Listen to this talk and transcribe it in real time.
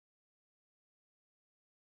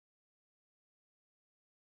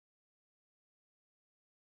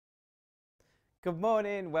Good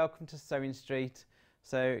morning, welcome to Sewing Street.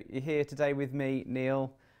 So you're here today with me,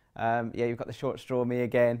 Neil. Yeah, you've got the short straw me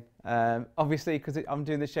again. Obviously, because I'm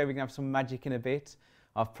doing the show, we're going to have some magic in a bit.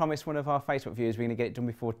 I've promised one of our Facebook viewers we're going to get it done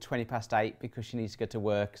before 8:20 because she needs to go to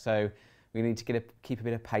work. So we need to keep a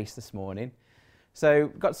bit of pace this morning. So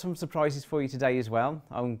we've got some surprises for you today as well.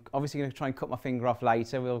 I'm obviously going to try and cut my finger off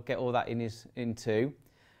later. We'll get all that in too.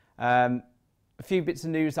 A few bits of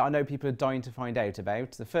news that I know people are dying to find out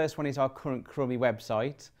about. The first one is our current crummy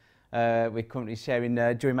website. We're currently sharing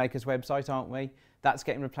Joy Maker's website, aren't we? That's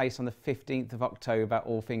getting replaced on the 15th of October,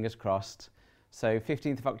 all fingers crossed. So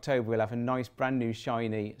 15th of October, we'll have a nice brand new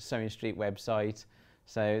shiny Sewing Street website.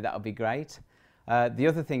 So that'll be great. The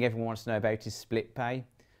other thing everyone wants to know about is split pay.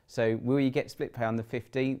 So will you get split pay on the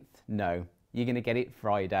 15th? No, you're going to get it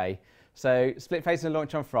Friday. So split pay is going to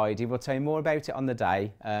launch on Friday. We'll tell you more about it on the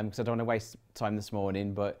day because I don't want to waste time this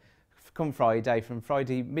morning. But come Friday, from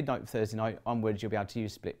Friday midnight Thursday night onwards, you'll be able to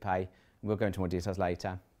use split pay. We'll go into more details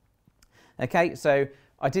later. Okay, so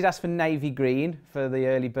I did ask for navy green for the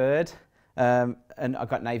early bird, and I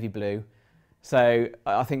got navy blue. So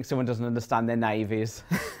I think someone doesn't understand their navies.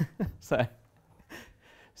 So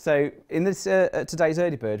in this today's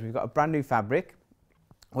early bird, we've got a brand new fabric.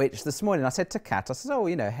 Which this morning I said to Kat, I said, oh,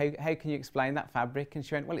 you know, how can you explain that fabric? And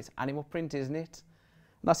she went, well, it's animal print, isn't it?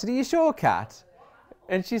 And I said, are you sure, Kat?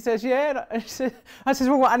 And she says, yeah. And I said,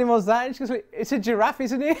 well, what animal is that? And she goes, well, it's a giraffe,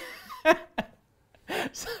 isn't it?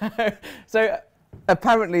 so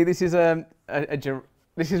apparently this is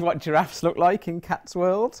this is what giraffes look like in Kat's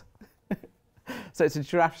world. So it's a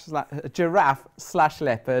giraffe slash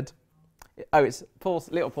leopard. Oh,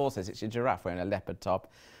 little Paul says it's a giraffe wearing a leopard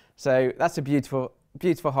top. So that's a beautiful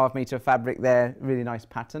half metre of fabric there, really nice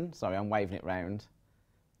pattern. Sorry, I'm waving it round.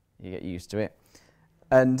 You get used to it.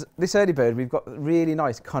 And this early bird, we've got really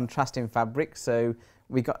nice contrasting fabric. So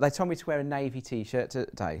they told me to wear a navy t-shirt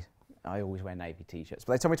today. I always wear navy t-shirts,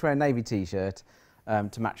 but they told me to wear a navy t-shirt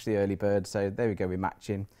to match the early bird. So there we go, we're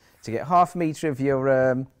matching. To get half metre of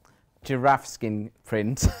your giraffe skin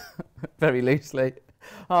print, very loosely,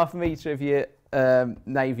 half metre of your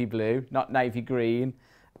navy blue, not navy green,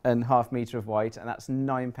 and half metre of white, and that's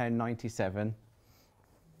 £9.97.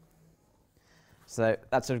 So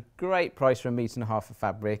that's a great price for a metre and a half of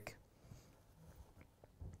fabric.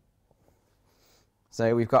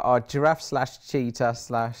 So we've got our giraffe slash cheetah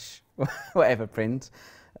slash whatever print.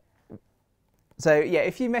 So yeah,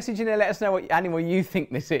 if you message in there, let us know what animal you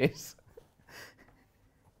think this is.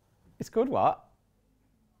 It's called what?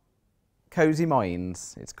 Cozy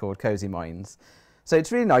Minds. It's called Cozy Minds. So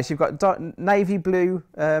it's really nice. You've got navy blue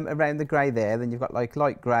around the grey there, then you've got like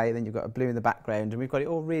light grey, then you've got a blue in the background, and we've got it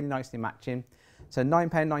all really nicely matching. So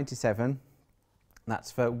 £9.97.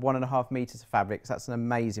 That's for 1.5 metres of fabric. So that's an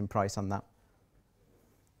amazing price on that.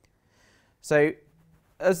 So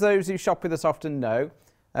as those who shop with us often know,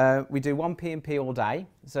 we do 1 P&P all day.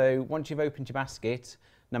 So once you've opened your basket,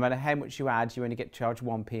 no matter how much you add, you only get charged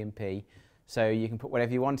 1 P&P. So you can put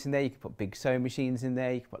whatever you want in there, you can put big sewing machines in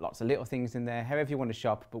there, you can put lots of little things in there, however you want to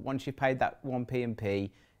shop, but once you've paid that 1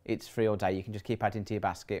 P&P, it's free all day, you can just keep adding to your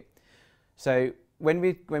basket. So when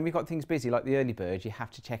we've got things busy like the early bird, you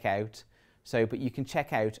have to check out, but you can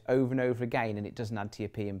check out over and over again and it doesn't add to your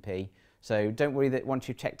P&P. So don't worry that once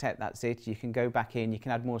you've checked out, that's it, you can go back in, you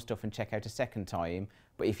can add more stuff and check out a second time,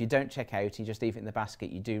 but if you don't check out and you just leave it in the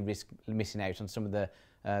basket, you do risk missing out on some of the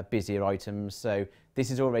busier items. So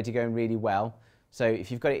this is already going really well. So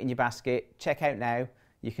if you've got it in your basket, check out now.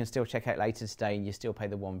 You can still check out later today and you still pay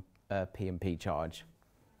the 1 P&P charge.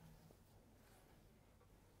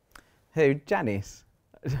 Who? Janice.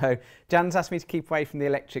 So Jan's asked me to keep away from the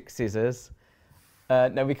electric scissors.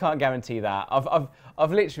 No, we can't guarantee that.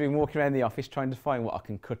 I've literally been walking around the office trying to find what I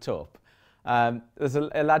can cut up. There's a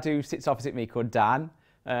lad who sits opposite me called Dan.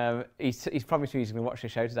 He's promised me he's going to watch the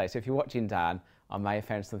show today. So if you're watching, Dan, I may have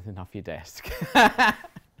found something off your desk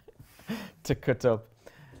to cut up.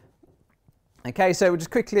 Okay, so we'll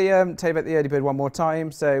just quickly tell you about the early bird one more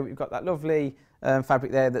time. So we've got that lovely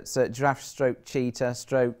fabric there that's giraffe stroke cheetah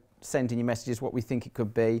stroke sending you messages what we think it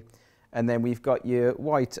could be. And then we've got your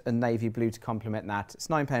white and navy blue to complement that. It's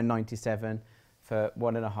 £9.97 for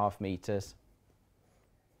 1.5 metres.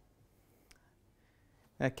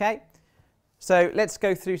 Okay, so let's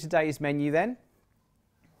go through today's menu then.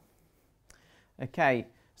 Okay,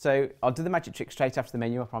 so I'll do the magic trick straight after the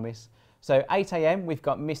menu, I promise. So 8 AM, we've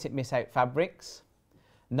got Miss It, Miss Out fabrics.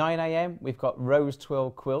 9 AM, we've got Rose Twirl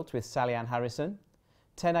Quilt with Sallianne Harrison.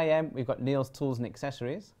 10 AM, we've got Neil's Tools and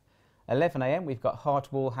Accessories. 11 AM, we've got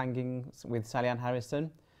Heart Wall Hangings with Sallianne Harrison.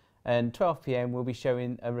 And 12 PM, we'll be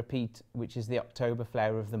showing a repeat, which is the October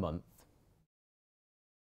Flower of the Month.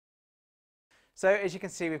 So as you can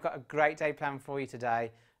see, we've got a great day planned for you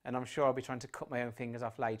today, and I'm sure I'll be trying to cut my own fingers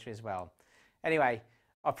off later as well. Anyway,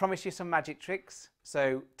 I promised you some magic tricks,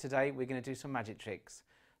 so today we're going to do some magic tricks.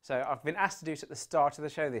 So I've been asked to do it at the start of the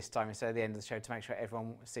show this time instead of the end of the show to make sure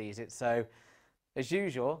everyone sees it. So as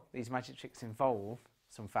usual, these magic tricks involve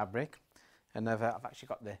some fabric, and I've actually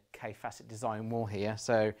got the K-facet design wool here,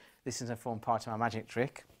 so this is a form part of my magic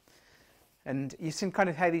trick. And you've seen kind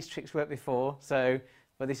of how these tricks work before,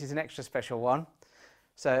 but this is an extra special one.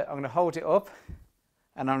 So I'm going to hold it up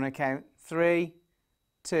and I'm going to count 3,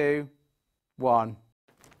 2, 1.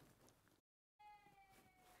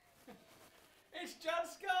 It's John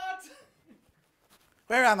Scott!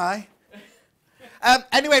 Where am I?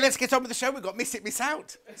 Anyway, let's get on with the show. We've got Miss It, Miss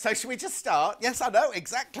Out. So should we just start? Yes, I know,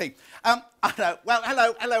 exactly. I know. Well,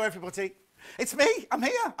 hello everybody. It's me. I'm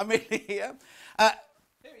here. I'm really here.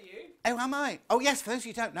 Oh, am I? Oh, yes, for those of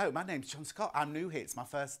you who don't know, my name's John Scott. I'm new here. It's my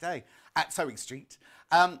first day at Sewing Street.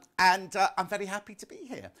 And I'm very happy to be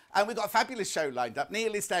here. And we've got a fabulous show lined up.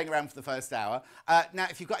 Neil is staying around for the first hour. Now,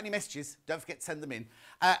 if you've got any messages, don't forget to send them in.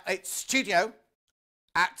 It's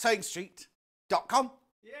studio@sewingstreet.com.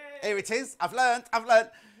 Yay. Here it is. I've learned.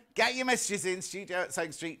 Get your messages in,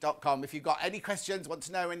 studio@sewingstreet.com. If you've got any questions, want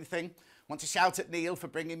to know anything, want to shout at Neil for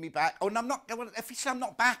bringing me back. Oh, and officially I'm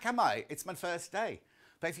not back, am I? It's my first day.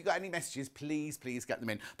 But if you've got any messages, please get them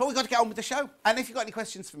in. But we've got to get on with the show. And if you've got any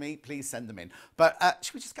questions for me, please send them in. But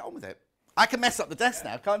should we just get on with it? I can mess up the desk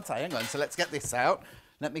now, can't I? Hang on, so let's get this out.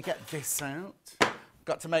 Let me get this out.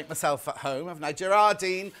 Got to make myself at home, haven't I?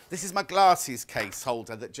 Gerardine, this is my glasses case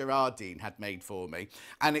holder that Gerardine had made for me.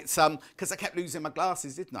 And it's, because I kept losing my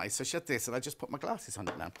glasses, didn't I? So I shut this and I just put my glasses on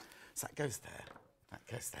it now. So that goes there. That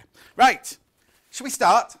goes there. Right, should we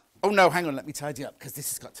start? Oh no, hang on, let me tidy up because this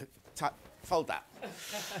has got to fold that.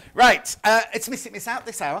 Right, it's Miss It, Miss Out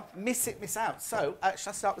this hour. Miss It, Miss Out. So, shall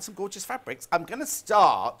I start with some gorgeous fabrics? I'm going to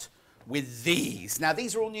start with these. Now,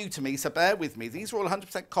 these are all new to me, so bear with me. These are all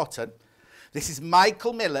 100% cotton. This is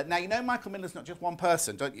Michael Miller. Now, you know Michael Miller's not just one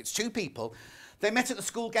person, don't you? It's two people. They met at the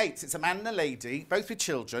school gates. It's a man and a lady, both with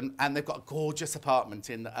children, and they've got a gorgeous apartment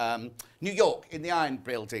in New York, in the Iron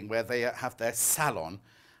Building, where they have their salon.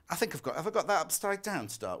 I think have I got that upside down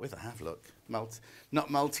to start with? I have, look. Not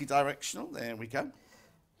multi-directional. There we go.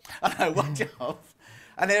 I know, watch off.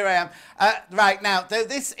 And here I am. Right, now,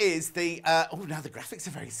 this is the... oh, now the graphics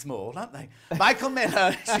are very small, aren't they? Michael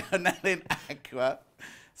Miller, Chanel in Aqua.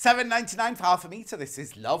 $7.99 for half a metre. This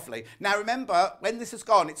is lovely. Now, remember, when this is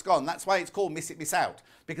gone, it's gone. That's why it's called Miss It, Miss Out.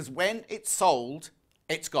 Because when it's sold,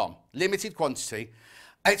 it's gone. Limited quantity.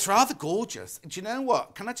 It's rather gorgeous. Do you know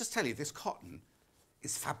what? Can I just tell you, this cotton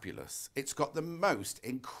is fabulous. It's got the most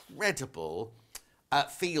incredible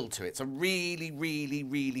feel to it. It's a really, really,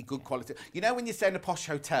 really good quality. You know when you stay in a posh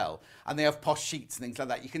hotel and they have posh sheets and things like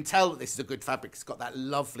that, you can tell that this is a good fabric. It's got that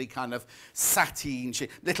lovely kind of sateen sheet.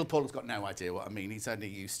 Little Paul's got no idea what I mean. He's only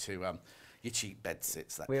used to your cheap bed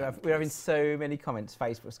sits. We're having so many comments.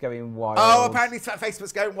 Facebook's going wild. Oh, apparently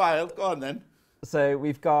Facebook's going wild. Go on then. So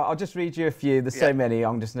we've got, I'll just read you a few. There's so many,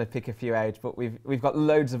 I'm just going to pick a few out. But we've got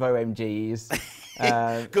loads of OMGs.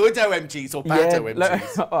 Good OMGs or bad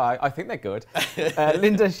OMGs? Oh, I think they're good.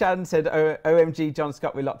 Linda Shannon said, OMG, John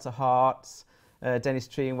Scott with lots of hearts. Dennis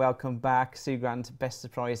Tree, and welcome back. Sue Grant, best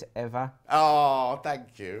surprise ever. Oh,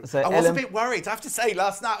 thank you. So I was a bit worried. I have to say,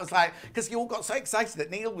 last night I was like, because you all got so excited that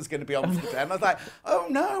Neil was going to be on for the day. And I was like, oh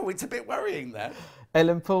no, it's a bit worrying there.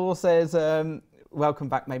 Ellen Paul says, welcome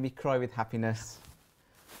back, made me cry with happiness.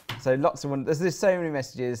 So lots of there's so many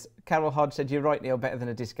messages. Carol Hodge said, you're right, Neil, better than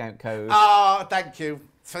a discount code. Oh, thank you.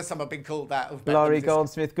 It's the first time I've been called that. Laurie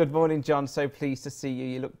Goldsmith, good morning, John. So pleased to see you.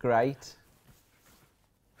 You look great.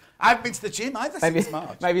 I haven't been to the gym either since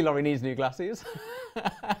March. Maybe Laurie needs new glasses.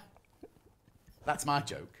 That's my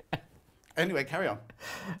joke. Anyway, carry on.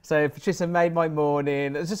 So Patricia made my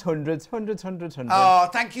morning. There's just hundreds. Oh,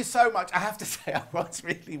 thank you so much. I have to say, I was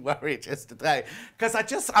really worried yesterday because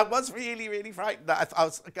I was really, really frightened.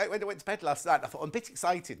 When I went to bed last night, I thought, I'm a bit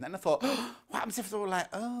excited. And then I thought, what happens if they're all like,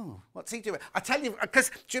 oh, what's he doing? I tell you, because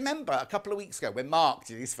do you remember a couple of weeks ago when Mark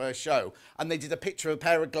did his first show and they did a picture of a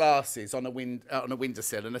pair of glasses on a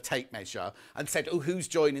windowsill and a tape measure and said, oh, who's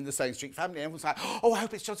joining the Sewing Street family? And everyone was like, oh, I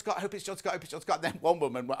hope it's John Scott, I hope it's John Scott, I hope it's John Scott. And then one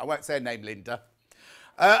woman, I won't say her name, Linda,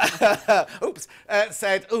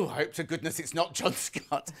 said, oh, I hope to goodness it's not John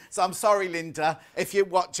Scott. So I'm sorry, Linda, if you're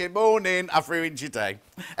watching. Morning, I've ruined your day.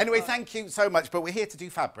 Anyway, thank you so much, but we're here to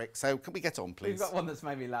do fabric, so can we get on, please? We've got one that's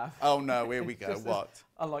made me laugh. Oh, no, here we go. What?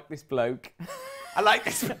 I like this bloke. I like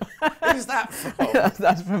this. Who's that from?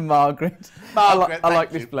 That's from Margaret. Margaret, I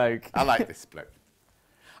like this bloke. I like this bloke.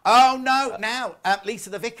 Oh, no, now,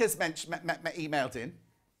 Lisa the Vickers emailed in.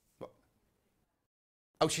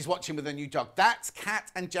 Oh, she's watching with her new dog. That's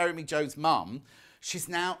Kat and Jeremy Joe's mum. She's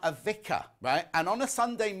now a vicar, right? And on a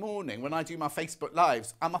Sunday morning, when I do my Facebook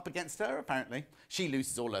Lives, I'm up against her, apparently. She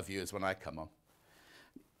loses all her viewers when I come on.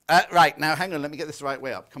 Right, now, hang on. Let me get this the right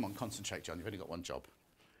way up. Come on, concentrate, John. You've only got one job.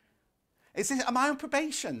 Am I on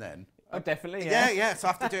probation, then? Oh, definitely, yeah. Yeah, so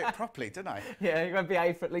I have to do it properly, don't I? Yeah, you're going to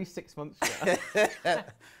behave for at least 6 months.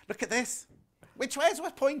 Look at this. Which way do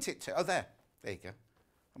I point it to? Oh, there. There you go.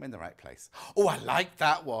 I'm in the right place. Oh, I like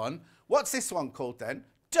that one. What's this one called, then?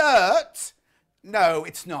 Dirt? No,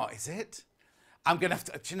 it's not, is it? I'm going to have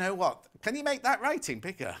to... Do you know what? Can you make that writing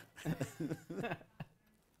bigger?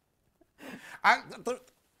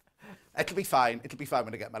 It'll be fine. It'll be fine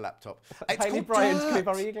when I get my laptop. Hayley Bryant, can you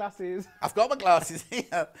borrow your glasses? I've got my glasses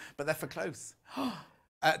here, but they're for close.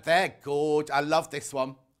 They're gorgeous. I love this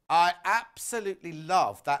one. I absolutely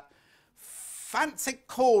love that. Fancy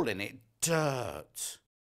calling it dirt.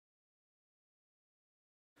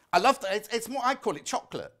 I love that. It's more, I call it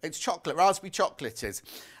chocolate. It's chocolate, raspberry chocolate is.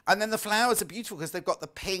 And then the flowers are beautiful because they've got the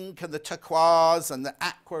pink and the turquoise and the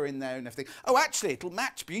aqua in there and everything. Oh, actually, it'll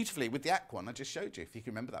match beautifully with the aqua one I just showed you, if you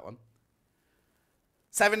can remember that one.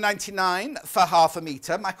 $7.99 for half a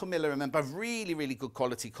metre. Michael Miller, remember, really, really good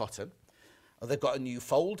quality cotton. Oh, they've got a new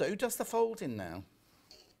folder. Who does the folding now?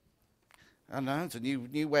 I know, it's a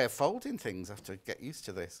new way of folding things. I have to get used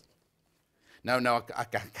to this. No, I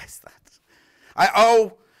can't guess that.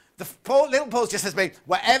 Little Paul just says to me,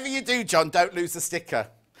 whatever you do, John, don't lose the sticker.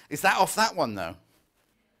 Is that off that one, though?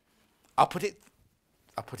 I'll put it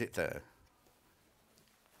there.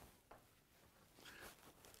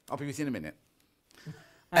 I'll be with you in a minute.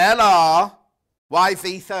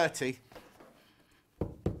 LRYV30.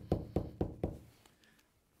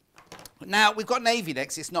 Now, we've got navy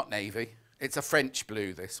next. It's not navy. It's a French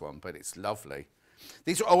blue, this one, but it's lovely.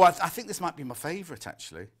 These are, I think this might be my favourite,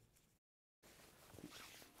 actually.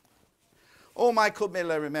 Oh, Michael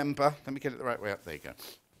Miller, remember. Let me get it the right way up. There you go.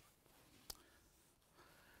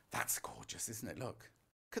 That's gorgeous, isn't it? Look.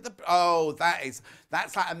 Look at the... Oh, that's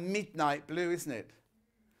like a midnight blue, isn't it?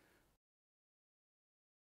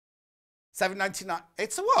 $7.99.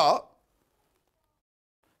 It's a what?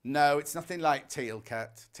 No, it's nothing like teal,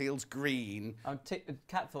 Cat. Teal's green.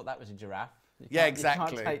 Cat thought that was a giraffe. Yeah,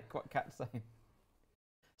 exactly. You can't take what Cat's saying.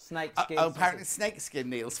 Snake skin. Apparently snake skin,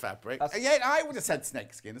 Neil's fabric. Yeah, I would have said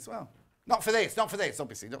snake skin as well. Not for this,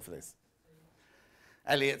 obviously, not for this.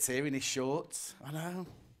 Elliot's here in his shorts. I know.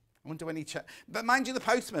 I wonder when he... But mind you, the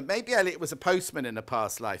postman. Maybe Elliot was a postman in a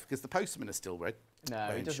past life, because the postman is still red.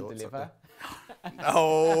 No, he doesn't deliver.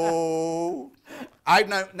 Oh. I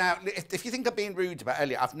know. Now, if you think I'm being rude about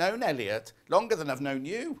Elliot, I've known Elliot longer than I've known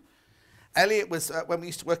you. Elliot was when we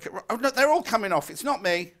used to work at... Oh, no, they're all coming off. It's not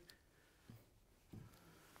me.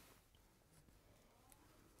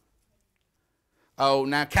 Oh,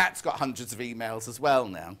 now Kat's got hundreds of emails as well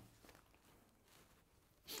now.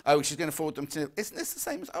 Oh, she's going to forward them to... Isn't this the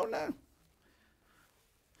same as... Oh, no.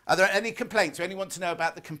 Are there any complaints? Do anyone want to know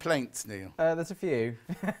about the complaints, Neil? There's a few.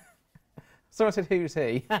 Someone said, who's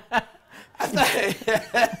he? So nice.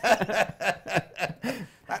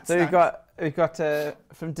 we've got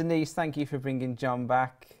from Denise, thank you for bringing John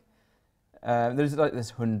back. There's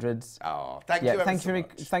hundreds. Oh, thank you ever so much.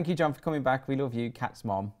 Thank you, John, for coming back. We love you, Kat's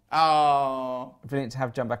mom. Oh. Brilliant to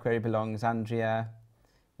have John back where he belongs. Andrea.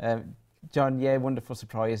 John, yeah, wonderful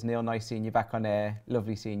surprise. Neil, nice seeing you back on air.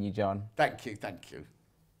 Lovely seeing you, John. Thank you, thank you.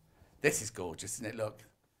 This is gorgeous, isn't it? Look.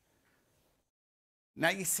 Now,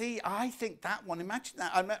 you see, I think that one, imagine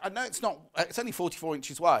that. I know it's not, it's only 44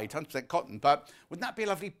 inches wide, 100% cotton, but wouldn't that be a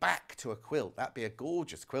lovely back to a quilt? That'd be a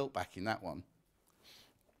gorgeous quilt back in that one.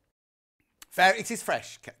 Fair, it is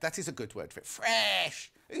fresh. That is a good word for it.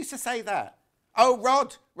 Fresh. Who used to say that? Oh,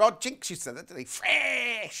 Rod Jinks used to say that, didn't he?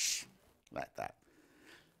 Fresh. Like that.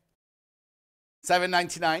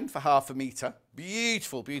 $7.99 for half a metre.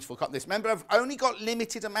 Beautiful, beautiful cotton. This. Remember, I've only got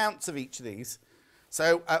limited amounts of each of these.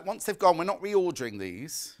 So once they've gone, we're not reordering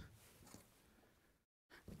these.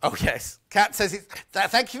 Oh, yes. Kat says,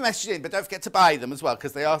 thank you for messaging in, but don't forget to buy them as well,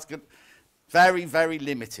 because they are very, very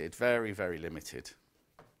limited. Very, very limited.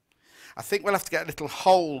 I think we'll have to get a little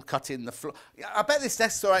hole cut in the floor. I bet this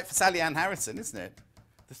desk's all right for Sallianne Harrison, isn't it?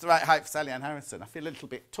 It's the right height for Sallianne Harrison. I feel a little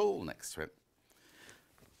bit tall next to it.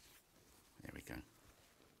 There we go.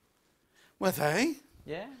 Were they?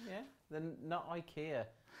 Yeah. They're not IKEA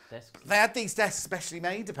desks. They had these desks specially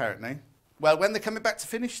made, apparently. Well, when they're coming back to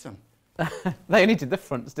finish them. They only did the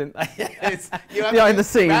fronts, didn't they? Yes. Behind the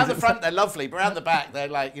scenes. Around the front, they're lovely, but around the back, they're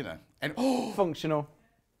like, you know. And, functional.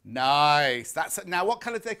 Nice. Now, what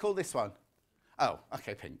colour do they call this one? Oh,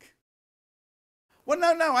 okay, pink. Well,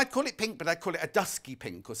 no, I'd call it pink, but I'd call it a dusky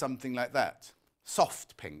pink or something like that.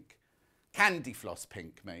 soft pink, candy floss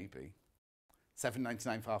pink maybe.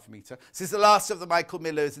 £7.99 for half a metre. This is the last of the Michael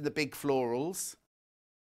Millers in the big florals.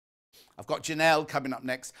 I've got Janelle coming up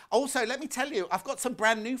next. Also, let me tell you, I've got some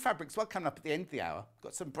brand new fabrics well coming up at the end of the hour. I've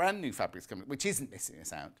got some brand new fabrics coming, which isn't missing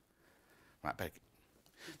us out. Right, back.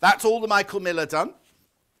 That's all the Michael Miller done.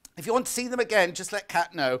 If you want to see them again, just let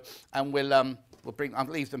Kat know, and I'll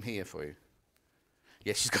leave them here for you.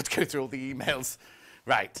 Yeah, she's got to go through all the emails.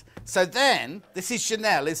 Right. So then, this is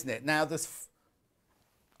Chanel, isn't it? Now there's...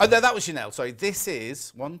 Oh, no, that was Chanel. Sorry, this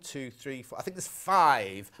is 1, 2, 3, 4. I think there's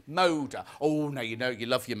 5 Moda. Oh, no, you know, you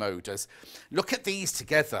love your Modas. Look at these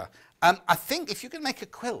together. I think if you could make a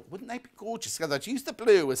quilt, wouldn't they be gorgeous together? I'd use the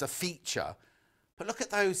blue as a feature. But look at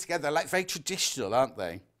those together, like very traditional, aren't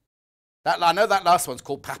they? I know that last one's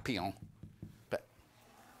called Papillon. But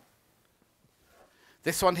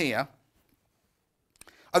this one here.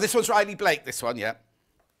 Oh, this one's Riley Blake, this one, yeah.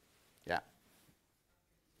 Yeah.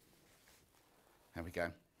 There we go.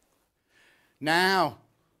 Now,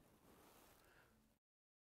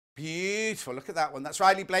 beautiful, look at that one. That's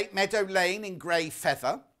Riley Blake, Meadow Lane in grey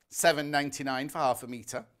feather, £7.99 for half a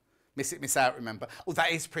metre. Miss it, miss out, remember. Oh,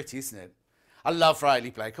 that is pretty, isn't it? I love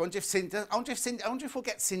Riley Blake. I wonder if we'll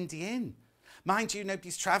get Cindy in. Mind you,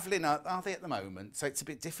 nobody's travelling, are they, at the moment? So it's a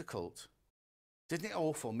bit difficult. Didn't it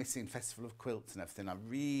awful, missing Festival of Quilts and everything? I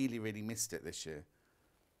really, really missed it this year.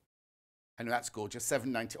 Anyway, that's gorgeous.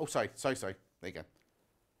 £7.90. Oh, sorry. There you go.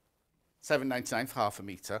 £7.99 for half a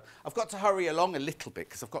metre. I've got to hurry along a little bit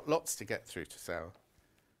because I've got lots to get through to Sarah.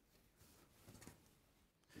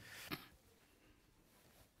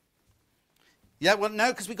 Yeah, well, no,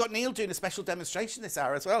 because we've got Neil doing a special demonstration this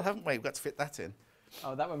hour as well, haven't we? We've got to fit that in.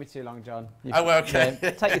 Oh, that won't be too long, John. Okay.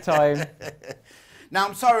 Yeah, take your time. Now,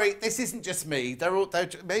 I'm sorry, this isn't just me.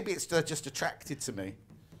 Maybe they're just attracted to me.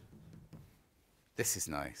 This is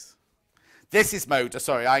nice. This is Moda.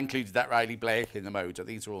 Sorry, I included that Riley Blake in the Moda.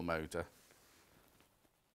 These are all Moda.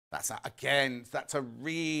 That's a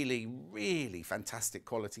really, really fantastic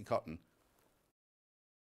quality cotton.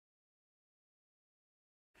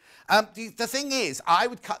 The thing is, I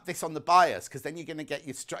would cut this on the bias because then you're going to get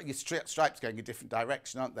your stripes going a different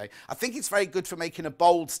direction, aren't they? I think it's very good for making a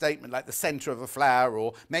bold statement like the centre of a flower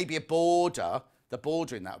or maybe a border. The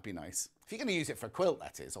bordering, that would be nice. If you're going to use it for a quilt,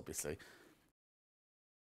 that is, obviously.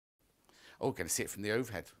 Oh, going to see it from the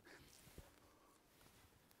overhead.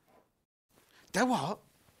 Do what?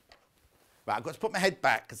 Right, I've got to put my head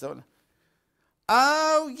back because I want to...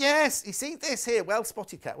 Oh, yes. You see this here? Well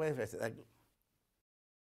spotted, Cat. Where is it?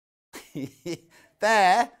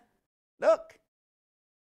 There. Look.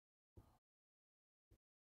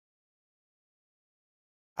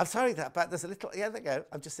 I'm sorry that, but there's a little... Yeah, there you go.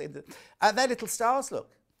 I'm just saying that. They're little stars, look.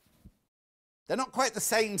 They're not quite the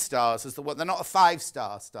same stars as the one. They're not a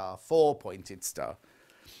 5-star star, 4-pointed star.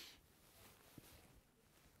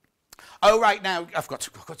 Oh, right, now, I've got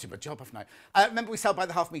to do my job, haven't I? Remember, we sell by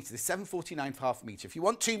the half metre. This is £7.49 for half a metre. If you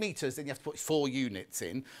want 2 metres, then you have to put 4 units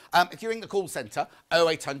in. If you're in the call centre,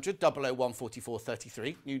 0800 001 44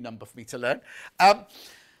 33, new number for me to learn.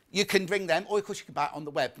 You can ring them, or of course you can buy it on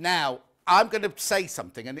the web. Now, I'm going to say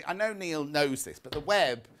something, and I know Neil knows this, but the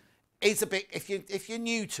web is a bit, if you're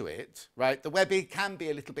new to it, right, the web can be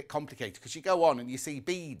a little bit complicated because you go on and you see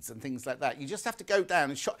beads and things like that. You just have to go down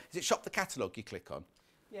and shop. Is it shop the catalogue you click on?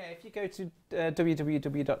 Yeah, if you go to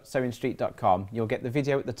www.sewingstreet.com, you'll get the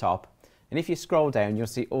video at the top. And if you scroll down, you'll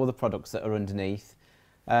see all the products that are underneath.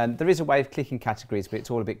 There is a way of clicking categories, but it's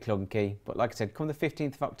all a bit clunky. But like I said, come the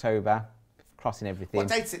 15th of October, crossing everything. What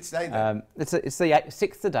date's it today then? It's the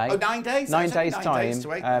 6th today. Oh, 9 days? 9 days' 9 time. days to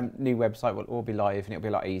wait. New website will all be live and it'll be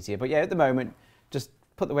a lot easier. But yeah, at the moment, just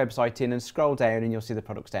put the website in and scroll down and you'll see the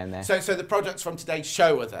products down there. So the products from today's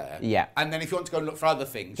show are there? Yeah. And then if you want to go and look for other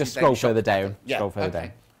things... Just scroll further down. Yeah, scroll further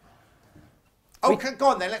down. Oh, go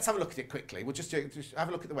on then, let's have a look at it quickly. We'll just have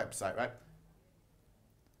a look at the website, right?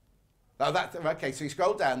 Oh, okay, so you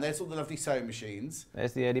scroll down, there's all the lovely sewing machines.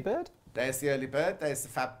 There's the early bird. There's the early bird, there's the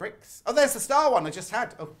fabrics. Oh, there's the star one I just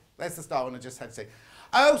had. Oh, there's the star one I just had to see.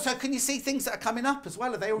 Oh, so can you see things that are coming up as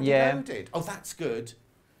well? Are they already loaded? Oh, that's good.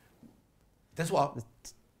 There's what?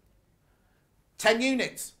 10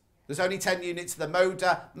 units. There's only 10 units of the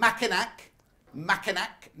Moda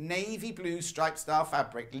Mackinac navy blue striped star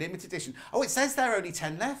fabric, limited edition. Oh, it says there are only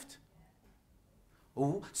 10 left.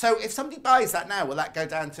 Oh, so if somebody buys that now, will that go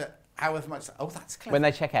down to however much? Oh, that's clever. When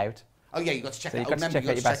they check out. Oh, yeah, you've got to check out. Remember, you've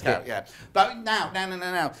got to check out, yeah. But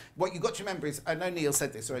now, what you've got to remember is, I know Neil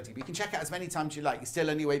said this already, but you can check out as many times as you like. You still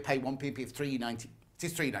only pay 1p of £3.90. It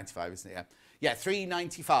is £3.95, isn't it? Yeah. Yeah,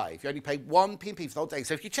 £3.95. You only pay 1p for the whole day.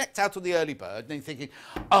 So if you checked out on the early bird and then you're thinking,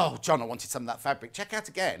 oh, John, I wanted some of that fabric, check out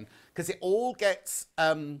again, because it all gets,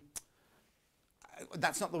 that's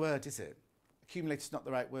not the word, is it? Accumulated is not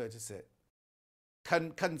the right word, is it?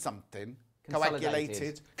 Something.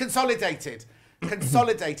 Coagulated. Consolidated.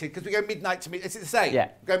 Consolidated, because we go midnight to midnight. Is it the same? Yeah.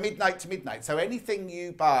 We go midnight to midnight. So anything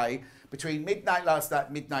you buy between midnight last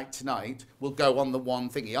night, midnight tonight, will go on the one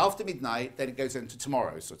thingy. After midnight, then it goes into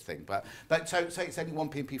tomorrow, sort of thing. But so it's only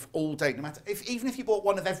 1p for all day, no matter even if you bought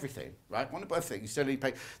one of everything, right? One of everything, you still only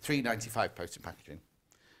pay £3.95 post and packaging.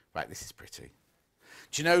 Right, this is pretty.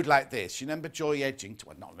 Do you know, like this? You remember Joy Edgington?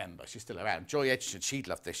 Well, not remember, she's still around. Joy Edgington, she'd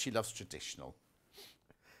love this. She loves traditional.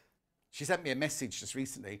 She sent me a message just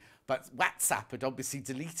recently, but WhatsApp had obviously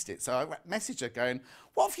deleted it. So I messaged her going,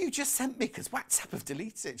 what have you just sent me? Because WhatsApp have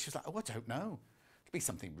deleted it. She was like, oh, I don't know. It'll be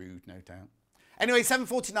something rude, no doubt. Anyway,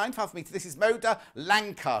 £7.49 for me. This is Moda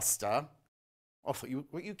Lancaster. Oh, I thought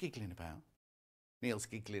what are you giggling about? Neil's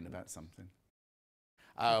giggling about something.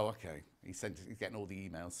 Oh, okay. He's getting all the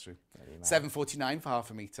emails through. £7.49 for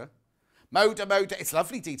half a metre. Moda. It's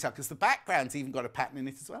lovely detail because the background's even got a pattern in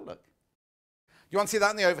it as well, look. You want to see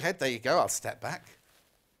that in the overhead? There you go. I'll step back.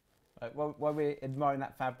 While we're admiring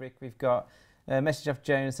that fabric, we've got a message off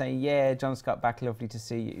Joan saying, yeah, John Scott back, lovely to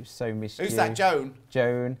see you. So missed you. Who's that, Joan?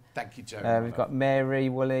 Joan. Thank you, Joan. We've got Mary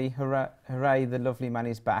Woolley. Hooray, the lovely man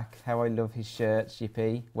is back. How I love his shirts,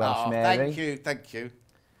 yippee. Welsh Mary. Thank you.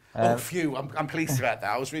 Phew, I'm pleased about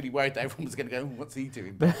that. I was really worried that everyone was going to go, what's he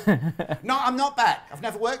doing? No, I'm not back. I've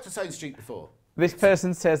never worked at Sewing Street before. This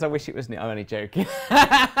person says, I wish it was Neil. I'm only joking.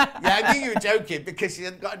 Yeah, I knew you were joking because she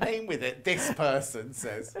hadn't got a name with it. This person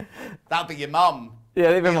says. That'll be your mum.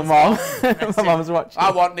 Yeah, that'll be my mum. My mum's watching. I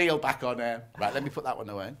want Neil back on air. Right, let me put that one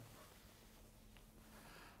away.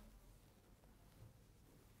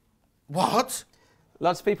 What?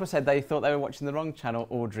 Lots of people said they thought they were watching the wrong channel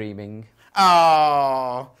or dreaming.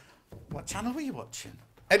 Oh, what channel were you watching?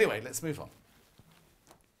 Anyway, let's move on.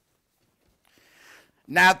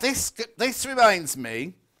 Now, this reminds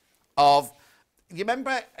me of, you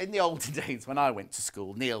remember in the olden days when I went to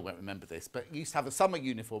school, Neil won't remember this, but you used to have a summer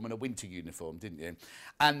uniform and a winter uniform, didn't you?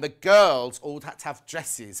 And the girls all had to have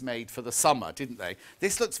dresses made for the summer, didn't they?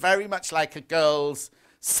 This looks very much like a girl's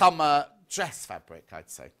summer dress fabric,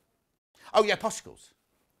 I'd say. Oh, yeah, posh schools.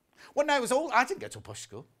 Well, no, it was all, I didn't go to a posh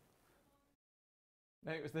school.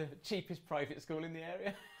 No, it was the cheapest private school in the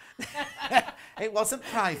area. It wasn't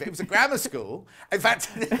private, it was a grammar school. In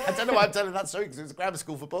fact, I don't know why I'm telling that story because it was a grammar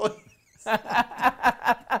school for boys.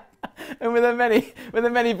 And were there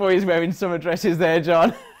many boys wearing summer dresses there,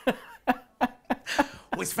 John? Oh,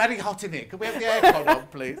 it's very hot in here. Can we have the aircon on,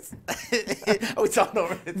 please? Oh, it's on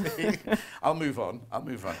already. I'll move on.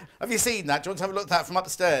 Have you seen that? Do you want to have a look at that from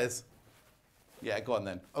upstairs? Yeah, go on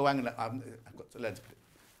then. Oh, hang on. I've got to learn to put it.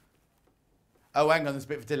 Oh, hang on. There's a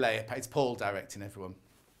bit of a delay. It's Paul directing everyone.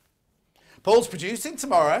 Paul's producing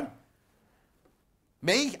tomorrow.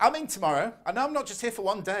 Me? I'm in tomorrow. I know I'm not just here for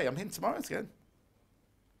one day. I'm in tomorrow again.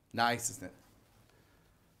 Nice, isn't it?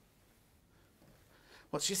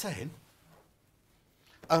 What's she saying?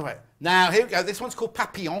 Oh, right. Now, here we go. This one's called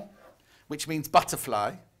Papillon, which means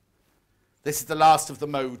butterfly. This is the last of the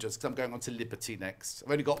Modas, because I'm going on to Liberty next.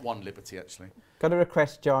 I've only got one Liberty, actually. Got a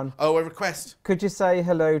request, John. Oh, a request. Could you say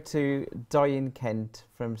hello to Diane Kent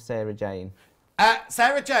from Sarah Jane?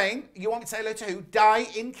 Sarah Jane, you want me to say hello to who? Di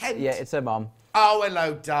in Kent? Yeah, it's her mum. Oh,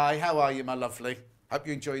 hello, Di. How are you, my lovely? Hope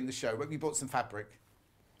you're enjoying the show. Hope you bought some fabric.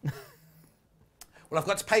 Well, I've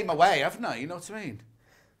got to pay my way, haven't I? You know what I mean?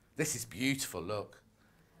 This is beautiful, look.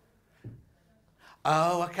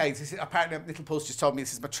 Oh, okay. This is, apparently, Little Paul's just told me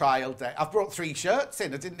this is my trial day. I've brought 3 shirts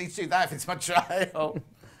in. I didn't need to do that if it's my trial.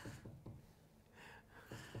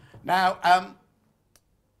 Now,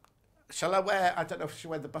 shall I wear, I don't know if I should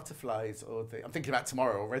wear the butterflies or the, I'm thinking about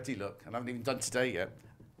tomorrow already, look. And I haven't even done today yet.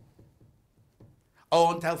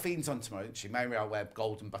 Oh, and Delphine's on tomorrow, isn't she? Maybe I'll wear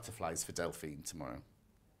golden butterflies for Delphine tomorrow.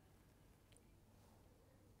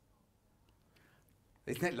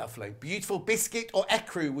 Isn't it lovely? Beautiful biscuit or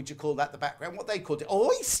ecru, would you call that the background? What they called it?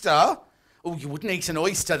 Oyster? Oh, you wouldn't eat an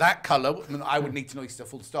oyster that colour. I mean, I wouldn't eat an oyster,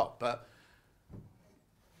 full stop. But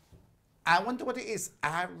I wonder what it is.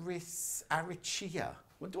 Arichia.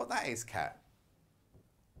 Wonder what that is, Kat.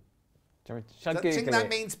 Do you think that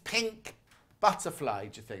means pink butterfly,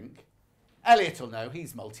 do you think? Elliot will know.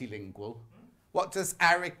 He's multilingual. What does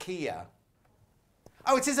Arichia?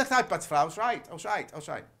 Oh, it is a type of butterfly. I was right.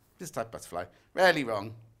 This is a type of butterfly. Rarely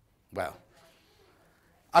wrong. Well,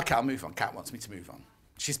 okay, I'll move on. Kat wants me to move on.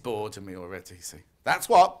 She's bored of me already, see. That's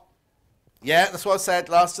what. Yeah, that's what I said.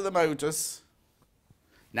 Last of the Modas.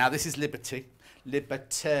 Now this is Liberty.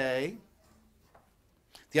 Liberty.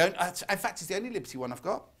 In fact, it's the only Liberty one I've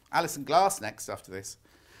got. Alison Glass next after this.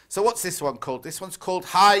 So what's this one called? This one's called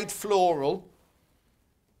Hide Floral.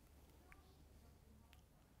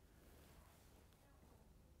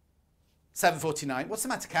 £7.49. What's the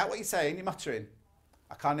matter, Kat? What are you saying? You're muttering.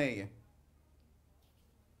 I can't hear you.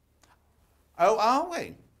 Oh, are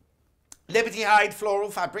we? Liberty Hide Floral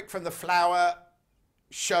fabric from the Flower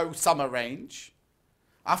Show Summer range.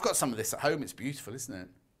 I've got some of this at home. It's beautiful, isn't it?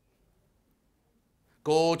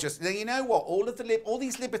 Gorgeous. Now, you know what? All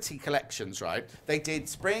these Liberty collections, right? They did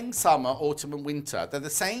spring, summer, autumn and winter. They're the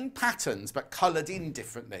same patterns, but coloured in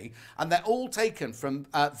differently. And they're all taken from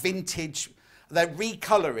vintage. They're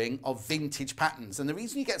recolouring of vintage patterns. And the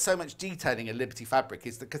reason you get so much detailing in Liberty fabric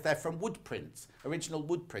is because they're from wood prints, original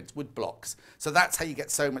wood prints, wood blocks. So that's how you get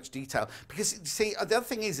so much detail. Because, you see, the other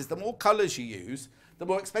thing is the more colours you use, the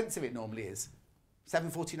more expensive it normally is.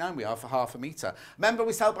 £7.49 we are for half a metre. Remember,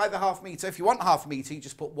 we sell by the half metre. If you want half a metre, you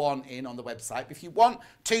just put 1 in on the website. If you want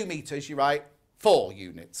 2 metres, you write 4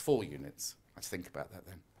 units. 4 units. I have to think about that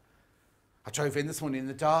then. I drove in this morning in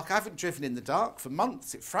the dark. I haven't driven in the dark for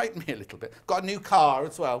months. It frightened me a little bit. Got a new car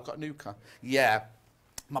as well. Got a new car. Yeah.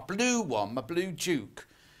 My blue one, my blue Duke,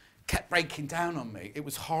 kept breaking down on me. It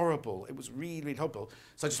was horrible. It was really, really horrible.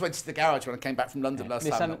 So I just went to the garage when I came back from London last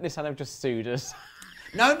time. Nissan have just sued us.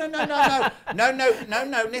 No.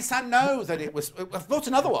 Nissan know that it was. I've bought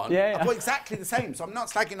another one. Yeah. I bought exactly the same, so I'm not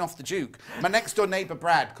slagging off the Duke. My next door neighbour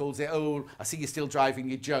Brad calls it, "Oh, I see you're still driving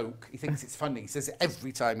your joke." He thinks it's funny. He says it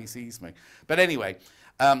every time he sees me. But anyway,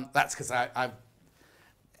 that's because I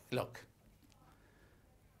look.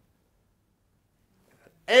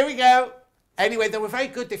 Here we go. Anyway, they were very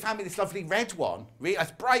good. They found me this lovely red one.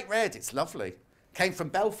 It's bright red. It's lovely. Came from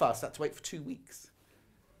Belfast. I had to wait for 2 weeks.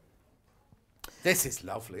 This is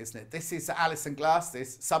lovely, isn't it? This is Alison Glass,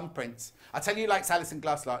 some prints. I tell you, likes Alison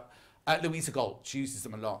Glass, like Louisa Gold. She uses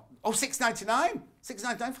them a lot. Oh, £6.99.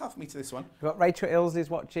 £6.99 for half a metre, this one. We've got Rachel Ilsley's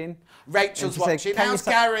watching. Rachel's watching. How's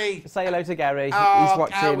Gary? Say hello to Gary. Oh, he's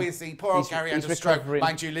watching. How is he? Poor old Gary had a stroke. recovering.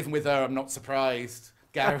 Mind you, living with her, I'm not surprised.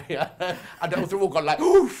 Gary. And they've all gone like,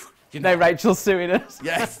 oof. You know. No, Rachel's suing us.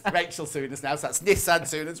 Yes, Rachel's suing us now. So that's Nissan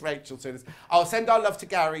suing us, Rachel suing us. I'll send our love to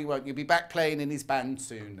Gary, won't you? Be back playing in his band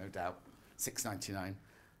soon, no doubt. £6.99. It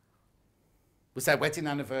was their wedding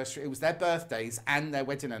anniversary. It was their birthdays and their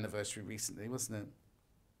wedding anniversary recently, wasn't it?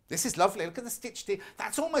 This is lovely. Look at the stitched in.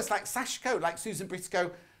 That's almost like Sashko, like Susan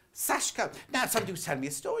Briscoe. Sashko. Now, somebody was telling me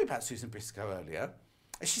a story about Susan Briscoe earlier.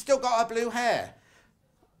 Has she still got her blue hair?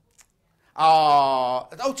 Oh,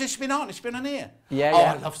 has she been on? Has she been on here? Yeah, Oh,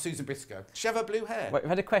 yeah. I love Susan Briscoe. Does she have her blue hair? Wait, we've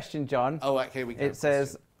had a question, John. Oh, right, here we go. It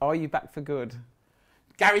says, are you back for good?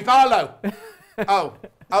 Gary Barlow. Oh,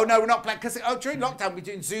 no, we're not playing. Because during lockdown, we're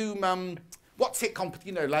doing Zoom, what's it,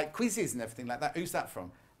 you know, like quizzes and everything like that. Who's that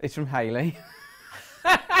from? It's from Hayley.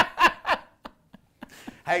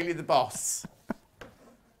 Hayley the boss.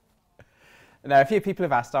 No, a few people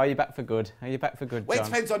have asked, are you back for good? Are you back for good, John? Well, it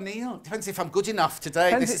depends on Neil. It depends if I'm good enough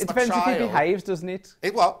today. It depends if he behaves, doesn't it?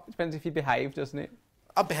 It what? It depends if he behaves, doesn't it?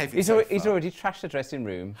 I'm behaving He's so already trashed the dressing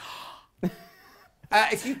room.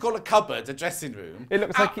 If you call a cupboard a dressing room, It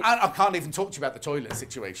looks like I can't even talk to you about the toilet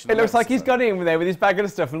situation. It looks like he's gone in there with his bag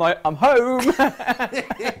of stuff and like, I'm home.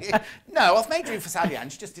 No, I've made room for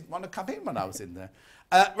Sallianne. She just didn't want to come in when I was in there.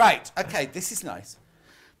 Right, okay, this is nice.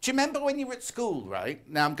 Do you remember when you were at school, right?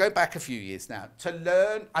 Now, I'm going back a few years now. To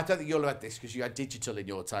learn, I don't think you'll have had this because you had digital in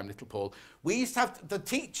your time, little Paul. We used to have, the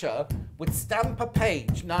teacher would stamp a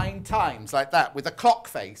page 9 times like that with a clock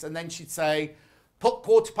face, and then she'd say, put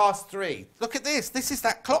 3:15. Look at this. This is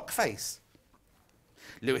that clock face.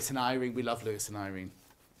 Lewis and Irene, we love Lewis and Irene.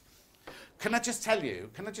 Can I just tell you,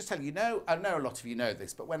 you know, I know a lot of you know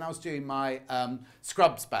this, but when I was doing my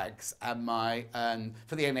scrubs bags and my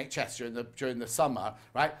for the NHS during the summer,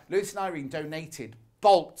 right, Lewis and Irene donated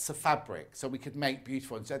bolts of fabric so we could make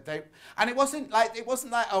beautiful ones. And it wasn't like,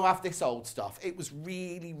 oh, have this old stuff. It was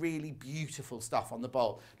really, really beautiful stuff on the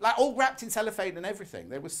bolt, like all wrapped in cellophane and everything.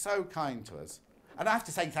 They were so kind to us. And I have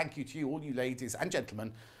to say thank you to you, all you ladies and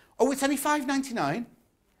gentlemen. Oh, it's only £5.99.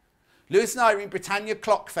 Lewis and Irene Britannia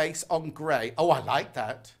clock face on grey. Oh, I like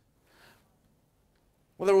that.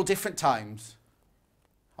 Well, they're all different times.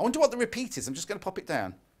 I wonder what the repeat is. I'm just going to pop it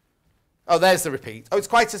down. Oh, there's the repeat. Oh,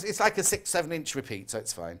 it's like a 6-7 inch repeat, so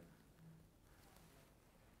it's fine.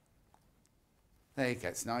 There you go.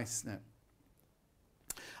 It's nice, isn't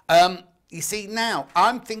it? You see, now,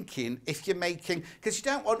 I'm thinking if you're making... Because you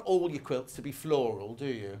don't want all your quilts to be floral, do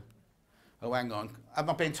you? Oh, hang on. I'm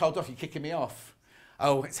not being told off. You're kicking me off.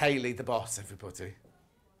 Oh, it's Hayley, the boss, everybody.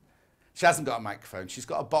 She hasn't got a microphone. She's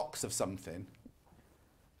got a box of something.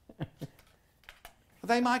 Are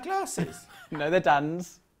they my glasses? No, they're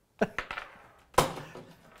Dan's.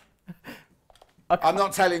 I'm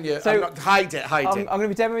not telling you. So, hide it. I'm going to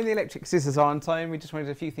be demoing the electric scissors, aren't I? And we just wanted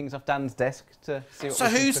a few things off Dan's desk to see what. So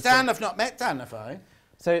who's Dan? I've not met Dan, have I?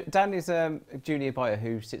 So Dan is a junior buyer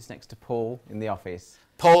who sits next to Paul in the office.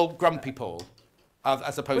 Paul, Grumpy Paul,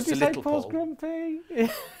 as opposed to Little Paul. Paul's grumpy?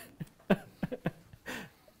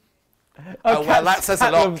 Oh, well, that says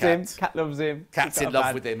a lot, Cat. Cat loves him. Cat's in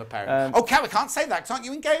love with him, apparently. Oh, Cat, we can't say that, 'cause aren't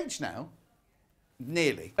you engaged now?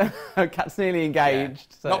 Nearly. Cat's nearly engaged.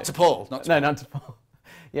 Yeah. So. Not to Paul. Not to Paul.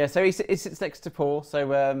 Yeah, so he sits next to Paul.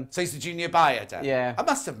 So he's the junior buyer, Dan? Yeah. I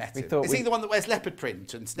must have met him. Is he the one that wears leopard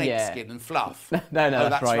print and snake skin and fluff? No, oh,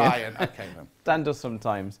 that's Ryan. Okay, then. Dan does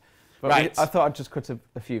sometimes. But Right. I thought I'd just cut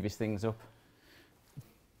a few of his things up.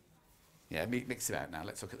 Yeah, mix it out now.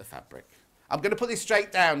 Let's look at the fabric. I'm going to put this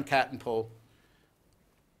straight down, Cat and Paul.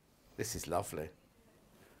 This is lovely.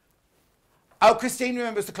 Oh, Christine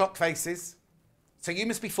remembers the clock faces. So you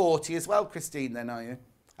must be 40 as well, Christine, then, are you?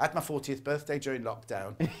 I had my 40th birthday during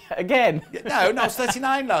lockdown. Again? No, I was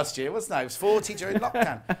 39 last year, wasn't I? I was 40 during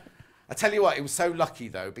lockdown. I tell you what, it was so lucky,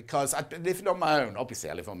 though, because I'd been living on my own. Obviously,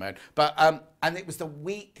 I live on my own. But, and it was the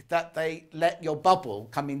week that they let your bubble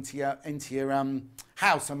come into your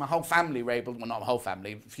house, and my whole family were able, well, not my whole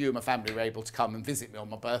family, a few of my family were able to come and visit me on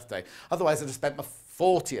my birthday. Otherwise, I'd have spent my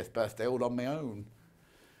 40th birthday all on my own.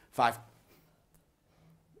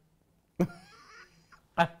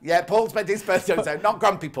 Yeah, Paul spent his birthday on his own. Not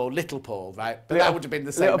Grumpy Paul, Little Paul, right? But that would have been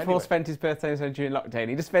the same Little Paul spent his birthday on his own during lockdown.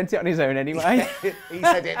 He just spent it on his own anyway. He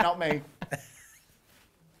said it, not me.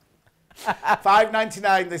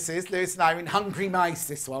 $5.99 this is. Lewis and Irene, Hungry Mice,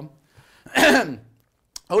 this one. Oh,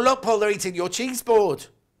 look, Paul, they're eating your cheese board.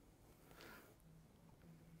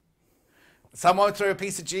 Someone threw a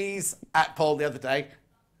piece of cheese at Paul the other day.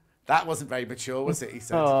 That wasn't very mature, was it, he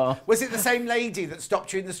said. Oh. Was it the same lady that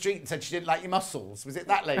stopped you in the street and said she didn't like your muscles? Was it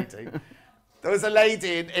that lady? There was a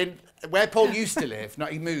lady in where Paul used to live.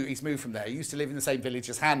 He's moved from there. He used to live in the same village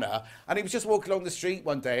as Hannah. And he was just walking along the street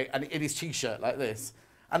one day and in his T-shirt like this.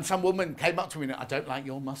 And some woman came up to him and I don't like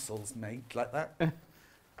your muscles, mate, like that.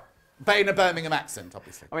 But in a Birmingham accent,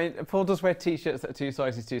 obviously. I mean, Paul does wear T-shirts that are 2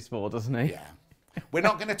 sizes too small, doesn't he? Yeah. We're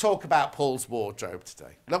not going to talk about Paul's wardrobe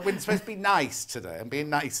today. Look, we're supposed to be nice today. I'm being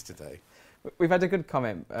nice today. We've had a good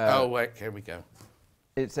comment. Oh, wait, here we go.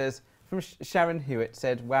 It says, from Sharon Hewitt,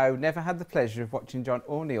 said, wow, never had the pleasure of watching John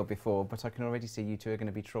or Neil before, but I can already see you two are going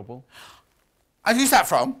to be trouble. And who's that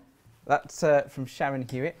from? That's from Sharon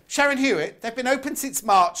Hewitt. Sharon Hewitt. They've been open since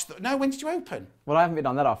March. No, when did you open? Well, I haven't been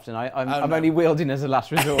on that often. I'm only wielding as a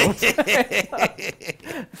last resort.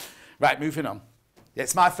 Right, moving on. Yeah,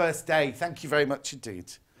 it's my first day. Thank you very much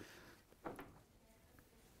indeed.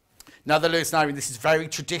 Another Lewis and Irene, this is very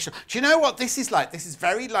traditional. Do you know what this is like? This is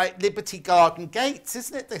very like Liberty Garden Gates,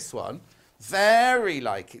 isn't it, this one? Very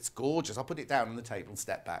like, it's gorgeous. I'll put it down on the table and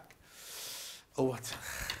step back. Oh, what?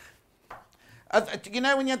 You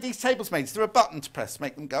know when you have these tables made, is there a button to press to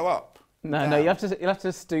make them go up? No, you'll have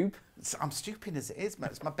to stoop. I'm stooping as it is,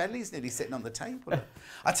 mate. My belly's nearly sitting on the table.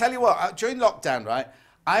 I tell you what, during lockdown, right,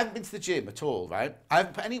 I haven't been to the gym at all, right? I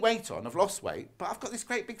haven't put any weight on. I've lost weight, but I've got this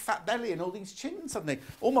great big fat belly and all these chins suddenly.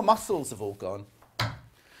 All my muscles have all gone. Never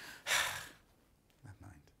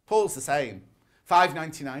mind. Paul's the same.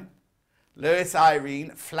 $5.99. Lewis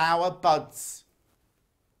Irene, flower buds.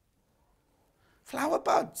 Flower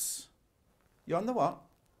buds. You on the what?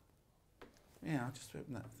 Yeah, I'll just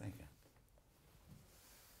open that. There you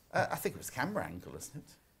go. I think it was camera angle, isn't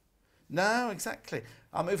it? No, exactly.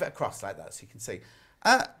 I'll move it across like that so you can see.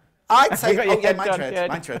 I'd say, oh yeah,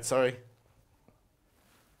 mine's red, sorry.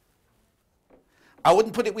 I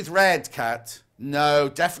wouldn't put it with red, Cat. No,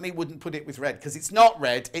 definitely wouldn't put it with red, because it's not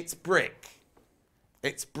red, it's brick.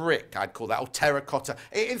 It's brick, I'd call that, or terracotta.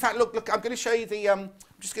 In fact, look, I'm going to show you the, I'm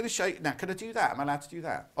just going to show you, now, can I do that? Am I allowed to do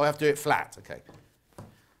that? Oh, I have to do it flat, okay.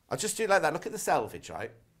 I'll just do it like that. Look at the selvage, right?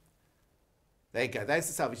 There you go, there's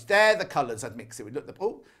the selvage. They're the colours I'd mix it with. Look,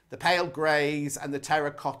 the pale greys and the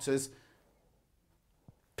terracottas,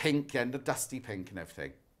 pink and the dusty pink and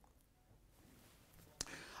everything.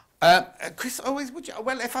 Chris, always would you?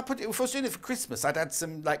 Well, if I was doing it for Christmas, I'd add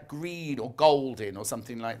some like green or gold in or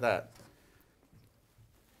something like that.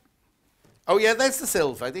 Oh yeah, there's the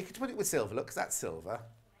silver. You could put it with silver. Look, 'cause that's silver.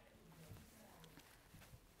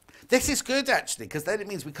 This is good actually, because then it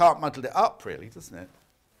means we can't muddle it up, really, doesn't it?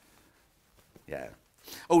 Yeah.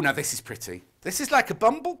 Oh, now this is pretty. This is like a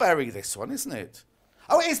bumbleberry. This one, isn't it?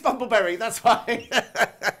 Oh, it is bumbleberry. That's why.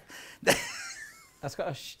 That's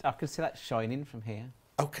got I can see that shining from here.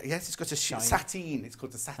 Okay, yes, it's got a sateen. It's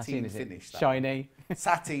called a sateen finish. Shiny.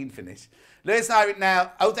 Sateen finish. Lewis and Irene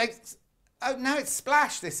now. Oh, now it's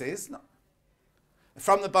splash. This is not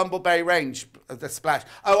From the Bumbleberry range, the splash.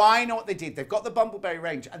 Oh, I know what they did. They've got the Bumbleberry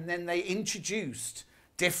range, and then they introduced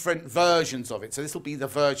different versions of it. So this will be the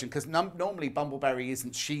version, because normally Bumbleberry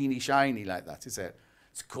isn't sheeny, shiny like that, is it?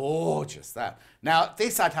 It's gorgeous, that. Now,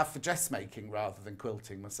 this I'd have for dressmaking rather than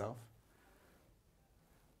quilting myself.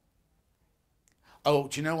 Oh,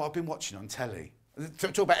 do you know what I've been watching on telly?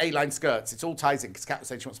 Talk about A-line skirts. It's all ties in, because Kat was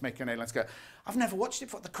saying she wants to make an A-line skirt. I've never watched it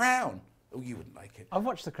before. The Crown. Oh, you wouldn't like it. I've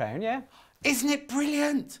watched The Crown, yeah. Isn't it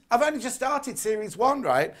brilliant? I've only just started series 1,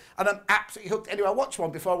 right? And I'm absolutely hooked. Anyway, I watched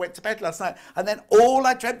one before I went to bed last night. And then all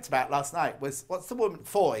I dreamt about last night was, what's the woman,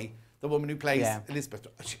 Foy, the woman who plays Elizabeth.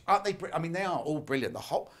 Aren't they, I mean, they are all brilliant.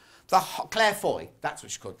 Claire Foy, that's what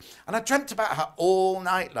she's called. And I dreamt about her all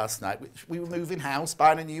night last night. We were moving house,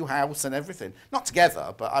 buying a new house and everything. Not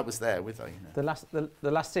together, but I was there with her, you know.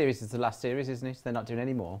 The last series is the last series, isn't it? They're not doing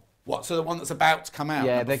any more. What, so the one that's about to come out?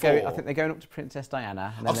 Yeah, I think they're going up to Princess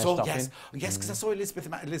Diana. And then they're stopping. Yes, because I saw Elizabeth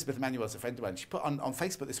Emanuel's a friend of mine. She put on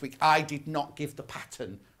Facebook this week, I did not give the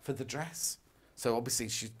pattern for the dress. So obviously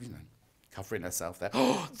she's, you know, covering herself there.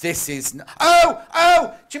 Oh, this is...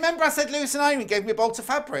 Oh! Do you remember I said Lewis and Irene gave me a bolt of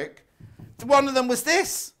fabric? One of them was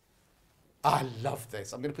this. I love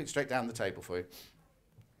this. I'm going to put it straight down the table for you.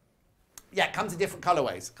 Yeah, it comes in different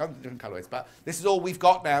colourways. But this is all we've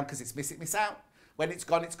got now because it's miss it, miss out. When it's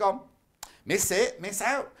gone, it's gone. Miss it, miss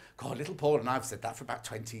out. God, little Paul and I have said that for about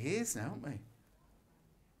 20 years now, haven't we?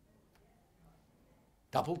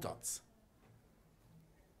 Double dots.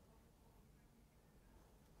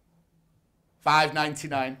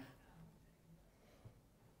 $5.99.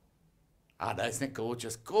 Ah, no, isn't it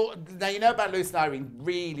gorgeous? Now, you know about Lewis and Irene,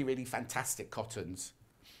 really, really fantastic cottons.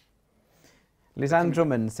 Lisanne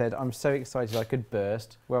Drummond said, I'm so excited I could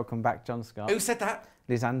burst. Welcome back, John Scott. Who said that?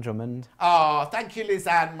 Lisanne Drummond. Oh, thank you,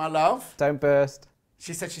 Lisanne, my love. Don't burst.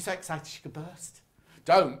 She said she's so excited she could burst.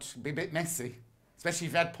 Don't. Be a bit messy, especially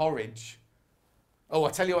if you've had porridge. Oh, I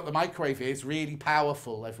tell you what, the microwave is really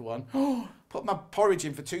powerful, everyone. Oh, put my porridge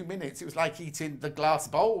in for 2 minutes. It was like eating the glass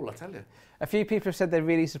bowl, I tell you. A few people have said they're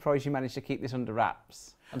really surprised you managed to keep this under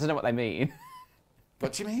wraps. I don't know what they mean.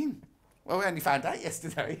 What do you mean? Well, we only found out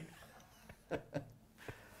yesterday.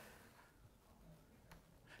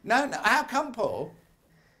 No, how come, Paul?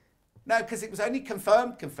 No, because it was only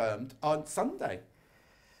confirmed on Sunday.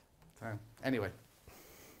 So, anyway.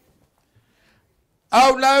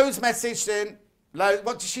 Oh, Lowe's messaged in.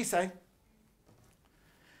 What did she say?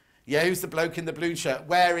 Yeah, who's the bloke in the blue shirt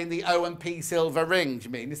wearing the O&P silver ring, do you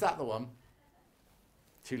mean? Is that the one?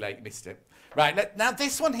 Too late, missed it. Right, now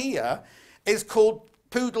this one here is called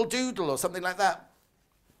Poodle Doodle or something like that.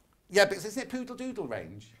 Yeah, but isn't it Poodle Doodle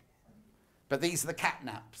range? But these are the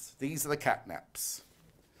catnaps. These are the catnaps.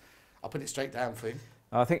 I'll put it straight down for you.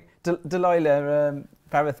 I think Delilah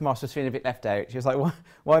Barrett Moss was feeling a bit left out. She was like,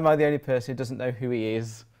 why am I the only person who doesn't know who he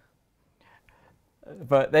is?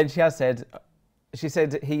 But then she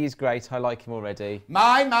said, he is great, I like him already.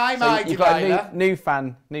 My, you've Delilah. got a new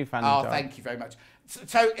fan. Oh, John. Thank you very much.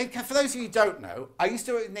 So for those of you who don't know, I used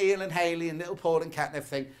to work with Neil and Hayley and little Paul and Kat and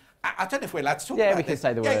everything. I don't know if we're allowed to talk about this. Yeah, we can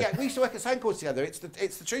say the word. Yeah, we used to work at Sewing Course together. It's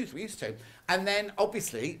the truth, we used to. And then,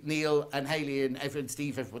 obviously, Neil and Hayley and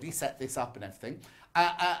Steve, everybody set this up and everything.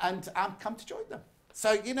 And I've come to join them.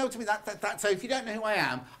 So, you know what I mean? So if you don't know who I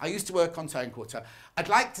am, I used to work on Sewing Quarter. I'd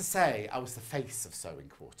like to say I was the face of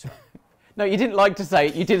Sewing Quarter. No, you didn't like to say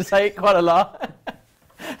it. You did say it quite a lot.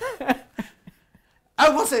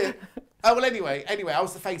 Oh, was it? Oh, well, anyway, I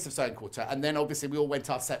was the face of Sewing Quarter, and then obviously we all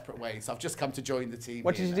went our separate ways. I've just come to join the team.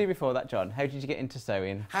 What did you do before that, John? How did you get into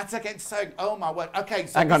sewing? How did I get into sewing? Oh, my word. Okay,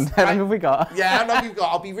 so... Hang on, how long have we got? Yeah, how long have we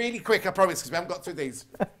got? I'll be really quick, I promise, because we haven't got through these.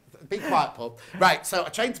 Be quiet, Paul. Right, so I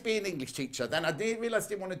trained to be an English teacher. Then I realised I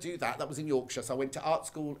didn't want to do that. That was in Yorkshire, so I went to art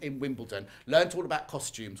school in Wimbledon, learned all about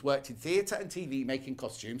costumes, worked in theatre and TV making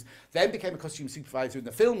costumes, then became a costume supervisor in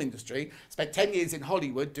the film industry, spent 10 years in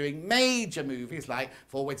Hollywood doing major movies like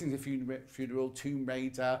Four Weddings, a Funeral, Tomb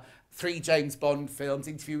Raider, 3 James Bond films,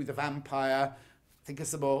 Interview with the Vampire, think of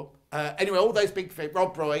some more. Anyway, all those big films,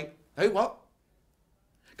 Rob Roy. Who, what?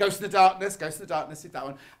 Ghost in the Darkness, did that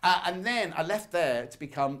one. And then I left there to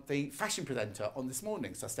become the fashion presenter on This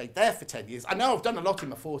Morning. So I stayed there for 10 years. I know I've done a lot in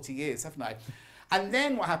my 40 years, haven't I? And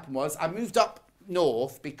then what happened was I moved up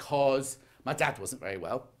north because my dad wasn't very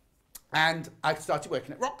well. And I started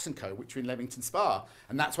working at Rox & Co, which were in Leamington Spa.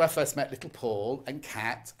 And that's where I first met little Paul and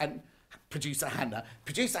Kat and producer Hannah.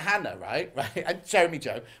 Producer Hannah, right? And Jeremy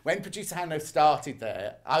Joe. When producer Hannah started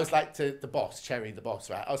there, I was like to the boss, Cherry, the boss,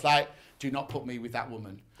 right? I was like, do not put me with that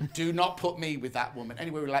woman. Do not put me with that woman.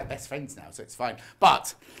 Anyway, we're like best friends now, so it's fine.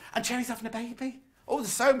 And Cherry's having a baby. Oh,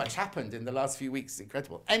 there's so much happened in the last few weeks. It's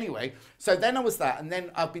incredible. Anyway, so then I was that, and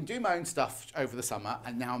then I've been doing my own stuff over the summer,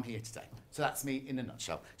 and now I'm here today. So that's me in a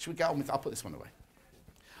nutshell. Should we get on with? I'll put this one away.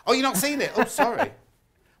 Oh, you're not seeing it? Oh, sorry.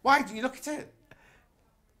 Why do you look at it?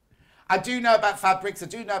 I do know about fabrics. I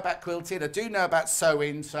do know about quilting. I do know about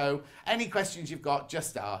sewing. So any questions you've got,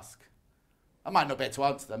 just ask. I might not be able to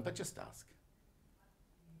answer them, but just ask.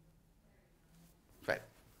 Right.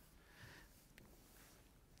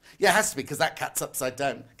 Yeah, it has to be, because that cat's upside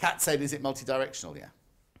down. Cat said, is it multi-directional? Yeah.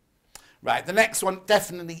 Right, the next one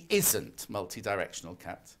definitely isn't multi-directional,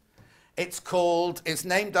 Cat. It's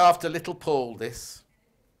named after little Paul, this.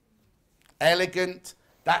 Elegant,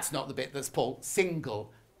 that's not the bit that's Paul.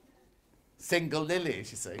 Single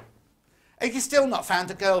lilies, you see. Have you still not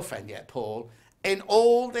found a girlfriend yet, Paul? In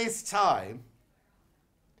all this time?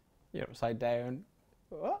 You're upside down.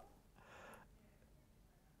 What?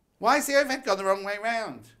 Why is the overhead gone the wrong way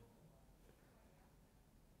round?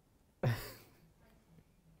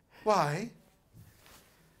 Why?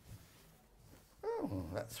 Oh,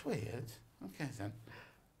 that's weird. Okay, then.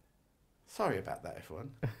 Sorry about that,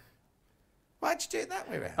 everyone. Why'd you do it that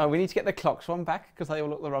way round? Oh, we need to get the clocks one back, because they all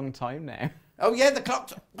look the wrong time now. Oh, yeah, the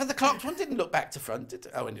clock one didn't look back to front, did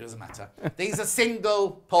it? Oh, and it doesn't matter. These are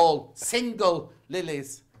single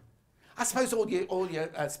lilies. I suppose all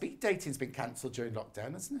your speed dating's been cancelled during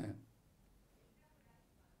lockdown, hasn't it?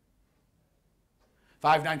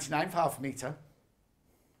 $5.99 for half a metre.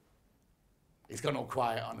 He's gone all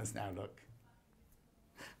quiet on us now, look.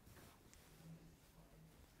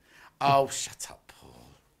 Oh, shut up, Paul.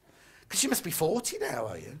 Because you must be 40 now,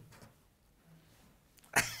 are you?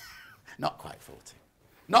 Not quite 40.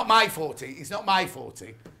 Not my 40. He's not my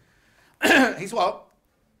 40. He's what?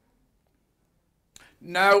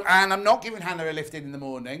 No, and I'm not giving Hannah a lift in the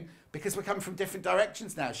morning, because we're coming from different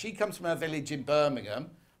directions now. She comes from her village in Birmingham,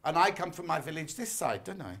 and I come from my village this side,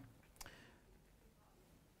 don't I?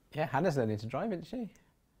 Yeah, Hannah's learning to drive, isn't she?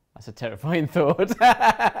 That's a terrifying thought.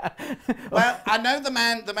 Well, I know the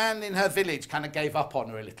man in her village kind of gave up on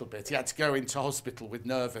her a little bit. He had to go into hospital with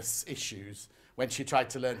nervous issues when she tried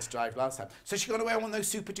to learn to drive last time. So she got away on one of those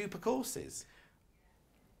super duper courses.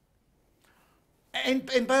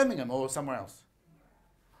 In Birmingham or somewhere else.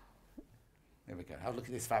 Here we go. I'll look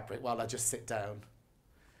at this fabric while I just sit down.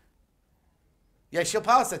 Yeah, she'll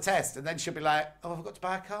pass the test, and then she'll be like, oh, I've got to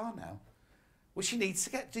buy a car now. Well, she needs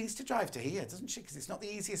to drive to here, doesn't she? Because it's not the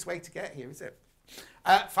easiest way to get here, is it?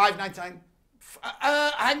 $5.99.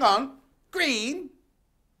 Hang on. Green.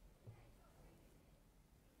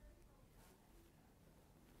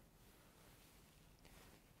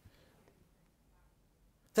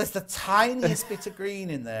 There's the tiniest bit of green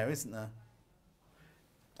in there, isn't there?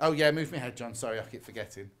 Oh, yeah, move my head, John. Sorry, I keep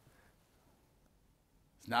forgetting.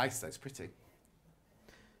 It's nice, though. It's pretty.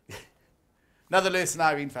 Another Lewis and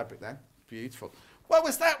Irene fabric then. Beautiful. Well,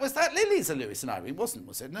 was that Lily's a Lewis and Irene?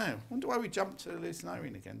 Was it? No. Wonder why we jumped to Lewis and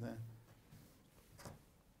Irene again there.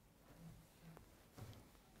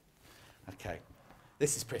 Okay.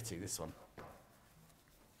 This is pretty, this one.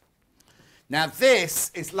 Now,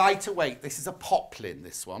 this is lighter weight. This is a poplin,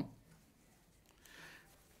 this one.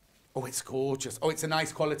 Oh, it's gorgeous. Oh, it's a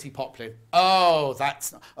nice quality poplin. Oh,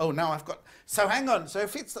 that's... Oh, now I've got... So, hang on. So,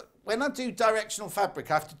 if it's... When I do directional fabric,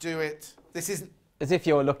 I have to do it... This isn't... As if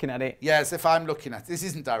you're looking at it. Yeah, as if I'm looking at it. This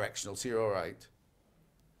isn't directional, so you're all right.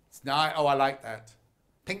 It's nice. Oh, I like that.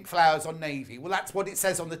 Pink flowers on navy. Well, that's what it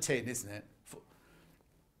says on the tin, isn't it?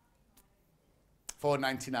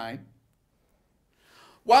 $4.99.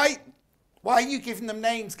 Why are you giving them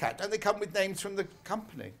names, Kat? Don't they come with names from the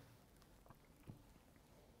company?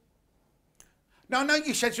 No,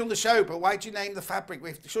 you schedule the show, but why do you name the fabric?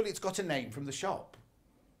 Surely it's got a name from the shop.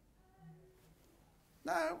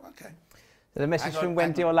 No, okay. So the message from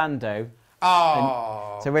Wendy Orlando.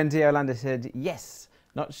 Oh. So Wendy Orlando said, yes,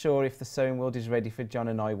 not sure if the sewing world is ready for John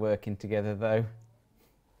and I working together, though.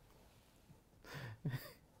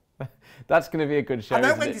 That's going to be a good show. I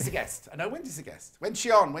know Wendy's a guest. When's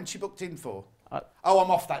she on? When's she booked in for? Oh,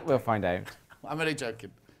 I'm off that day. We'll find out. I'm only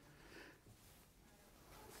joking.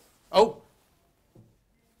 Oh.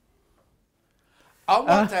 On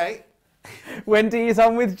what day? Wendy is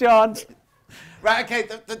on with John. Right, okay,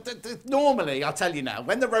 normally, I'll tell you now,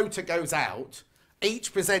 when the rota goes out,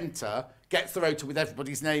 each presenter gets the rota with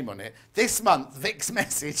everybody's name on it. This month, Vic's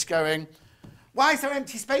message going, why is there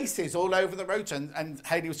empty spaces all over the rota? And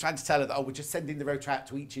Hayley was trying to tell her that, oh, we're just sending the rota out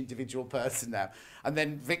to each individual person now. And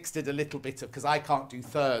then Vic's did a little bit of, because I can't do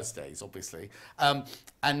Thursdays, obviously.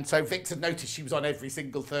 And so Vic's had noticed she was on every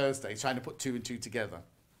single Thursday, trying to put two and two together.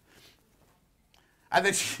 And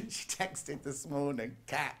then she texted this morning,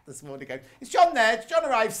 Kat, this morning, going, is John there? Did John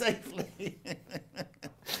arrive safely?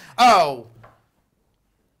 Oh.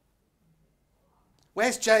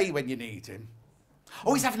 Where's Jay when you need him?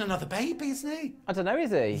 Oh, he's having another baby, isn't he? I don't know,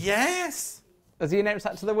 is he? Yes. Has he announced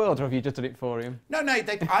that to the world, or have you just done it for him? No,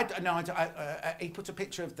 he put a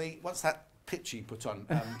picture of the, what's that picture he put on?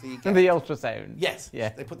 The ultrasound. Yes, yeah.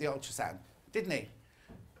 They put the ultrasound, didn't he?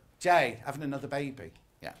 Jay, having another baby.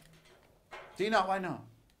 Yeah. Do you know why not?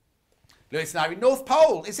 Lewis and Irene, North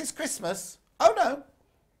Pole, is this Christmas? Oh no.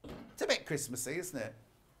 It's a bit Christmassy, isn't it?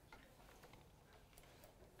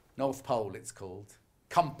 North Pole, it's called.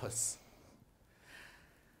 Compass.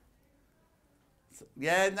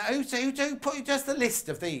 Yeah, no, who put just the list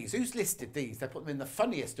of these? Who's listed these? They put them in the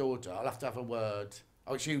funniest order. I'll have to have a word.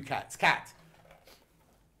 Oh, it's you, Kat. Kat.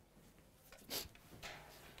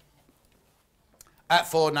 At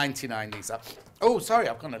 £4.99 these up. Oh, sorry,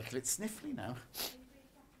 I've gone a little bit sniffly now.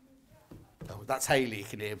 Oh, that's Hayley, you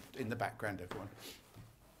can hear in the background, everyone.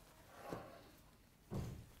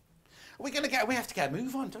 We have to get a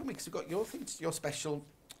move on, don't we? Because we've got your things, your special.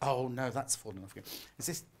 Oh no, that's fallen off again. Is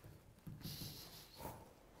this?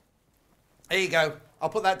 There you go. I'll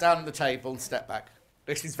put that down on the table and step back.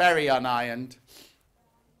 This is very unironed.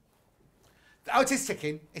 Oh, it is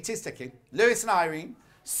ticking. It is ticking. Lewis and Irene,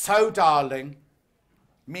 so darling.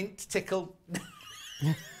 Mint tickle.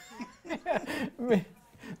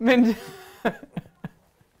 Mint.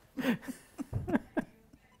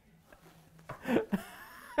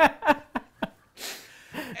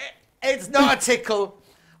 It's not a tickle.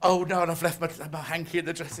 Oh no, and I've left my hanky in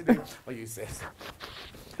the dressing room. I'll use this.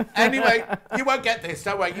 Anyway, you won't get this.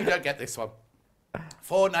 Don't worry, you don't get this one.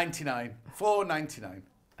 £4.99. £4.99.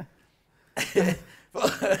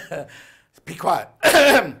 Be quiet.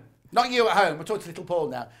 Not you at home. We're talking to little Paul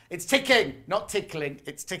now. It's ticking, not tickling.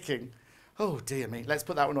 It's ticking. Oh dear me. Let's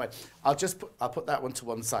put that one away. I'll put that one to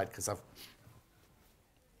one side because I've.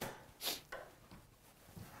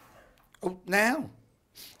 Oh, now.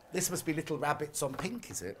 This must be Little Rabbits on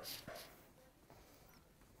Pink, is it?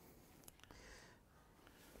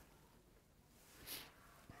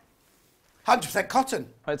 £100% cotton.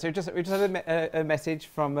 Right, so we just had a message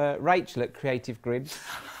from Rachel at Creative Grid.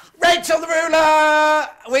 Rachel the Ruler!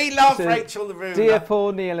 We love Rachel the Ruler. Dear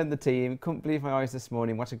Paul, Neil and the team, couldn't believe my eyes this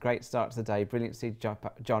morning. What a great start to the day. Brilliant to see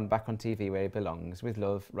John back on TV where he belongs. With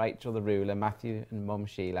love, Rachel the Ruler, Matthew and Mum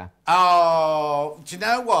Sheila. Oh, do you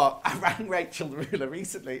know what? I rang Rachel the Ruler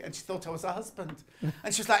recently and she thought I was her husband.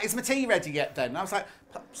 And she was like, is my tea ready yet then? And I was like,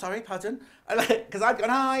 sorry, pardon? Because I'd gone,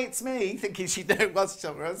 hi, it's me, thinking she knew it was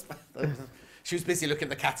her husband. She was busy looking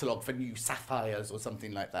at the catalogue for new sapphires or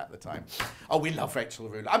something like that at the time. Oh, we love Rachel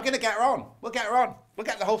the Ruler. I'm going to get her on. We'll get her on. We'll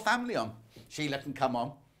get the whole family on. Sheila can come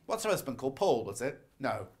on. What's her husband called? Paul, was it?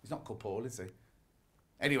 No, he's not called Paul, is he?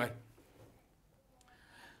 Anyway.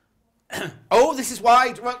 Oh, this is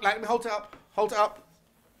wide. Right, let me hold it up. Hold it up.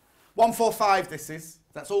 145 this is.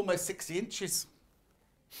 That's almost 60 inches.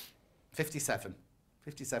 57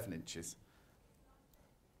 inches.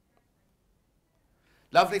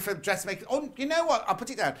 Lovely for dressmaker. Oh, you know what? I'll put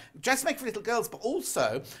it down. Dressmaker for little girls, but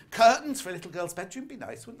also curtains for a little girl's bedroom be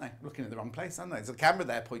nice, wouldn't they? Looking in the wrong place, aren't they? There's a camera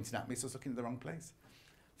there pointing at me, so I was looking in the wrong place.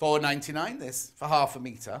 £4.99 this for half a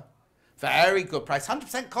metre. Very good price.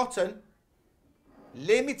 100% cotton.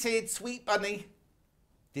 Limited Sweet Bunny.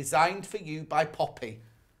 Designed for you by Poppy.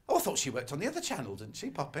 Oh, I thought she worked on the other channel, didn't she,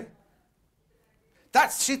 Poppy?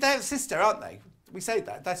 She's their sister, aren't they? We say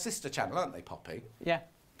that. Their sister channel, aren't they, Poppy? Yeah.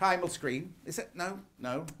 Primal Screen. Is it? No.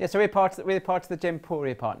 Yeah, so we're part of the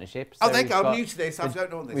Gemporia partnership. So there you go. I'm new to this. I don't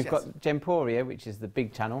know this. We've got Gemporia, which is the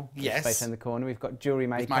big channel. Yes. Based in the corner. We've got Jewellery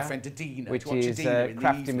Maker. With my friend Adina. Which is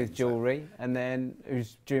crafting with jewellery. And then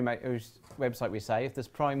whose website we say. There's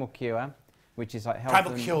Primal Cure, which is like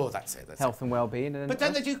health and well-being. But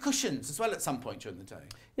don't they do cushions as well at some point during the day?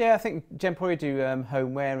 Yeah, I think Gemporia do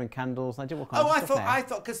homeware and candles. And they do all kinds of stuff now. I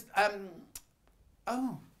thought because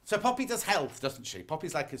so Poppy does health, doesn't she?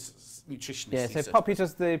 Poppy's like a nutritionist. Yeah, so Poppy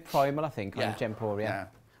does the primal, I think, on Gemporia. Yeah.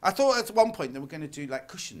 I thought at one point they were going to do like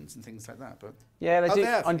cushions and things like that, but yeah, they do.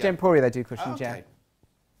 On Gemporia, they do cushions. Okay.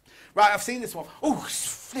 Yeah. Right, I've seen this one. Oh,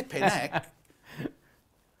 flipping heck!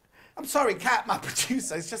 I'm sorry, Kat, my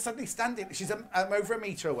producer, is just suddenly standing. She's over a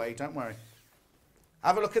metre away. Don't worry.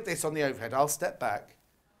 Have a look at this on the overhead. I'll step back.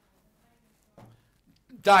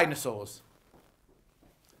 Dinosaurs.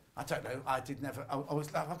 I don't know. I got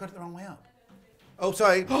it the wrong way up. Oh,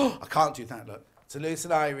 sorry. I can't do that. Look. So Lewis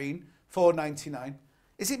and Irene, £4.99.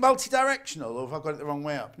 Is it multi-directional or have I got it the wrong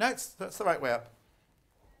way up? No, that's the right way up.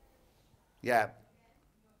 Yeah.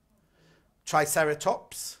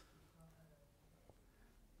 Triceratops.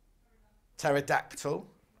 Pterodactyl.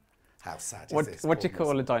 How sad is this? What do you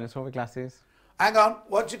call a dinosaur with glasses? Hang on,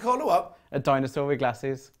 what do you call a what? A dinosaur with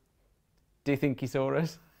glasses. Do you think he saw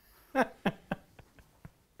us?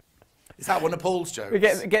 Is that one of Paul's jokes? We're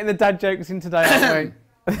getting the dad jokes in today, aren't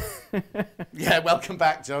we? Yeah, welcome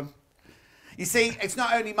back, John. You see, it's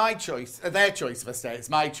not only my choice, their choice if I say it's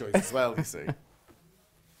my choice as well, you see.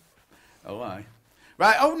 Oh, why?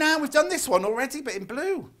 Right, oh, now we've done this one already, but in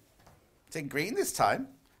blue. It's in green this time.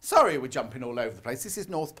 Sorry, we're jumping all over the place. This is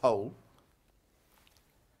North Pole.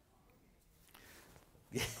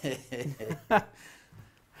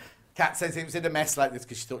 Kat says it was in a mess like this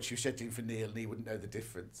because she thought she was scheduling for Neil and he wouldn't know the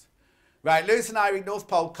difference. Right, Lewis and I read North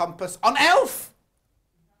Pole compass on Elf.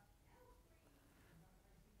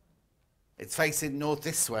 It's facing north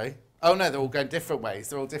this way. Oh no, they're all going different ways.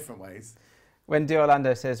 They're all different ways. Wendy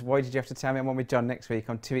Orlando says, why did you have to tell me I'm on with John next week?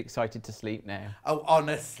 I'm too excited to sleep now. Oh,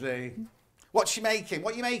 honestly. What's she making?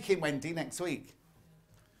 What are you making, Wendy, next week?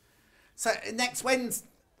 So next Wednesday.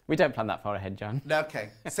 We don't plan that far ahead, John. No, okay.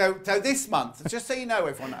 So this month, just so you know,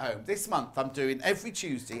 everyone at home, this month I'm doing every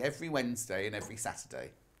Tuesday, every Wednesday, and every Saturday.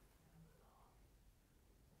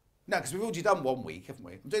 No, because we've already done 1 week, haven't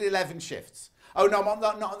we? I'm doing 11 shifts. Oh no, I'm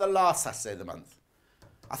not on the last Saturday of the month.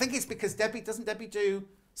 I think it's because doesn't Debbie do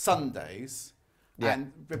Sundays? Yeah.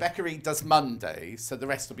 And Rebecca Reed does Mondays, so the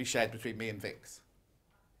rest will be shared between me and Vix.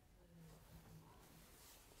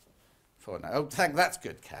 For now. Oh, that's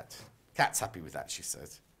good, Kat. Kat's happy with that, she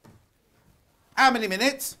says. How many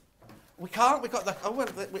minutes? We can't. We've got the. Oh, well,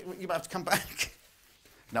 you might have to come back.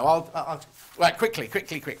 No, I'll. Right, quickly.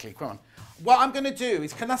 Come on. What I'm going to do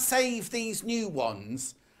is, can I save these new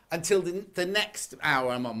ones until the next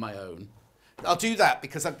hour I'm on my own? I'll do that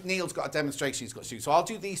because Neil's got a demonstration he's got to do. So I'll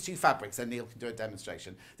do these two fabrics, then Neil can do a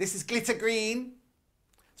demonstration. This is glitter green,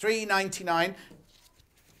 $3.99.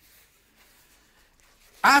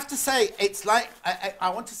 I have to say, it's like, I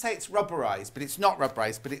want to say it's rubberized, but it's not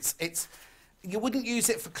rubberized, but it's you wouldn't use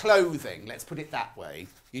it for clothing, let's put it that way.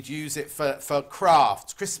 You'd use it for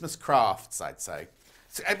crafts, Christmas crafts, I'd say.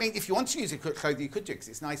 So, I mean, if you want to use it for clothing, you could do it because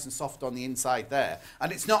it's nice and soft on the inside there.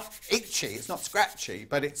 And it's not itchy, it's not scratchy,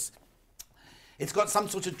 but it's got some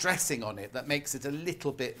sort of dressing on it that makes it a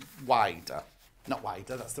little bit wider. Not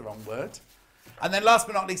wider, that's the wrong word. And then last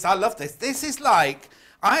but not least, I love this. This is like,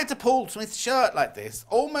 I had a Paul Smith shirt like this,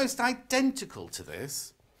 almost identical to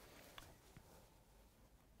this.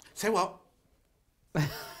 Say what?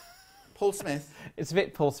 Paul Smith? It's a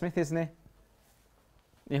bit Paul Smith, isn't it?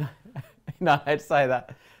 You know, no, I'd say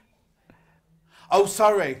that. Oh,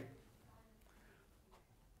 sorry.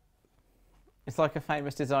 It's like a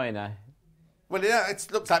famous designer. Well, yeah, it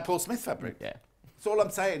looks like Paul Smith fabric. Yeah. That's all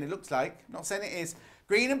I'm saying, it looks like. I'm not saying it is.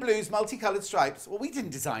 Green and blues, multicoloured stripes. Well, we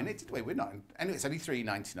didn't design it, did we? We're not. Anyway, it's only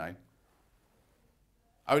 $3.99.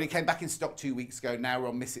 I only came back in stock 2 weeks ago. Now we're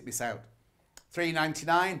on Miss It, Miss Out.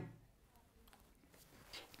 $3.99.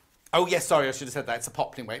 Oh, yes, sorry, I should have said that. It's a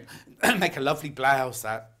poplin weight. Make a lovely blouse,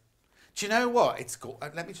 that. Do you know what? It's cool.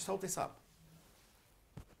 Let me just hold this up.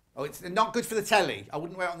 Oh, it's not good for the telly. I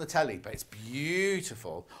wouldn't wear it on the telly, but it's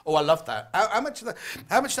beautiful. Oh, I love that. How much of that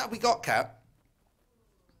have we got, Kat?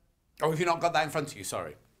 Oh, have you not got that in front of you?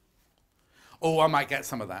 Sorry. Oh, I might get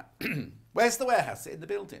some of that. Where's the warehouse? Is it in the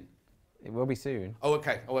building? It will be soon. Oh,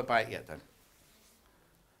 okay. I won't buy it yet, then.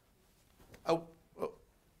 Oh.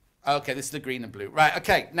 Okay, this is the green and blue. Right,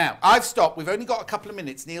 okay. Now, I've stopped. We've only got a couple of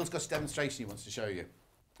minutes. Neil's got a demonstration he wants to show you.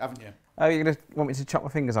 Haven't you? Oh, you're going to want me to chop my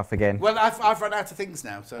fingers off again? Well, I've run out of things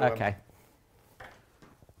now, so... Okay.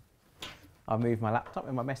 I'll move my laptop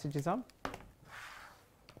with my messages on.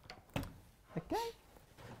 Okay.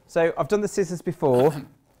 So, I've done the scissors before,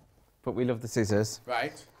 but we love the scissors.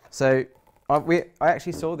 Right. So, I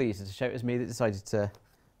actually saw these to show it was me that decided to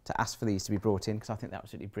ask for these to be brought in, because I think they're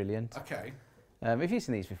absolutely brilliant. Okay. Have you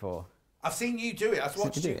seen these before? I've seen you do it. I've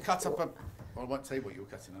watched you cut up a... Well, I won't tell you what you were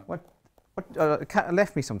cutting up. Kat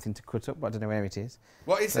left me something to cut up, but I don't know where it is.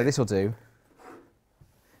 What is it? So this will do.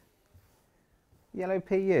 Yellow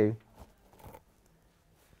PU.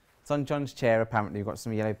 It's on John's chair, apparently. We've got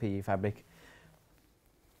some yellow PU fabric.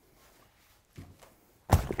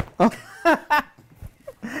 Oh,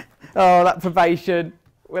 that probation.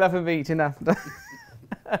 We'll have a meeting after.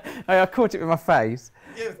 I caught it with my face.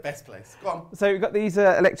 Yeah, the best place. Go on. So we've got these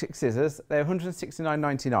electric scissors. They're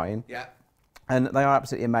 $169.99. Yeah. And they are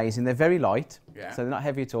absolutely amazing. They're very light, yeah. So they're not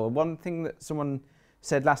heavy at all. One thing that someone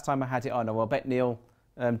said last time I had it on, well, I bet Neil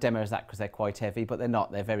demos that because they're quite heavy, but they're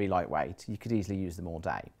not. They're very lightweight. You could easily use them all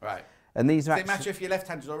day. Right. And these are Does it matter if you're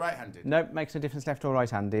left-handed or right-handed? No, makes no difference left or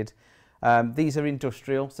right-handed. These are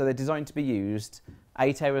industrial, so they're designed to be used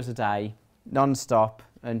 8 hours a day, non-stop,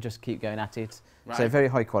 and just keep going at it. Right. So very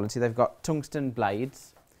high quality. They've got tungsten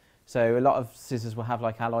blades. So a lot of scissors will have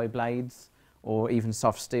like alloy blades or even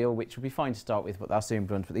soft steel, which would be fine to start with, but they'll soon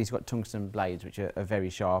blunt. But these have got tungsten blades, which are very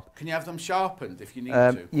sharp. Can you have them sharpened if you need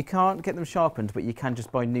to? You can't get them sharpened, but you can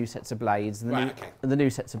just buy new sets of blades. And the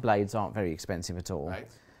new sets of blades aren't very expensive at all.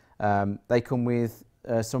 Right. They come with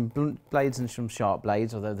some blunt blades and some sharp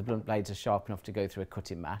blades, although the blunt blades are sharp enough to go through a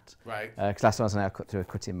cutting mat. Right. Because last time I was now cut through a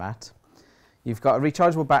cutting mat. You've got a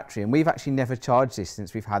rechargeable battery, and we've actually never charged this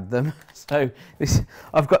since we've had them. So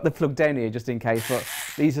I've got the plug down here just in case, but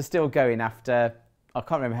these are still going after, I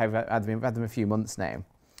can't remember how we've had them a few months now.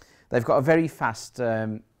 They've got a very fast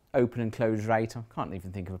open and close rate. I can't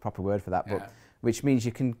even think of a proper word for that, but which means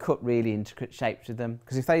you can cut really intricate shapes with them.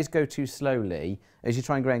 Because if these go too slowly, as you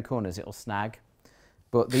try and go around corners, it'll snag.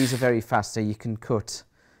 But these are very fast, so you can cut.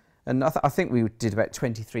 And I think we did about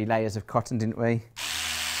 23 layers of cotton, didn't we?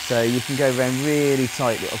 So you can go around really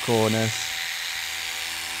tight little corners.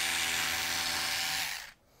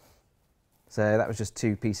 So that was just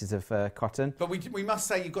 2 pieces of cotton. But we must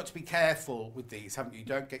say you've got to be careful with these, haven't you? You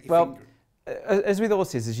don't get your finger... As with all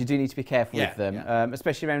scissors, you do need to be careful with them,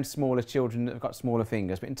 especially around smaller children that have got smaller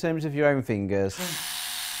fingers. But in terms of your own fingers...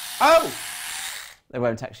 Oh! They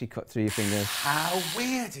won't actually cut through your fingers. How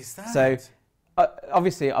weird is that? So,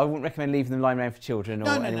 obviously, I wouldn't recommend leaving them lying around for children or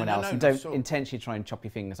anyone else. And don't intentionally try and chop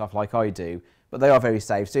your fingers off like I do. But they are very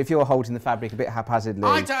safe. So if you're holding the fabric a bit haphazardly...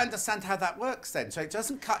 I don't understand how that works then. So it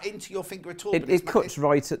doesn't cut into your finger at all? It cuts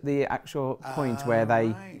right at the actual point where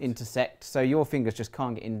they intersect. So your fingers just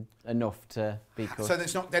can't get in enough to be cut. So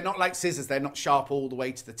they're not like scissors. They're not sharp all the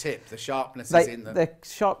way to the tip. The sharpness is in them. They're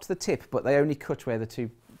sharp to the tip, but they only cut where the 2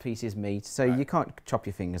 pieces meet. So you can't chop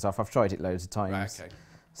your fingers off. I've tried it loads of times. Right, okay.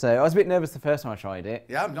 So I was a bit nervous the first time I tried it.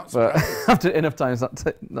 Yeah, I'm not surprised. But I've done it enough times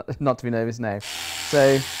not to be nervous now.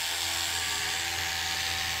 So...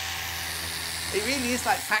 It really is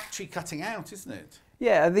like factory cutting out, isn't it?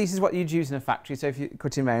 Yeah, this is what you'd use in a factory. So if you're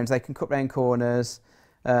cutting rounds, they can cut round corners.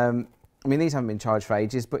 I mean, these haven't been charged for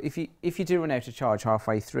ages, but if you do run out of charge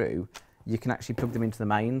halfway through, you can actually plug them into the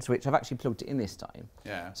mains, which I've actually plugged it in this time.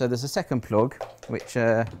 Yeah. So there's a second plug, which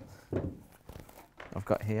I've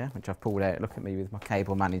got here, which I've pulled out. Look at me with my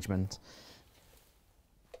cable management.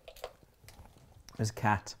 There's a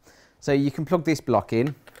cat. So you can plug this block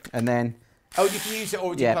in, and then... Oh, you can use it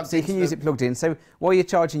already plugged in. So you can use it plugged in. So while you're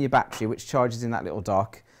charging your battery, which charges in that little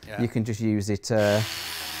dock, you can just use it.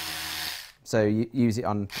 So you use it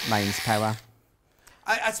on mains power.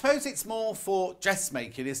 I suppose it's more for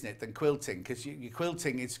dressmaking, isn't it, than quilting? Because your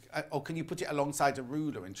quilting is... Or can you put it alongside a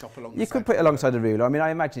ruler and chop alongside? You could put it alongside a ruler. I mean, I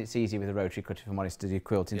imagine it's easier with a rotary cutter, if I'm honest, to do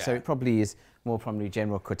quilting. So it probably is more probably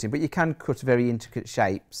general cutting. But you can cut very intricate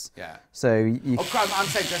shapes. Yeah. So you... Oh, I'm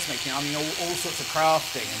saying dressmaking. I mean, all sorts of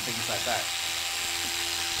crafting and things like that.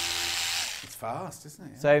 It's fast, isn't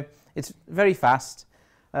it? Yeah. So it's very fast.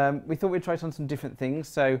 We thought we'd try it on some different things.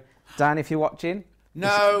 So, Dan, if you're watching...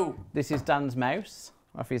 No! This is Dan's mouse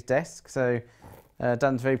off his desk. So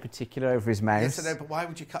Dan's very particular over his mouse. Yes, I know, but why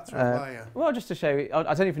would you cut through a wire? Well, just to show you.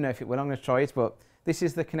 I don't even know if it will. I'm going to try it, but this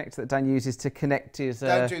is the connector that Dan uses to connect his...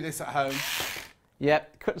 Don't do this at home.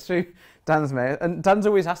 Yep, cut through Dan's mouse. And Dan's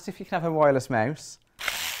always asked if you can have a wireless mouse.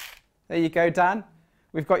 There you go, Dan.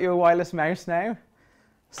 We've got you a wireless mouse now.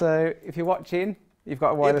 So if you're watching, you've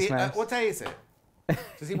got a wireless mouse. What day is it?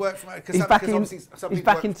 Does he work from... He's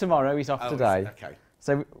back in tomorrow. He's off today. Okay.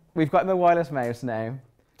 So we've got him a wireless mouse now.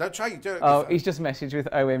 Don't try, you do it. Oh, he's just messaged with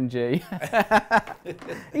OMG.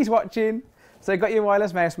 He's watching. So got your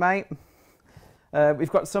wireless mouse, mate. We've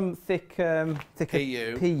got some thicker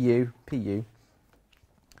PU.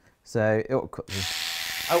 So it'll cut you.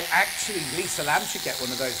 Oh, actually, Lisa Lamb should get one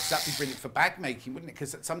of those because that'd be brilliant for bag making, wouldn't it?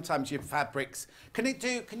 Because sometimes your fabrics... Can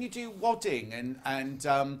you do wadding and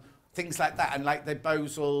things like that, and like the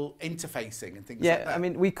bosal interfacing and things like that? Yeah, I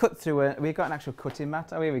mean, we cut through we got an actual cutting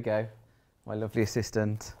mat. Oh, here we go. My lovely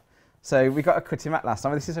assistant. So we got a cutting mat last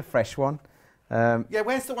time. This is a fresh one. Yeah,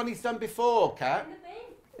 where's the one he's done before, Kat? In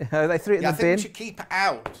the bin. They threw it in the bin. I think we should keep it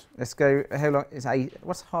out. Let's go. How long? It's 8.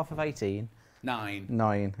 What's half of 18? 9.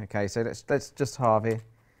 9. Okay, so let's just halve it.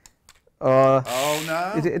 Oh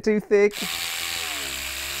no! Is it too thick?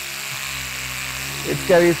 It's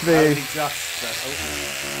going through. Only just.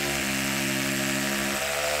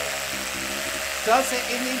 Does it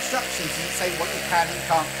in the instructions? Does it say what you can and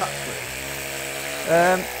can't cut through?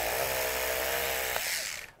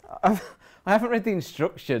 I haven't read the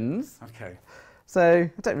instructions. Okay. So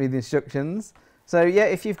I don't read the instructions. So yeah,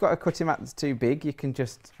 if you've got a cutting mat that's too big, you can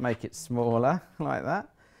just make it smaller like that.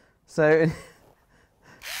 So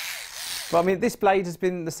But I mean, this blade has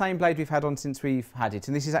been the same blade we've had on since we've had it,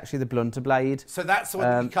 and this is actually the blunter blade. So that's the one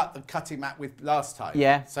that you cut the cutting mat with last time?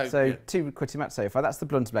 Yeah, so yeah. 2 cutting mats so far. That's the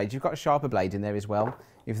blunter blade. You've got a sharper blade in there as well,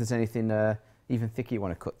 if there's anything even thicker you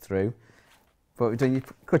want to cut through. But we've done your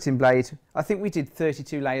cutting blade. I think we did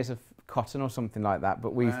 32 layers of cotton or something like that,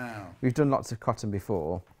 but we've done lots of cotton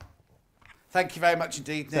before. Thank you very much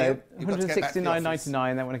indeed, Neil. So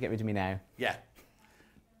 169.99. They want to get rid of me now. Yeah.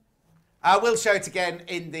 I will show it again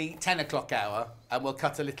in the 10 o'clock hour, and we'll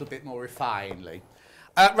cut a little bit more refinedly.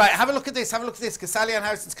 Right, have a look at this. Have a look at this, because Sallianne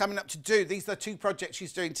Harrison's coming up to do. These are 2 projects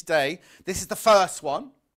she's doing today. This is the first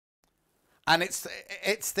one, and it's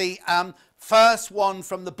the first one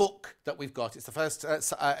from the book that we've got. It's the first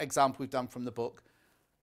example we've done from the book.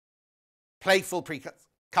 Playful pre-cuts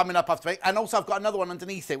coming up after, and also I've got another one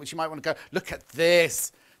underneath it, which you might want to go look at.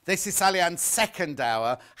 This is Sallianne's second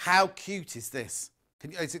hour. How cute is this?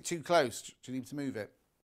 Is it too close? Do you need to move it?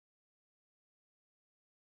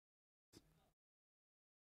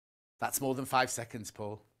 That's more than 5 seconds,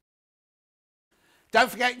 Paul. Don't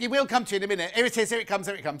forget, you will come to you in a minute. Here it is. Here it comes.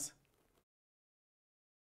 Here it comes.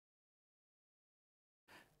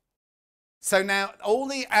 So now all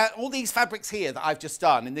these fabrics here that I've just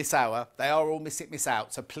done in this hour, they are all miss it, miss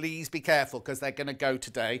out. So please be careful, because they're going to go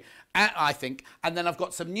today, I think. And then I've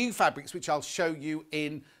got some new fabrics which I'll show you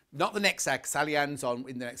in, not the next hour, because Sallianne's on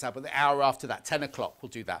in the next hour, but the hour after that, 10 o'clock, we'll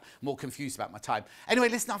do that. I'm more confused about my time. Anyway,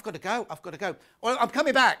 listen, I've got to go. I've got to go. Well, I'm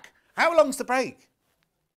coming back. How long's the break?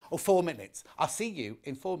 Oh, 4 minutes. I'll see you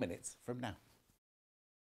in 4 minutes from now.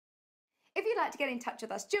 If you'd like to get in touch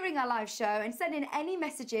with us during our live show and send in any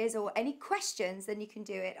messages or any questions, then you can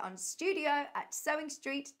do it on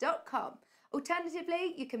studio@sewingstreet.com.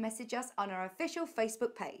 Alternatively, you can message us on our official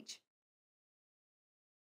Facebook page.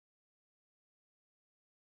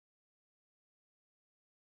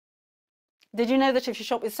 Did you know that if you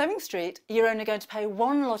shop with Sewing Street, you're only going to pay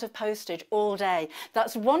 1 lot of postage all day?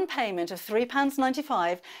 That's 1 payment of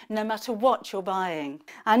 £3.95, no matter what you're buying.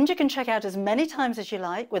 And you can check out as many times as you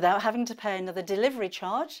like without having to pay another delivery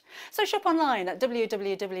charge. So shop online at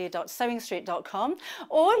www.sewingstreet.com,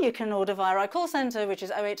 or you can order via our call centre, which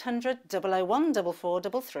is 0800 001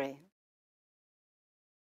 4433.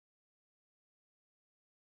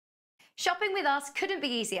 Shopping with us couldn't be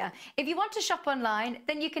easier. If you want to shop online,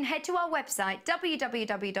 then you can head to our website,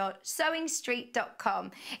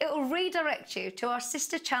 www.sewingstreet.com. It will redirect you to our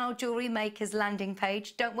sister channel Jewellery Makers landing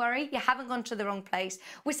page. Don't worry, you haven't gone to the wrong place.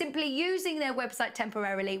 We're simply using their website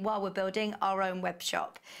temporarily while we're building our own web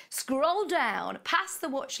shop. Scroll down past the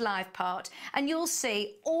Watch Live part and you'll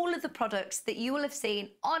see all of the products that you will have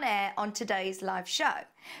seen on air on today's live show.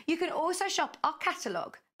 You can also shop our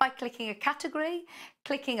catalogue by clicking a category,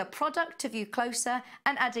 clicking a product to view closer,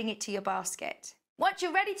 and adding it to your basket. Once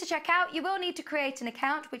you're ready to check out, you will need to create an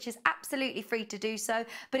account, which is absolutely free to do so,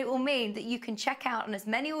 but it will mean that you can check out on as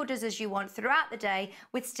many orders as you want throughout the day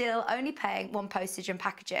with still only paying 1 postage and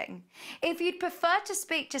packaging. If you'd prefer to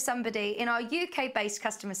speak to somebody in our UK-based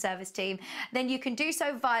customer service team, then you can do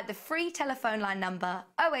so via the free telephone line number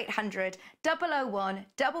 0800 001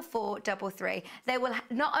 4433. They will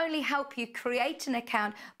not only help you create an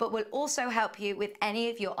account, but will also help you with any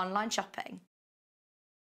of your online shopping.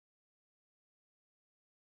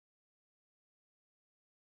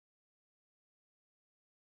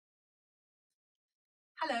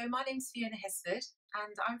 Hello, my name's Fiona Hesford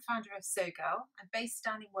and I'm founder of Sew Girl. I'm based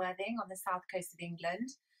down in Worthing on the south coast of England,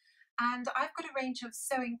 and I've got a range of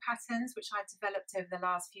sewing patterns which I've developed over the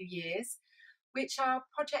last few years, which are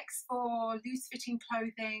projects for loose-fitting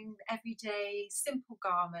clothing, everyday, simple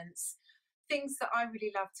garments, things that I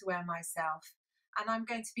really love to wear myself. And I'm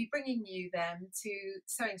going to be bringing you them to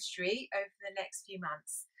Sewing Street over the next few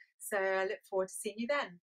months. So I look forward to seeing you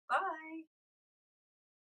then. Bye!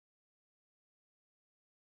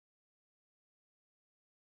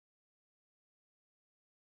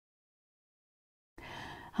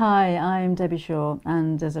 Hi, I'm Debbie Shaw,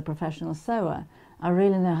 and as a professional sewer, I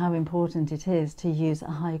really know how important it is to use a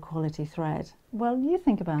high quality thread. Well, you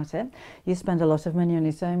think about it. You spend a lot of money on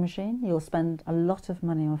your sewing machine, you'll spend a lot of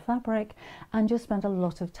money on fabric, and you'll spend a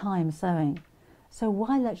lot of time sewing. So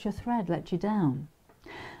why let your thread let you down?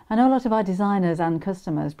 I know a lot of our designers and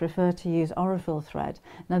customers prefer to use Orifil thread.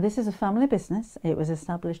 Now, this is a family business. It was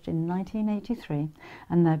established in 1983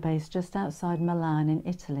 and they're based just outside Milan in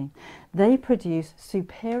Italy. They produce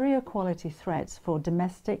superior quality threads for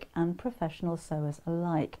domestic and professional sewers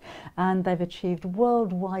alike, and they've achieved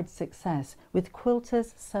worldwide success with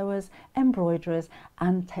quilters, sewers, embroiderers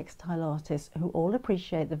and textile artists who all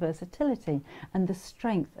appreciate the versatility and the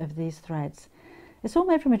strength of these threads. It's all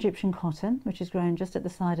made from Egyptian cotton, which is grown just at the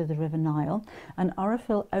side of the River Nile, and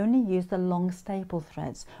Aurifil only use the long staple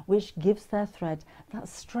threads, which gives their thread that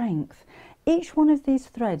strength. Each one of these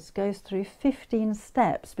threads goes through 15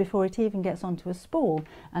 steps before it even gets onto a spool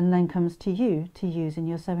and then comes to you to use in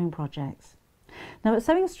your sewing projects. Now at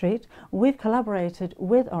Sewing Street, we've collaborated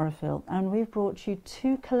with Aurifil and we've brought you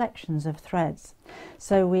 2 collections of threads.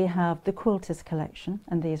 So we have the Quilters collection,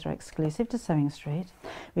 and these are exclusive to Sewing Street.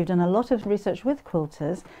 We've done a lot of research with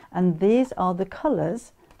quilters, and these are the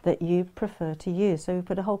colours that you prefer to use. So we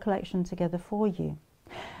put a whole collection together for you.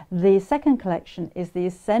 The second collection is the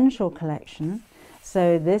Essential collection.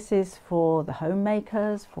 So this is for the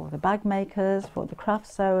homemakers, for the bag makers, for the craft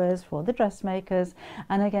sewers, for the dressmakers.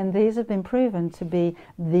 And again, these have been proven to be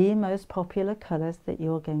the most popular colours that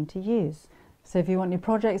you're going to use. So if you want your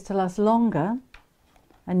projects to last longer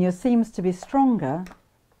and your seams to be stronger,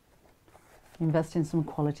 invest in some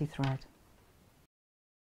quality thread.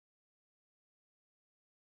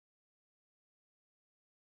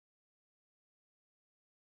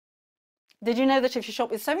 Did you know that if you shop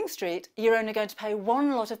with Sewing Street, you're only going to pay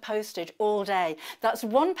one lot of postage all day? That's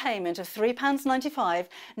one payment of £3.95,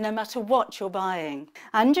 no matter what you're buying.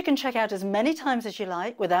 And you can check out as many times as you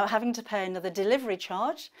like without having to pay another delivery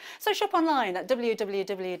charge. So shop online at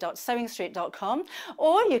www.sewingstreet.com,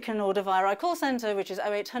 or you can order via our call centre, which is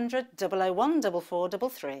 0800 001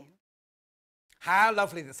 4433. How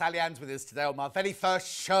lovely that Sallianne's with us today on my very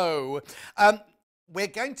first show. We're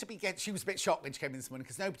going to be she was a bit shocked when she came in this morning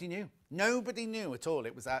because nobody knew. Nobody knew at all.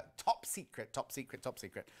 It was a top secret, top secret, top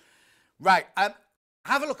secret. Right,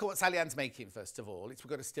 have a look at what Sallianne's making first of all. We've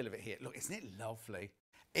got a still of it here. Look, isn't it lovely?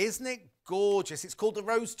 Isn't it gorgeous? It's called the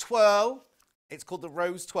Rose Twirl. It's called the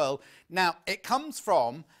Rose Twirl. Now, it comes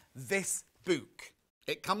from this book.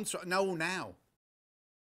 It comes from, no, now.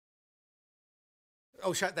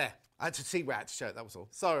 Oh, show it there. I had to see where I had to show it, that was all.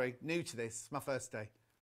 Sorry, new to this, my first day.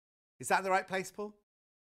 Is that the right place, Paul?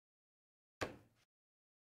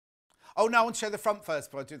 Oh, no, I want to show the front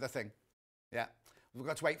first before I do the thing. Yeah. We've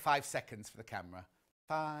got to wait 5 seconds for the camera.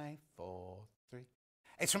 5, 4, 3.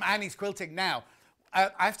 It's from Annie's Quilting. Now, I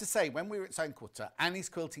have to say, when we were at Sewing Quarter, Annie's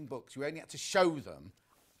Quilting books, you only had to show them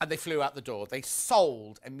and they flew out the door. They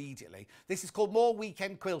sold immediately. This is called More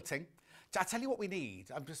Weekend Quilting. I tell you what we need.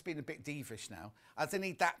 I'm just being a bit divish now. I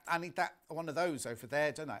need that, one of those over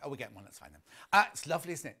there, don't I? Oh, we're getting one, that's fine then. It's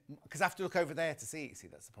lovely, isn't it? Because I have to look over there to see it. See,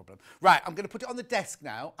 that's the problem. Right, I'm going to put it on the desk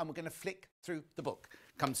now, and we're going to flick through the book.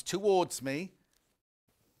 Comes towards me.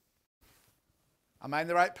 Am I in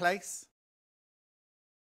the right place?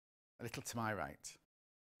 A little to my right.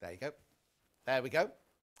 There you go. There we go.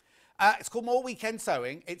 It's called More Weekend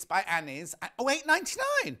Sewing. It's by Annie's. Oh,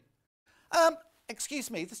 £8.99. Excuse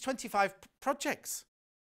me, there's 25 projects.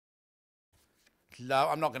 No,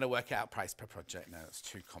 I'm not going to work out price per project. No, it's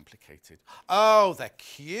too complicated. Oh, they're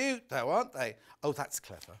cute though, aren't they? Oh, that's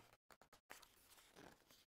clever.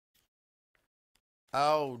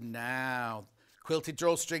 Oh, now. Quilted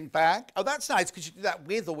drawstring bag. Oh, that's nice because you do that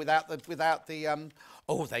with or without the,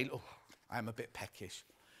 oh, I'm a bit peckish.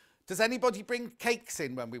 Does anybody bring cakes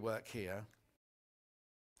in when we work here?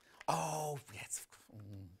 Oh, yes.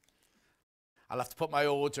 I'll have to put my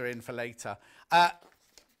order in for later.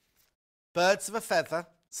 Birds of a feather,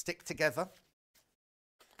 stick together.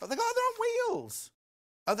 Oh, they're on wheels.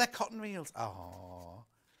 Oh, they're cotton reels. Oh.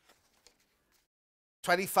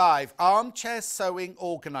 25, armchair sewing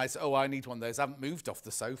organiser. Oh, I need one of those. I haven't moved off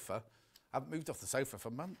the sofa. I haven't moved off the sofa for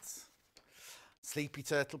months. Sleepy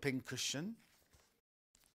turtle pin cushion.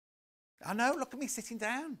 I know, look at me sitting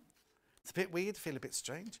down. It's a bit weird, feel a bit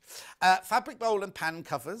strange. Fabric bowl and pan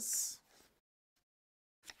covers.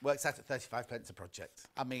 Works out at 35p a project.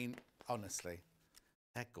 I mean, honestly,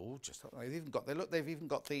 they're gorgeous. They've even got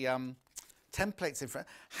the templates in front.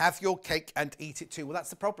 Have your cake and eat it too. Well, that's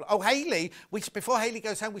the problem. Oh, Hayley, before Hayley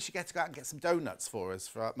goes home, we should get to go out and get some donuts for us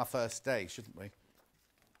for my first day, shouldn't we?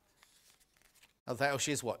 Oh,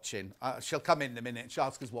 she's watching. She'll come in a minute. She'll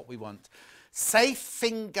ask us what we want. Safe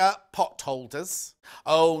finger pot holders.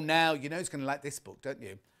 Oh, now, you know who's going to like this book, don't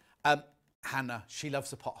you? Hannah, she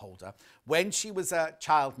loves a pot holder. When she was a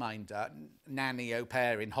childminder, nanny au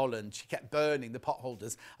pair in Holland, she kept burning the pot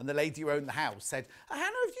holders, and the lady who owned the house said, Hannah,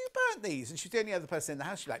 have you burnt these? And she was the only other person in the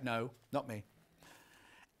house. She's like, no, not me.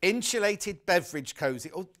 Insulated beverage cozy.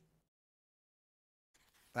 Oh,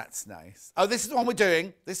 that's nice. Oh, this is the one we're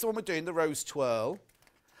doing. This is the one we're doing, the Rose Twirl.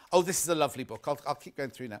 Oh, this is a lovely book. I'll keep going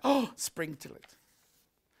through now. Oh, Spring to it.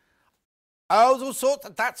 Oh, all sorts.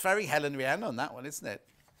 That's very Helen Rihanna on that one, isn't it?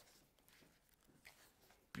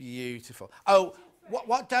 Beautiful. Oh,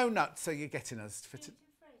 what donuts are you getting us?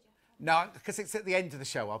 No, because it's at the end of the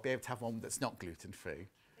show, I'll be able to have one that's not gluten-free.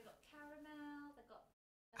 They've got caramel, they've got...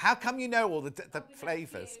 How come you know all the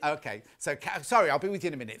flavours? Okay, so sorry, I'll be with you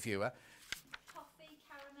in a minute, viewer. Coffee,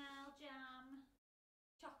 caramel, jam,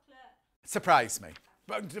 chocolate. Surprise me.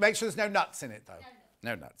 But make sure there's no nuts in it, though.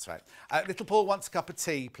 No nuts, right. Little Paul wants a cup of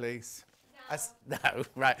tea, please. No,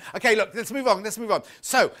 right. Okay, look, let's move on,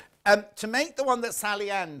 So, to make the one that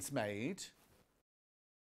Sallianne's made,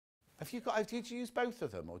 did you use both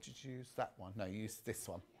of them, or did you use that one? No, you used this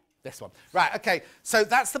one. This one. Right, okay, so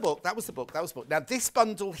that's the book, that was the book. Now, this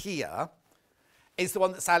bundle here is the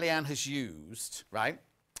one that Sallianne has used, right?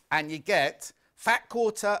 And you get fat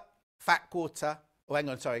quarter, fat quarter, oh, hang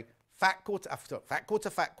on, sorry, fat quarter,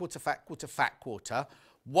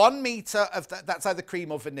 1 metre of that, that's either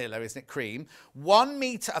cream or vanilla, isn't it? Cream. 1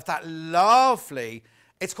 metre of that lovely,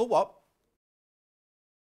 it's called what?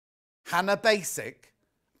 Hannah Basic.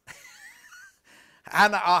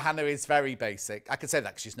 Hannah is very basic. I can say that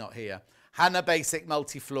because she's not here. Hannah Basic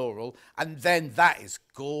Multi-Floral. And then that is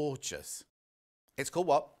gorgeous. It's called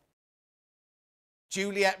what?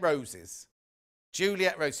 Juliet Roses.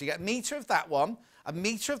 Juliet Roses. So you get 1 metre of that one, 1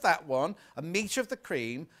 metre of that one, 1 metre of the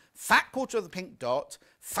cream, fat quarter of the pink dot,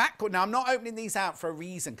 fat quarter. Now, I'm not opening these out for a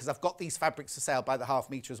reason because I've got these fabrics for sale by the half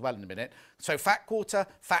metre as well in a minute. So fat quarter,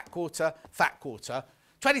 fat quarter, fat quarter.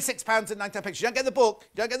 £26.99. You don't get the book.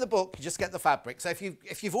 You don't get the book. You just get the fabric. So if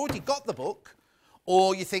you've already got the book,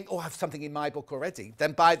 or you think, oh, I have something in my book already,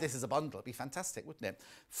 then buy this as a bundle. It'd be fantastic, wouldn't it?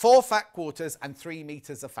 4 fat quarters and 3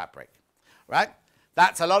 metres of fabric, right?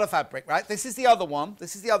 That's a lot of fabric, right? This is the other one.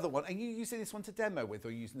 This is the other one. Are you using this one to demo with, or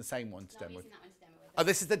are you using the same one to demo with? I'm using that one to demo with. Oh,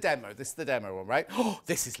 this is the demo. This is the demo one, right? Oh,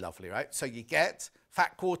 this is lovely, right? So you get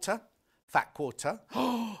fat quarter, fat quarter,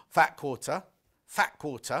 fat quarter, fat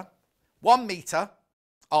quarter, 1 metre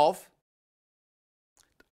of...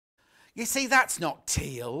 You see, that's not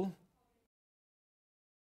teal.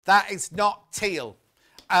 That is not teal.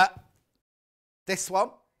 This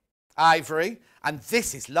one, ivory, and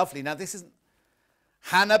this is lovely. Now, this isn't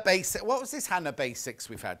Hannah Basic. What was this Hannah Basics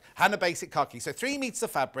we've had? Hannah Basic khaki. So 3 metres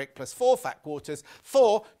of fabric plus 4 fat quarters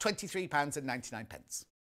for £23.99.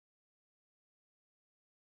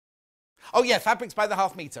 Oh, yeah, fabrics by the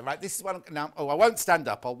half metre, right? This is one. Now, oh, I won't stand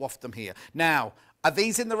up. I'll waft them here. Now, are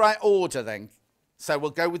these in the right order then? So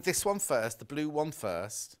we'll go with this one first, the blue one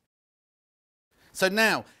first. So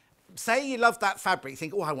now, say you love that fabric, you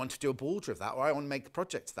think, oh, I want to do a border of that, or I want to make a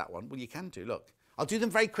project of that one. Well, you can do, look. I'll do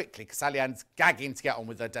them very quickly because Sallianne's gagging to get on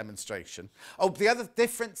with her demonstration. Oh, the other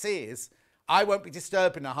difference is I won't be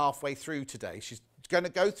disturbing her halfway through today. She's going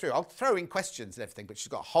to go through. I'll throw in questions and everything, but she's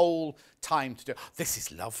got a whole time to do it. Oh, this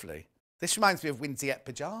is lovely. This reminds me of Winsiette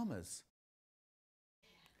pyjamas.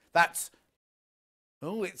 That's,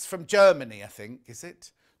 oh, it's from Germany, I think, is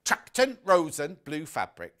it? Trakten Rosen blue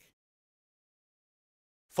fabric.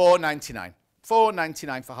 £4.99.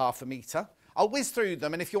 £4.99 for half a metre. I'll whiz through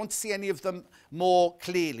them, and if you want to see any of them more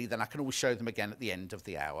clearly, then I can always show them again at the end of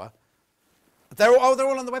the hour. They're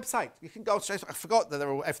all on the website. You can go straight. I forgot that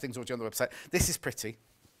everything's already on the website. This is pretty.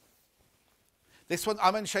 This one,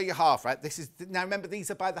 I'm going to show you half, right? This is, now remember,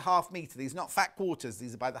 these are by the half metre. These are not fat quarters.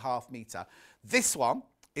 These are by the half metre. This one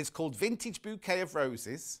is called Vintage Bouquet of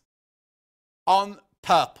Roses on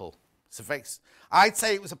purple. It's a very, I'd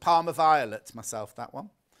say it was a Parma Violet myself, that one.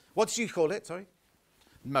 What did you call it? Sorry.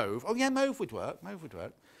 Mauve. Oh, yeah, mauve would work. Mauve would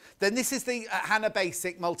work. Then this is the Hannah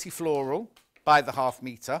Basic Multi-Floral by the half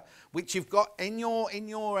metre, which you've got in your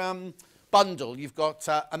bundle. You've got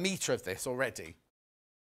a metre of this already.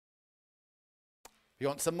 You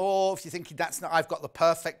want some more? If you're thinking that's not, I've got the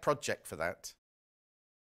perfect project for that.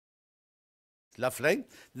 Lovely.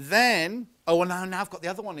 Then, oh, now I've got the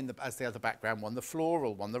other one as the other background one, the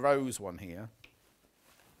floral one, the rose one here.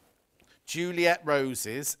 Juliet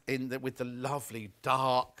Roses with the lovely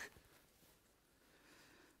dark.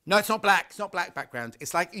 No, it's not black. It's not black background.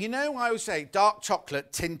 It's like, you know, I always say dark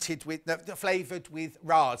chocolate tinted with, flavoured with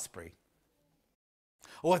raspberry.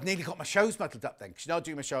 Oh, I've nearly got my shows muddled up then, because you know I'll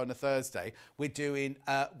do my show on a Thursday. We're doing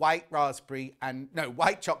white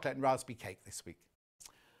chocolate and raspberry cake this week.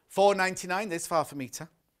 £4.99, this for half a metre.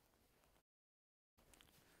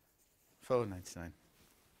 £4.99.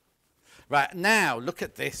 Right, now, look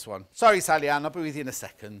at this one. Sorry, Sallianne, I'll be with you in a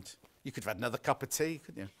second. You could have had another cup of tea,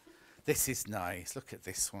 couldn't you? This is nice. Look at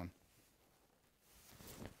this one.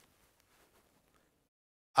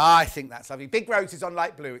 I think that's lovely. Big Roses on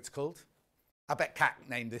Light Blue, it's called. I bet Kat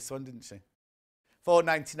named this one, didn't she?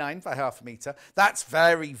 £4.99 for half a metre. That's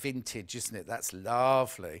very vintage, isn't it? That's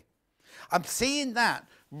lovely. I'm seeing that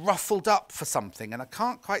ruffled up for something, and I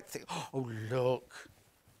can't quite think. Oh, look.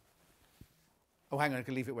 Oh, hang on, I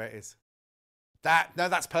can leave it where it is. No,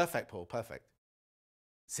 that's perfect, Paul, perfect.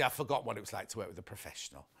 See, I forgot what it was like to work with a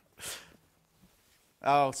professional.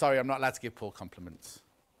 Oh, sorry, I'm not allowed to give Paul compliments.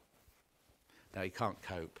 No, he can't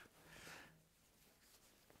cope.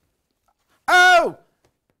 Oh!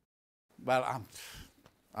 Well,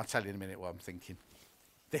 I'll tell you in a minute what I'm thinking.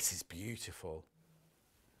 This is beautiful.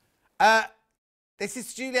 This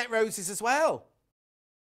is Juliet Roses as well.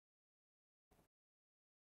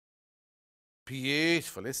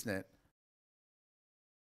 Beautiful, isn't it?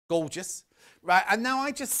 Gorgeous. Right, and now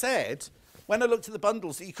I just said, when I looked at the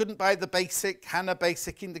bundles, that you couldn't buy the basic, Hannah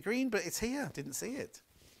Basic in the green, but it's here. Didn't see it.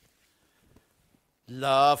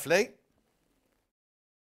 Lovely.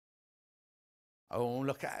 Oh,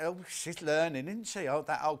 look at, oh, she's learning, isn't she? Oh,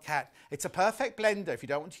 that old cat. It's a perfect blender if you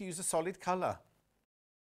don't want to use a solid colour.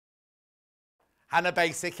 Hannah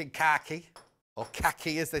Basic in khaki, or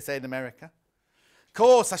khaki as they say in America. Of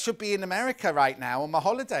course, I should be in America right now on my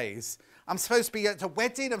holidays. I'm supposed to be at a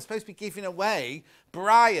wedding. I'm supposed to be giving away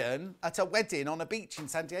Brian at a wedding on a beach in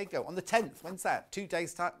San Diego on the 10th. When's that? 2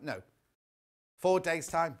 days' time? No. 4 days'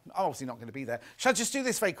 time. I'm obviously not going to be there. Shall I just do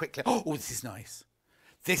this very quickly? Oh, this is nice.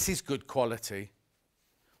 This is good quality.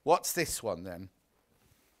 What's this one then?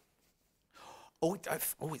 Oh,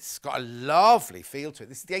 it's got a lovely feel to it.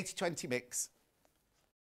 This is the 80-20 mix.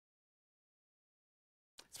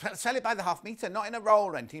 Sell it by the half metre, not in a roll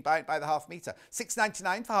or anything. You buy it by the half metre.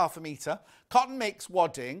 $6.99 for half a metre. Cotton mix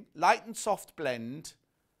wadding, light and soft blend.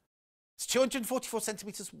 It's 244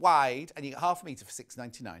 centimetres wide, and you get half a metre for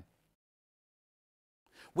 $6.99.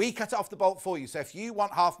 We cut it off the bolt for you. So if you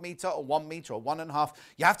want half metre or 1 metre or 1.5,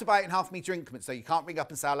 you have to buy it in half metre increments. So you can't ring up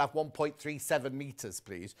and say, I'll have 1.37 metres,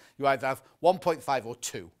 please. You either have 1.5 or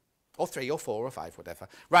 2, or 3 or 4 or 5, whatever.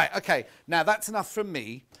 Right, okay. Now that's enough from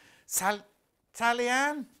me.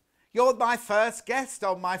 Sallianne, you're my first guest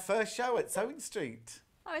on my first show at Sewing Street.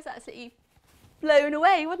 I was absolutely blown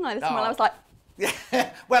away, wasn't I, this morning? I was like,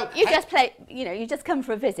 yeah, well, you just play, you know, you just come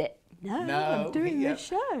for a visit. No, I'm doing this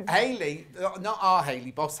show. Hayley, not our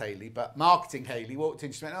Hayley, boss Hayley, but marketing Hayley, walked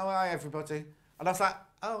in, she went, oh, hi, everybody. And I was like,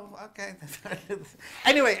 oh, okay.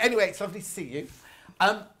 Anyway, it's lovely to see you.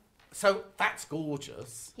 So that's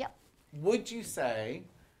gorgeous. Yep. Would you say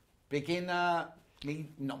beginner...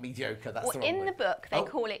 not mediocre, that's the wrong in word. the book, they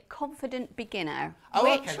call it confident beginner,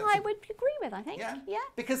 which I would agree with, I think. Yeah, yeah.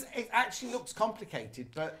 Because it actually looks complicated,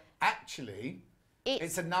 but actually,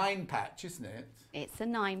 it's a 9-patch, isn't it? It's a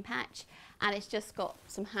 9-patch, and it's just got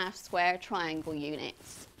some half square triangle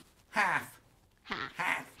units. Half.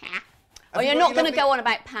 Oh, you're not going to go on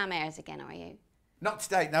about Pam Ayres again, are you? Not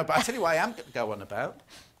today, no, but I'll tell you what I am going to go on about.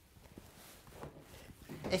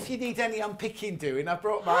 If you need any unpicking doing, I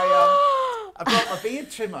brought my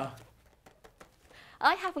beard trimmer.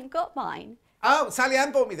 I haven't got mine. Oh,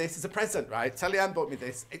 Sallianne bought me this as a present, right? Sallianne bought me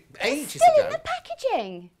this ages Still ago. in the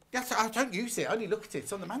packaging. Yes, I don't use it. I only look at it.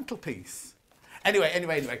 It's on the mantelpiece.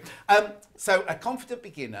 Anyway. So a confident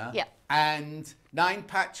beginner. Yep. And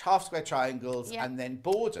 9-patch half square triangles, yep, and then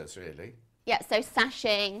borders, really. Yeah. So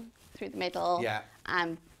sashing through the middle. Yeah.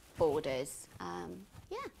 And borders.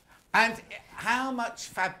 Yeah. And how much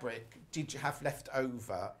fabric did you have left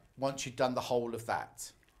over once you'd done the whole of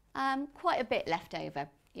that? Quite a bit left over.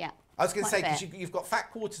 Yeah. I was going to say, because you've got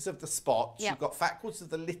fat quarters of the spots, yep, you've got fat quarters of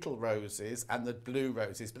the little roses and the blue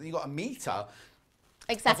roses, but then you've got a metre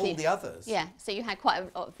exactly of all the others. Yeah, so you had quite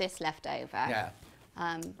a lot of this left over. Yeah.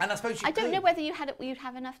 And I suppose I don't know whether you'd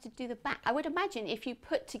have enough to do the back. I would imagine if you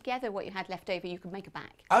put together what you had left over, you could make a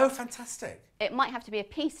back. Oh, fantastic. It might have to be a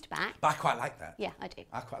pieced back. But I quite like that. Yeah, I do.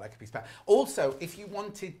 I quite like a pieced back. Also, if you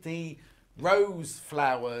wanted the rose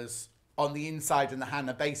flowers on the inside and the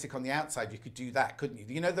Hannah Basic on the outside, you could do that, couldn't you?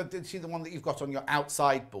 You know, see the one that you've got on your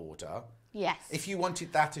outside border? Yes. If you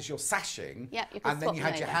wanted that as your sashing, yep, you could and then you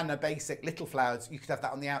had your over. Hannah Basic little flowers, you could have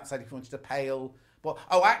that on the outside if you wanted a pale. But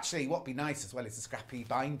oh, actually, what'd be nice as well is a scrappy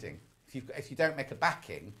binding. If you don't make a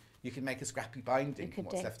backing, you can make a scrappy binding from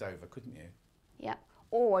what's left over, couldn't you? Yeah.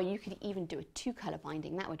 Or you could even do a 2-colour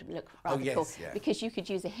binding. That would look rather cool. Yeah. Because you could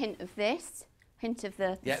use a hint of this, hint of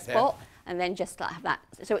the yeah, spot, and then just like have that.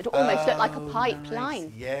 So it would almost look like a pipeline.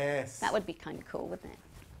 Nice. Yes. That would be kind of cool, wouldn't it?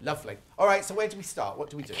 Lovely. All right, so where do we start?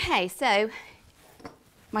 What do we do? Okay, so am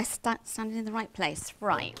I standing in the right place?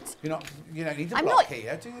 Right. You don't need a block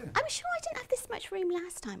here, do you? I'm sure I didn't have this much room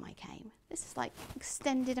last time I came. This is like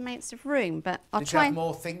extended amounts of room, but I'll Did try. you have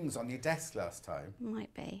more things on your desk last time?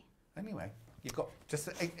 Might be. Anyway, you've got just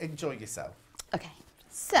enjoy yourself. Okay,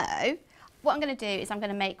 so what I'm going to do is I'm going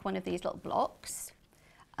to make one of these little blocks,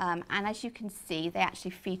 and as you can see, they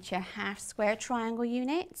actually feature half square triangle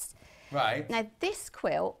units. Right. Now this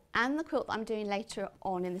quilt and the quilt that I'm doing later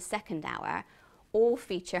on in the second hour all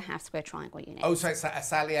feature half square triangle units. Oh, so it's a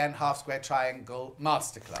Sallianne half square triangle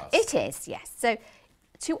masterclass. It is, yes. So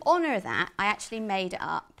to honour that, I actually made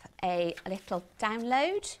up a little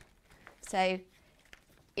download. So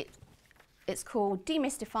it's called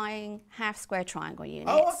Demystifying Half Square Triangle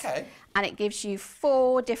Units. Oh, okay. And it gives you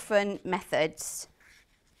 4 different methods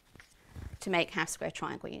to make half square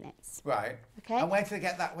triangle units. Right. Okay. And where did you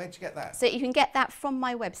get that? Where'd you get that? So you can get that from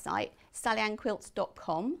my website,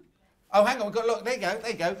 salliannequilts.com. Oh, hang on. We've got, look, there you go.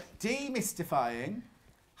 There you go. Demystifying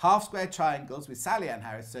half square triangles with Sallianne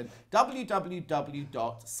Harrison.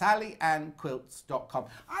 www.salliannequilts.com.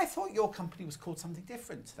 I thought your company was called something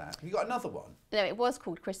different to that. Have you got another one? No, it was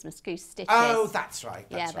called Christmas Goose Stitches. Oh, that's right.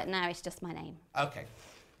 That's yeah, right. but now it's just my name. Okay.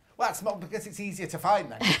 Well, that's not because it's easier to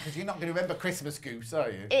find then, because you're not going to remember Christmas Goose,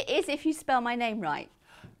 are you? It is if you spell my name right.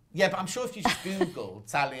 Yeah, but I'm sure if you just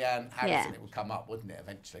Googled Sallianne Harrison, Yeah. it would come up, wouldn't it,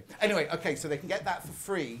 eventually? Anyway, okay, so they can get that for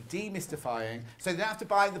free, Demystifying. So they don't have to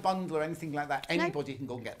buy the bundle or anything like that. Anybody can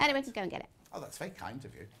go and get that. Anyone can go and get it. Oh, that's very kind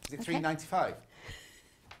of you. Is it Okay. $3.95?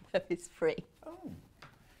 It's free. Oh,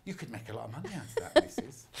 you could make a lot of money out of that,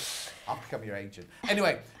 Mrs. I'll become your agent.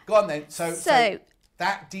 Anyway, go on then. So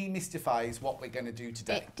that demystifies what we're going to do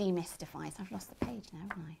today. It demystifies. I've lost the page now,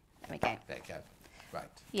 haven't I? There we go. There you go. Right.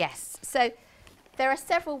 Yes. So there are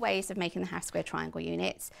several ways of making the half square triangle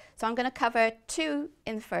units. So I'm going to cover 2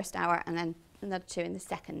 in the first hour and then another 2 in the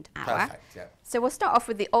second hour. Perfect, yeah. So we'll start off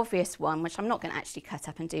with the obvious one, which I'm not going to actually cut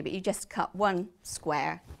up and do, but you just cut 1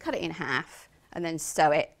 square, cut it in half, and then sew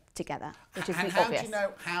it together, which is And the how obvious. do you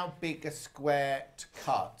know how big a square to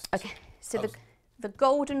cut? Okay, so the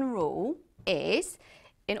golden rule is,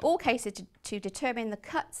 in all cases, to determine the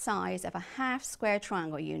cut size of a half square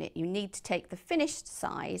triangle unit, you need to take the finished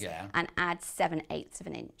size and add 7/8 of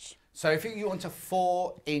an inch. So if you want a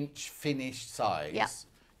 4-inch finished size,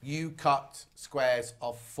 you cut squares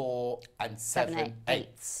of 4 and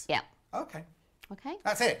 7/8. Yeah. Okay. Okay.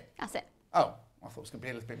 That's it? That's it. Oh, I thought it was going to be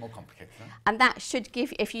a little bit more complicated. Huh? And that should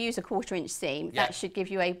give, if you use a 1/4 inch seam, that should give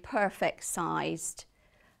you a perfect sized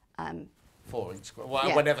 4-inch square,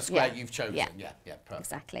 well, whatever square you've chosen. Yeah. Yeah, perfect.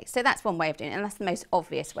 Exactly. So that's one way of doing it, and that's the most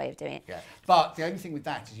obvious way of doing it. Yeah, but the only thing with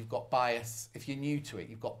that is you've got bias. If you're new to it,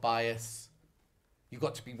 you've got bias. You've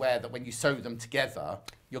got to be aware that when you sew them together,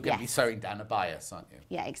 you're going to be sewing down a bias, aren't you?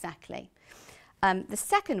 Yeah, exactly. The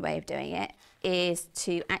second way of doing it is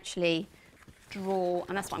to actually draw,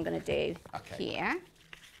 and that's what I'm going to do here.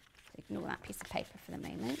 Ignore that piece of paper for the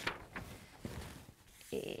moment.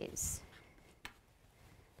 Is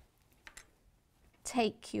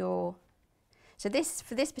take your, so this,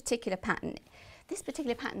 for this particular pattern is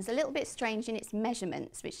a little bit strange in its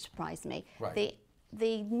measurements, which surprised me. Right.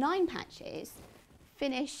 The 9 patches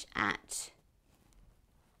finish at,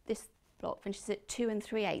 this block finishes at 2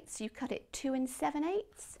 3/8. So you cut it 2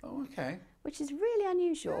 7/8. Oh, okay. Which is really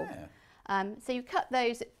unusual. Yeah. So you cut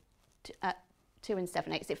those at 2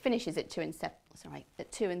 7/8. It finishes at 2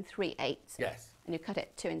 3/8. Yes. And you cut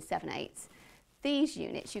it 2 7/8. These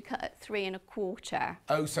units you cut at 3 1/4.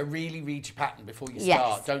 Oh, so really read your pattern before you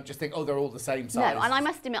start. Don't just think, oh, they're all the same size. No, and I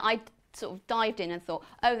must admit, I sort of dived in and thought,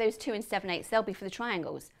 oh, those 2 7/8, they'll be for the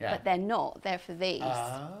triangles. Yeah. But they're not, they're for these.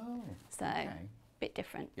 Oh. So, bit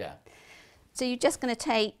different. Yeah. So you're just going to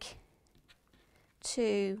take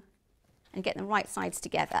 2 and get them right sides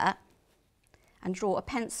together and draw a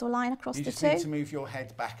pencil line across You the just 2. need to move your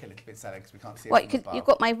head back a little bit, Sally, because we can't see it. What, you've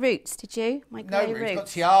got my roots, did you? My no grey roots. Got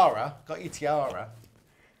roots. tiara. Got your tiara.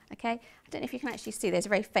 Okay, I don't know if you can actually see, there's a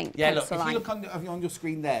very faint Yeah, look, pencil if line. you look on your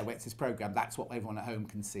screen there where it says programme, that's what everyone at home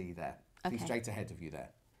can see there. See straight ahead of you there.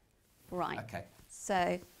 Right. Okay.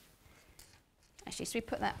 So, actually, so we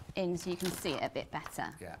put that in so you can see it a bit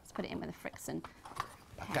better. Yeah. Let's put it in with a Friction.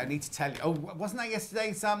 Okay, I need to tell you. Oh, wasn't that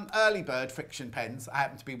yesterday's early bird Friction pens? I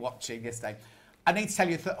happened to be watching yesterday. I need to tell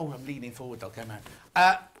you. Oh, I'm leaning forward. They'll come out.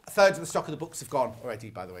 A third of the stock of the books have gone already.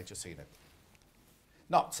 By the way, just so you know.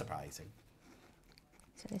 Not surprising.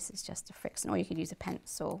 So this is just a Friction, or you could use a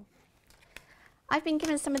pencil. I've been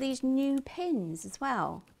given some of these new pins as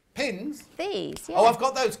well. Pins? These, yeah. Oh, I've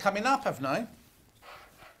got those coming up, haven't I?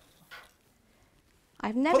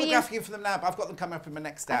 I've never Put the used. graphic in for them now, but I've got them coming up in my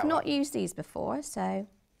next hour. I've not used these before, so,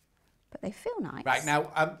 but they feel nice. Right,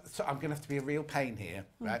 now, so I'm going to have to be a real pain here,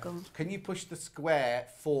 right? God. Can you push the square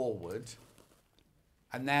forward?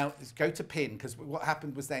 And now go to pin, because what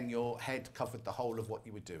happened was then your head covered the whole of what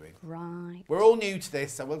you were doing. Right. We're all new to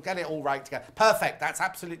this, so we'll get it all right together. Perfect, that's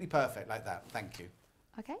absolutely perfect, like that. Thank you.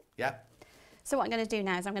 Okay. Yeah. So what I'm going to do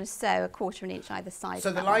now is I'm going to sew a 1/4 inch either side. So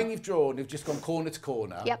of the that line one. you've drawn, you've just gone corner to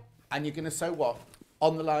corner. Yep. And you're going to sew what?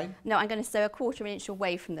 On the line? No, I'm going to sew a 1/4 inch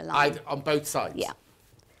away from the line. On both sides? Yeah.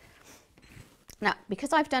 Now,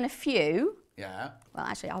 because I've done a few, Yeah. Well,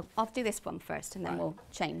 actually, I'll do this one first, and then we'll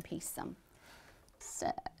chain piece them.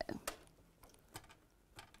 So.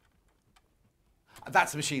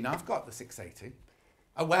 That's the machine I've got, the 680.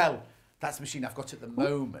 Oh, well, that's the machine I've got at the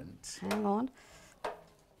moment. Hang on. Got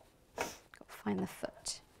to find the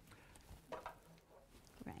foot.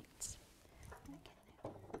 Right.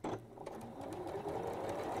 Okay.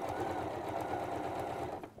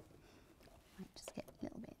 Might just get a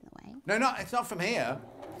little bit in the way. No, it's not from here.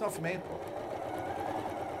 It's not from here.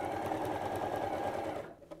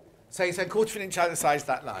 So you said 1/4 inch either side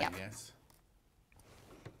that line, Yep. yes?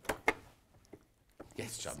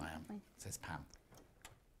 Yes, John, I am, says Pam.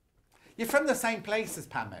 You're from the same place as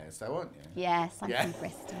Pam is, though, aren't you? Yes, I'm from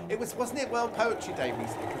Bristol. Wasn't it World Poetry Day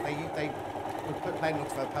recently? Because they were playing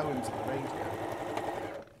lots of her poems on the radio.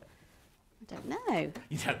 I don't know.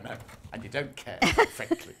 You don't know, and you don't care,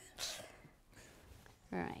 frankly.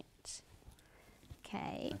 Right.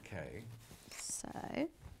 Okay. Okay. So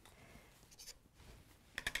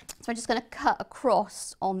I'm just going to cut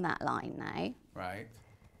across on that line now. Right.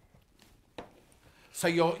 So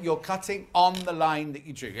you're cutting on the line that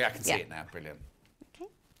you drew. Yeah, I can see it now. Brilliant. Okay.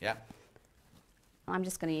 Yeah. I'm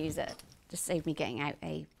just going to use it, just save me getting out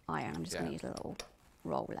a iron. I'm just going to use a little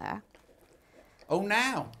roller. Oh,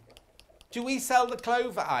 now. Do we sell the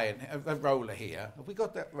clover iron, a roller here? Have we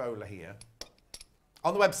got that roller here?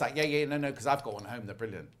 On the website? Yeah, no, because I've got one at home. They're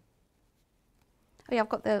brilliant. Oh, yeah, I've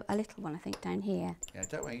got a little one, I think, down here. Yeah,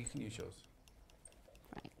 don't worry, you can use yours.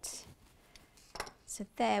 Right. So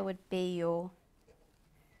there would be your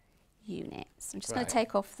units. I'm just going to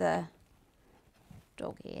take off the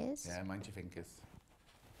dog ears. Yeah, mind your fingers.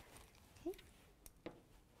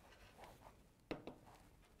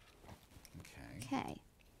 Okay. Okay.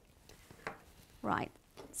 Right.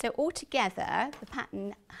 So altogether, the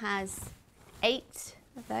pattern has 8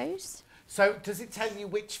 of those. So does it tell you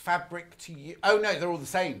which fabric to use? Oh no, they're all the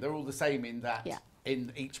same. They're all the same in that,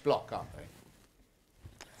 in each block, aren't they?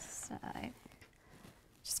 So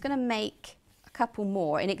just going to make a couple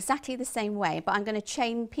more in exactly the same way, but I'm going to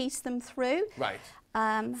chain piece them through. Right.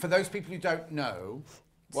 For those people who don't know,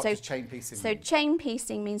 what does chain piecing mean? So chain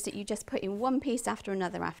piecing means that you just put in one piece after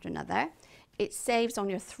another after another. It saves on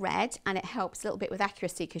your thread and it helps a little bit with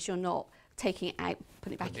accuracy because you're not taking it out,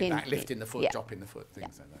 putting it back in. Lifting the foot, dropping the foot,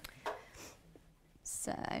 things like that.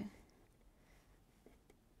 So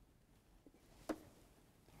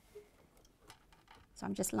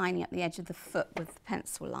I'm just lining up the edge of the foot with the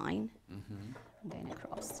pencil line and going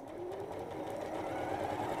across.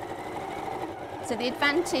 So the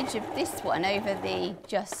advantage of this one over the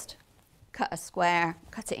just cut a square,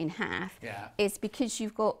 cut it in half, is because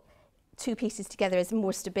you've got 2 pieces together, there's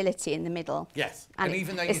more stability in the middle. Yes, and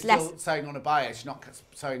even though you're still sewing on a bias, you're not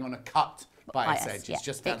sewing on a cut bias edge, it's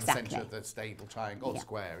just down the centre of the stable triangle, or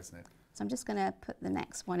square, isn't it? So I'm just going to put the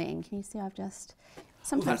next one in. Can you see I've just...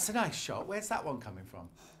 Oh, that's a nice shot. Where's that one coming from?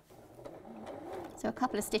 So a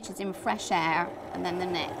couple of stitches in fresh air, and then the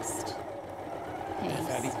next piece.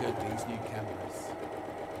 They're very good, these new cameras.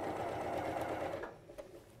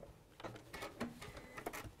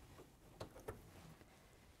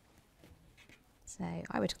 So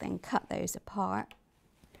I would then cut those apart,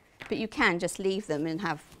 but you can just leave them and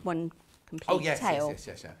have one complete tail.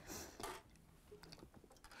 Yes.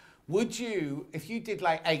 Would you, if you did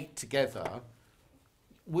like 8 together,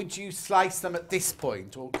 would you slice them at this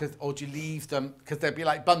point, or do you leave them, because they'd be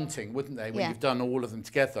like bunting, wouldn't they, when you've done all of them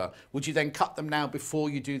together? Would you then cut them now before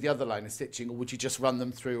you do the other line of stitching, or would you just run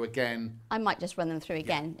them through again? I might just run them through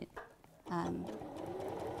again.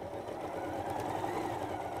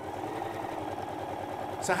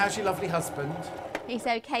 So how's your lovely husband? He's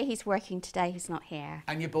okay, he's working today, he's not here.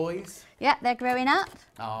 And your boys? Yeah, they're growing up.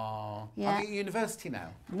 Oh, yeah. Are you at university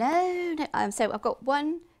now? No. So I've got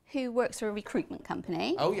one who works for a recruitment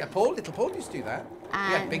company. Oh yeah, little Paul used to do that.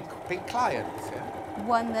 And yeah, big clients, yeah.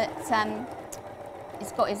 One that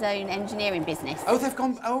has got his own engineering business. Oh, they've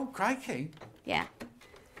gone, oh, crikey. Yeah.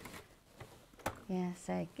 Yeah,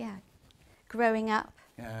 so, yeah, growing up.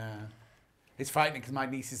 Yeah. It's frightening because my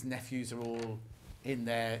nieces and nephews are all in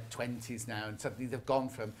their 20s now, and suddenly they've gone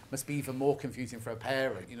from, must be even more confusing for a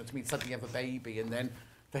parent, you know, to mean suddenly you have a baby and then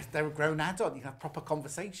they're a grown adult, you have proper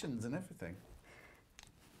conversations and everything.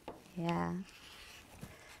 Yeah.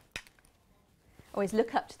 Always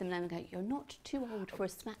look up to them and go, you're not too old for a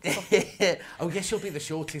smack coffee. Oh yes, you'll be the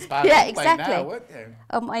shortest by now, won't you?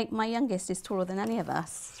 Oh, my youngest is taller than any of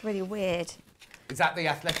us. It's really weird. Is that the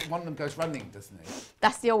athletic one? Of them goes running, doesn't he?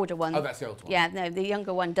 That's the older one. Oh, that's the older one. Yeah, no, the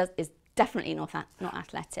younger one is definitely not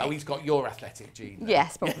athletic. Oh, he's got your athletic gene. Then.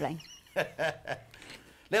 Yes, probably.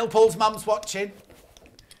 Little Paul's mum's watching.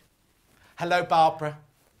 Hello, Barbara.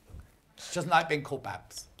 She doesn't like being called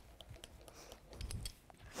Babs.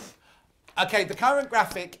 Okay, the current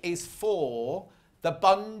graphic is for the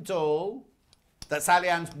bundle that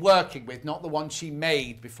Sallianne's working with, not the one she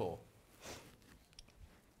made before.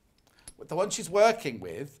 The one she's working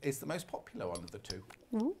with is the most popular one of the two.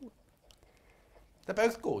 Ooh. They're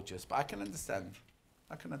both gorgeous, but I can understand.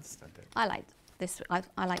 I can understand it. I like this. I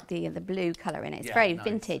like the blue colour in it. It's Yeah, very nice.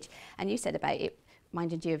 vintage. And you said about it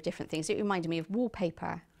reminded you of different things. It reminded me of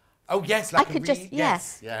wallpaper. Oh yes, like I could just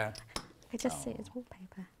yes, yeah. I could just see it as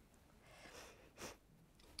wallpaper.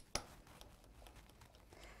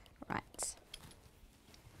 Right.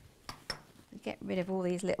 Get rid of all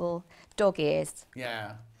these little dog ears.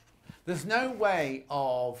 Yeah. There's no way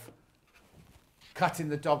of cutting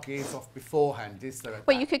the dog ears off beforehand, is there?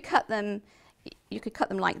 Well, you could cut them. You could cut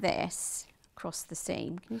them like this across the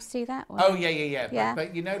seam. Can you see that? Or? Oh yeah. Yeah.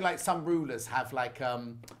 But you know, like some rulers have like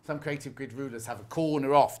some creative grid rulers have a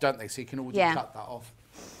corner off, don't they? So you can already cut that off.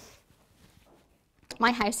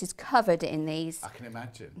 My house is covered in these. I can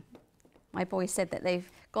imagine. My boys said that they've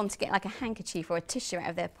gone to get like a handkerchief or a tissue out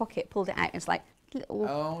of their pocket, pulled it out, and it's like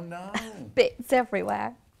little bits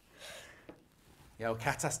everywhere. Yeah, well,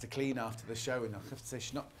 Kat has to clean after the show, and I have to say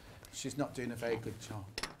she's not doing a very good job.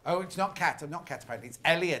 Oh, it's not Kat. Not Kat apparently. It's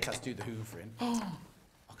Elliot has to do the hoovering.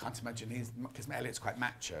 I can't imagine because Elliot's quite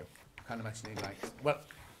macho. I can't imagine he likes. Well,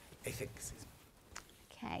 he thinks.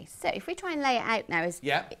 Okay, so if we try and lay it out now as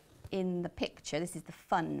Yep. in the picture, this is the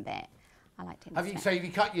fun bit. I like to. Have you? So have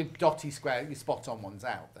you cut your dotty square, your spot-on ones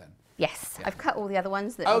out then? Yes, Yeah. I've cut all the other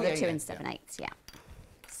ones that Oh, are the yeah, 2 yeah, and 7/8. Yeah.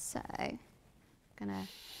 So, gonna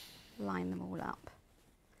line them all up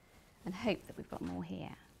and hope that we've got more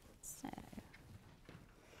here. So.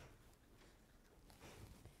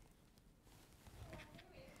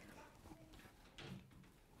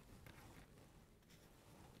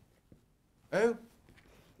 Oh.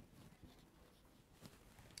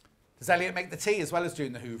 Does Elliot make the tea as well as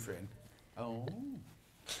doing the hoovering? Oh.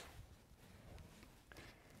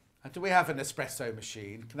 And do we have an espresso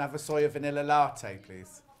machine? Can I have a soya vanilla latte,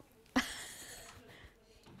 please?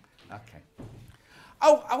 Okay.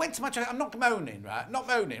 Oh, I went to my dressing room. I'm not moaning, right? Not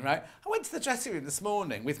moaning, right? I went to the dressing room this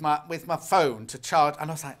morning with my phone to charge, and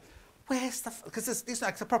I was like, where's the... Because it's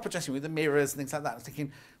like a proper dressing room with the mirrors and things like that. I was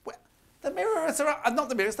thinking, the mirrors are up... Not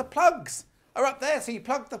the mirrors, the plugs are up there. So you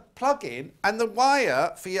plug the plug in, and the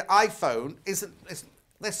wire for your iPhone isn't...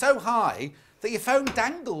 They're so high that your phone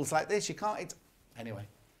dangles like this. You can't... Anyway,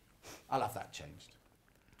 I'll have that changed.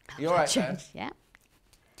 You all right there? Yeah.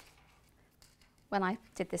 When I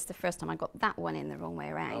did this the first time, I got that one in the wrong way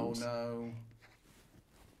around. Oh, no.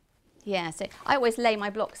 Yeah, so I always lay my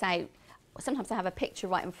blocks out. Sometimes I have a picture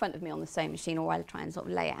right in front of me on the sewing machine, or I'll try and sort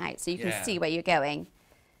of lay it out so you can see where you're going.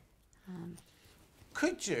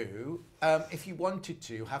 Could you, if you wanted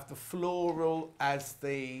to, have the floral as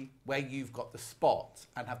the, where you've got the spot,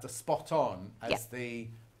 and have the spot on as the,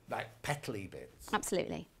 like, petally bits?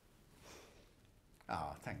 Absolutely.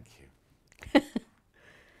 Ah, thank you.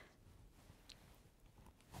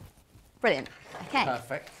 Brilliant. Okay.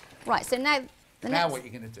 Perfect. Right, so now... Now what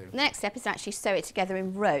you're going to do? The next step is to actually sew it together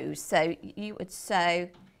in rows. So you would sew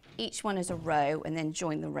each one as a row and then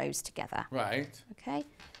join the rows together. Right. Okay.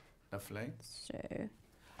 Lovely. So...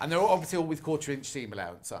 And they're obviously all with 1/4 seam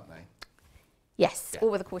allowance, aren't they? Yes,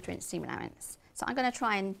 all with a 1/4 seam allowance. So I'm going to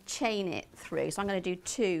try and chain it through. So I'm going to do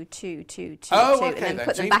 2, 2, 2, 2, Oh, 2, okay, and then then.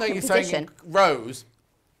 put So them even back though in you're sewing position. in rows,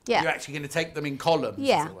 Yeah. you're actually going to take them in columns,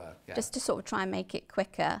 Yeah. as it were. Yeah. Just to sort of try and make it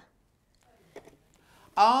quicker.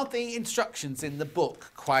 Are the instructions in the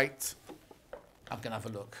book quite... I'm going to have a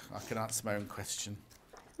look. I can answer my own question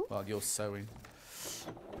while you're sewing.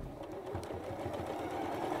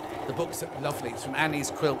 The book's lovely. It's from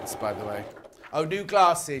Annie's Quilts, by the way. Oh, new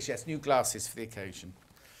glasses. Yes, new glasses for the occasion.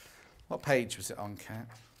 What page was it on, Kat?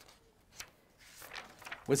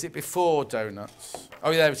 Was it before Donuts?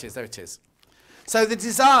 Oh, yeah, there it is. There it is. So the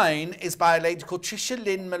design is by a lady called Trisha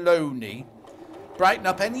Lynn Maloney. Brighten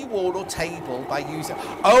up any wall or table by using...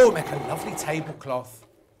 Oh, make a lovely tablecloth.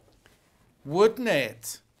 Wouldn't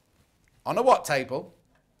it? On a what table?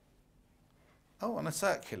 Oh, on a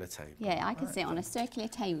circular table. Yeah, I can see it on a circular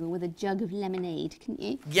table with a jug of lemonade, couldn't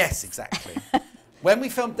you? Yes, exactly. When we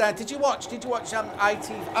filmed that, did you watch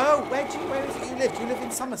ITV? Oh, where is it you live? Do you live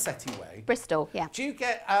in Somerset way? Bristol, yeah. Do you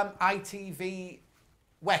get ITV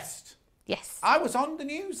West? Yes. I was on the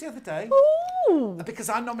news the other day. Ooh. Because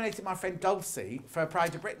I nominated my friend Dulcie for a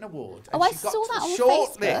Pride of Britain award. Oh, I saw that on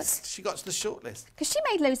Facebook. She got to the shortlist. Because she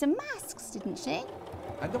made loads of masks, didn't she?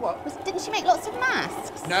 And the what? Didn't she make lots of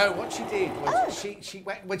masks? No, what she did was she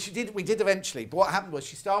went, we did eventually, but what happened was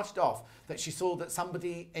she started off that she saw that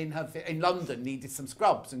somebody in London needed some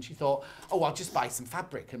scrubs, and she thought, oh, I'll just buy some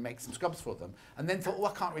fabric and make some scrubs for them. And then thought, oh,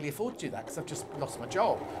 I can't really afford to do that because I've just lost my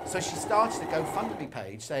job. So she started a GoFundMe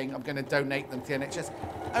page saying, I'm going to donate them to the NHS.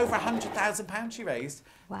 Over £100,000 she raised.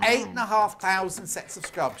 Wow. 8,500 sets of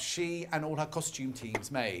scrubs she and all her costume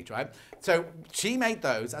teams made, right? So she made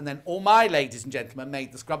those, and then all my ladies and gentlemen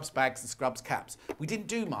made the scrubs bags and scrubs caps. We didn't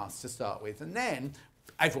do masks to start with, and then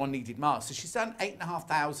everyone needed masks. So she's done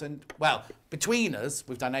 8,500, well, between us,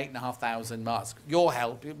 we've done 8,500 masks. Your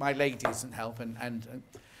help, my ladies and help,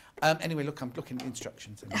 anyway, look, I'm looking at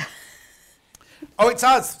instructions. Oh, it's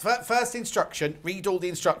us. First instruction, read all the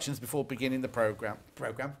instructions before beginning the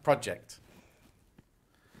project.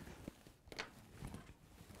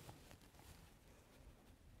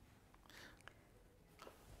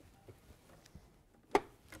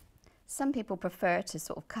 Some people prefer to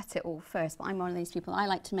sort of cut it all first, but I'm one of these people. I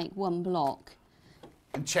like to make one block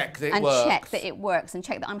and check that it works. And check that it works and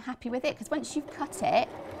check that I'm happy with it. Because once you've cut it,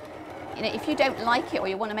 you know, if you don't like it or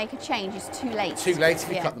you want to make a change, it's too late. Too late if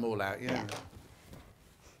you cut them all out, yeah.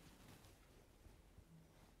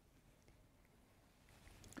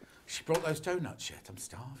 She brought those donuts yet? I'm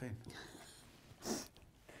starving.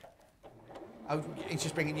 Oh, he's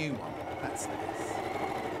just bringing you one. That's nice.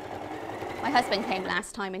 My husband came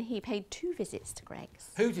last time and he paid 2 visits to Greg's.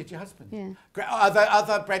 Who did, your husband? Yeah.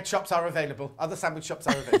 Other bread shops are available. Other sandwich shops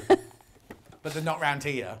are available. But they're not round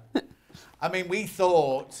here. I mean, we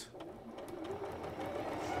thought...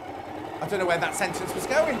 I don't know where that sentence was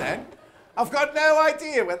going then. I've got no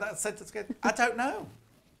idea where that sentence was going. I don't know.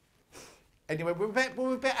 Anyway,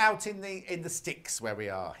 we're a bit out in the sticks where we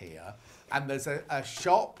are here. And there's a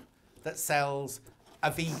shop that sells a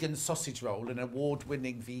vegan sausage roll, an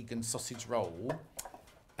award-winning vegan sausage roll,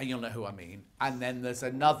 and you'll know who I mean. And then there's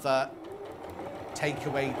another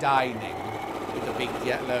takeaway dining with a big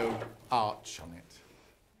yellow arch on it.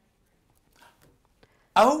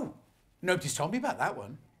 Oh, nobody's told me about that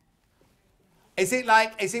one. Is it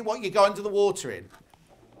what you go under the water in?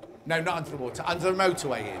 No, not under the water, under the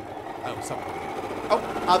motorway in. Oh, something.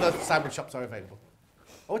 Oh, other sandwich shops are available.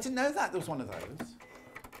 Oh, I didn't know that there was one of those.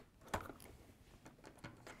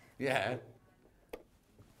 Yeah.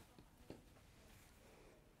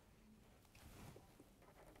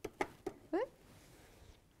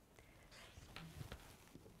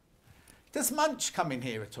 Does Munch come in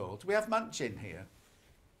here at all? Do we have Munch in here?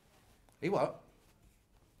 He what?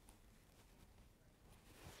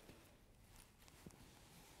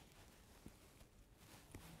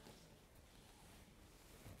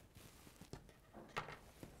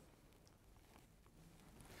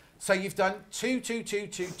 So you've done 2, 2, 2,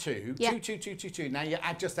 2, 2, yep. 2, 2, 2, 2, 2. Now you're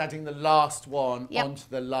just adding the last one onto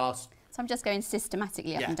the last. So I'm just going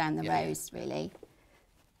systematically up and down the rows, really.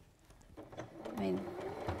 I mean,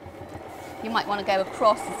 you might want to go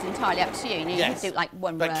across. It's entirely up to you. You can do like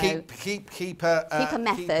one row. But keep a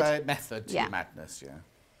method. Keep a method to your madness, yeah.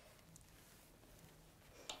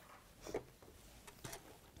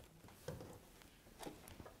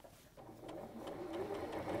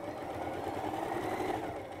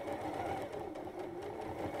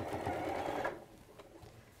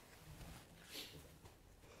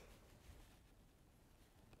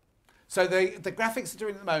 So the graphics that are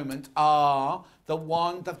in at the moment are the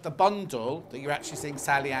bundle that you're actually seeing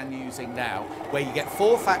Sallianne using now, where you get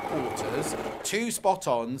 4 fat quarters, 2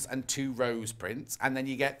 spot-ons and 2 rose prints, and then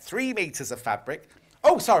you get 3 metres of fabric.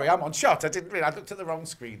 Oh, sorry, I'm on shot. I didn't realise. I looked at the wrong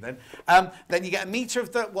screen then. Then you get a metre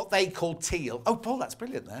of what they call teal. Oh, Paul, that's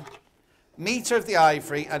brilliant there. Metre of the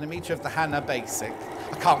ivory and a metre of the Hannah Basic.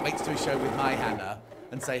 I can't wait to do a show with my Hannah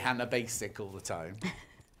and say Hannah Basic all the time.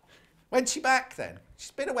 When's she back then?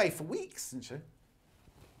 She's been away for weeks, hasn't she?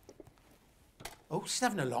 Oh, she's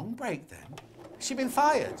having a long break then. Has she been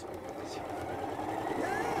fired?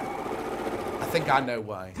 Yeah. I think I know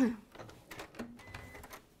why.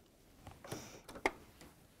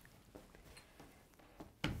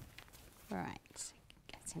 Right.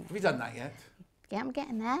 Have you done that yet? Yeah, I'm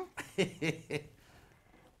getting there. Nearly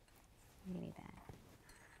there.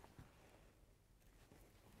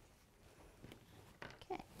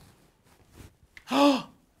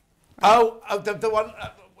 Oh, the one,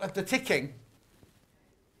 the ticking.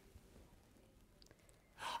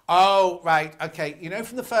 Oh, right, okay. You know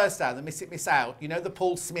from the first hour, the Miss It, Miss Out, you know the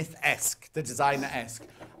Paul Smith-esque, the designer-esque.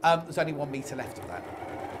 There's only 1 metre left of that.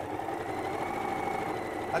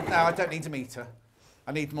 No, I don't need a metre.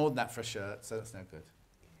 I need more than that for a shirt, so that's no good.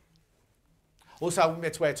 Also, I wouldn't be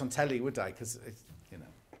able to wear it on telly, would I? Because, you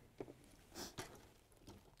know.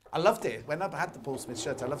 I loved it. When I had the Paul Smith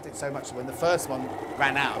shirt, I loved it so much that when the first one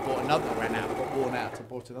ran out, I bought another, got worn out, I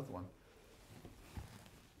bought another one.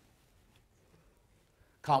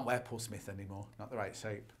 Can't wear Paul Smith anymore, not the right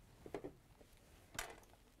shape.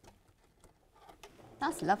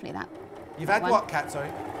 That's lovely, that. You've had what, Kat, sorry?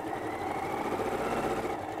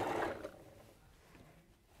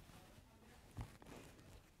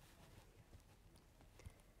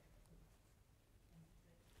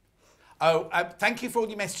 Oh, thank you for all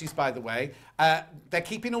your messages, by the way. They're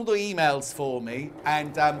keeping all the emails for me,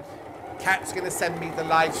 and Kat's going to send me the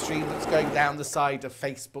live stream that's going down the side of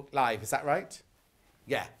Facebook Live. Is that right?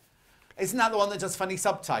 Yeah. Isn't that the one that does funny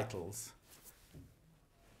subtitles?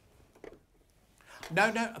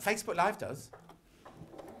 No, Facebook Live does.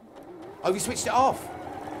 Oh, you switched it off?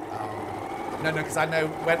 Oh. No, because I know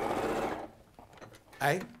when...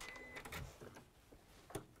 Eh?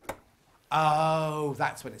 Oh,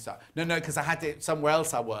 that's when it started. No, because I had it somewhere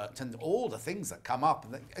else I worked, and all the things that come up,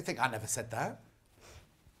 and I think I never said that.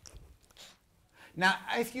 Now,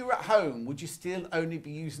 if you were at home, would you still only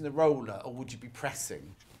be using the roller, or would you be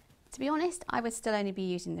pressing? To be honest, I would still only be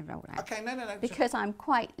using the roller. Okay, no. Because I'm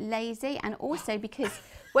quite lazy, and also because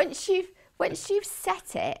once you've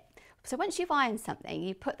set it, so once you've ironed something,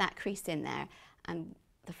 you put that crease in there, and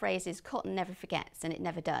the phrase is cotton never forgets, and it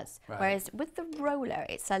never does. Right. Whereas with the roller,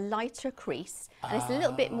 it's a lighter crease, and it's a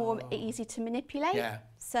little bit more easy to manipulate. Yeah.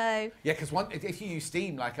 So. Yeah, because if you use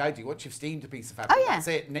steam like I do, once you've steamed a piece of fabric, that's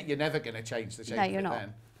it. You're never going to change the shape of it then. No, you're not.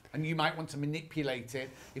 And you might want to manipulate it.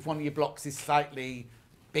 If one of your blocks is slightly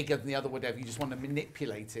bigger than the other, whatever, you just want to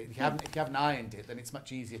manipulate it. If you haven't ironed it, then it's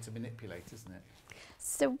much easier to manipulate, isn't it?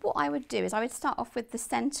 So what I would do is I would start off with the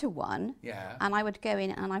centre one. Yeah. And I would go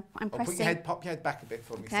in and I'm pressing. Pop your head back a bit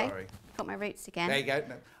for me, sorry. Got my roots again. There you go.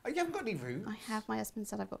 No. Oh, you haven't got any roots? I have. My husband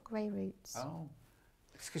said I've got grey roots. Oh.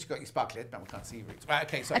 It's because you've got your sparkly head, but we can't see your roots. Right,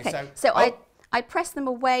 okay, sorry. Okay, so I press them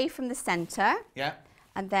away from the centre. Yeah.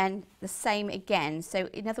 And then the same again. So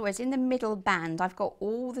in other words, in the middle band, I've got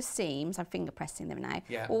all the seams, I'm finger pressing them now,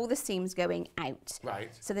 all the seams going out. Right.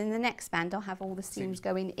 So then the next band, I'll have all the seams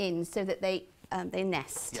going in so that they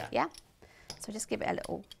nest. Yeah. So just give it a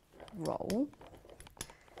little roll.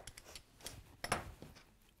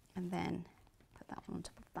 And then put that one on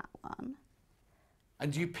top of that one.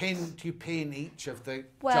 And do you pin each of the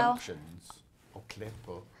junctions or clip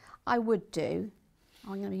or? I would do.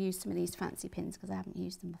 I'm going to use some of these fancy pins because I haven't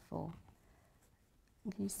used them before.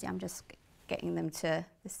 And can you see I'm just getting them to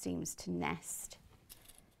the seams to nest.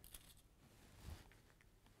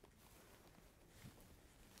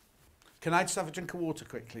 Can I just have a drink of water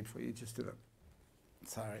quickly before you just do that?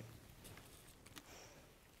 Sorry.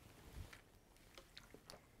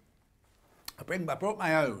 I brought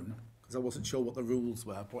my own because I wasn't sure what the rules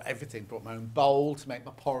were. I brought everything. Brought my own bowl to make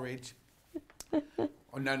my porridge.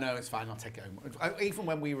 Oh, no, it's fine. I'll take it home. Even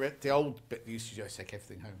when we were at the old bit, we used to just take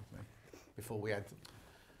everything home with me before we had.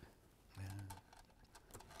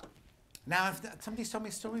 Now, somebody's told me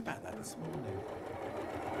a story about that this morning.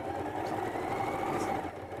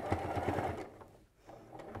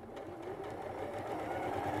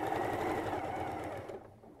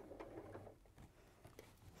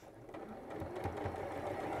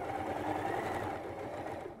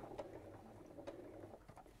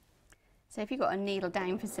 So if you've got a needle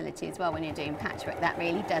down facility as well when you're doing patchwork, that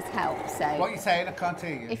really does help. So what are you saying? I can't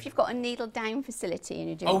hear you. If you've got a needle down facility and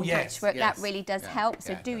you're doing patchwork, that really does help.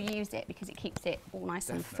 So do use it because it keeps it all nice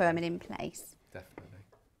and firm and in place. Definitely.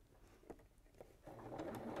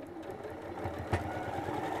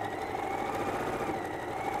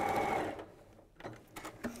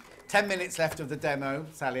 Ten minutes left of the demo,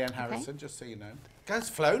 Sallianne Harrison, just so you know. Guys,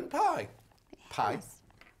 flown pie. Pie. Yes.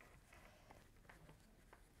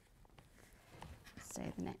 So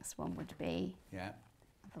the next one would be the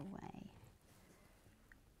other way.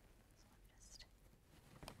 So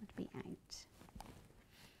would be out.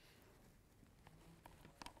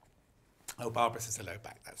 Oh, Barbara says hello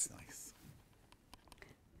back. That's nice.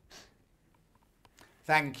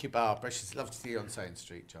 Thank you, Barbara. She's lovely to see you on Sewing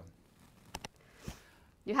Street, John.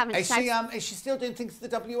 You haven't. Is she still doing things to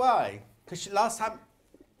the WI? Because last time.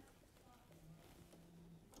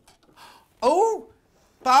 Oh.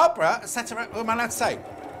 Barbara set her, what am I allowed to say?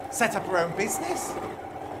 Set up her own business.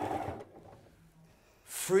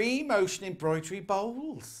 Free motion embroidery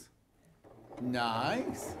bowls.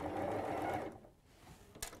 Nice.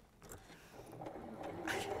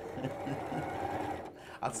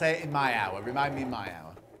 I'll say it in my hour. Remind me in my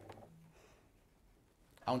hour.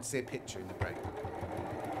 I want to see a picture in the break.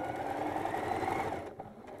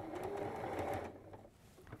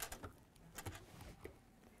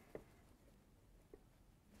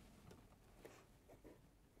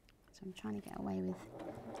 So I'm trying to get away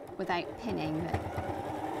without pinning, but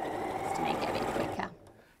just to make it a bit quicker.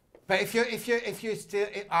 But if you're still,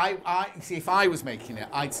 I see, if I was making it,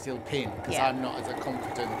 I'd still pin, because Yeah. I'm not as a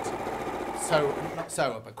confident not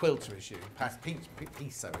sewer, but quilter as you,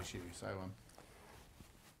 piece sewer as you. So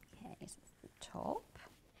Okay, this is the top.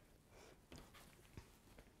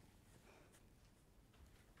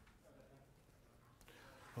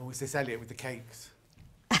 oh, is this Elliot with the cakes?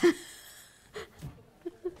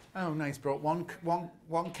 Oh, nice. Brought one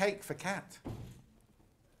cake for Kat.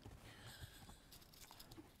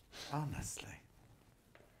 Honestly.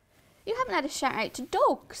 You haven't had a shout out to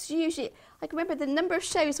dogs. You usually, I can remember the number of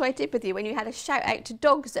shows I did with you when you had a shout out to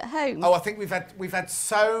dogs at home. Oh, I think we've had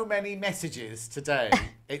so many messages today.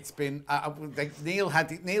 It's been Neil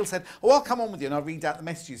said, "Oh, I'll come on with you and I'll read out the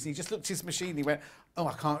messages." And he just looked at his machine. And he went, "Oh,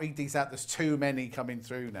 I can't read these out. There's too many coming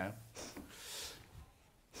through now."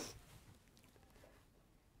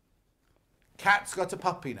 Kat's got a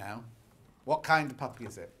puppy now. What kind of puppy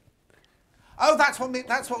is it? Oh, that's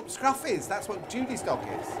what Scruff is. That's what Julie's dog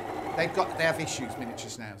is. They have issues, miniature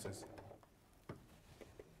schnauzers.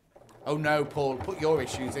 Oh no, Paul, put your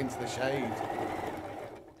issues into the shade.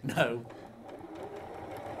 No.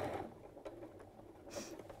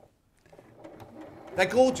 They're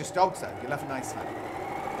gorgeous dogs though. You'll have a nice time.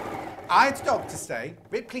 I had a dog to stay.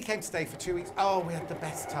 Ripley came to stay for 2 weeks. Oh, we had the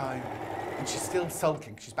best time. And she's still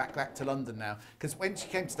sulking. She's back to London now. Because when she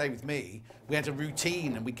came to stay with me, we had a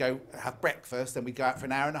routine, and we'd go have breakfast, and we'd go out for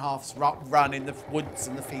an hour and a half, run in the woods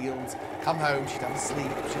and the fields, come home, she'd have a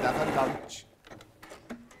sleep, she'd have her lunch.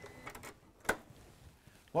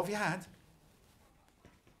 What have you had?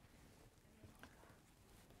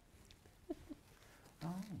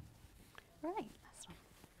 Oh. Right, that's right.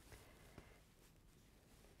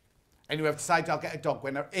 Anyway, I've decided I'll get a dog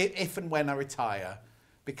if and when I retire,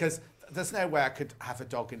 because there's no way I could have a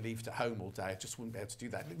dog and leave it at home all day. I just wouldn't be able to do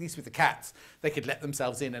that. At least with the cats, they could let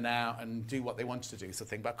themselves in and out and do what they wanted to do, sort of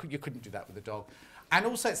thing. But you couldn't do that with a dog. And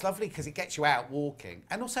also, it's lovely because it gets you out walking.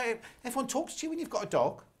 And also, everyone talks to you when you've got a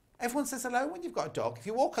dog. Everyone says hello when you've got a dog. If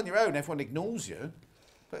you walk on your own, everyone ignores you.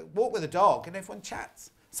 But walk with a dog and everyone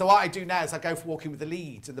chats. So what I do now is I go for walking with the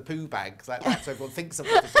leads and the poo bags like that, so everyone thinks I've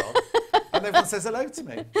got a dog. And everyone says hello to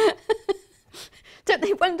me. Don't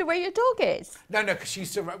they wonder where your dog is? No, because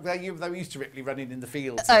they used to Ripley running in the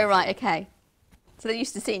fields. Oh, right, okay. So they're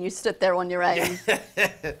used to seeing you stood there on your own.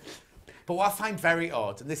 But what I find very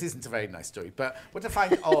odd, and this isn't a very nice story, but what I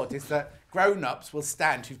find odd is that grown-ups will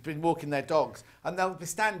stand, who've been walking their dogs, and they'll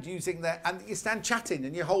stand and you stand chatting,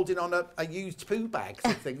 and you're holding on a used poo bag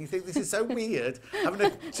sort of thing. You think this is so weird, having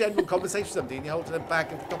a general conversation with somebody, and you're holding a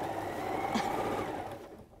bag of dog.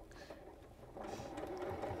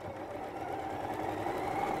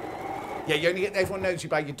 Yeah, you only get, everyone knows you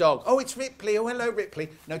by your dog. Oh, it's Ripley. Oh, hello, Ripley.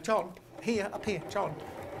 No, John. Up here, John.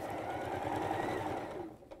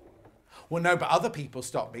 Well, no, but other people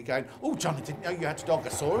stop me going, oh, John, I didn't know you had a dog. I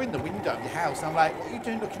saw her in the window of your house. And I'm like, what are you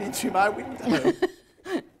doing looking into my window?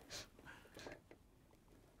 Do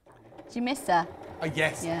you miss her? Oh,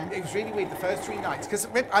 yes. Yeah. It was really weird the first 3 nights. Because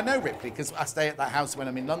I know Ripley, because I stay at that house when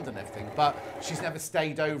I'm in London and everything. But she's never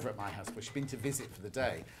stayed over at my house, but she's been to visit for the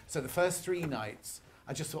day. So the first 3 nights,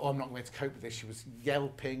 I just thought, oh, I'm not going to cope with this. She was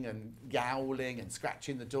yelping and yowling and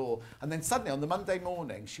scratching the door. And then suddenly, on the Monday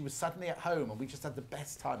morning, she was suddenly at home, and we just had the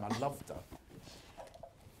best time. I loved her.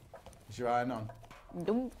 Is your iron on?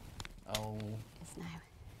 No. Oh. Yes,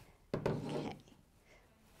 now. Okay.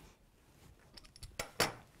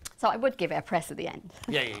 So I would give it a press at the end.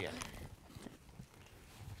 Yeah.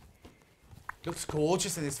 Looks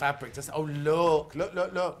gorgeous in this fabric, doesn't it? Oh,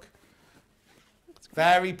 look.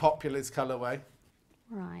 Very popular this colourway.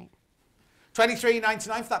 Right.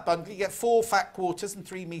 $23.99 for that bundle. You get 4 fat quarters and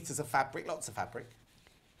 3 metres of fabric. Lots of fabric.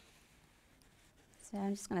 So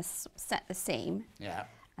I'm just going to set the seam. Yeah.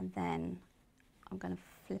 And then I'm going to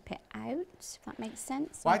flip it out, if that makes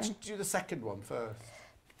sense. Why did you do the second one first?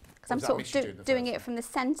 Because I'm sort of doing it from the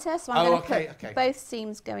centre. So I'm going to put both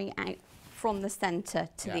seams going out from the centre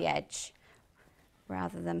to the edge,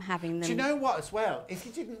 rather than having them... Do you know what, as well? If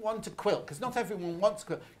you didn't want to quilt, because not everyone wants to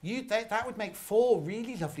quilt, that would make 4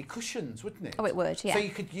 really lovely cushions, wouldn't it? Oh, it would, yeah. So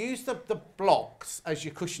you could use the blocks as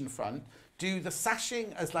your cushion front, do the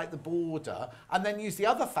sashing as like the border, and then use the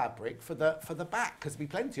other fabric for the back, because there'd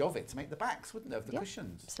be plenty of it to make the backs, wouldn't there, of the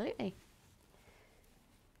cushions? Absolutely.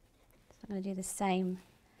 So I'm going to do the same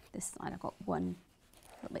this side. I've got one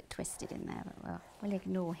a little bit twisted in there, but we'll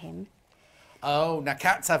ignore him. Oh, now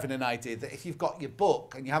Kat's having an idea that if you've got your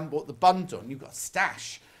book and you haven't bought the bundle and you've got a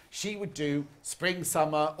stash, she would do spring,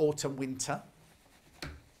 summer, autumn, winter.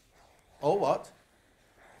 Or what?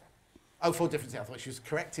 Oh, 4 different things. I thought she was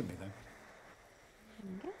correcting me then.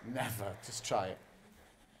 Never. Just try it.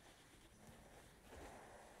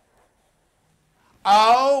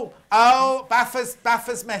 Oh, Baffa's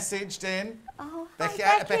messaged in. Oh, Becky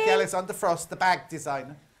Becky. Alexander Frost, the bag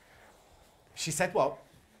designer. She said what?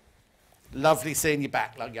 Lovely seeing you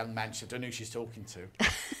back, like young man. She don't know who she's talking to.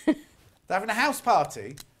 They're having a house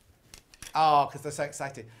party. Oh, because they're so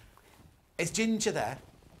excited. Is Ginger there?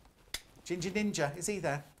 Ginger Ninja, is he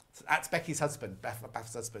there? That's Becky's husband,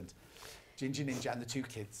 Beth's husband. Ginger Ninja and the 2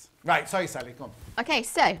 kids. Right, sorry, Sally, come on. Okay,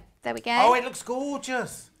 so there we go. Oh, it looks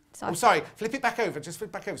gorgeous. So oh, sorry, flip it back over. Just flip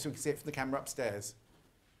it back over so we can see it from the camera upstairs.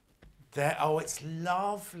 There, oh, it's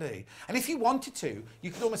lovely. And if you wanted to,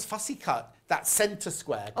 you could almost fussy cut that centre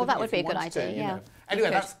square. Oh, that you, would be a good idea, to, yeah. Know. Anyway,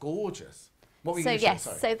 that's gorgeous. What were you So going to yes,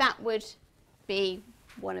 say? so that would be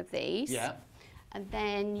one of these. Yeah. And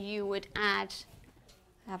then you would add,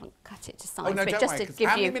 I haven't cut it to size, Oh, no, but don't just worry, to 'cause give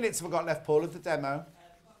how you... many minutes have we got left, Paul, of the demo?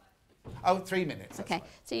 Oh, 3 minutes. Okay, fine.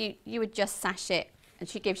 so you would just sash it, and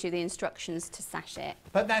she gives you the instructions to sash it.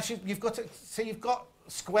 But now you've got to, so you've got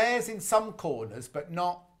squares in some corners, but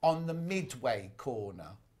not on the midway corner.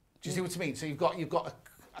 Do you see what I mean? So you've got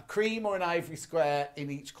a cream or an ivory square in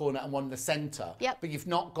each corner and one in the centre. Yep. But you've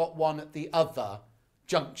not got one at the other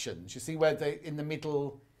junctions. You see where they in the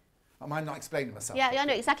middle. Am I not explaining myself? Yeah, I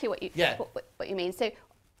know exactly what you Yeah. what you mean. So,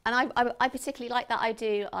 and I particularly like that. I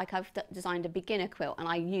do like I've designed a beginner quilt, and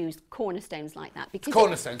I use cornerstones like that because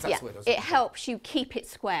Cornerstones, that's what it was. It helps you keep it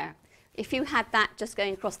square. If you had that just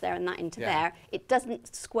going across there and that into there, it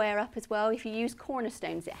doesn't square up as well. If you use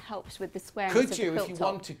cornerstones, it helps with the squareness of Could the you, quilt if you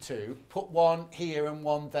top. wanted to, put one here and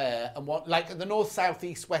one there, and one like the north, south,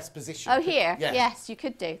 east, west position? Oh, here? Yeah. Yes, you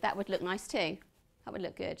could do. That would look nice too. That would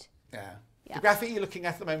look good. Yeah. Yeah. The graphic you're looking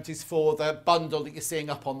at the moment is for the bundle that you're seeing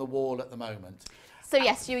up on the wall at the moment. So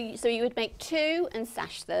yes, you would make 2 and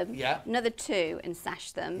sash them. Yeah. Another 2 and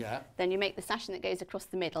sash them. Yeah. Then you make the sashing that goes across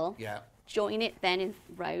the middle. Yeah. Join it then in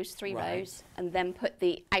rows, 3 Right. rows, and then put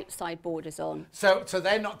the outside borders on. So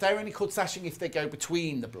they're only called sashing if they go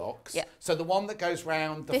between the blocks. Yeah. So the one that goes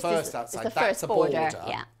round the This first is outside, the that's first a border. border,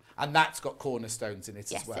 yeah. And that's got cornerstones in it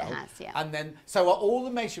Yes, as well. it has, yeah. And then, so are all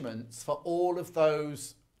the measurements for all of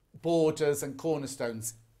those borders and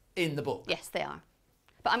cornerstones in the book? Yes, they are.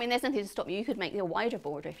 But I mean, there's nothing to stop you. You could make a wider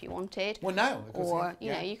border if you wanted. Well, no. Because Or,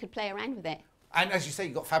 you know, you could play around with it. And as you say,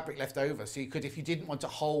 you've got fabric left over. So you could, if you didn't want a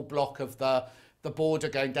whole block of the border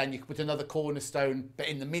going down, you could put another cornerstone, but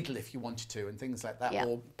in the middle if you wanted to, and things like that, Yeah.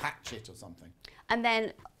 or patch it or something. And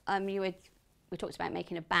then we talked about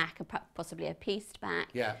making a back, possibly a pieced back.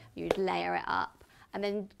 Yeah. You'd layer it up. And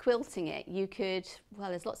then quilting it, you could, well,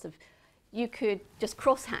 there's lots of, you could just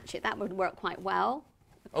cross hatch it. That would work quite well.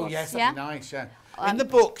 Oh Across, yes, yeah? that'd be nice. Yeah. In the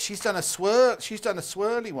book, she's done a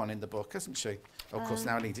swirly one in the book, hasn't she? Oh, of course,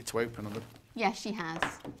 now I need it to open on the. Yeah, she has.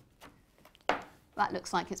 That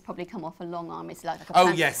looks like it's probably come off a long arm. It's like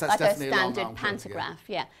Yes, that's like definitely a a long standard arm quilting, yeah. pantograph.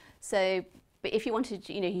 Yeah. So, but if you wanted,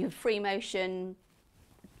 you know, you have free motion.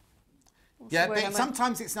 What's Yeah, the word I meant?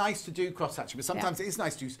 sometimes it's nice to do cross hatching, but sometimes it is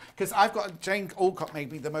nice to use, because I've got Jane Alcott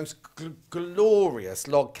made me the most glorious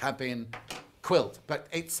log cabin quilt, but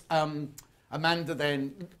it's Amanda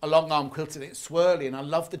then a long arm quilted it swirly, and I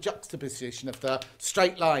love the juxtaposition of the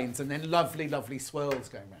straight lines and then lovely swirls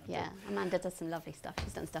going around. Yeah, Amanda does some lovely stuff.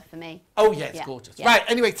 She's done stuff for me. Oh yeah, it's Yeah, gorgeous. yeah. Right,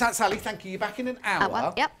 anyway, Sally, thank you. You're back in an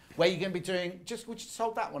hour. Yep. Where you're going to be doing, would you just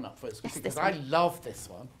hold that one up for us? Yes, Because this I one. love this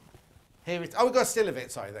one. Here it, oh, we've got a still of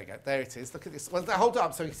it. Sorry, there you go. There it is. Look at this. Well, hold it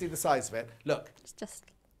up so you can see the size of it. Look. It's just.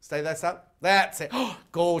 Stay there, Sam. That's it. Oh,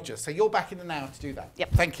 gorgeous. So you're back in an hour to do that.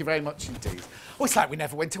 Yep. Thank you very much indeed. Oh, it's like we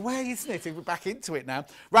never went away, isn't it? We're back into it now.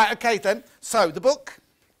 Right, okay then. So the book.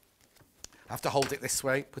 I have to hold it this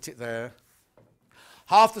way. Put it there.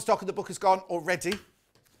 Half the stock of the book is gone already.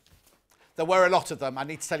 There were a lot of them. I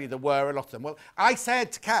need to tell you, there were a lot of them. Well, I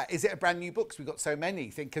said to Kat, is it a brand new book? 'Cause we've got so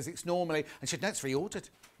many. Because it's normally... And she said, no, it's reordered.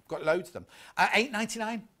 Got loads of them.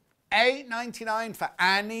 £8.99. £8.99 for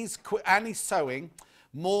Annie's Sewing,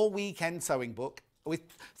 more weekend sewing book with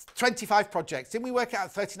 25 projects. Didn't we work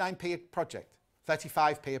out 39p a project?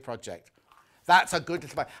 35p a project. That's a good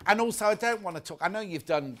little buy. And also, I don't want to talk... I know you've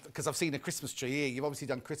done... Because I've seen a Christmas tree here. You've obviously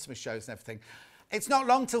done Christmas shows and everything. It's not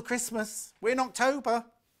long till Christmas. We're in October.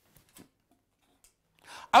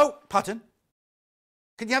 Oh, pardon.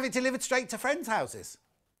 Can you have it delivered straight to friends' houses?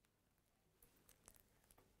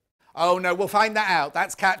 Oh, no, we'll find that out.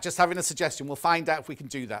 That's Kat just having a suggestion. We'll find out if we can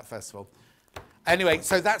do that, first of all. Anyway,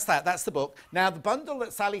 so that's that. That's the book. Now, the bundle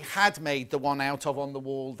that Sally had made the one out of on the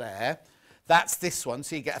wall there, that's this one.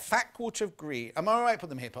 So you get a fat quarter of green. Am I all right? Put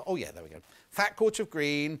them here. Oh, yeah, there we go. Fat quarter of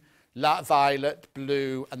green, violet,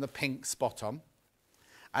 blue, and the pink spot on.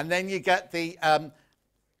 And then you get the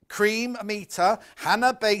cream meter,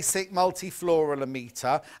 Hannah Basic Multi-Floral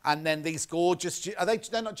meter, and then these gorgeous,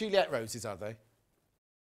 they're not Juliet roses, are they?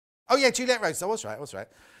 Oh yeah, Juliet roses, I was right, I was right.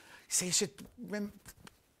 See, you should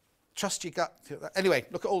trust your gut. Anyway,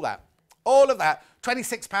 look at all that. All of that,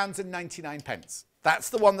 £26.99. That's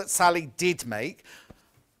the one that Sally did make.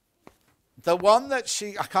 The one that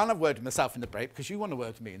I can't have a word with myself in the break because you want a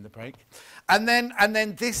word with me in the break. And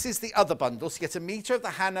then this is the other bundle. So you get a metre of the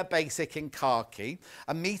Hannah Basic in khaki,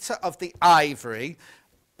 a metre of the ivory.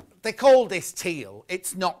 They call this teal.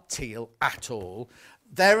 It's not teal at all.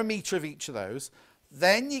 They're a metre of each of those.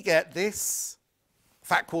 Then you get this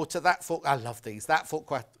fat quarter, that foot. I love these. That foot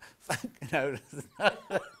quarter. No.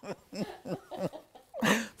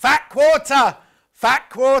 Fat quarter. Fat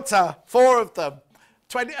quarter. 4 of them.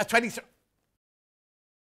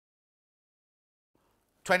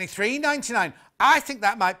 23.99. I think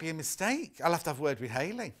that might be a mistake. I'll have to have a word with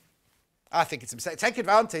Hayley. I think it's a mistake. Take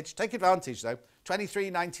advantage. Take advantage, though.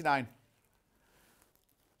 23.99.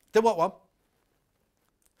 The what one?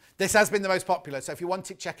 This has been the most popular, so if you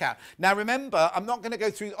want it, check out. Now, remember, I'm not going to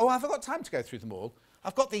go through... Oh, I haven't got time to go through them all.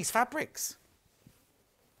 I've got these fabrics.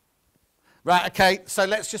 Right, OK, so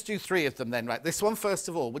let's just do 3 of them then. Right, this one first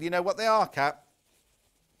of all. Will you know what they are, Kat?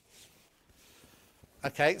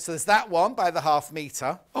 OK, so there's that one by the ½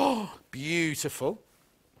 metre. Oh, beautiful.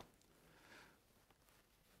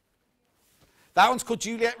 That one's called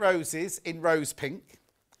Juliet Roses in rose pink.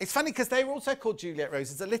 It's funny because they were also called Juliet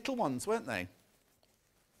Roses, the little ones, weren't they?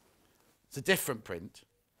 It's a different print.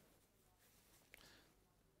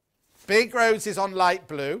 Big roses on light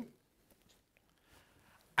blue.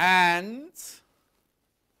 And...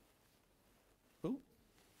 Ooh.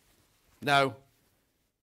 No.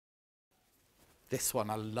 This one,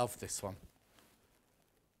 I love this one.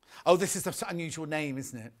 Oh, this is an unusual name,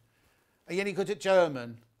 isn't it? Are you any good at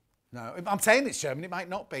German? No, I'm saying it's German, it might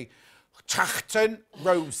not be. Trachten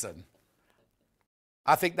Rosen.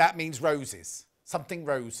 I think that means roses. Something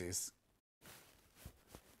roses.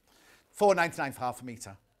 £4.99 for ½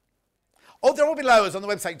 metre. Oh, they're all below us on the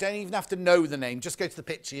website. You don't even have to know the name. Just go to the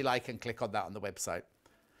picture you like and click on that on the website.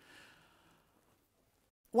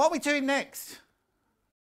 What are we doing next?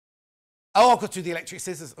 Oh, I've got to do the electric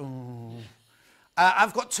scissors. Oh.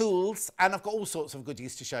 I've got tools and I've got all sorts of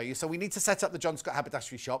goodies to show you. So we need to set up the John Scott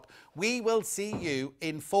Haberdashery shop. We will see you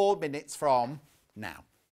in 4 minutes from now.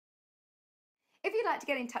 If you'd like to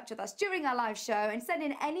get in touch with us during our live show and send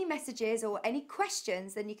in any messages or any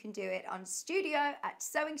questions, then you can do it on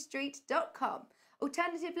studio@sewingstreet.com.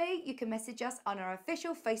 Alternatively, you can message us on our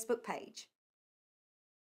official Facebook page.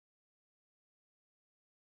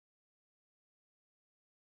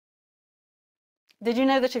 Did you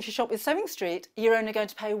know that if you shop with Sewing Street, you're only going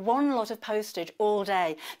to pay 1 lot of postage all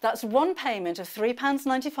day? That's 1 payment of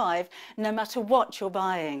 £3.95, no matter what you're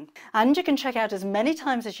buying. And you can check out as many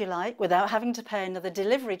times as you like without having to pay another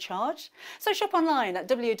delivery charge. So shop online at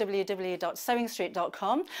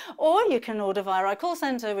www.sewingstreet.com, or you can order via our call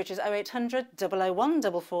centre, which is 0800 001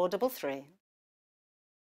 4433.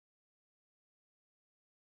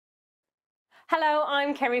 Hello,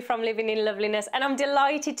 I'm Kerry from Living in Loveliness and I'm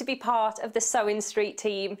delighted to be part of the Sewing Street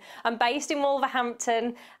team. I'm based in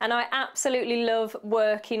Wolverhampton and I absolutely love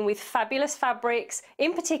working with fabulous fabrics.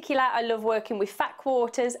 In particular, I love working with fat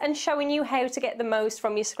quarters and showing you how to get the most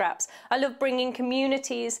from your scraps. I love bringing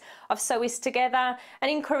communities of sewists together and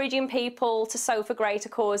encouraging people to sew for greater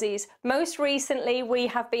causes. Most recently, we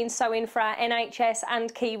have been sewing for our NHS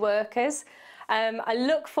and key workers. I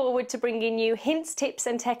look forward to bringing you hints, tips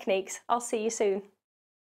and techniques. I'll see you soon.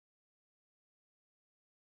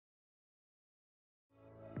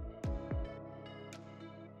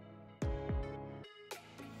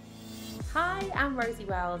 Hi, I'm Rosie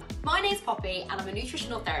Wells. My name's Poppy and I'm a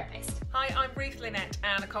nutritional therapist. Hi, I'm Ruth Lynette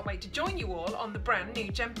and I can't wait to join you all on the brand new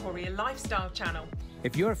Gemporia Lifestyle channel.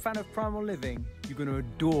 If you're a fan of primal living, you're going to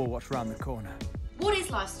adore what's around the corner. What is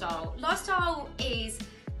lifestyle? Lifestyle is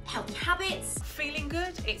healthy habits. Feeling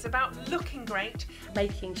good, it's about looking great.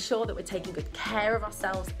 Making sure that we're taking good care of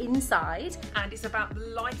ourselves inside. And it's about the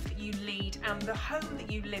life that you lead and the home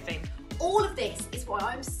that you live in. All of this is why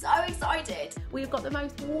I'm so excited. We've got the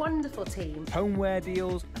most wonderful team. Homeware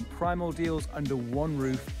deals and primal deals under one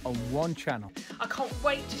roof on one channel. I can't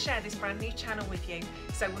wait to share this brand new channel with you.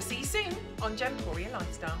 So we'll see you soon on Gemporia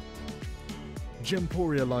Lifestyle.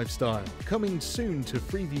 Gemporia Lifestyle, coming soon to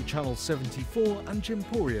Freeview Channel 74 and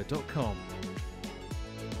gemporia.com.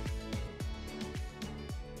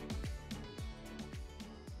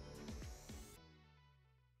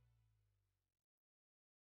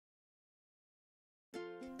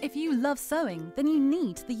 If you love sewing, then you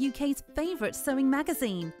need the UK's favourite sewing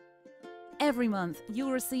magazine. Every month,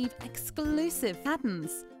 you'll receive exclusive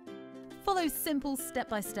patterns. Follow simple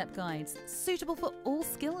step-by-step guides suitable for all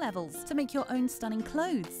skill levels to make your own stunning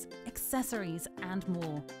clothes, accessories and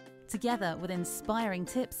more, together with inspiring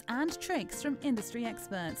tips and tricks from industry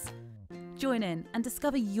experts. Join in and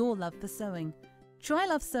discover your love for sewing. Try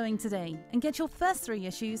Love Sewing today and get your first 3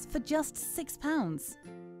 issues for just £6.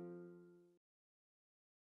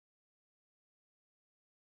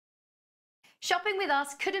 Shopping with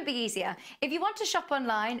us couldn't be easier. If you want to shop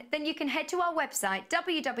online, then you can head to our website,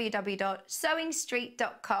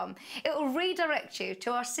 www.sewingstreet.com. It will redirect you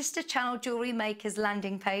to our sister channel Jewellery Makers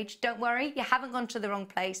landing page. Don't worry, you haven't gone to the wrong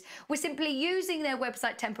place. We're simply using their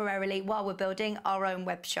website temporarily while we're building our own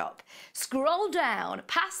web shop. Scroll down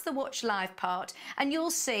past the Watch Live part and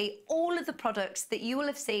you'll see all of the products that you will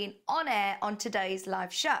have seen on air on today's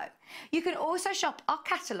live show. You can also shop our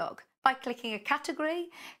catalogue by clicking a category,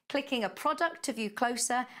 clicking a product to view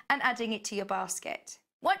closer and adding it to your basket.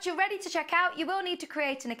 Once you're ready to check out, you will need to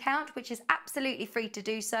create an account, which is absolutely free to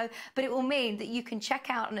do so, but it will mean that you can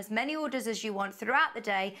check out on as many orders as you want throughout the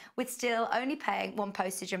day with still only paying 1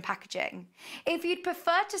 postage and packaging. If you'd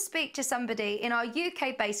prefer to speak to somebody in our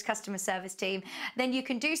UK-based customer service team, then you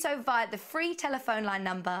can do so via the free telephone line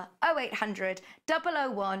number 0800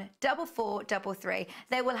 001 4433.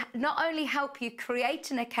 They will not only help you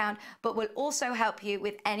create an account, but will also help you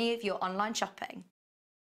with any of your online shopping.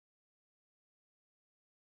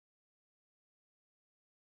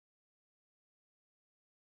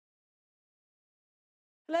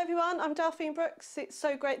 Hello everyone, I'm Delphine Brooks. It's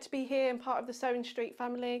so great to be here and part of the Sewing Street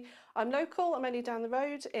family. I'm local, I'm only down the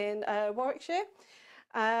road in Warwickshire.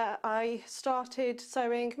 I started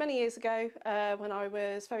sewing many years ago when I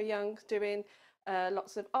was very young, doing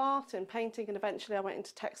lots of art and painting, and eventually I went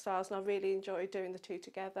into textiles and I really enjoyed doing the two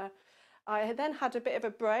together. I then had a bit of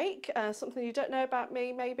a break. Something you don't know about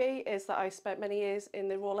me maybe is that I spent many years in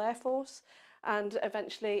the Royal Air Force and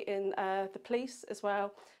eventually in the police as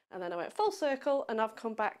well. And then I went full circle and I've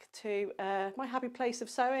come back to my happy place of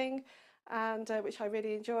sewing, and which I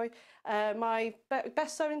really enjoy. My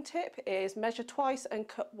best sewing tip is measure twice and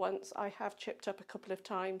cut once. I have chipped up a couple of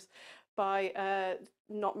times by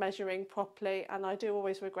not measuring properly, and I do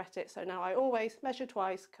always regret it. So now I always measure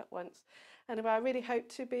twice, cut once. Anyway, I really hope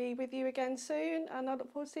to be with you again soon, and I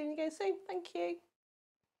look forward to seeing you again soon. Thank you.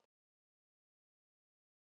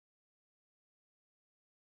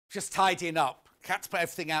 Just tidying up. Kat's put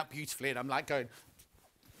everything out beautifully, and I'm like going,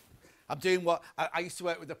 I'm doing what, I used to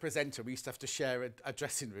work with a presenter. We used to have to share a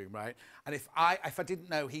dressing room, right? And if I didn't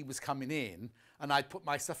know he was coming in and I'd put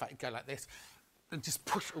my stuff out, I'd go like this and just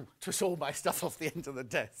push all my stuff off the end of the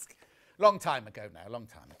desk. Long time ago now, long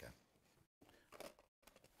time ago.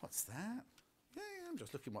 What's that? Yeah, I'm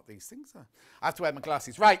just looking what these things are. I have to wear my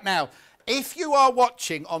glasses. Right, now, if you are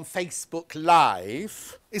watching on Facebook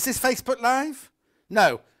Live, is this Facebook Live?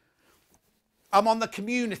 No. I'm on the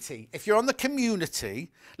community. If you're on the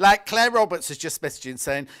community, like Claire Roberts has just messaged in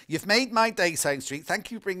saying, you've made my day, Sewing Street. Thank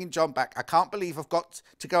you for bringing John back. I can't believe I've got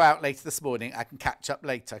to go out later this morning. I can catch up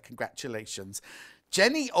later. Congratulations.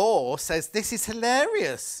 Jenny Orr says, this is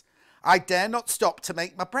hilarious. I dare not stop to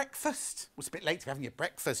make my breakfast. Well, it's a bit late to be having your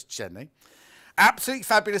breakfast, Jenny. Absolutely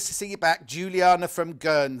fabulous to see you back. Juliana from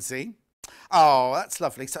Guernsey. Oh, that's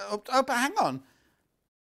lovely. So, but hang on.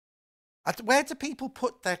 Where do people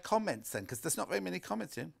put their comments then? Because there's not very many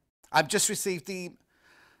comments in. I've just received the...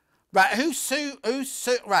 Right, who's Sue?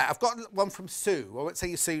 Right, I've got one from Sue. I won't say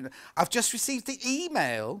you Sue. I've just received the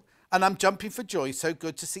email and I'm jumping for joy. So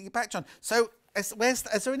good to see you back, John. So has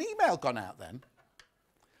there an email gone out then?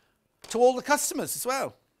 To all the customers as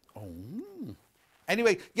well? Oh.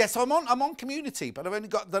 Anyway, yes, I'm on community, but I've only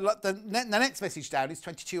got the next message down is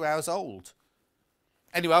 22 hours old.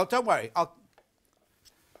 Anyway, don't worry.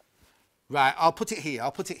 Right, I'll put it here.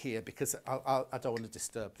 I'll put it here because I don't want to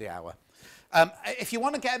disturb the hour. If you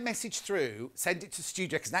want to get a message through, send it to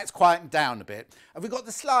studio because now it's quieting down a bit. Have we got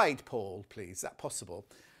the slide, Paul, please? Is that possible?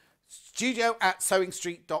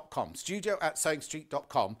 studio@sewingstreet.com.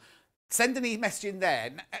 studio@sewingstreet.com. Send an message in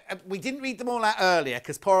there. We didn't read them all out earlier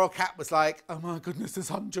because poor old Kat was like, oh my goodness, there's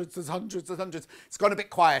hundreds, there's hundreds, there's hundreds. It's gone a bit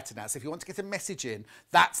quieter now. So if you want to get a message in,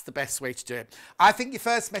 that's the best way to do it. I think your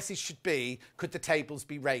first message should be, could the tables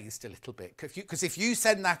be raised a little bit? Because if you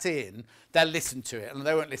send that in, they'll listen to it. And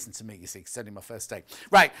they won't listen to me, you see, because it's only my first day.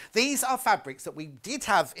 Right, these are fabrics that we did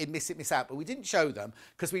have in Miss It, Miss Out, but we didn't show them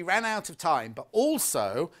because we ran out of time. But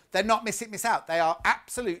also, they're not Miss It, Miss Out. They are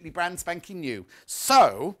absolutely brand spanking new.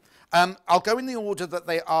 So... I'll go in the order that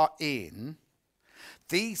they are in.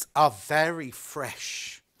 These are very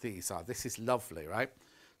fresh. These are. This is lovely, right?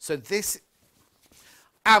 So this,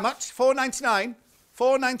 how much? £4.99.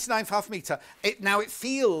 £4.99 for half a metre. Now it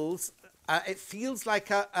feels like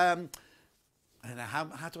a, I don't know,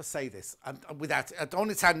 how do I say this? I don't want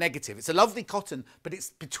to sound negative. It's a lovely cotton, but it's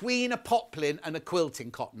between a poplin and a quilting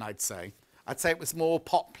cotton, I'd say. I'd say it was more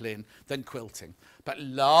poplin than quilting. But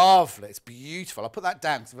lovely. It's beautiful. I'll put that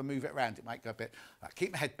down because if I move it around, it might go a bit. Right,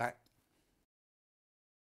 keep my head back.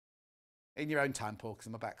 In your own time, Paul,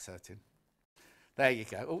 because my back's hurting. There you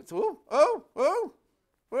go. Oh.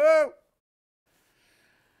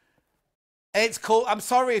 It's cool. I'm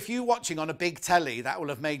sorry if you're watching on a big telly, that will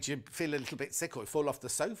have made you feel a little bit sick or fall off the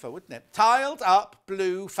sofa, wouldn't it? Tiled up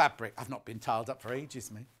blue fabric. I've not been tiled up for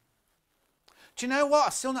ages, me. Do you know what?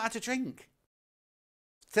 I've still not had a drink.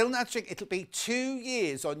 Still not had a drink. It'll be 2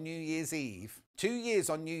 years on New Year's Eve, 2 years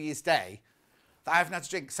on New Year's Day that I haven't had a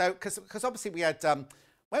drink. So, because obviously we had,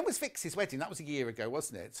 when was Vixie's wedding? That was a year ago,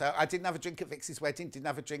 wasn't it? So I didn't have a drink at Vixie's wedding, didn't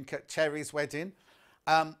have a drink at Cherry's wedding.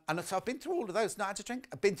 And so I've been through all of those, not had a drink.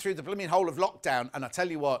 I've been through the blooming whole of lockdown, and I tell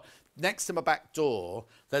you what, next to my back door,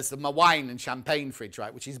 there's my wine and champagne fridge,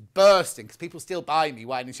 right, which is bursting, because people still buy me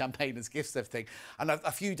wine and champagne as gifts and everything. And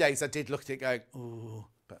a few days I did look at it going, ooh,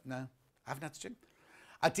 but no, I haven't had a drink.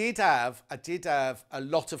 I did have a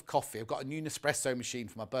lot of coffee. I've got a new Nespresso machine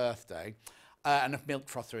for my birthday, and a milk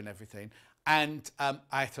frother and everything. And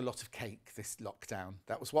I ate a lot of cake this lockdown.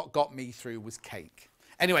 That was what got me through, was cake.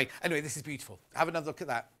 Anyway, this is beautiful. Have another look at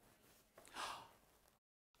that.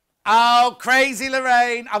 Oh, crazy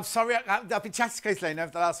Lorraine. I'm sorry. I've been chatting to Crazy Lorraine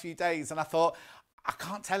over the last few days, and I thought, I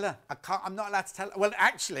can't tell her. I'm not allowed to tell her. Well,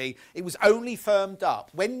 actually, it was only firmed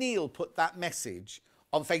up when Neil put that message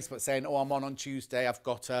on Facebook saying, oh, I'm on Tuesday. I've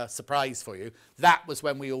got a surprise for you. That was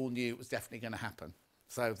when we all knew it was definitely going to happen.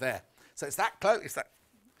 So there. So it's that close. It's that.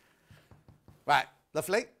 Right.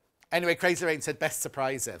 Lovely. Anyway, Crazy Lorraine said, best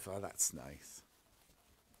surprise ever. That's nice.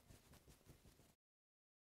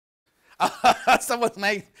 Someone's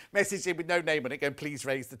messaged in with no name on it going, please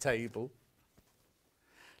raise the table.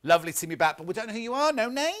 Lovely to see me back, but we don't know who you are. No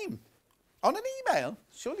name. On an email.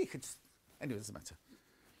 Surely you could. Anyway, it doesn't matter.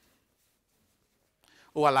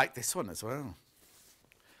 Oh, I like this one as well.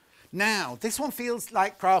 Now, this one feels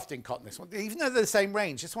like crafting cotton. This one, even though they're the same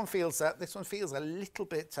range, this one feels a little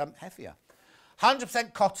bit heavier.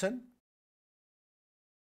 100% cotton.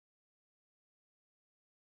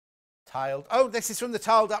 Tiled. Oh, this is from the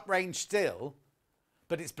tiled up range still,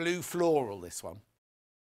 but it's blue floral, this one.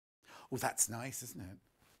 Oh, that's nice, isn't it?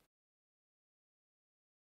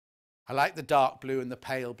 I like the dark blue and the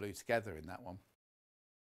pale blue together in that one.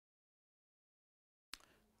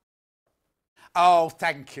 Oh,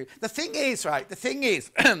 thank you. The thing is,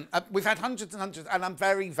 we've had hundreds and hundreds, and I'm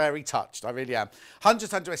very, very touched. I really am.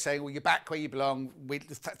 Hundreds saying, well, you're back where you belong.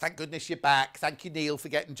 Thank goodness you're back. Thank you, Neil, for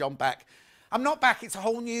getting John back. I'm not back. It's a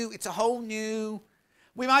whole new.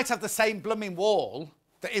 We might have the same blooming wall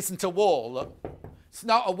that isn't a wall. It's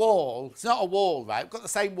not a wall. It's not a wall, right? We've got the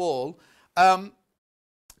same wall. Got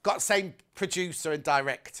the same producer and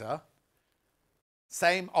director.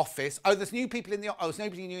 Same office. Oh, there's new people in the office. Oh, there's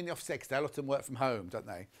nobody new in the office because they often work from home, don't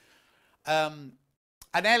they? And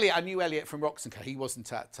Elliot, I knew Elliot from Rocks & Co. He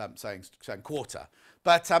wasn't at Sewing Quarter.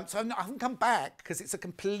 But so I haven't come back because it's a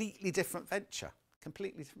completely different venture.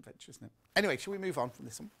 Completely different venture, isn't it? Anyway, shall we move on from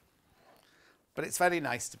this one? But it's very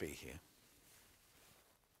nice to be here.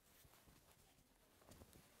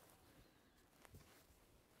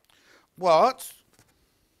 What?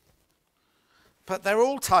 But they're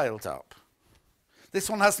all tiled up. This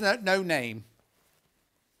one has no name.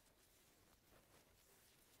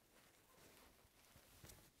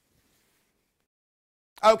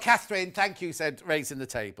 Oh, Catherine, thank you, said raising the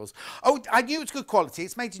tables. Oh, I knew it's good quality.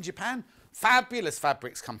 It's made in Japan. Fabulous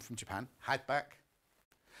fabrics come from Japan. Head back.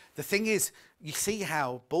 The thing is, you see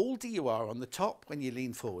how baldy you are on the top when you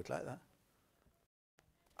lean forward like that?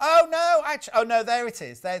 Oh, no, actually, oh, no, there it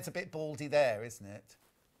is. There's a bit baldy there, isn't it?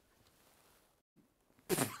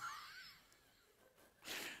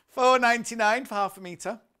 £4.99 for half a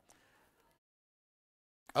metre.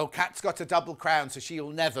 Oh, Kat's got a double crown, so she'll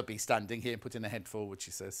never be standing here and putting her head forward,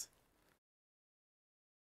 she says.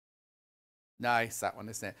 Nice, that one,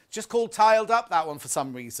 isn't it? Just called tiled up, that one, for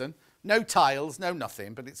some reason. No tiles, no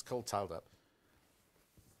nothing, but it's called tiled up.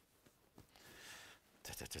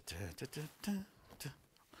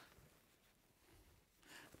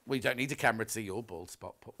 Well, you don't need a camera to see your bald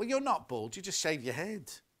spot, Paul. Well, you're not bald, you just shave your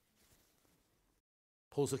head.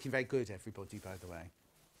 Paul's looking very good, everybody, by the way.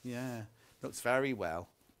 Yeah, looks very well.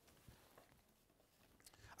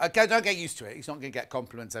 Okay, don't get used to it. He's not going to get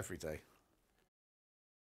compliments every day.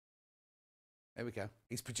 There we go.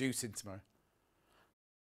 He's producing tomorrow.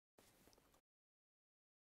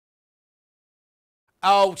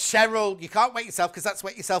 Oh, Cheryl, you can't wet yourself because that's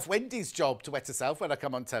Wet Yourself Wendy's job to wet herself when I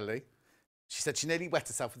come on telly. She said she nearly wet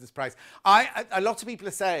herself with the surprise. A lot of people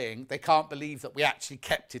are saying they can't believe that we actually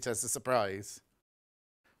kept it as a surprise.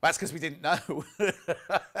 That's because we didn't know.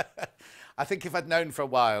 I think if I'd known for a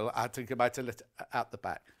while, I think I might have let it out the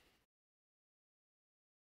back.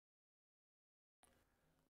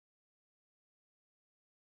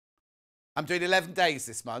 I'm doing 11 days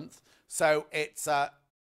this month. So it's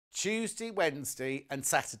Tuesday, Wednesday and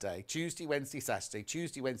Saturday. Tuesday, Wednesday, Saturday.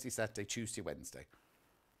 Tuesday, Wednesday, Saturday. Tuesday, Wednesday.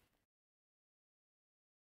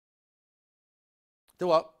 Do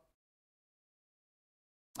what?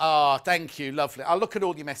 Oh, thank you. Lovely. I'll look at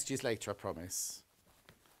all your messages later, I promise.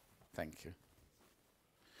 Thank you.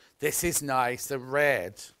 This is nice. The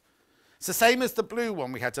red. It's the same as the blue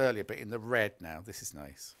one we had earlier, but in the red now. This is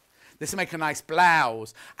nice. This will make a nice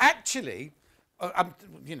blouse. Actually,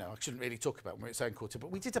 you know, I shouldn't really talk about it when it's own quarter, but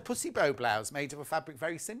we did a pussy bow blouse made of a fabric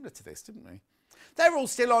very similar to this, didn't we? They're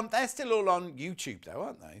still all on YouTube though,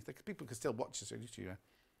 aren't they? People can still watch this on YouTube.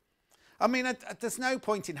 I mean, there's no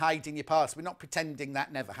point in hiding your past. We're not pretending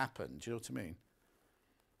that never happened. Do you know what I mean?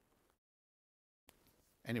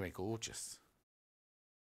 Anyway, gorgeous.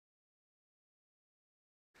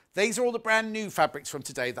 These are all the brand new fabrics from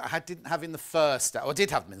today that I didn't have in the first hour. I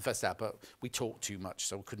did have them in the first hour, but we talked too much,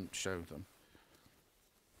 so we couldn't show them.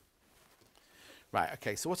 Right,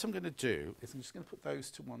 okay, so what I'm going to do is I'm just going to put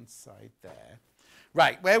those to one side there.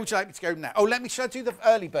 Right, where would you like me to go now? Oh, should I do the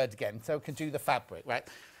early bird again so I can do the fabric, right?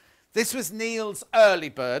 This was Neil's early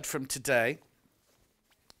bird from today.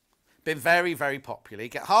 Been very, very popular. You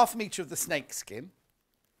get half a metre of the snake skin.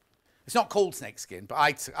 It's not called snake skin, but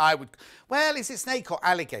I would... Well, is it snake or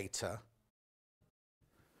alligator?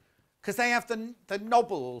 Because they have the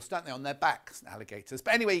knobbles, don't they, on their backs, alligators.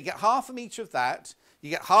 But anyway, you get half a metre of that. You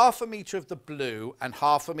get half a metre of the blue and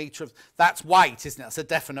half a metre of... That's white, isn't it? That's a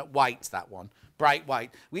definite white, that one. Bright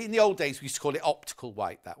white. In the old days, we used to call it optical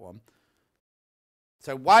white, that one.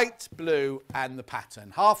 So white, blue, and the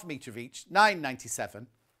pattern. Half a metre of each, £9.97.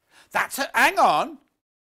 That's a... Hang on!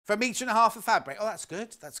 For a metre and a half of fabric. Oh, that's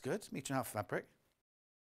good. That's good. Metre and a half of fabric.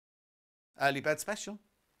 Early bird special.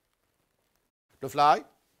 Lovely.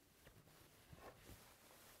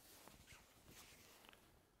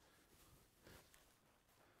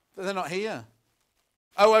 But they're not here.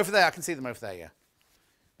 Oh, over there. I can see them over there, yeah.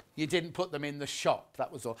 You didn't put them in the shop.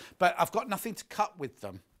 That was all. But I've got nothing to cut with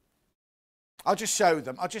them. I'll just show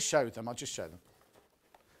them. I'll just show them. I'll just show them.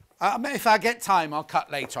 If I get time, I'll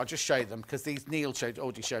cut later. I'll just show them because Neil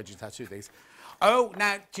already showed you how to do these. Oh,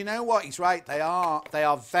 now, do you know what? He's right. They are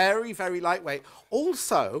very, very lightweight.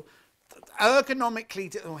 Also,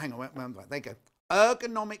 ergonomically... Oh, hang on. There you go.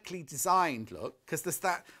 Ergonomically designed, look, because there's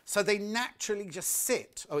that... So they naturally just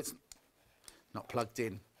sit. Oh, it's not plugged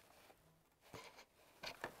in.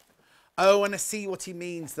 Oh, and I see what he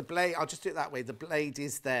means. The blade... I'll just do it that way. The blade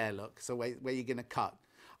is there, look. So where you're going to cut.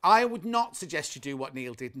 I would not suggest you do what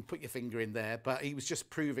Neil did and put your finger in there, but he was just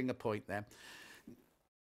proving a point there.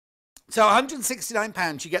 So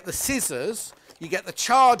 £169, you get the scissors, you get the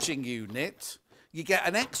charging unit, you get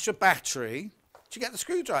an extra battery, you get the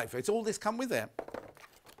screwdriver. It's all this come with it.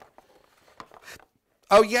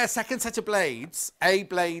 Oh, yeah, second set of blades, A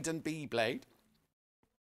blade and B blade.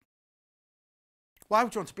 Why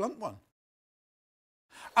would you want a blunt one?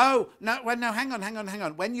 Oh, no, well, no, hang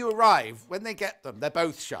on. When you arrive, when they get them, they're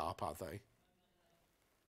both sharp, are they?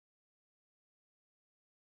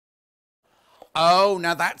 Oh,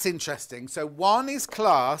 now that's interesting. So one is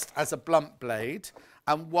classed as a blunt blade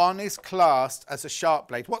and one is classed as a sharp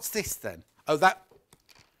blade. What's this then? Oh,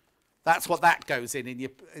 that's what that goes in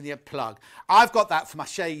your plug. I've got that for my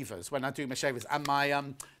shavers, when I do my shavers, and my,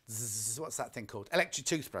 what's that thing called? Electric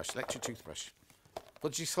toothbrush.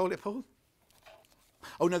 What did you call it, Paul?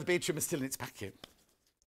 Oh, no, the beard trimmer's still in its packet.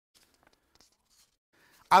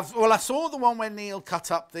 I saw the one where Neil cut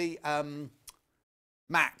up the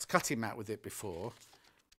cutting mat with it before.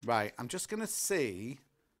 Right, I'm just going to see.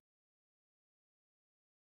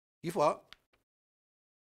 You've what?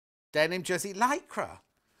 Denim jersey lycra.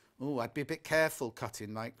 Oh, I'd be a bit careful cutting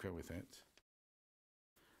lycra with it.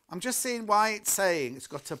 I'm just seeing why it's saying it's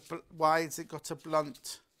got a... Why has it got a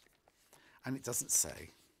blunt? And it doesn't say.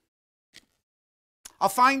 I'll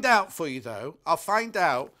find out for you, though. I'll find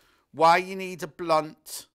out why you need a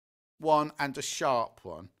blunt one and a sharp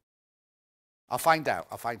one. I'll find out.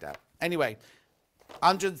 Anyway,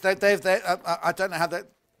 I don't know how that...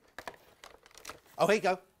 Oh, here you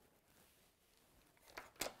go.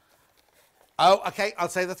 Oh, okay, I'll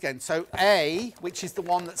say that again. So A, which is the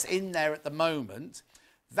one that's in there at the moment,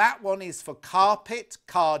 that one is for carpet,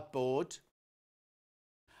 cardboard,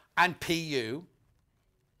 and PU.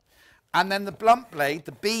 And then the blunt blade,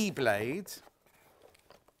 the B blade,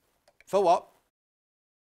 for what?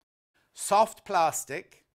 Soft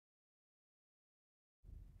plastic.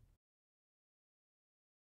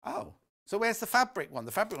 Oh, so where's the fabric one?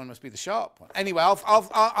 The fabric one must be the sharp one. Anyway,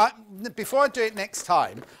 before I do it next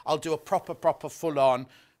time, I'll do a proper full-on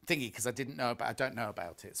thingy because I don't know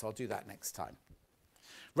about it. So I'll do that next time.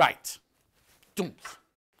 Right.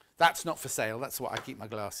 That's not for sale. That's what I keep my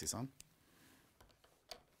glasses on.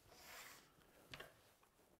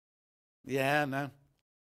 Yeah, no.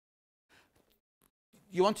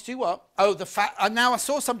 You want to do what? Oh, the fat. Now I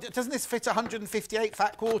saw something. Doesn't this fit 158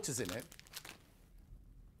 fat quarters in it?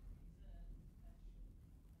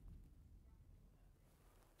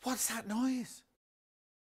 What's that noise?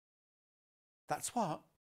 That's what?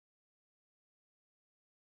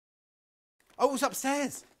 Oh, it was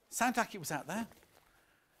upstairs. Sounded like it was out there.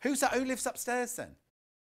 Who's that? Who lives upstairs then?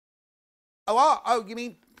 Oh, you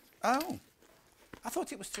mean? Oh, I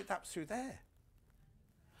thought it was that was through there.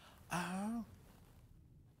 Oh,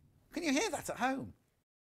 can you hear that at home?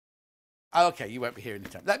 Oh, okay, you won't be hearing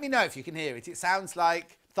it. Let me know if you can hear it. It sounds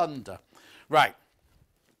like thunder. Right.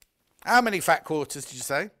 How many fat quarters did you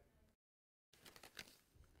say?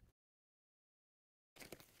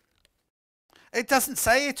 It doesn't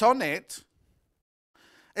say it on it.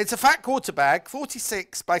 It's a fat quarter bag,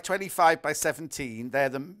 46 by 25 by 17. They're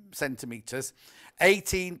the centimetres.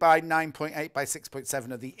 18 by 9.8 by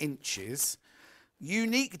 6.7 are the inches.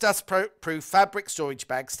 Unique dust-proof fabric storage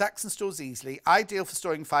bag. Stacks and stores easily. Ideal for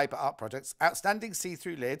storing fibre art products. Outstanding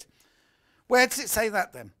see-through lid. Where does it say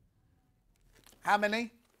that then? How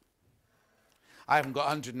many? I haven't got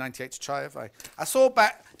 198 to try, have I? I saw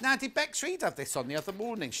now, did Bex Reed have this on the other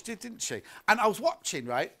morning? She did, didn't she? And I was watching,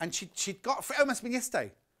 right? And she'd got, oh, it must have been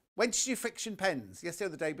yesterday. When did she do friction pens? Yesterday or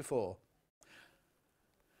the day before?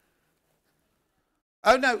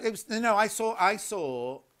 Oh, no, it was, no, I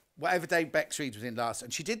saw whatever day Bex Reed was in last,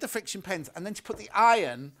 and she did the friction pens, and then she put the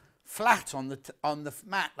iron flat on the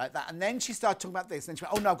mat like that, and then she started talking about this, and then she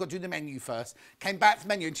went, oh no, I've got to do the menu first. Came back to the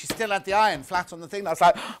menu, and she still had the iron flat on the thing. I was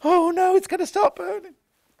like, oh no, it's going to start burning.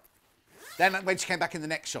 Then when she came back in the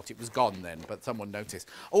next shot, it was gone then, but someone noticed.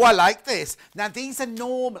 Oh, I like this. Now, these are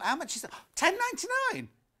normal. How much is that? £10.99.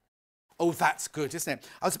 Oh, that's good, isn't it?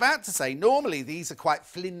 I was about to say, normally these are quite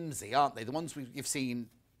flimsy, aren't they? The ones you've seen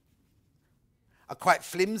are quite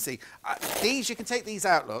flimsy. These, you can take these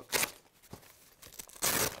out, look.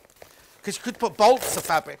 Because you could put bolts of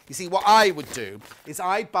fabric. You see, what I would do is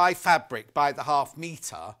I'd buy fabric by the half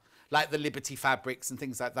metre, like the Liberty fabrics and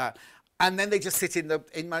things like that. And then they just sit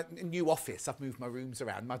in my new office. I've moved my rooms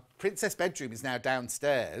around. My princess bedroom is now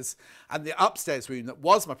downstairs. And the upstairs room that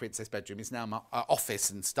was my princess bedroom is now my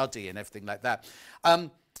office and study and everything like that.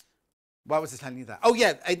 Why was I telling you that? Oh,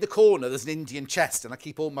 yeah, in the corner, there's an Indian chest, and I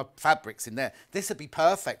keep all my fabrics in there. This would be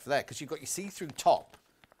perfect for there, because you've got your see-through top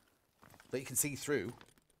that you can see through.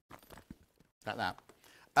 Like that.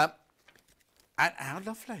 And how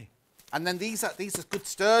lovely. And then these are good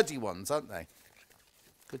sturdy ones, aren't they?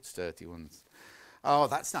 Good sturdy ones. Oh,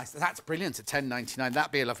 that's nice. That's brilliant at £10.99.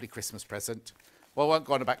 That'd be a lovely Christmas present. Well, I won't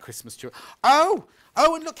go on about Christmas too. Oh,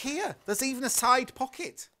 and look here. There's even a side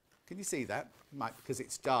pocket. Can you see that? Might because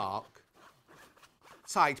it's dark.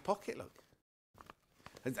 Side pocket, look.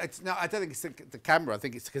 No, I don't think it's the camera. I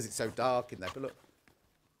think it's because it's so dark in there. But look.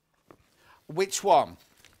 Which one?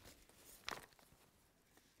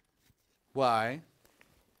 Why?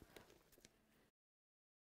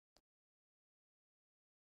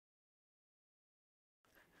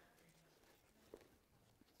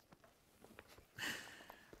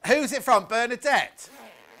 Who's it from? Bernadette?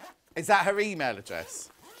 Is that her email address?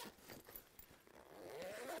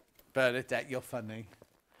 Bernadette, you're funny.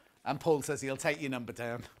 And Paul says he'll take your number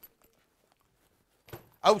down.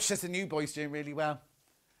 Oh, she says the new boy's doing really well.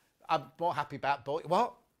 I'm more happy about boy.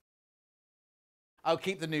 What? I'll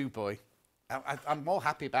keep the new boy. I'm more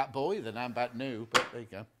happy about boy than I am about new, but there you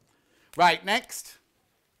go. Right, next.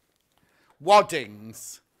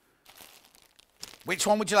 Waddings. Which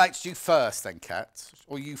one would you like to do first then, Kat?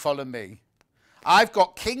 Or you follow me? I've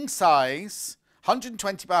got king size,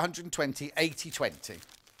 120 by 120, 80-20.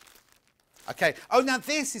 Okay. Oh, now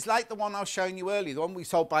this is like the one I was showing you earlier, the one we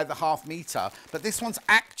sold by the half metre. But this one's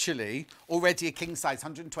actually already a king size,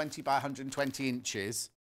 120 by 120 inches,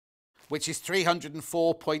 which is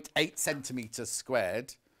 304.8 centimetres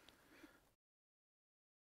squared.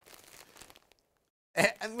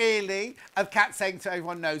 Really? A cat saying to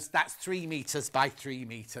everyone knows that's 3 metres by 3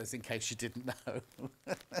 metres, in case you didn't know.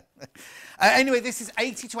 Anyway, this is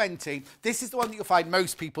 80-20. This is the one that you'll find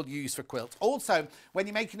most people use for quilts. Also, when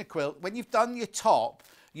you're making a quilt, when you've done your top,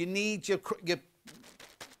 you need your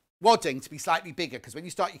wadding to be slightly bigger, because when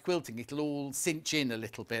you start your quilting, it'll all cinch in a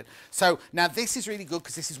little bit. So now this is really good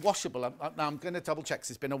because this is washable. Now I'm going to double check,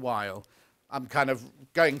 'cause it's been a while. I'm kind of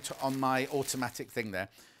going on my automatic thing there.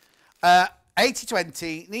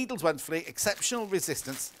 80-20, needles wonderfully, exceptional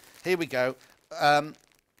resistance. Here we go. All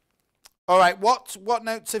right, what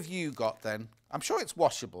notes have you got then? I'm sure it's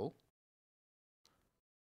washable.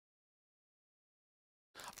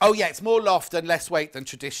 Oh yeah, it's more loft and less weight than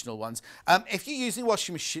traditional ones. If you're using a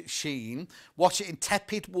washing machine, wash it in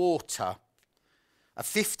tepid water. A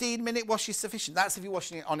 15-minute wash is sufficient. That's if you're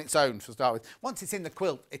washing it on its own to start with. Once it's in the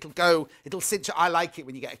quilt, it'll cinch. I like it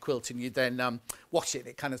when you get a quilt and you then wash it.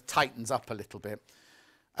 It kind of tightens up a little bit.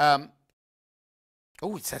 Oh,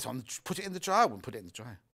 it says put it in the dryer. I wouldn't put it in the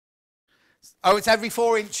dryer. Oh, it's every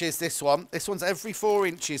 4 inches, this one. This one's every 4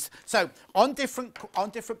 inches. So on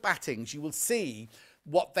different battings, you will see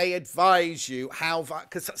what they advise you,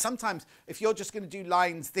 because sometimes if you're just going to do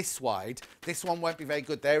lines this wide, this one won't be very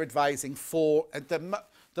good. They're advising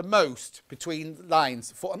the most between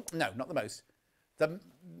lines, no, not the most, the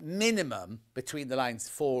minimum between the lines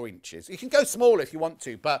 4 inches. You can go smaller if you want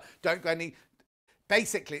to, but don't go any,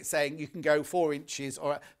 basically it's saying you can go 4 inches,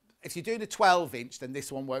 or if you're doing a 12-inch, then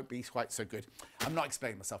this one won't be quite so good. I'm not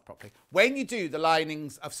explaining myself properly. When you do the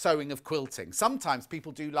linings of sewing of quilting, sometimes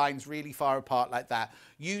people do lines really far apart like that.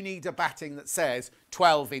 You need a batting that says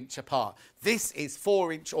 12-inch apart. This is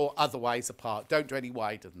 4-inch or otherwise apart. Don't do any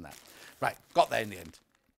wider than that. Right, got there in the end.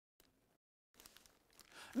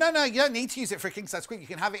 No, you don't need to use it for a king size quilt. You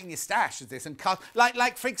can have it in your stash as this and cut.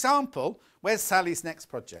 Like for example, where's Sally's next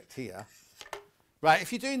project? Here. Right,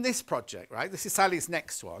 if you're doing this project, right, this is Sally's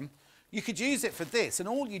next one, you could use it for this, and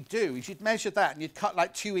all you'd do is you'd measure that and you'd cut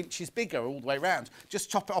like 2 inches bigger all the way around.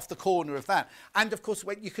 Just chop it off the corner of that. And of course,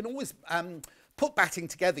 you can always put batting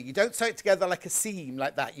together. You don't sew it together like a seam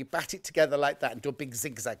like that. You bat it together like that and do a big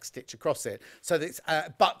zigzag stitch across it so that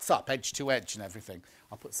it butts up edge to edge and everything.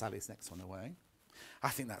 I'll put Sally's next one away. I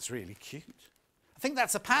think that's really cute. I think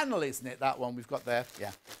that's a panel, isn't it, that one we've got there?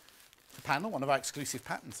 Yeah. The panel, one of our exclusive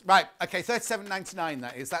patterns. Right, okay, $37.99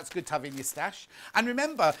 that is. That's good to have in your stash. And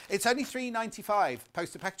remember, it's only $3.95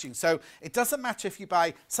 postal packaging, so it doesn't matter if you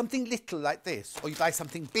buy something little like this or you buy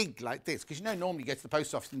something big like this, because you know normally you go to the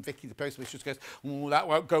post office and Vicky, the post office, just goes, oh, that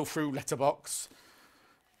won't go through letterbox.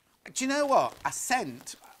 Do you know what?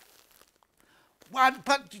 Well,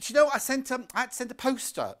 but do you know what? I had to send a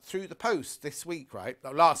poster through the post this week, right?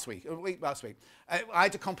 No, last week. I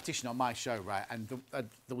had a competition on my show, right? And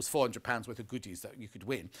there was £400 worth of goodies that you could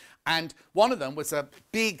win. And one of them was a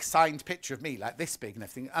big signed picture of me, like this big and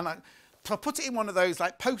everything. And I put it in one of those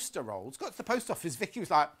like poster rolls. Got to the post office. Vicky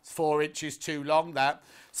was like, it's 4 inches too long, that.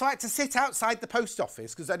 So I had to sit outside the post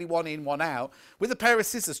office, because only one in, one out, with a pair of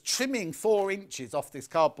scissors, trimming 4 inches off this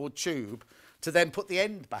cardboard tube, to then put the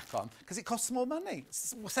end back on, because it costs more money.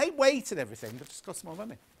 It's the same weight and everything, but it just costs more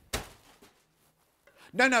money.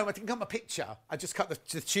 No, I didn't cut my picture. I just cut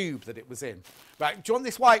the tube that it was in. Right, do you want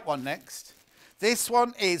this white one next? This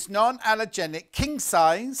one is non-allergenic, king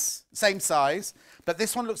size, same size, but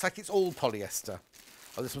this one looks like it's all polyester.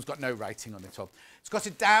 Oh, this one's got no writing on it at all. It's got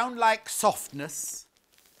a down-like softness.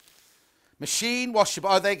 Machine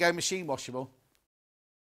washable. Oh, there you go, machine washable.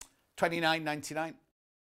 $29.99.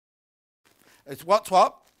 It's what?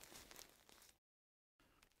 Oh,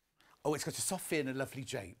 it's got a soft feel and a lovely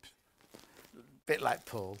drape. Bit like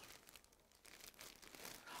Paul.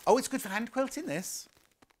 Oh, it's good for hand quilting, this.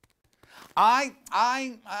 I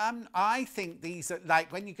think these are,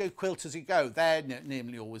 like, when you go quilt as you go, they're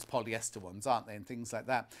nearly always polyester ones, aren't they, and things like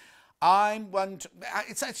that. I'm wondering,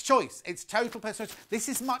 it's choice. It's total personal choice. This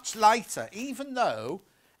is much lighter, even though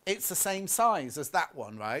it's the same size as that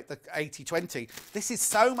one, right? The 80-20. This is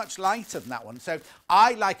so much lighter than that one. So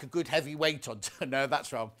I like a good heavy weight on. No,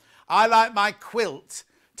 that's wrong. I like my quilt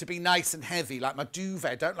to be nice and heavy, like my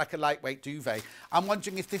duvet. I don't like a lightweight duvet. I'm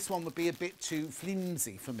wondering if this one would be a bit too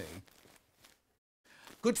flimsy for me.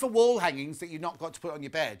 Good for wall hangings that you've not got to put on your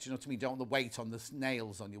bed. You know what I mean? You don't want the weight on the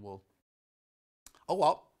nails on your wall. Oh,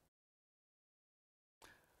 what?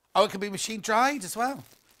 Oh, it can be machine dried as well.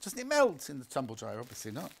 Doesn't it melt in the tumble dryer?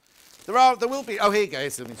 Obviously not. There will be. Oh, here you go.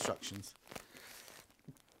 Here's some instructions.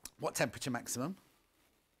 What temperature maximum?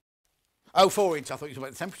 Oh, 4 inch. I thought you were talking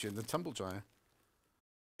about the temperature in the tumble dryer.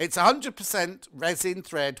 It's 100% resin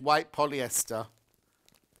thread, white polyester.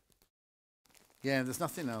 Yeah, there's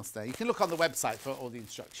nothing else there. You can look on the website for all the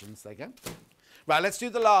instructions. There you go. Right, let's do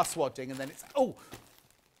the last wadding, and then it's... Oh!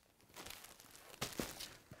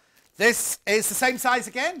 This is the same size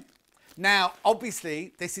again. Now,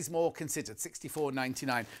 obviously, this is more considered,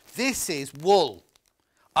 $64.99. This is wool,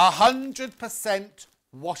 100%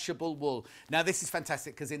 washable wool. Now this is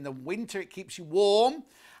fantastic because in the winter it keeps you warm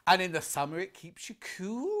and in the summer it keeps you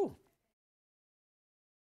cool.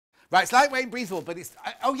 Right, it's lightweight and breathable, but it's,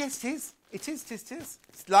 oh yes, it is. It is.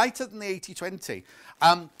 It's lighter than the 80/20.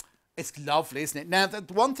 It's lovely, isn't it? Now, the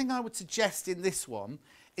one thing I would suggest in this one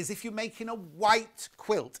is if you're making a white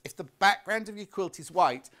quilt, if the background of your quilt is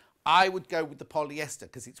white, I would go with the polyester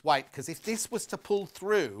because it's white. Because if this was to pull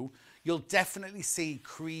through, you'll definitely see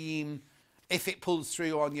cream if it pulls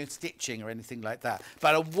through on your stitching or anything like that.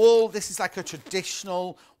 But a wool, this is like a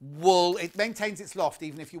traditional wool. It maintains its loft,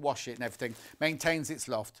 even if you wash it and everything. Maintains its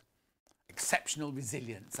loft. Exceptional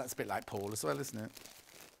resilience. That's a bit like Paul as well, isn't it?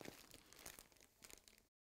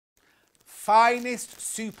 Finest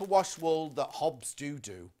superwash wool that Hobbs do.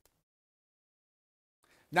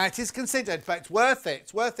 Now, it is considered, but it's worth it.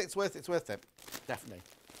 It's worth it. Definitely.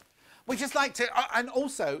 We just like to, and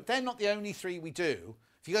also, they're not the only three we do.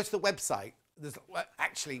 If you go to the website, there's, well,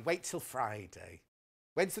 actually, wait till Friday.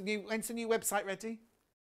 When's the new website ready?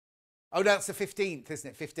 Oh, no, it's the 15th, isn't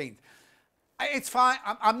it? 15th. It's fine.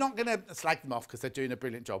 I'm not going to slag them off because they're doing a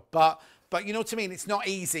brilliant job. But you know what I mean? It's not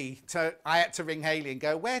easy to... I had to ring Hayley and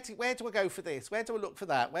go, where do I go for this? Where do I look for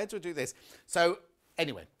that? Where do I do this? So,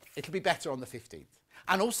 anyway, it'll be better on the 15th.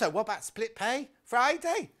 And also, what about split pay?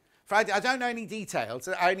 Friday, I don't know any details.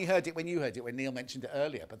 I only heard it when you heard it, when Neil mentioned it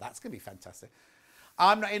earlier. But that's going to be fantastic.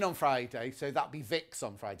 I'm not in on Friday, so that'll be Vic's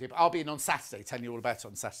on Friday. But I'll be in on Saturday, telling you all about it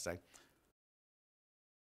on Saturday.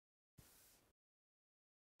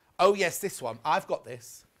 Oh, yes, this one. I've got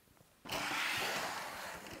this.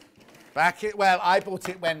 Well, I bought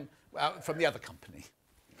it from the other company.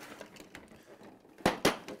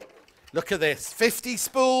 Look at this. 50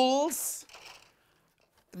 spools.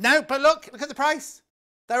 No, but look at the price.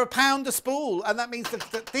 They're £1 a spool, and that means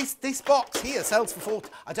that this box here sells for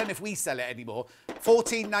I don't know if we sell it anymore.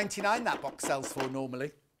 £14.99 that box sells for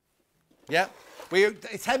normally. Yeah.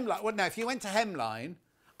 It's Hemline. Well, no, if you went to Hemline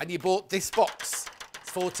and you bought this box,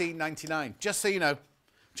 £14.99, just so you know.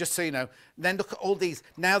 And then look at all these.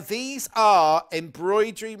 Now, these are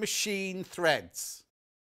embroidery machine threads,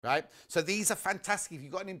 right? So these are fantastic if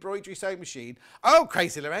you've got an embroidery sewing machine. Oh,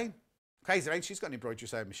 Crazy Lorraine, she's got an embroidery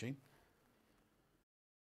sewing machine.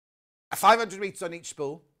 500 metres on each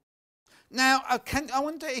spool. Now, I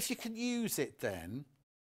wonder if you can use it then.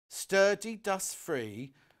 Sturdy,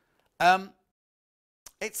 dust-free.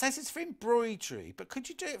 It says it's for embroidery, but could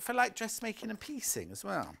you do it for like dressmaking and piecing as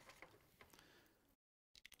well?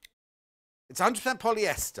 It's 100%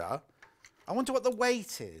 polyester. I wonder what the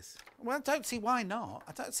weight is. Well, I don't see why not.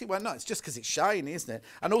 It's just because it's shiny, isn't it?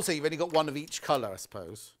 And also, you've only got one of each colour, I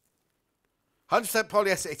suppose. 100%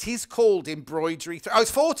 polyester. It is called embroidery thread. Oh,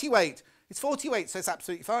 it's 40 weight. It's 40 weight, so it's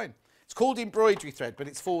absolutely fine. It's called embroidery thread, but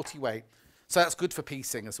it's 40 weight. So that's good for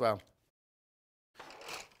piecing as well.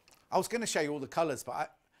 I was going to show you all the colours,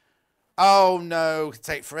 but oh no, it'd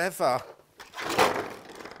take forever.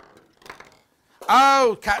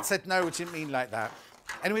 Oh, Kat said no, it didn't mean like that.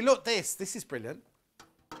 Anyway, look, this is brilliant.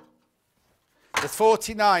 There's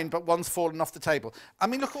 49, but one's fallen off the table. I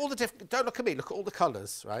mean, look at all the different, don't look at me, look at all the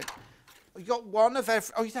colours, right? You got one of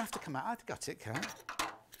every, oh, you don't have to come out, I'd got it, Kat.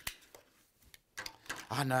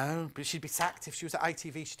 I know, but she'd be sacked. If she was at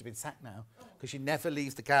ITV, she'd have been sacked now. Because you never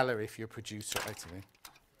leave the gallery if you're a producer at ITV.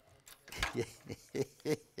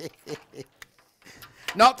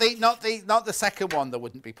 Not the second one that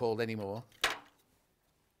wouldn't be Paul anymore.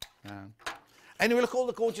 No. Anyway, look at all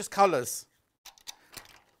the gorgeous colours.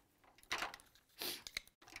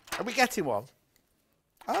 Are we getting one?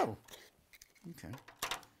 Oh. Okay.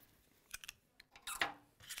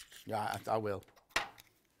 Yeah, I will.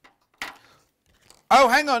 Oh,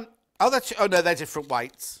 hang on. Oh, no, they're different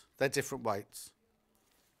whites. That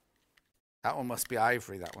one must be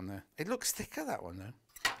ivory, that one there. It looks thicker, that one, though.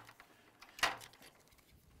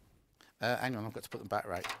 Hang on, I've got to put them back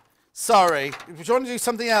right. Sorry. If you want to do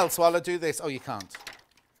something else while I do this. Oh, you can't.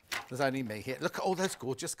 There's only me here. Look at all those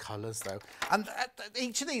gorgeous colours, though. And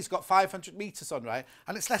each of these got 500 metres on, right?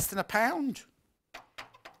 And it's less than £1.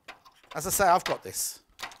 As I say, I've got this.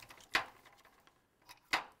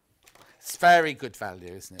 It's very good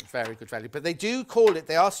value, isn't it? Very good value. But they do call it,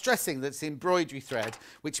 they are stressing that it's embroidery thread,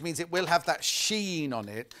 which means it will have that sheen on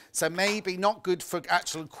it. So maybe not good for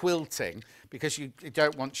actual quilting, because you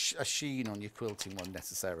don't want a sheen on your quilting one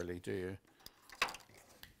necessarily, do you?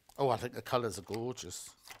 Oh, I think the colours are gorgeous.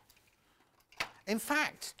 In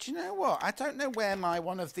fact, do you know what? I don't know where my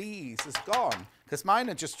one of these has gone, because mine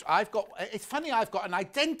are just, it's funny, I've got an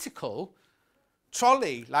identical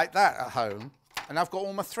trolley like that at home, and I've got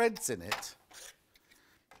all my threads in it.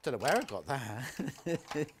 Don't know where I got that.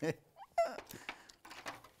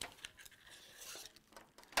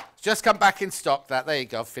 Just come back in stock, that. There you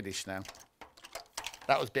go, finished now.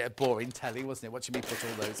 That was a bit of boring telly, wasn't it? Watching me put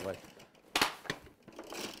all those away.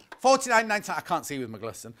 $49.99. I can't see with my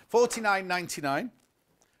glasses. $49.99.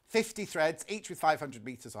 50 threads, each with 500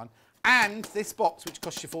 metres on. And this box, which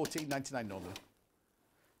costs you $14.99 normally.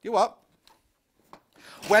 You what?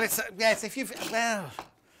 Well, it's yes. If you've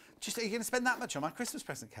just are you going to spend that much on my Christmas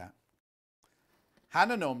present, Kat?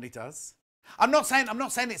 Hannah normally does. I'm not saying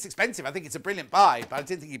it's expensive. I think it's a brilliant buy, but I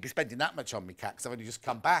didn't think you'd be spending that much on me, Kat, because I've only just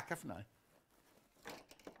come back, haven't I?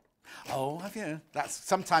 Oh, have you? That's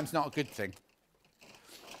sometimes not a good thing.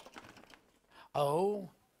 Oh,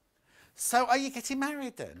 so are you getting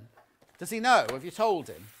married then? Does he know? Have you told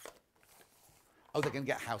him? Oh, they're going to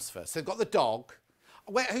get a house first. So they've got the dog.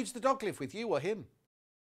 Where? Who's the dog live with, you or him?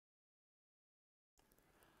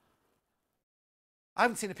 I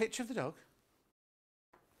haven't seen a picture of the dog.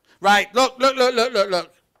 Right, look.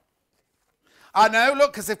 I know,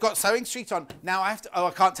 look, because they've got Sewing Street on. Now I have to, oh,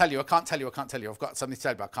 I can't tell you. I've got something to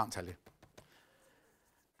tell you, but I can't tell you.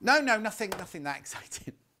 No, nothing that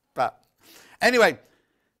exciting. But anyway,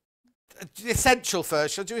 essential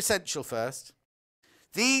first. Shall I do essential first?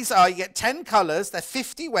 These are, you get 10 colours. They're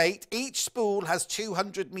 50 weight. Each spool has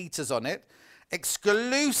 200 metres on it.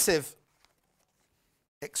 Exclusive.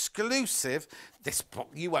 This box,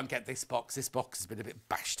 you won't get this box. This box has been a bit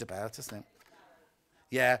bashed about, hasn't it?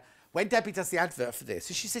 Yeah. When Debbie does the advert for this,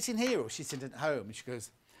 is she sitting here or is she sitting at home? And she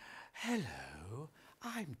goes, hello,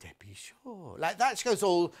 I'm Debbie Shaw. Like that, she goes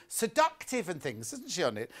all seductive and things, doesn't she,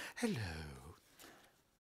 on it? Hello.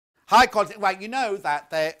 High quality. Right, you know that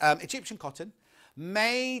they're Egyptian cotton,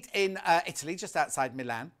 made in Italy, just outside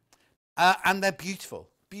Milan. And they're beautiful.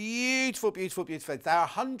 Beautiful. They're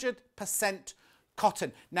 100%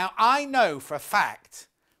 cotton. Now, I know for a fact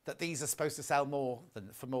that these are supposed to sell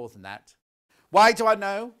for more than that. Why do I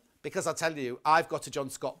know? Because I'll tell you, I've got a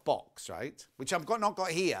John Scott box, right? Which I've not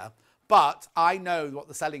got here, but I know what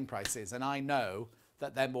the selling price is, and I know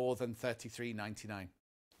that they're more than £33.99.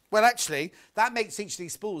 Well, actually, that makes each of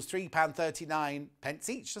these spools £3.39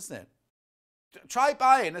 each, doesn't it? Try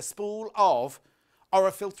buying a spool of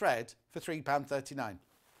Orifil thread for £3.39.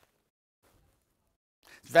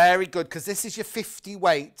 Very good, because this is your 50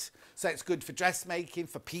 weight, so it's good for dressmaking,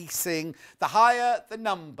 for piecing. The higher the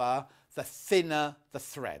number, the thinner the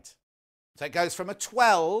thread. So it goes from a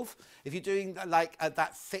 12, if you're doing like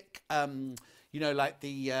that thick, you know, like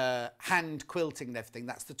the hand quilting and everything,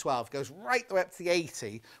 that's the 12. It goes right the way up to the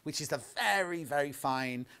 80, which is the very, very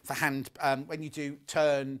fine for hand, when you do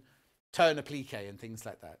turn applique and things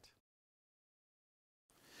like that.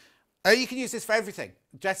 You can use this for everything.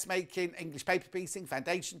 Dressmaking, English paper piecing,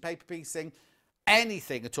 foundation paper piecing,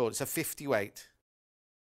 anything at all. It's a 50 weight.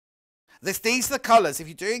 These are the colours. If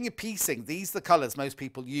you're doing your piecing, these are the colours most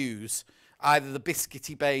people use. Either the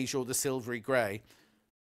biscuity beige or the silvery grey.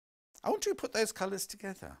 I want you to put those colours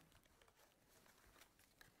together.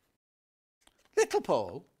 Little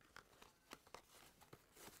Paul.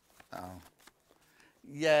 Oh.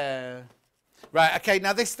 Yeah. Right, okay,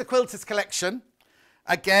 now this is the Quilters collection.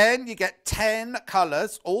 Again, you get 10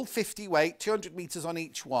 colours, all 50 weight, 200 metres on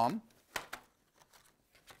each one.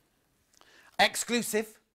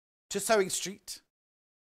 Exclusive to Sewing Street.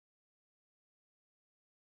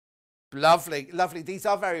 Lovely, lovely. These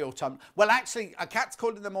are very autumnal. Well, actually, Kat's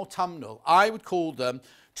calling them autumnal. I would call them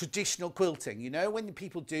traditional quilting. You know, when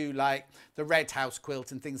people do like the Red House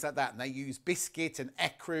quilt and things like that, and they use biscuit and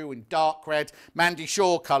ecru and dark red, Mandy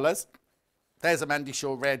Shaw colours. There's a Mandy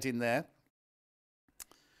Shaw red in there.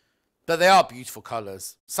 But they are beautiful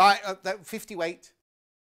colours. 50 weight,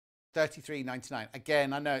 $33.99.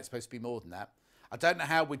 Again, I know it's supposed to be more than that. I don't know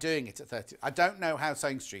how we're doing it at 30. I don't know how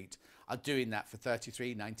Sewing Street are doing that for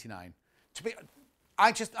 $33.99.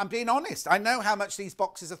 I'm being honest. I know how much these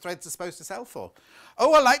boxes of threads are supposed to sell for.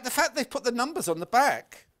 Oh, I like the fact they've put the numbers on the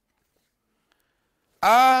back.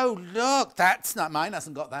 Oh, look, that's not mine.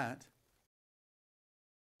 Hasn't got that.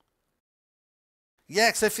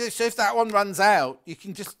 Yeah, so if that one runs out, you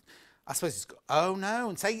can just. I suppose it's got. Oh no,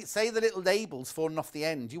 and say the little labels falling off the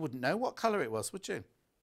end. You wouldn't know what colour it was, would you?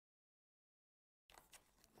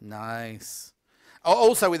 Nice.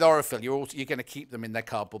 Also with Orifil, you're going to keep them in their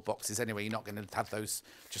cardboard boxes anyway. You're not going to have those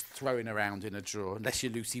just throwing around in a drawer. Unless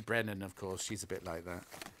you're Lucy Brennan, of course. She's a bit like that.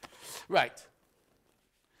 Right.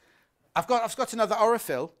 I've got another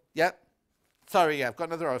Orifil. Yep. Sorry, yeah, I've got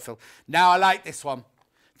another Orifil. Now I like this one.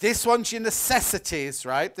 This one's your necessities,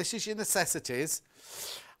 right? This is your necessities.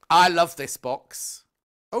 I love this box.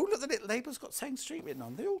 Oh, look, the little label's got Sewing Street written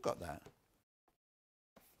on. They all got that.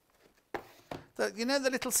 You know the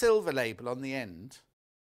little silver label on the end?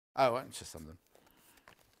 Oh, it's just something.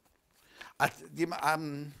 You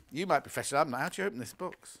might be fresher. I'm not. How do you open this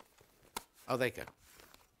box? Oh, there you go.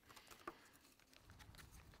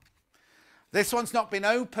 This one's not been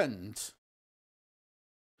opened.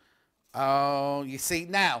 Oh, you see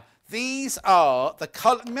now. These are the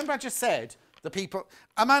colour. Remember, I just said the people.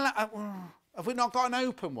 Have we not got an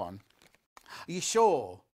open one? Are you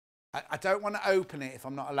sure? I don't want to open it if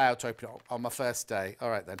I'm not allowed to open it on my first day. All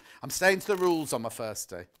right then. I'm staying to the rules on my first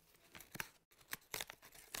day.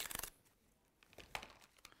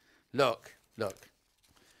 Look, look.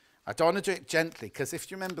 I don't want to do it gently because if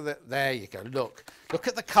you remember that, there you go. Look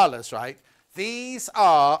at the colours, right? These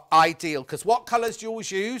are ideal because what colours do you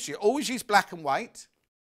always use? You always use black and white.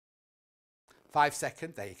 5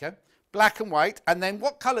 seconds, there you go. Black and white. And then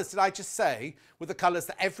what colours did I just say were the colours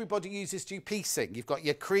that everybody uses to do piecing? You've got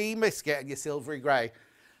your cream biscuit and your silvery grey.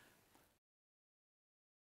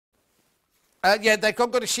 Yeah, they've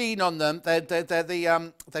got a sheen on them. They've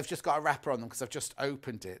just got a wrapper on them because I've just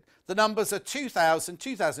opened it. The numbers are 2000,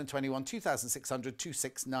 2021, 2600,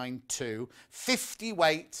 2692, 50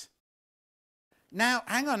 weight. Now,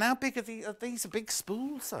 hang on, how big are these? These are big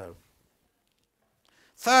spools, though.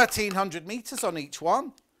 1,300 metres on each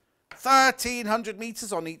one. 1,300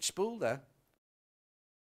 metres on each spool there.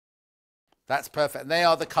 That's perfect. And they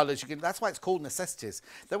are the colours you can. That's why it's called Necessities.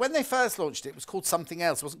 Though when they first launched it, it was called something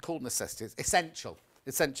else. It wasn't called Necessities. Essential.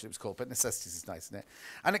 Essential it was called, but Necessities is nice, isn't it?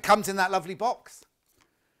 And it comes in that lovely box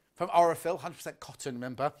from Orifil, 100% cotton,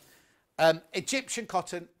 remember. Egyptian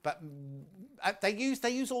cotton, but they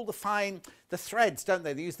use all the threads, don't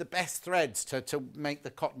they? They use the best threads to make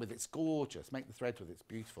the cotton with. It's gorgeous. Make the thread with it. It's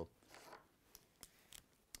beautiful.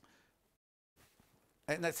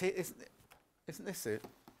 And that's it, isn't this it?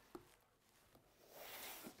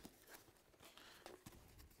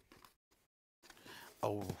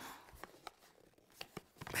 Oh.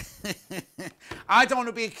 I don't want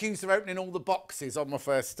to be accused of opening all the boxes on my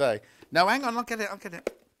first day. No, hang on, I'll get it.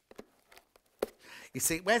 You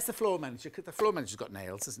see, where's the floor manager? Because the floor manager's got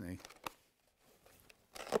nails, hasn't he?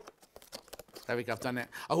 There we go, I've done it.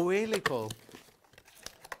 Oh, really, Paul?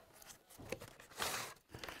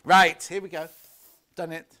 Right, here we go.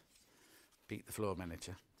 Done it. Beat the floor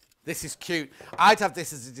manager. This is cute. I'd have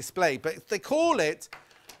this as a display, but they call it...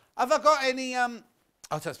 Have I got any...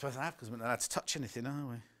 I don't suppose I have because we're not allowed to touch anything, are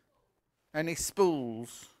we? Any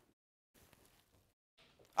spools?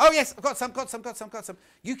 Oh, yes, I've got some.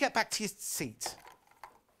 You get back to your seat.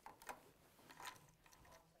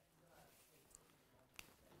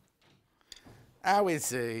 How is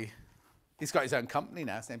he? He's got his own company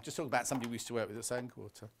now. So I'm just talking about somebody we used to work with at Stone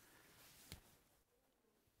Quarter.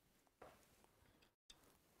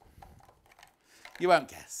 You won't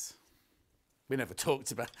guess. We never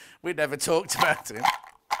talked about him.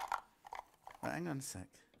 Right, hang on a sec.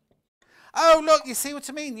 Oh, look, you see what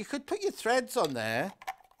I mean? You could put your threads on there.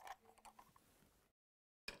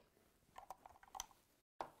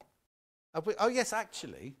 Oh, yes,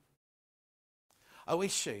 actually. Oh,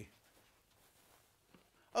 is she?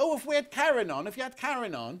 Oh, if we had Karen on, if you had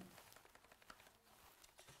Karen on.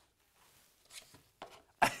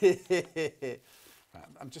 Right,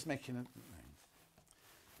 I'm just making a...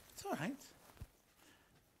 It's all right.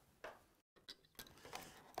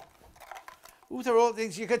 Ooh, they're all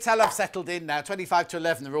things. You could tell I've settled in now. 25 to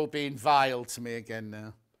 11, they're all being vile to me again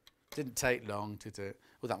now. Didn't take long to do it.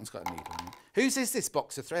 Oh, that one's got a needle in it. Whose is this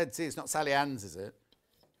box of threads? It's not Sallianne's, is it?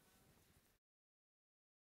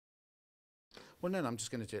 Well, no, I'm just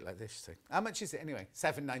going to do it like this. So. How much is it anyway?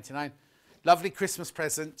 £7.99. Lovely Christmas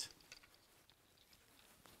present.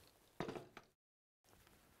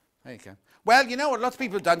 There you go. Well, you know what lots of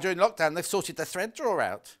people have done during lockdown? They've sorted their thread drawer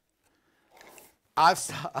out. I've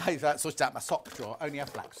sorted out my sock drawer. I only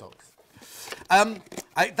have black socks.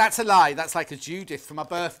 That's a lie. That's like a Judith for my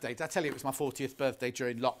birthday. Did I tell you it was my 40th birthday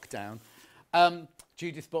during lockdown?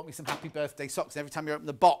 Judith bought me some happy birthday socks. Every time you open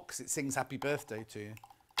the box, it sings happy birthday to you.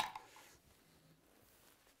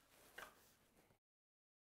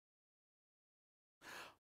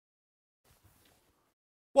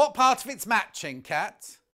 What part of it's matching,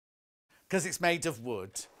 Kat? Because it's made of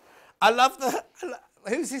wood. I love the...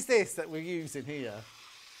 Whose is this that we're using here?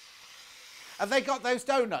 Have they got those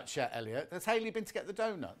donuts yet, Elliot? Has Hayley been to get the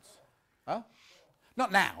donuts? Huh?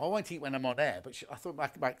 Not now. I won't eat when I'm on air, but I thought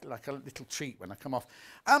like a little treat when I come off.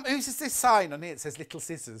 Whose is this sign on here? It says Little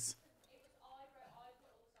Scissors.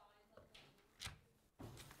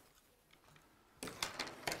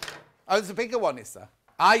 Oh, there's a bigger one, is there?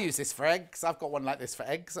 I use this for eggs. I've got one like this for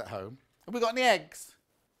eggs at home. Have we got any eggs?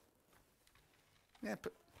 Yeah,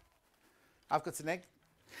 but I've got an egg.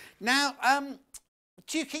 Now,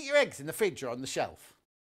 do you keep your eggs in the fridge or on the shelf?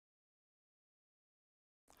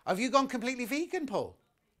 Have you gone completely vegan, Paul?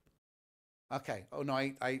 Okay. Oh, no,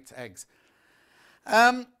 I ate eggs.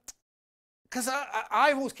 Because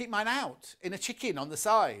I always keep mine out in a chicken on the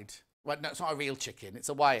side. Well, no, it's not a real chicken. It's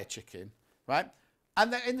a wire chicken, right?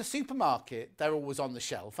 And in the supermarket, they're always on the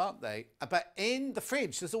shelf, aren't they? But in the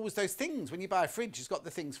fridge, there's always those things. When you buy a fridge, it's got the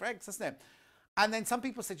things for eggs, hasn't it? And then some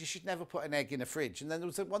people said you should never put an egg in a fridge. And then there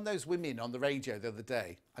was one of those women on the radio the other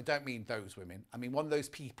day. I don't mean those women. I mean one of those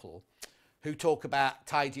people who talk about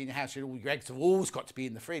tidying your house. All your eggs have always got to be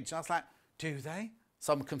in the fridge. And I was like, do they?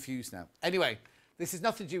 So I'm confused now. Anyway, this is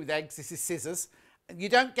nothing to do with eggs. This is scissors. You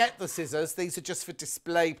don't get the scissors. These are just for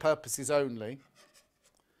display purposes only.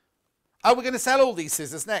 Oh, we're going to sell all these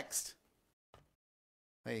scissors next.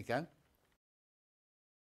 There you go.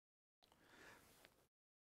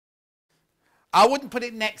 I wouldn't put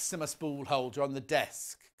it next to my spool holder on the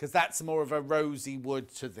desk because that's more of a rosy wood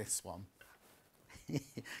to this one.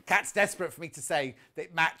 Kat's desperate for me to say that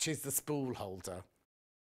it matches the spool holder.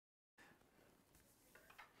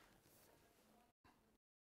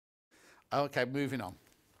 Okay, moving on.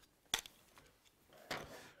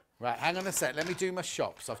 Right, hang on a sec. Let me do my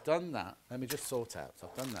shops. I've done that. Let me just sort out.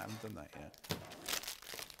 I've done that. I haven't done that yet.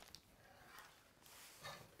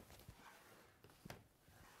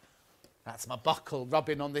 That's my buckle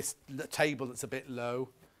rubbing on this table that's a bit low.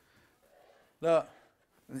 Look.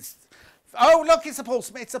 Oh, look, it's a Paul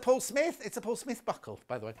Smith. It's a Paul Smith. It's a Paul Smith buckle,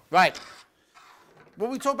 by the way. Right.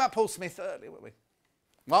 Well, we talked about Paul Smith earlier, weren't we?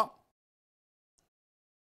 What?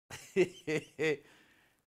 Here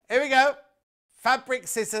we go. Fabric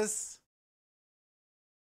scissors.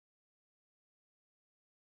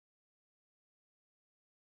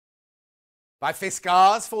 By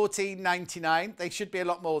Fiskars, £14.99. They should be a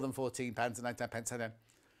lot more than £14.99. I know.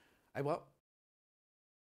 I what?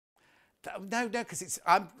 No, because it's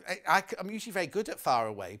I'm usually very good at far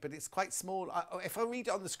away, but it's quite small. If I read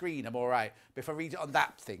it on the screen, I'm all right. But if I read it on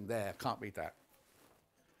that thing there, I can't read that.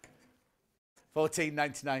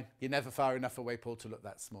 £14.99. You're never far enough away, Paul, to look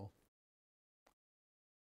that small.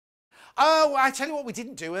 Oh, I tell you what we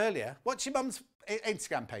didn't do earlier. What's your mum's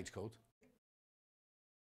Instagram page called?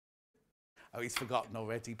 Oh, he's forgotten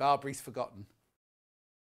already. Barbara's forgotten.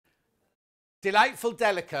 Delightful,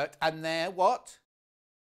 delicate, and they're what?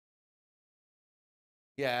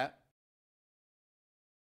 Yeah.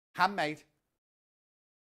 Handmade.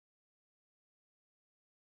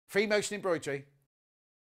 Free motion embroidery.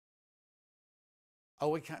 Oh,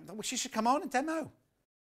 we can't. Well, she should come on and demo.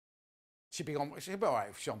 She'd be on. She'd be all right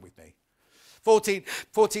if she's on with me.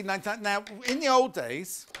 £14.99. Now, in the old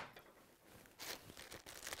days,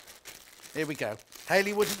 here we go.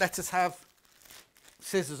 Hayley wouldn't let us have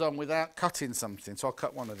scissors on without cutting something, so I'll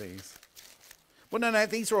cut one of these. Well, no,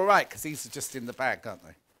 these are all right because these are just in the bag, aren't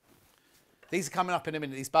they? These are coming up in a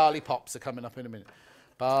minute. These barley pops are coming up in a minute.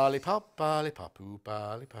 Barley pop, ooh,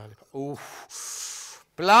 barley pop. Ooh,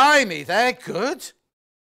 blimey, they're good.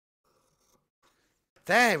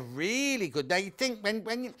 They're really good. Now, you think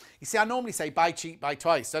when you see, I normally say buy cheap, buy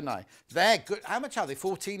twice, don't I? They're good. How much are they?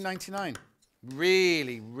 £14.99.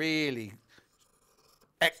 Really, really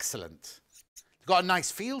excellent. They've got a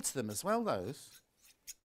nice feel to them as well, those.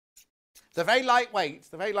 They're very lightweight.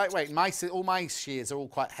 They're very lightweight. All my shears are all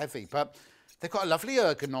quite heavy, but they've got a lovely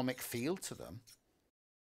ergonomic feel to them.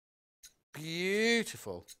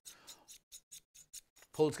 Beautiful.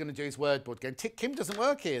 Paul's going to do his word board again. Kim doesn't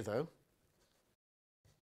work here, though.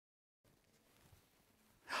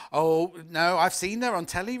 Oh, no, I've seen her on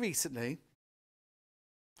telly recently.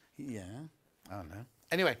 Yeah, I don't know.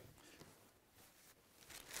 Anyway.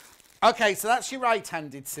 Okay, so that's your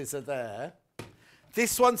right-handed scissor there.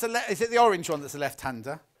 This one's is it the orange one that's a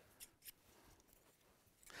left-hander?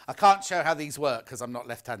 I can't show how these work because I'm not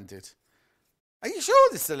left-handed. Are you sure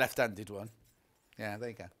this is a left-handed one? Yeah, there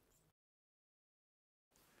you go.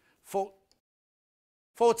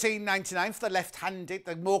 £14.99 for the left-handed.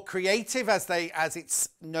 They're more creative as it's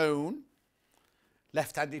known.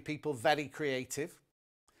 Left-handed people, very creative.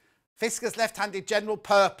 Fiskars left-handed general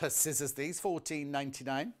purpose scissors, these,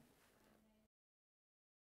 £14.99.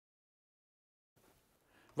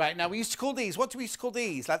 Right, now we used to call these, what do we used to call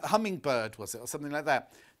these? Like the hummingbird, was it, or something like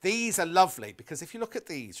that? These are lovely, because if you look at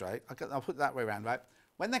these, right, I'll put it that way around, right?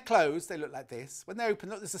 When they're closed, they look like this. When they're open,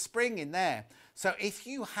 look, there's a spring in there. So if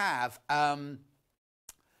you have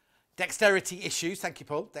dexterity issues, thank you,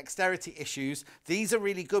 Paul, dexterity issues, these are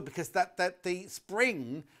really good because the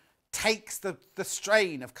spring takes the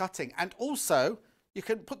strain of cutting. And also, you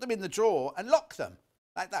can put them in the drawer and lock them,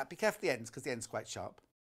 like that. Be careful of the ends, because the end's quite sharp.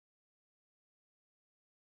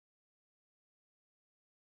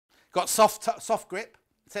 Got soft grip,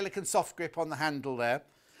 silicone soft grip on the handle there.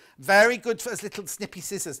 Very good for as little snippy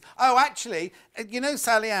scissors. Oh, actually, you know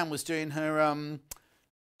Sallianne was doing her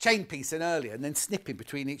chain piece in earlier and then snipping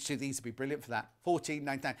between each two. These would be brilliant for that.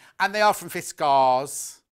 $14.99. And they are from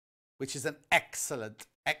Fiskars, which is an excellent,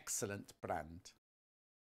 excellent brand.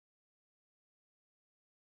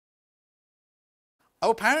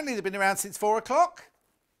 Oh, apparently they've been around since 4 o'clock.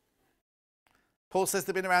 Paul says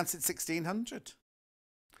they've been around since 1600.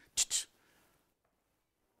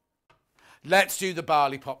 Let's do the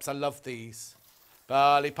barley pops. I love these.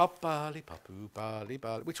 Barley pop, ooh, barley,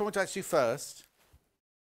 barley. Which one would you like to do first?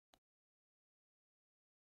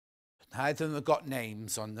 Neither of them have got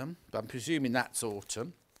names on them, but I'm presuming that's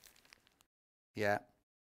autumn. Yeah.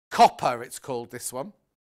 Copper, it's called, this one.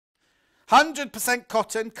 100%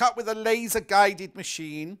 cotton, cut with a laser-guided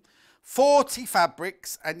machine. 40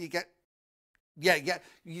 fabrics, and you get,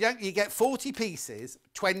 you get 40 pieces,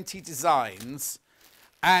 20 designs,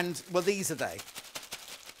 and, well, these are they.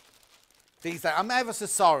 These are, I'm ever so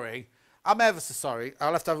sorry. I'm ever so sorry.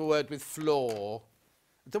 I'll have to have a word with Floor.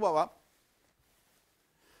 Do what?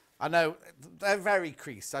 I know, they're very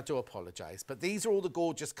creased. I do apologise. But these are all the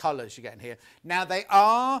gorgeous colours you get in here. Now, they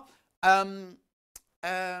are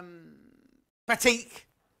batik.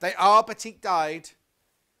 They are batik dyed.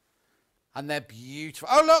 And they're beautiful.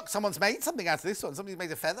 Oh, look, someone's made something out of this one. Somebody's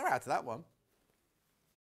made a feather out of that one.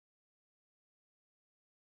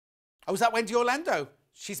 Oh, was that Wendy Orlando?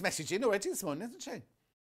 She's messaging already this morning, isn't she?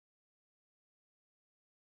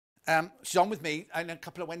 She's on with me in a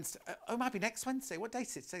couple of Wednesdays. Oh, it might be next Wednesday. What date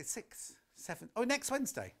is it today? 6, 7. Oh, next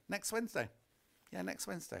Wednesday. Next Wednesday. Yeah, next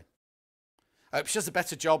Wednesday. I hope she does a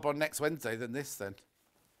better job on next Wednesday than this then.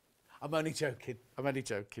 I'm only joking. I'm only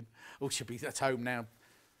joking. Oh, she'll be at home now,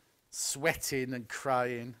 sweating and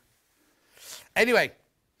crying. Anyway,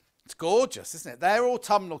 it's gorgeous, isn't it? They're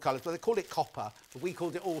autumnal colours, but they call it copper, but we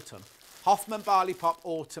called it autumn. Hoffman Barley Pop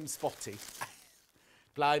Autumn Spotty.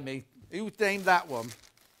 Blimey. Who named that one?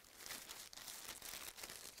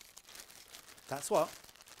 That's what?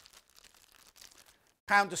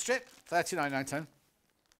 Pound a strip, $39.99.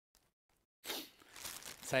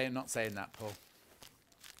 Not saying that, Paul.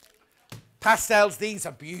 Pastels, these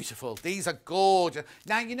are beautiful. These are gorgeous.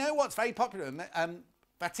 Now, you know what's very popular?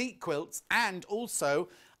 Batik quilts, and also,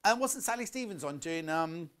 wasn't Sally Stevens on doing,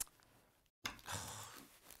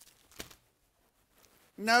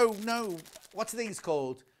 no, what are these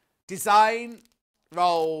called? Design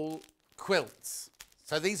roll quilts.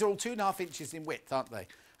 So these are all 2.5 inches in width, aren't they?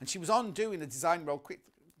 And she was on doing a design roll quilt.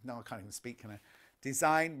 No, I can't even speak, can I?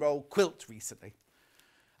 Design roll quilt recently.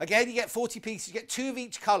 Again, you get 40 pieces. You get 2 of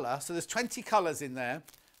each colour. So there's 20 colours in there.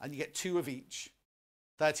 And you get 2 of each.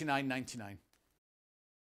 $39.99.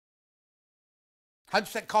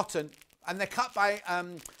 100% cotton. And they're cut by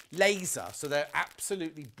laser. So they're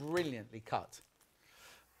absolutely brilliantly cut.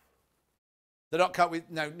 They're not cut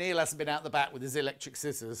with... No, Neil hasn't been out the back with his electric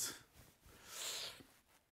scissors.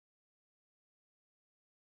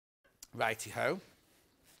 Righty-ho.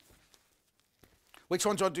 Which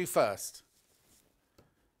one do you want to do first?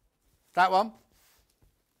 That one?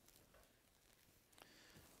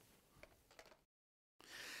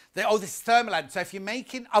 Oh, this is Thermaland. So if you're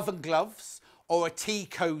making oven gloves or a tea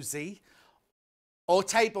cosy or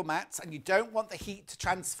table mats and you don't want the heat to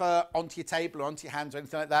transfer onto your table or onto your hands or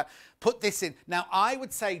anything like that, put this in. Now, I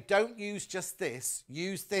would say don't use just this.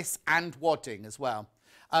 Use this and wadding as well.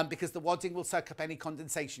 Because the wadding will soak up any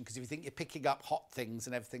condensation, because if you think you're picking up hot things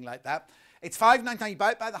and everything like that. It's $5.99. You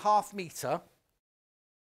buy it by the ½ metre.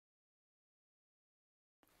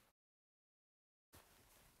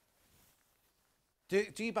 Do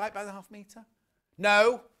you buy it by the ½ metre?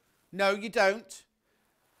 No. No, you don't.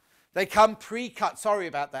 They come pre-cut. Sorry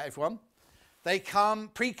about that, everyone. They come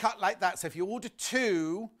pre-cut like that. So if you order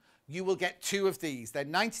 2, you will get 2 of these. They're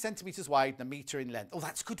 90 centimetres wide and 1 metre in length. Oh,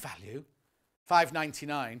 that's good value.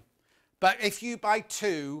 $5.99. But if you buy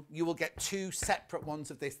 2, you will get 2 separate ones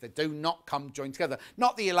of this. They do not come joined together.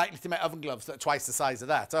 Not that you're likely to make oven gloves that are twice the size of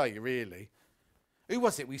that, are you, really? Who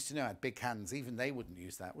was it we used to know had big hands? Even they wouldn't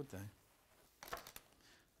use that, would they?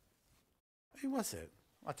 Who was it?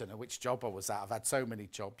 I don't know which job I was at. I've had so many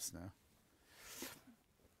jobs now.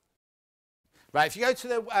 Right, if you go to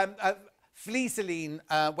the Sallianne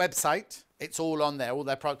website, it's all on there, all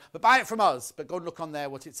their products. But buy it from us, but go and look on there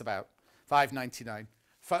what it's about. $5.99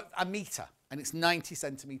 for 1 metre, and it's 90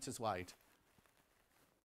 centimetres wide.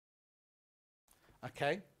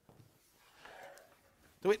 Okay.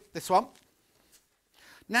 Do it, this one.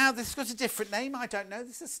 Now, this has got a different name. I don't know.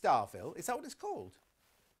 This is Starville. Is that what it's called?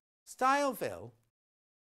 Styleville.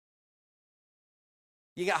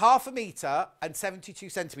 You get 1/2 metre and 72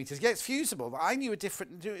 centimetres. Yeah, it's fusible, but I knew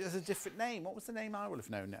there's a different name. What was the name I would have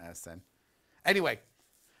known it as then? Anyway,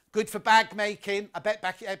 good for bag making. I bet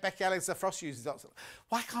Becky Alexander Frost uses lots of...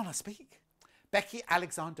 Why can't I speak? Becky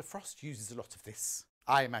Alexander Frost uses a lot of this,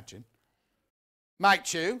 I imagine.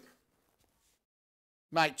 Might you?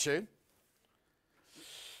 Might you?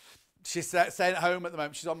 She's staying at home at the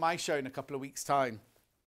moment. She's on my show in a couple of weeks' time.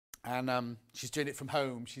 And she's doing it from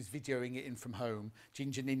home. She's videoing it in from home.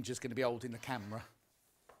 Ginger Ninja's going to be holding the camera.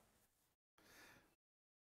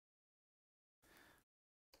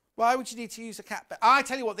 Why would you need to use a cat bag? I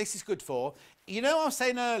tell you what this is good for. You know I was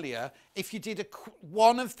saying earlier, if you did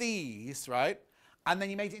one of these, right, and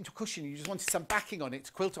then you made it into a cushion, you just wanted some backing on it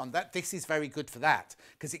to quilt on, this is very good for that,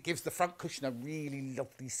 because it gives the front cushion a really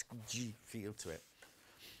lovely squidgy feel to it.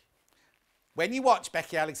 When you watch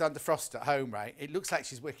Becky Alexander Frost at home, right, it looks like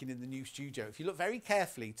she's working in the new studio. If you look very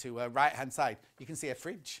carefully to her right-hand side, you can see her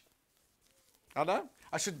fridge. I know.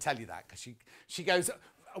 I shouldn't tell you that, because she goes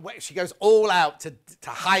all out to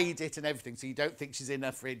hide it and everything, so you don't think she's in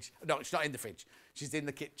her fridge. No, she's not in the fridge. She's in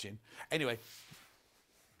the kitchen. Anyway.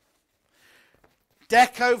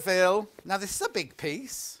 Decoville. Now, this is a big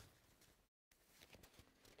piece.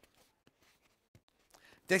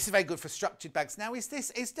 This is very good for structured bags. Now, is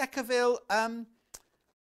Decoville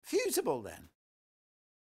fusible then?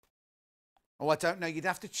 Oh, I don't know. You'd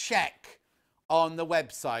have to check on the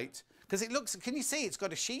website, because it looks, can you see it's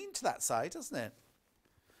got a sheen to that side, doesn't it?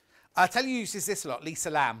 I tell you who uses this a lot, Lisa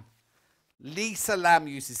Lamb. Lisa Lamb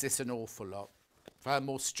uses this an awful lot for her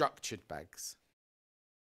more structured bags.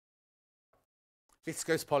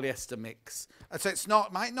 Viscose polyester mix. So it's not,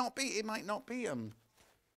 it might not be,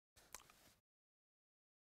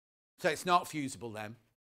 so it's not fusible then.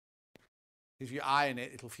 If you iron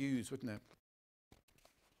it, it'll fuse, wouldn't it?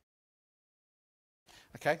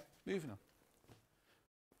 Okay, moving on.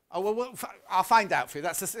 Oh, well, I'll find out for you.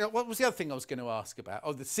 What was the other thing I was going to ask about?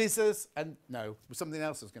 Oh, the scissors and... No, it was something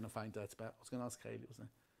else I was going to find out about. I was going to ask Kaylee, wasn't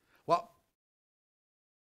it? What?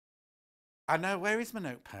 I know, where is my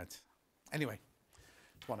notepad? Anyway,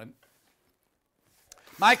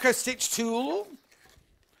 micro stitch tool.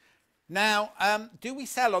 Now, do we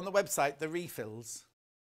sell on the website the refills?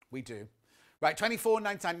 We do. Right,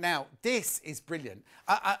 $24.99. Now, this is brilliant.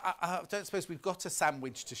 I don't suppose we've got a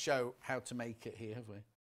sandwich to show how to make it here, have we?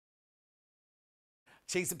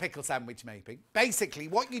 Cheese and pickle sandwich, maybe. Basically,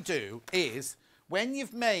 what you do is, when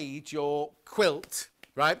you've made your quilt,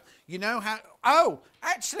 right, you know how... Oh,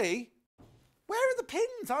 actually, where are the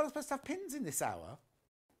pins? I was supposed to have pins in this hour.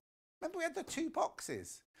 Remember we had the 2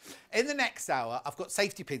 boxes? In the next hour, I've got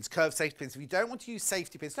safety pins, curved safety pins. If you don't want to use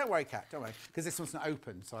safety pins, don't worry, Kat, don't worry, because this one's not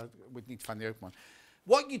open, so I would need to find the open one.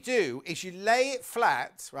 What you do is you lay it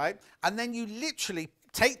flat, right, and then you literally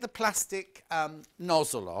take the plastic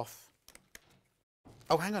nozzle off.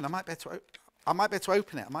 Oh, hang on, I might be able to open it. I might be able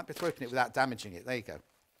to open it without damaging it. There you go.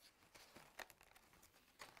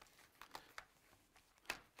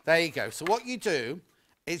 There you go. So what you do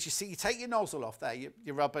is you take your nozzle off there,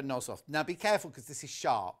 your rubber nozzle off. Now be careful because this is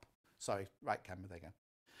sharp. Sorry, right camera, there you go.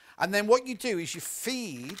 And then what you do is you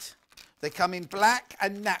feed, they come in black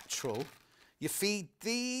and natural, you feed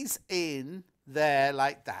these in there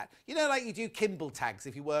like that. You know, like you do Kimble tags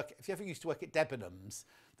if you ever used to work at Debenhams,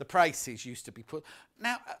 the prices used to be put.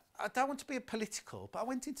 Now, I don't want to be political, but I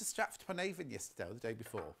went into Stratford-upon-Avon yesterday or the day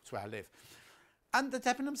before, it's where I live. And the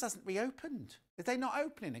Debenhams hasn't reopened. Are they not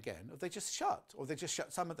opening again? Or have they just shut? Or they just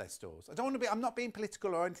shut some of their stores? I don't want to be, I'm not being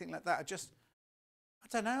political or anything like that. I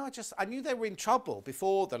don't know. I knew they were in trouble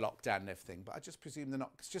before the lockdown and everything, but I just presume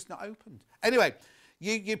it's just not opened. Anyway,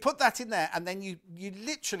 you put that in there and then you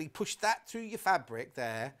literally push that through your fabric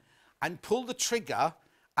there and pull the trigger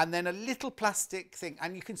and then a little plastic thing.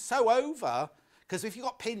 And you can sew over, because if you've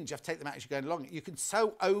got pins, you have to take them out as you're going along. You can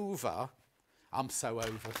sew over. I'm so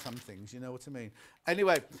over some things, you know what I mean?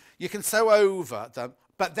 Anyway, you can sew over them,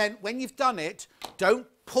 but then when you've done it, don't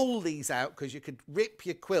pull these out because you could rip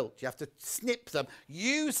your quilt. You have to snip them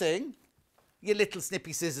using your little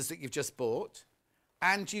snippy scissors that you've just bought,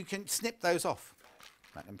 and you can snip those off.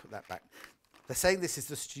 Right, let me put that back. They're saying this is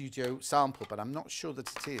the studio sample, but I'm not sure that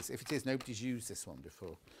it is. If it is, nobody's used this one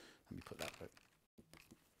before. Let me put that back.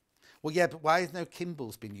 Well, yeah, but why has no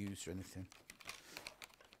Kimball's been used or anything?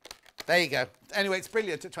 There you go. Anyway, it's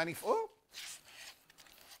brilliant at 24.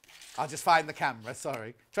 I'll just find the camera,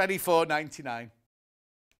 sorry. $24.99.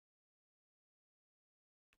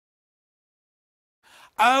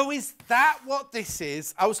 Oh, is that what this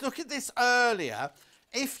is? I was looking at this earlier.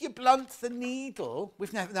 If you blunt the needle,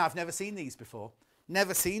 I've never seen these before.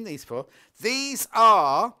 Never seen these before. These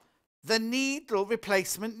are the needle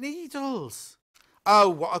replacement needles. Oh,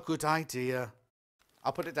 what a good idea.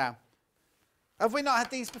 I'll put it down. Have we not had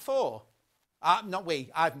these before? Not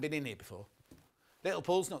we. I haven't been in here before. Little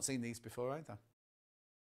Paul's not seen these before either.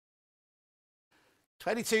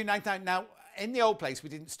 $22.99. Now, in the old place, we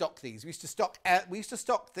didn't stock these. We used to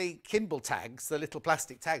stock the Kimball tags, the little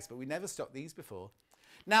plastic tags, but we never stocked these before.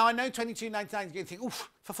 Now, I know $22.99 you're going to think,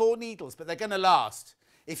 oof, for 4 needles, but they're going to last.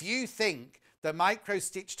 If you think the micro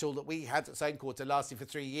stitch tool that we had at Sewing Quarter lasted for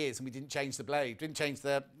 3 years and we didn't change the blade, didn't change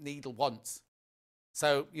the needle once.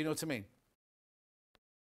 So, you know what I mean?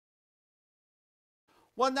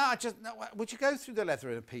 Well, no, would you go through the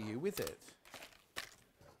leather in a PU with it?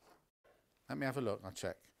 Let me have a look, I'll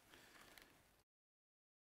check.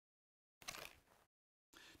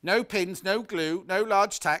 No pins, no glue, no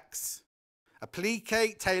large tacks.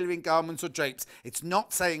 Applique, tailoring, garments or drapes. It's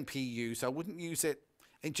not saying PU, so I wouldn't use it.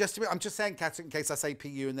 I'm just saying, Kat, in case I say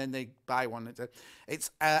PU and then they buy one.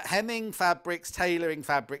 It's hemming fabrics, tailoring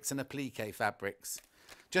fabrics and applique fabrics.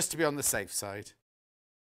 Just to be on the safe side.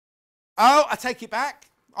 Oh, I take it back.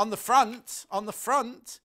 On the front.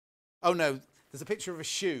 Oh no, there's a picture of a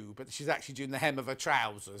shoe, but she's actually doing the hem of her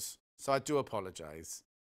trousers. So I do apologise.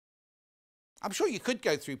 I'm sure you could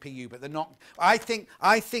go through PU, but they're not. I think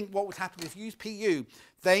what would happen if you use PU,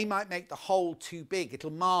 they might make the hole too big.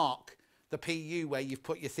 It'll mark the PU where you've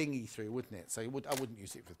put your thingy through, wouldn't it? So I wouldn't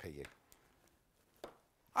use it for PU.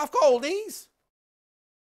 I've got all these.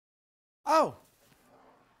 Oh.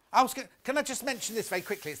 Can I just mention this very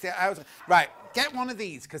quickly? Right, get one of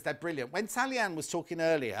these because they're brilliant. When Sallianne was talking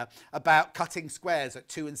earlier about cutting squares at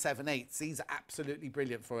 2 7/8, these are absolutely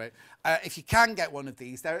brilliant for it. If you can get one of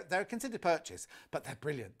these, they're a considered purchase, but they're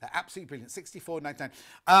brilliant. They're absolutely brilliant.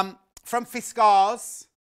 $64.99 from Fiskars.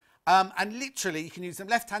 And literally, you can use them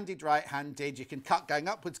left-handed, right-handed. You can cut going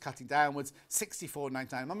upwards, cutting downwards.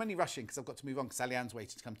 $64.99. I'm only rushing because I've got to move on because Sallianne's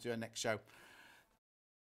waiting to come to her next show.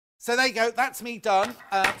 So there you go. That's me done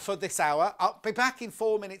for this hour. I'll be back in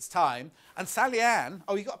 4 minutes' time. And Sallianne,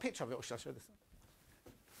 oh, you got a picture of it? Or should I show this?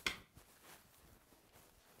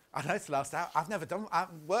 I know it's the last hour. I've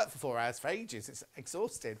worked for 4 hours for ages. It's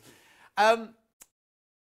exhausting.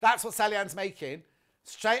 That's what Sallianne's making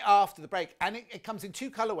straight after the break. And it comes in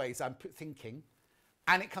 2 colourways, I'm thinking.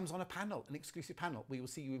 And it comes on a panel, an exclusive panel. We will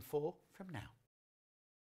see you in 4 from now.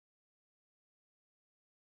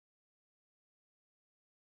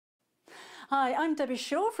 Hi, I'm Debbie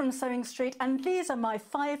Shaw from Sewing Street, and these are my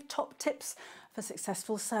 5 top tips for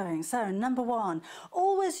successful sewing. So, number 1,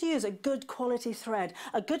 always use a good quality thread.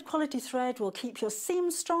 A good quality thread will keep your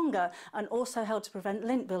seams stronger and also help to prevent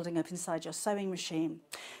lint building up inside your sewing machine.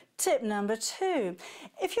 Tip number 2,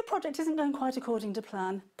 if your project isn't going quite according to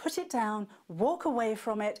plan, put it down, walk away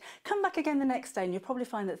from it, come back again the next day and you'll probably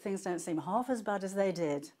find that things don't seem half as bad as they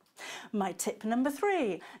did. My tip number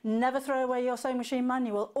 3, never throw away your sewing machine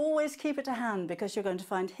manual, always keep it to hand because you're going to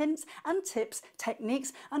find hints and tips,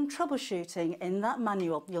 techniques and troubleshooting in that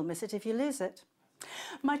manual. You'll miss it if you lose it.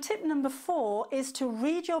 My tip number 4 is to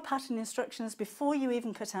read your pattern instructions before you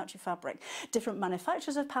even cut out your fabric. Different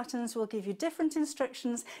manufacturers of patterns will give you different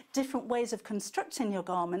instructions, different ways of constructing your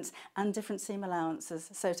garments and different seam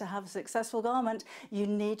allowances. So to have a successful garment, you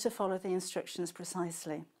need to follow the instructions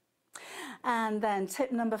precisely. And then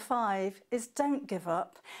tip number 5 is don't give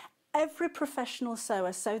up. Every professional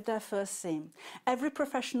sewer sewed their first seam. Every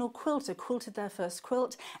professional quilter quilted their first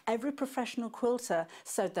quilt. Every professional quilter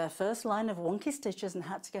sewed their first line of wonky stitches and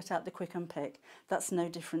had to get out the quick unpick. That's no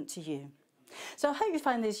different to you. So I hope you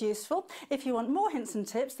find these useful. If you want more hints and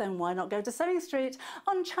tips, then why not go to Sewing Street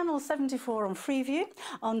on channel 74 on Freeview,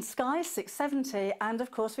 on Sky 670, and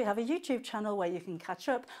of course we have a YouTube channel where you can catch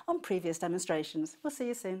up on previous demonstrations. We'll see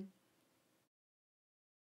you soon.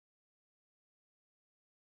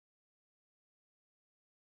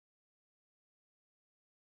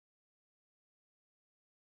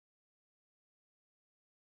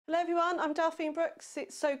 Hello everyone, I'm Delphine Brooks.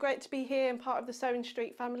 It's so great to be here and part of the Sewing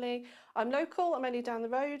Street family. I'm local, I'm only down the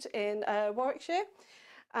road in Warwickshire.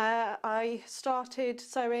 I started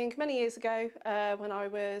sewing many years ago when I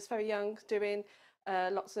was very young, doing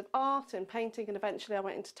lots of art and painting, and eventually I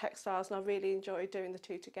went into textiles and I really enjoyed doing the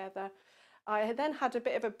two together. I then had a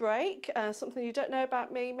bit of a break. Something you don't know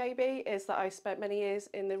about me maybe is that I spent many years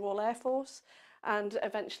in the Royal Air Force and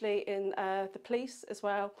eventually in the police as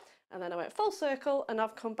well. And then I went full circle and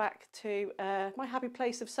I've come back to my happy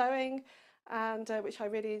place of sewing, and which I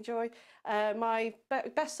really enjoy. My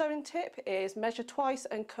best sewing tip is measure twice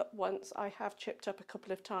and cut once. I have chipped up a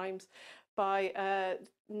couple of times by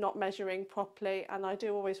not measuring properly, and I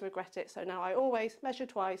do always regret it. So now I always measure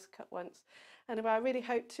twice, cut once. Anyway, I really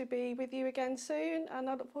hope to be with you again soon, and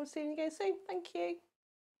I look forward to seeing you again soon. Thank you.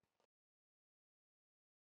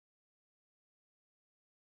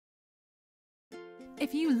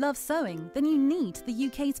 If you love sewing, then you need the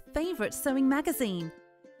UK's favourite sewing magazine.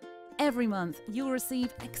 Every month, you'll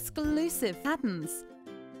receive exclusive patterns.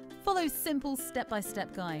 Follow simple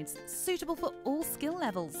step-by-step guides suitable for all skill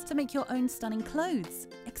levels to make your own stunning clothes,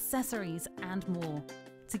 accessories and more,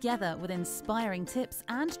 together with inspiring tips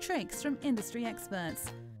and tricks from industry experts.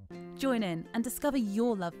 Join in and discover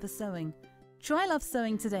your love for sewing. Try Love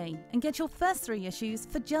Sewing today and get your first 3 issues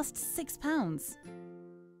for just £6.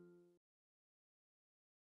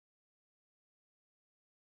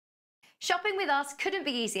 Shopping with us couldn't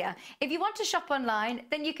be easier. If you want to shop online,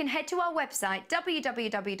 then you can head to our website,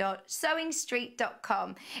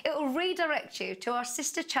 www.sewingstreet.com. It will redirect you to our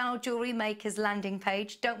sister channel Jewellery Makers landing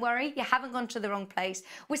page. Don't worry, you haven't gone to the wrong place.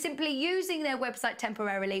 We're simply using their website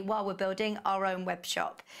temporarily while we're building our own web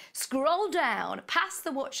shop. Scroll down past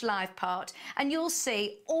the Watch Live part and you'll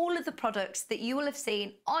see all of the products that you will have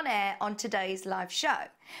seen on air on today's live show.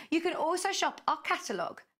 You can also shop our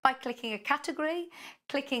catalogue by clicking a category,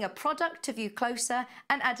 clicking a product to view closer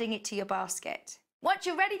and adding it to your basket. Once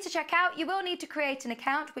you're ready to check out, you will need to create an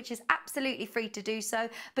account, which is absolutely free to do so,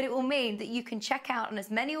 but it will mean that you can check out on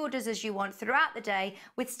as many orders as you want throughout the day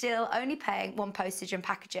with still only paying 1 postage and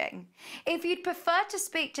packaging. If you'd prefer to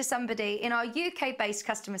speak to somebody in our UK-based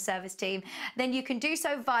customer service team, then you can do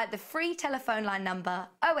so via the free telephone line number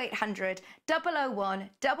 0800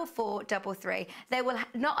 001 4433. They will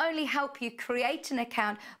not only help you create an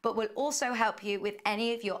account, but will also help you with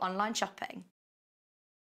any of your online shopping.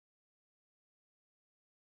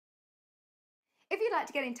 If you'd like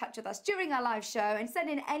to get in touch with us during our live show and send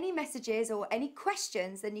in any messages or any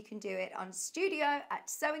questions, then you can do it on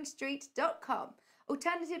studio@sewingstreet.com.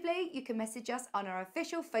 Alternatively, you can message us on our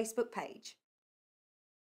official Facebook page.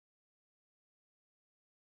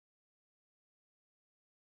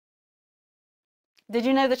 Did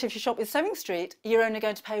you know that if you shop with Sewing Street, you're only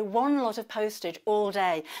going to pay 1 lot of postage all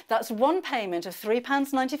day? That's 1 payment of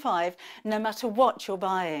 £3.95, no matter what you're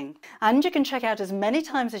buying. And you can check out as many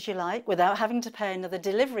times as you like without having to pay another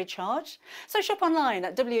delivery charge. So shop online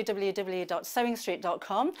at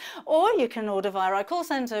www.sewingstreet.com, or you can order via our call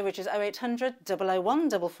centre, which is 0800 001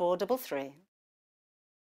 4433.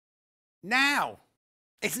 Now,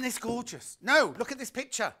 isn't this gorgeous? No, look at this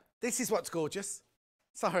picture. This is what's gorgeous.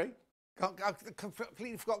 Sorry. I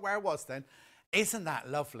completely forgot where I was then. Isn't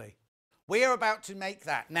that lovely? We are about to make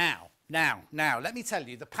that now. Let me tell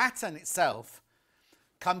you, the pattern itself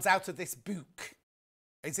comes out of this book.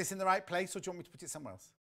 Is this in the right place, or do you want me to put it somewhere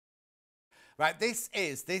else? Right, this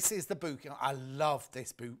is the book. I love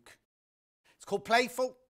this book. It's called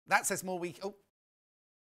Playful. That says more week. Oh.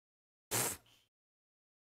 It's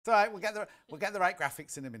all right, we'll get the right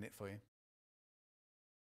graphics in a minute for you.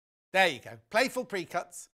 There you go. Playful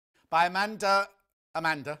Pre-Cuts by Amanda. I'm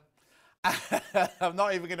not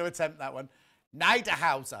even going to attempt that one.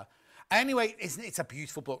 Niederhauser. Anyway, it's a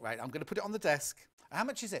beautiful book, right? I'm going to put it on the desk. How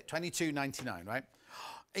much is it? £22.99, right?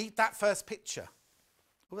 Eat that first picture.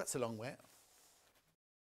 Oh, that's a long way.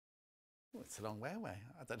 Oh, it's a long way away.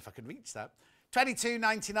 I don't know if I can reach that.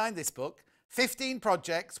 £22.99, this book. 15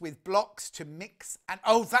 projects with blocks to mix and...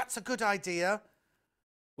 Oh, that's a good idea.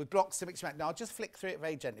 With blocks to mix. Now, I'll just flick through it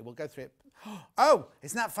very gently. We'll go through it. Oh,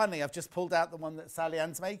 isn't that funny? I've just pulled out the one that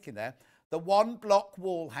Sallianne's making there. The 1 block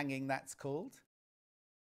wall hanging, that's called.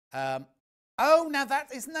 Oh, now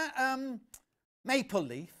isn't that maple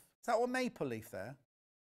leaf? Is that one maple leaf there?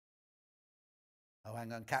 Oh,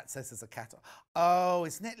 hang on. Cat says there's a cat. Oh,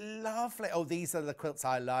 isn't it lovely? Oh, these are the quilts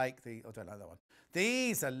I like. I don't like that one.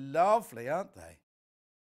 These are lovely, aren't they?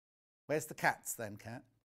 Where's the cats then, Cat?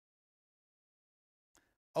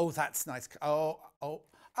 Oh, that's nice. Oh,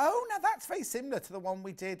 now that's very similar to the one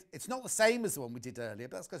we did. It's not the same as the one we did earlier,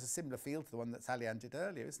 but that's got a similar feel to the one that Sallianne did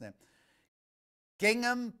earlier, isn't it?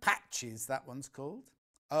 Gingham Patches, that one's called.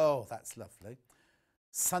 Oh, that's lovely.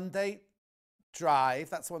 Sunday Drive,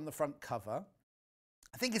 that's the one on the front cover.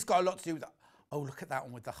 I think it's got a lot to do with that. Oh, look at that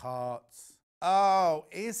one with the hearts. Oh,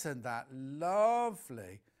 isn't that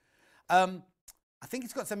lovely? I think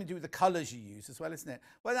it's got something to do with the colours you use as well, isn't it?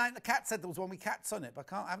 Well, the cat said there was one with cats on it,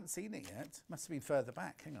 but I haven't seen it yet. Must have been further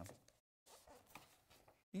back. Hang on.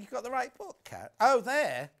 You got the right book, Cat. Oh,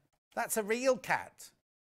 there. That's a real cat.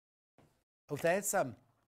 Oh, there's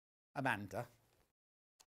Amanda.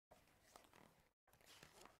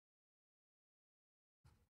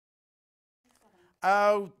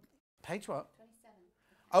 Oh, page what? 27.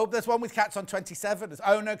 Oh, there's one with cats on 27.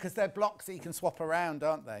 Oh, no, because they're blocks that you can swap around,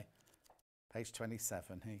 aren't they? Page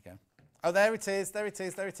 27, here you go. Oh, there it is, there it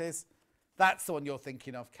is, there it is. That's the one you're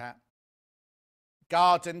thinking of, Cat.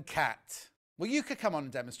 Garden Cat. Well, you could come on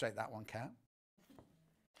and demonstrate that one, Cat.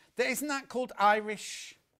 Isn't that called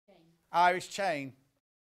Irish chain? Irish chain.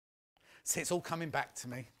 See, it's all coming back to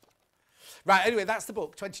me. Right, anyway, that's the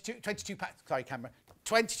book. £22, sorry, camera.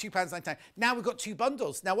 £22.99. Now we've got 2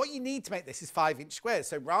 bundles. Now what you need to make this is 5-inch squares.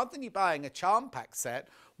 So rather than you buying a charm pack set,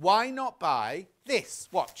 why not buy this?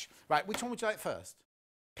 Watch. Right, which one would you like first?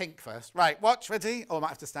 Pink first. Right, watch, ready? Oh, I might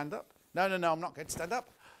have to stand up. No, I'm not going to stand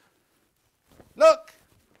up. Look,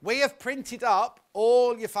 we have printed up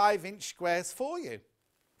all your 5-inch squares for you.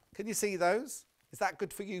 Can you see those? Is that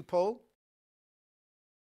good for you, Paul?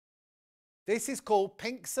 This is called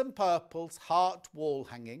Pinks and Purples Heart Wall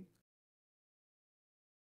Hanging.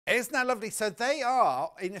 Isn't that lovely? So they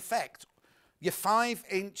are, in effect, your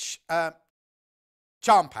 5-inch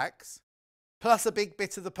charm packs plus a big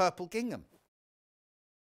bit of the purple gingham.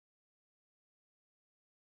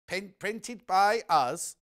 Printed by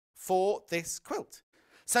us for this quilt.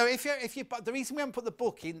 So the reason we haven't put the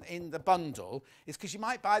book in the bundle is because you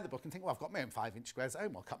might buy the book and think, well, I've got my own 5-inch squares at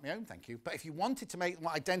home. I'll cut my own, thank you. But if you wanted to make them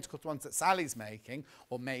identical to the ones that Sally's making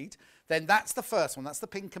or made, then that's the first one. That's the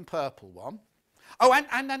pink and purple one. Oh, and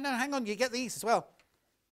hang on, you get these as well.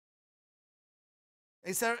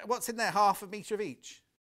 Is there, what's in there, half a metre of each?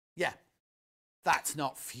 Yeah. That's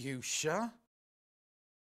not fuchsia.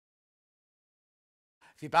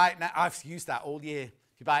 If you buy it now, I've used that all year.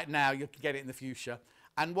 If you buy it now, you can get it in the fuchsia.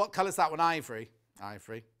 And what colour's that one? Ivory.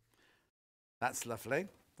 Ivory. That's lovely.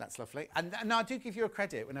 That's lovely. And I do give you a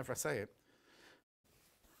credit whenever I say it.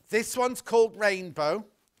 This one's called Rainbow.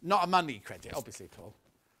 Not a money credit, obviously, Paul.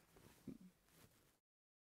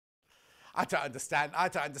 I don't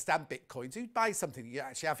understand bitcoins. Who buys something you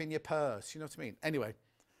actually have in your purse? You know what I mean? Anyway.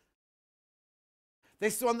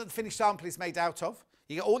 This is the one that the finished sample is made out of.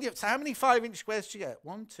 You get all your, so how many 5-inch squares do you get?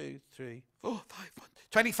 1, 2, 3, 4, 5, 1,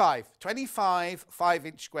 25. 25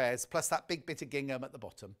 5-inch squares plus that big bit of gingham at the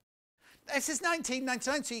bottom. This is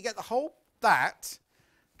 £19.99, so you get the whole that,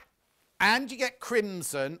 and you get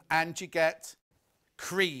crimson, and you get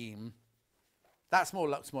cream. That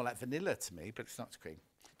looks more like vanilla to me, but it's not cream.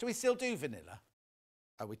 Do we still do vanilla?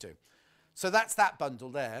 Oh, we do. So that's that bundle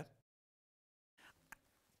there.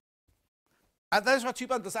 And those are our 2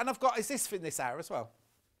 bundles. And I've got, is this in this hour as well?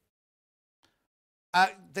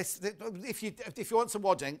 If you want some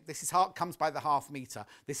wadding, this is comes by the half metre.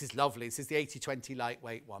 This is lovely. This is the 80/20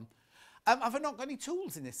 lightweight one. Have I not got any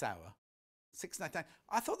tools in this hour? £6.99.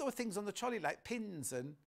 I thought there were things on the trolley like pins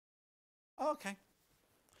and... Oh, okay.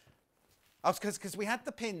 Oh, because we had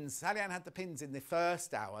the pins. Sallianne had the pins in the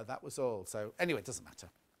first hour. That was all. So anyway, it doesn't matter.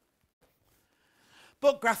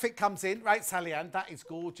 Book graphic comes in. Right, Sallianne, that is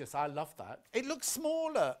gorgeous. I love that. It looks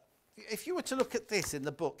smaller. If you were to look at this in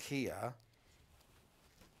the book here...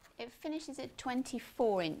 It finishes at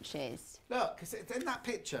 24 inches. Look, because in that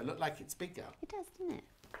picture, it looked like it's bigger. It does, doesn't it?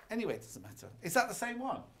 Anyway, it doesn't matter. Is that the same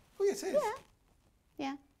one? Oh, yes, it is. Yeah.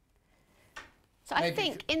 Yeah. So I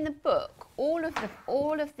think in the book, all of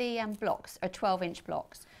the blocks are 12-inch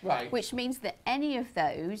blocks. Right. Which means that any of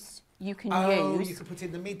those you can use. Oh, you can put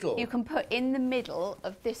in the middle. You can put in the middle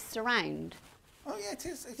of this surround. Oh, yeah, it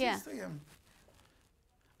is. It is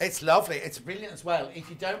it's lovely. It's brilliant as well. If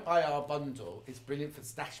you don't buy our bundle, it's brilliant for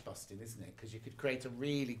stash busting, isn't it? Because you could create a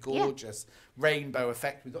really gorgeous rainbow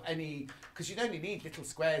effect with any... Because you'd only need little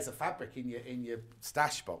squares of fabric in your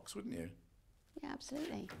stash box, wouldn't you? Yeah,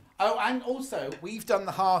 absolutely. Oh, and also, we've done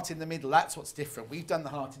the heart in the middle. That's what's different. We've done the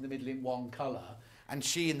heart in the middle in one colour. And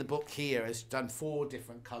she, in the book here, has done 4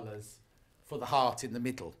 different colours for the heart in the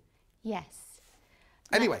middle. Yes.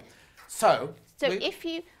 Anyway, so if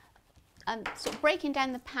you... sort of breaking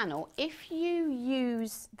down the panel, if you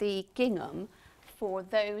use the gingham for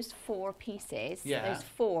those 4 pieces, those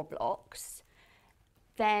 4 blocks,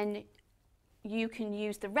 then you can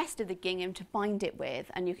use the rest of the gingham to bind it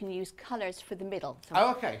with, and you can use colours for the middle.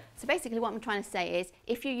 So basically what I'm trying to say is,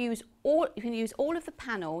 if you use you can use all of the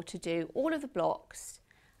panel to do all of the blocks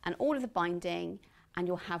and all of the binding, and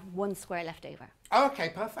you'll have 1 square left over. Oh, okay,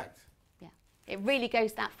 perfect. It really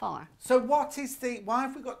goes that far. So why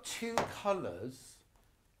have we got 2 colours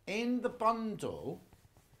in the bundle?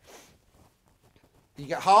 You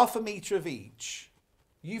get half a metre of each.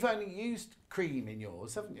 You've only used cream in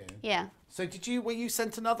yours, haven't you? Yeah. So were you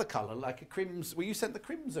sent another colour, like a crimson? Were you sent the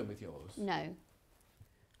crimson with yours? No.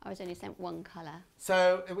 I was only sent 1 colour.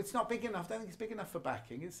 So it's not big enough. I don't think it's big enough for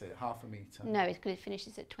backing, is it? Half a metre. No, it's because it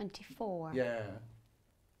finishes at 24. Yeah.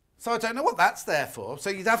 So I don't know what that's there for.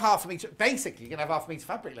 So you'd have half a metre. Basically, you're going to have half a metre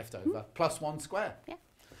fabric left over, plus 1 square. Yeah.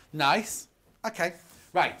 Nice. Okay.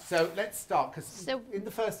 Right, so let's start, because in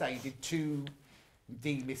the first day you did 2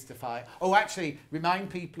 demystify. Oh, actually,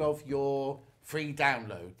 remind people of your free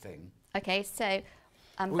download thing. Okay, so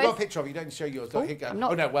We've got a picture of it. You don't show yours. Look, here you go.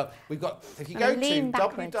 Oh no, well, we've got. If you go to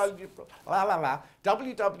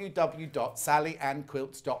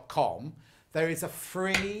www.salliannequilts.com, there is a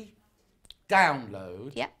free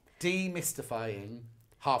download. Yep. Demystifying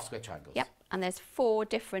half square triangles. Yep. And there's 4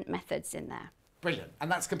 different methods in there. Brilliant.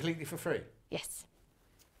 And that's completely for free. Yes.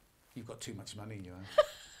 You've got too much money, you know.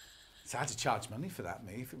 So I had to charge money for that,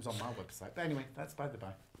 me, if it was on my website. But anyway, that's by the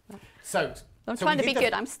by. So I'm trying to be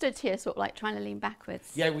good. I'm stood here sort of like trying to lean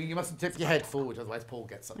backwards. Yeah, well, you mustn't tip your head forward, otherwise Paul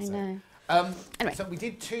gets upset. I know. Anyway. So we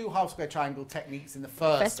did 2 half square triangle techniques in the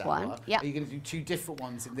first hour. one. Yep. Are you going to do 2 different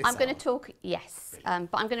ones in this I'm hour? going to talk, yes, but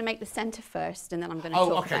I'm going to make the centre first, and then I'm going to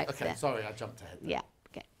talk about okay. the... Sorry, I jumped ahead. Yeah,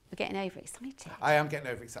 we're getting overexcited. I am getting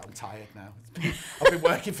overexcited. I'm tired now. I've been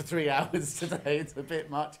working for 3 hours today. It's a bit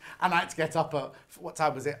much. And I had to get up at, what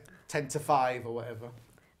time was it? 10 to 5 or whatever.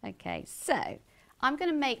 Okay, so I'm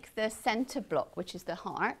going to make the centre block, which is the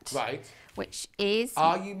heart. Right. Which is...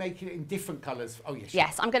 Are you making it in different colours? Oh, yes.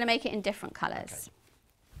 Yes, I'm going to make it in different colours.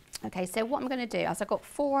 Okay, so what I'm going to do is I've got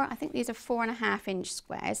 4, I think these are 4.5-inch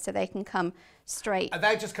squares, so they can come straight. Are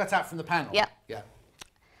they just cut out from the panel? Yep. Yeah.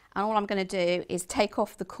 And all I'm going to do is take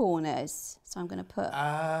off the corners. So I'm going to put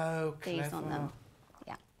these on them.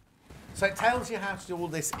 Yeah. So it tells you how to do all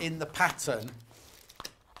this in the pattern.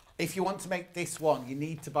 If you want to make this one, you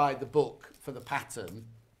need to buy the book for the pattern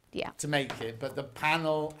to make it. But the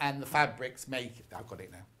panel and the fabrics make it. I've got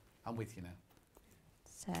it now. I'm with you now.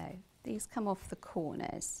 So these come off the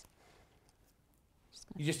corners.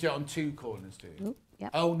 You just do it on 2 corners, do you? Ooh,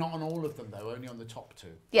 yep. Oh, not on all of them, though. Only on the top 2.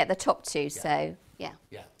 Yeah, the top 2, so, yeah.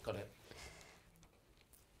 Yeah, got it.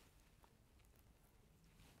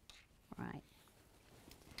 Right.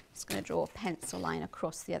 Just going to draw a pencil line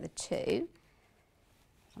across the other 2.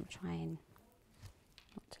 I'm trying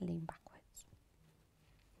not to lean backwards.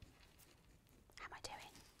 How am I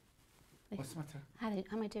doing? What's the matter? How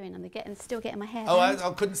am I doing? I'm still getting my hair Oh, down.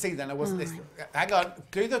 I couldn't see then. I wasn't listening. Hang on.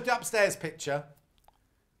 Do the upstairs picture.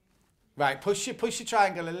 Right, push your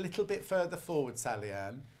triangle a little bit further forward,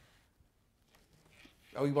 Sallianne.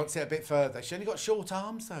 Oh, he wants it a bit further. She only got short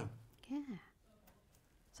arms, though. Yeah.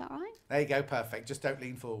 Is that right? There you go, perfect. Just don't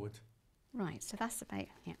lean forward. Right, so that's about,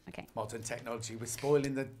 yeah, okay. Modern technology. We're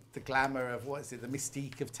spoiling the glamour of, what is it, the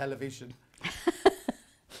mystique of television.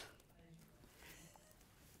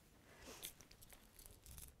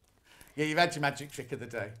 Yeah, you've had your magic trick of the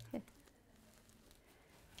day. Yeah.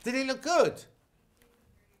 Did it look good?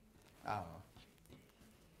 Oh.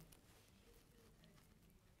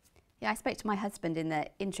 Yeah, I spoke to my husband in the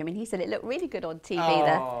interim, and he said it looked really good on TV.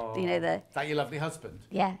 Oh. You know, Is that your lovely husband?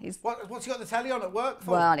 Yeah. What's he got the telly on at work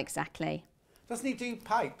for? Well, exactly. Doesn't he do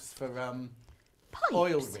pipes for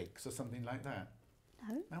oil rigs or something like that?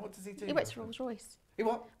 No. Now, what does he do? He works for Rolls-Royce. He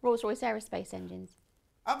what? Rolls-Royce Aerospace Engines.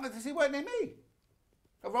 But does he work near me?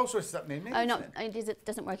 Rolls-Royce is up near me. Oh, no, it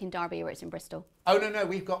doesn't work in Derby, or it's in Bristol. Oh, no,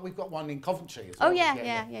 we've got one in Coventry as well. Oh,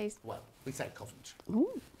 yeah. Well, we say Coventry.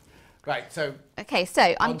 Ooh. Right, so... Okay,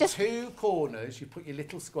 so I'm on just... 2 corners, you put your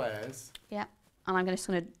little squares. Yeah, and I'm just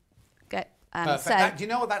going to go... perfect. Do you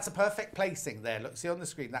know what? That's a perfect placing there. Look, see on the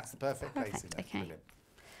screen, that's the perfect placing there. Okay. Brilliant.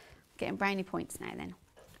 Getting brownie points now, then.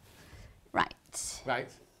 Right. Right.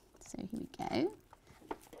 So here we go.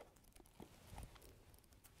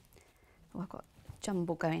 Oh, I've got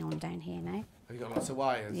jumble going on down here now. Have you got lots of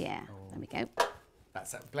wires? Yeah, there we go.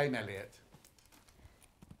 That's that. Blame Elliot.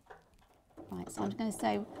 Right, so I'm going to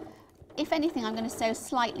sew, if anything, I'm going to sew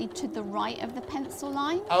slightly to the right of the pencil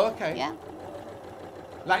line. Oh, okay. Yeah.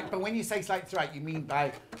 But when you say slightly to the right, you mean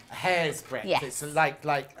by a hair's breadth. Yes.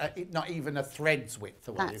 It's not even a thread's width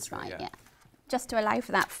away. That's right, yeah. Just to allow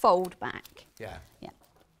for that fold back. Yeah. Yeah.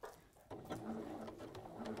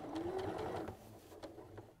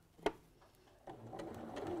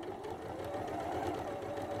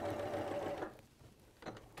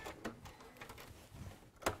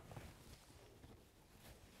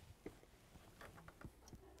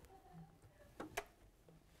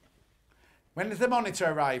 When is the monitor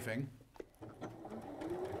arriving?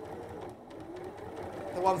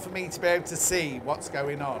 The one for me to be able to see what's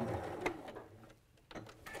going on.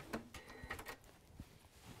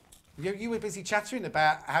 You were busy chattering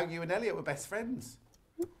about how you and Elliot were best friends.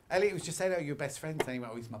 Elliot was just saying, oh, you're best friends. And he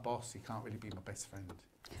went, oh, he's my boss. He can't really be my best friend.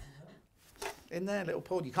 In there, little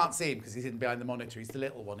Paul. You can't see him because he's hidden behind the monitor. He's the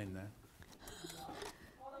little one in there.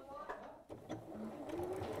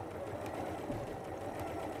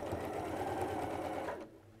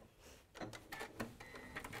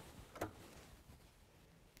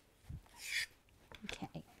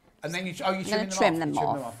 Okay. And then you I'm going to trim them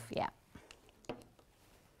off. Yeah.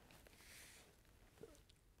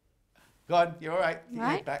 Go on, you're all right. Get your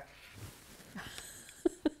Right. head back.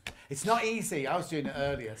 It's not easy. I was doing it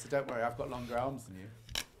earlier, so don't worry. I've got longer arms than you.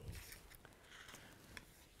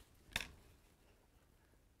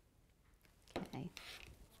 Okay.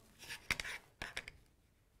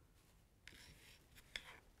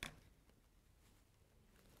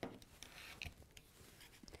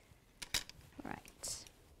 Right.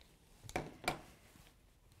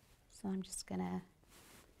 So I'm just gonna...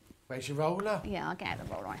 Where's your roller? Yeah, I'll get out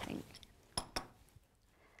the roller, I think.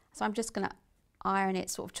 So I'm just gonna iron it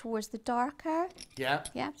sort of towards the darker. Yeah.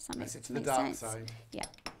 Yeah, does that Press it to the make dark sense? side. Yeah.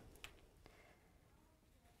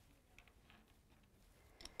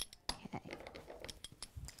 Okay.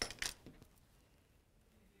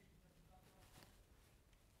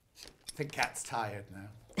 I think Kat's tired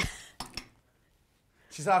now.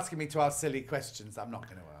 She's asking me to ask silly questions I'm not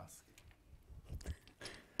going to ask.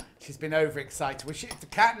 She's been overexcited. Well, the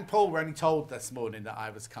Cat and Paul were only told this morning that I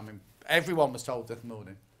was coming. Everyone was told this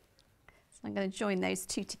morning. So I'm going to join those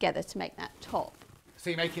two together to make that top. So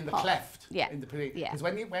you're making the Top. cleft? Yeah. In the Yeah. Because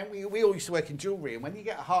we all used to work in jewellery, and when you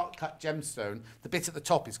get a heart-cut gemstone, the bit at the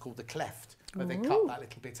top is called the cleft, where they cut that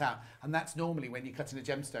little bit out. And that's normally when you're cutting a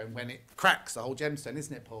gemstone, when it cracks the whole gemstone,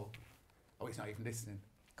 isn't it, Paul? Oh, he's not even listening.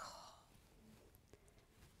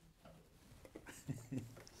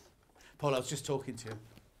 Paul, I was just talking to you.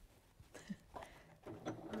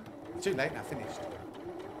 It's too late now, finished.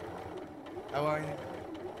 How are you?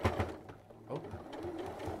 Oh.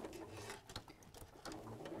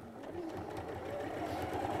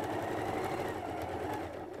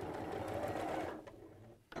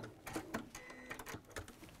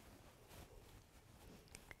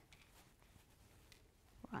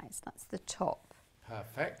 Right, so that's the top.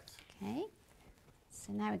 Perfect. Okay.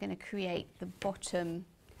 So now we're going to create the bottom.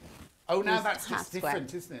 Oh, now Use that's half just square.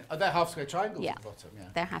 different, isn't it? Oh, they're half square triangles Yeah. at the bottom, yeah.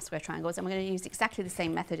 They're half square triangles, and we're going to use exactly the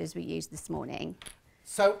same method as we used this morning.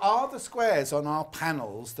 So are the squares on our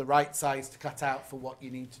panels the right size to cut out for what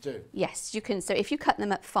you need to do? Yes, you can. So if you cut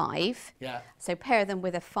them at 5, Yeah. so pair them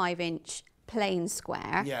with a 5-inch plain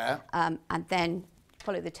square, Yeah. and then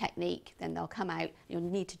follow the technique, then they'll come out. You'll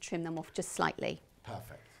need to trim them off just slightly.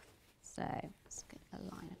 Perfect. So let's get a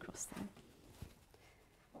line across them.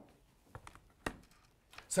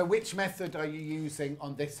 So which method are you using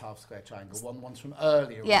on this half square triangle? One's from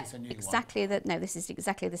earlier, or Yeah, is this a new exactly. No, this is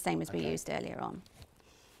exactly the same as we used earlier on.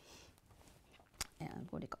 Yeah, I've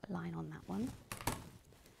already got a line on that one.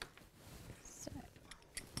 So.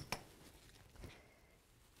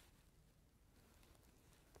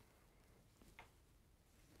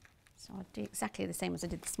 So I'll do exactly the same as I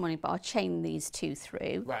did this morning, but I'll chain these two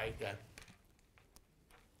through. Right, yeah.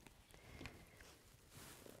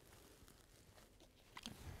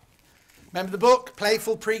 Remember the book,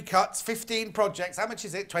 Playful Pre-Cuts, 15 projects. How much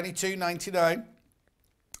is it? $22.99.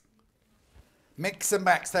 Mix and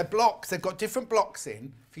match. They're blocks. They've got different blocks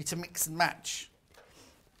in for you to mix and match.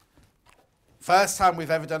 First time we've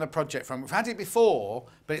ever done a project from. We've had it before,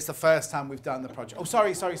 but it's the first time we've done the project. Oh,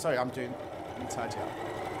 sorry. I'm doing inside here.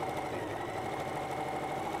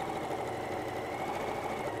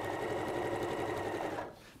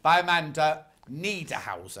 By Amanda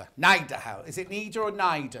Niederhauser. Niederhauser. Is it Nieder or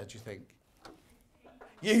Nider, do you think?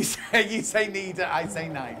 You say Nieder, I say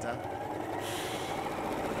Nider.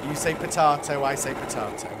 You say potato, I say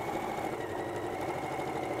potato.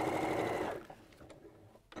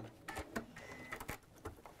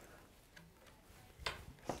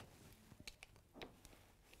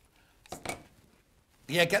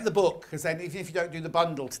 Yeah, get the book, because then even if you don't do the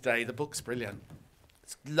bundle today, the book's brilliant.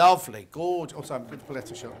 It's lovely, gorgeous. Oh, sorry, I'm going to pull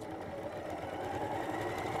it a shot.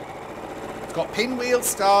 It's got pinwheels,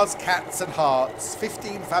 stars, cats and hearts.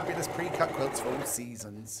 15 fabulous pre-cut quilts for all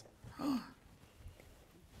seasons. I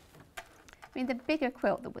mean, the bigger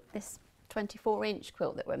quilt, this 24-inch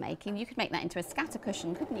quilt that we're making, you could make that into a scatter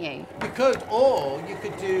cushion, couldn't you? You could, or you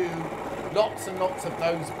could do lots and lots of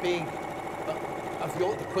those big, of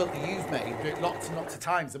the quilt that you've made, do it lots and lots of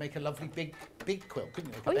times and make a lovely big quilt,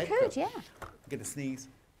 couldn't you? Like Oh, you could, yeah. I'm going to sneeze.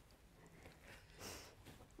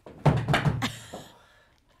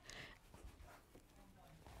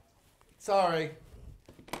 Sorry.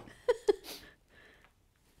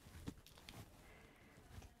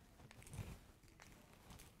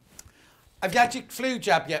 Have you had your flu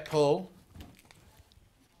jab yet, Paul?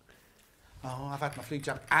 Oh, I've had my flu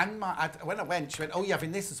jab and when I went, she went, oh, you're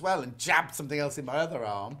having this as well, and jabbed something else in my other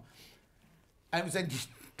arm. And it was a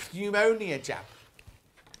pneumonia jab.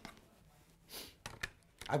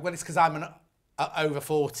 Well, it's because I'm over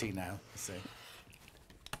 40 now, you see.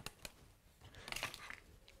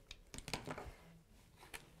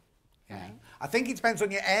 Yeah. I think it depends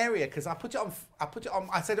on your area, because I said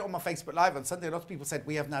it on my Facebook Live on Sunday. A lot of people said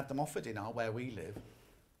we haven't had them offered in where we live.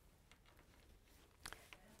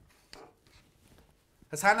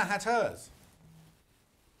 Has Hannah had hers?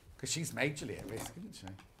 Because she's majorly at risk, isn't she?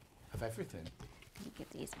 Of everything. Give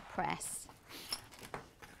these a press.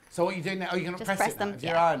 So what are you doing now? Oh, you're going to Just press it now? them. Is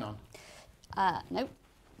your iron on? Nope.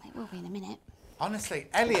 It will be in a minute. Honestly,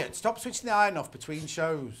 Elliot, stop switching the iron off between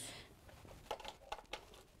shows.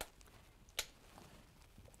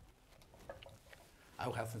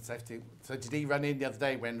 Oh, health and safety. So did he run in the other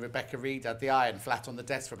day when Rebecca Reed had the iron flat on the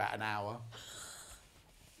desk for about an hour?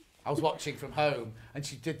 I was watching from home, and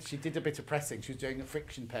she did a bit of pressing. She was doing a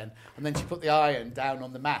friction pen, and then she put the iron down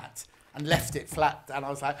on the mat and left it flat. And I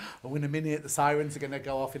was like, oh, in a minute, the sirens are going to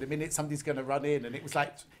go off. In a minute, somebody's going to run in. And it was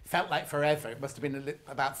like, felt like forever. It must have been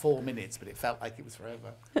about 4 minutes, but it felt like it was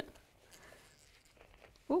forever.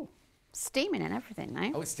 Ooh, steaming and everything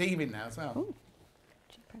now. Oh, it's steaming now as well. Ooh.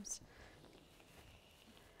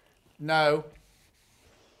 No.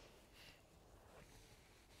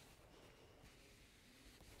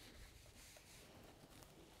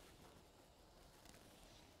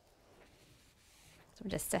 So we're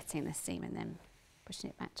just setting the seam and then pushing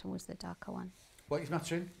it back towards the darker one. What are you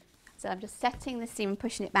muttering? So I'm just setting the seam and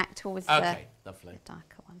pushing it back towards lovely. The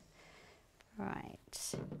darker one.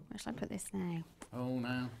 Right. Where shall I put this now? Oh,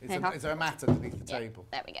 no. Is there a mat underneath the table?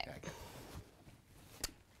 There we go.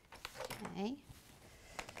 Okay.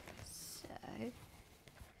 So.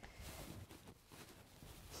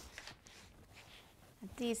 And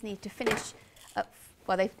these need to finish up,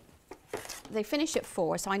 well, they finish at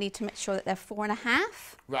 4, so I need to make sure that they're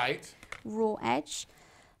 4.5. Right. Raw edge.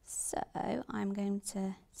 So I'm going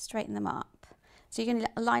to straighten them up. So you're going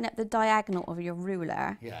to line up the diagonal of your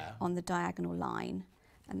ruler on the diagonal line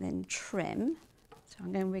and then trim. So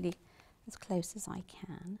I'm going really as close as I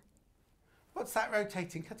can. What's that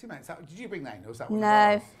rotating cutting mat? Did you bring that in, or was that one of No.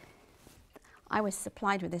 ours? I was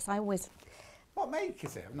supplied with this. I always... What make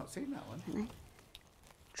is it? I've not seen that one. I don't know.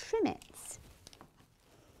 Trim it.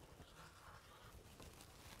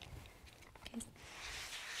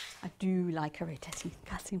 I do like a rotating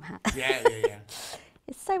cutting mat. Yeah.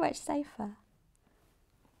 It's so much safer.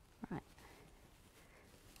 Right.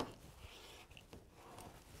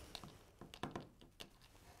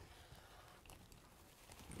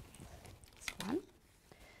 This one.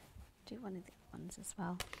 Do one of the ones as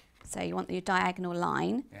well. So you want your diagonal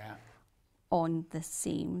line on the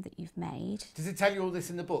seam that you've made. Does it tell you all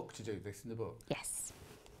this in the book, to do this in the book? Yes.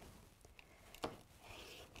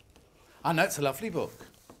 I know, it's a lovely book.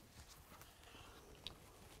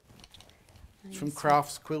 It's from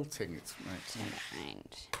Crafts Quilting. It's turn it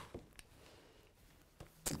round.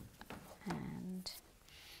 And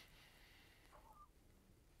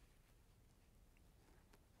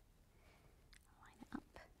line it up.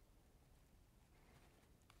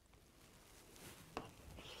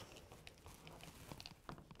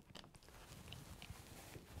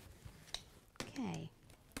 Okay.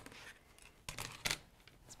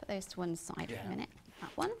 Let's put those to one side for a minute.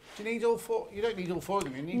 That one. Do you need all 4? You don't need all 4 of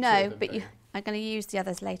them. You need 2 no, of them, but I'm going to use the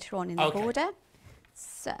others later on in the border.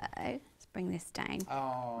 So let's bring this down.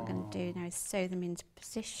 Oh. What I'm going to do now is sew them into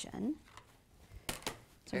position.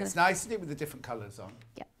 So it's nice, isn't it, with the different colours on?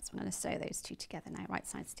 Yep, so I'm going to sew those 2 together now, right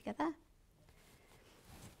sides together.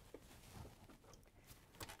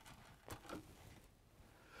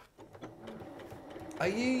 Are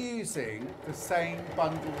you using the same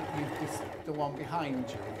bundle that the one behind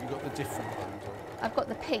you? Have you got the different bundle? I've got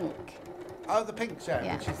the pink. Oh, the pink shell,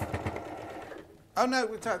 which is... Oh, no,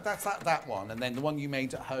 that's that one. And then the one you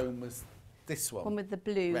made at home was this one. One with the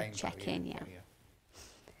blue rainbow, check-in, yeah.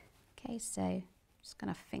 Okay, so I'm just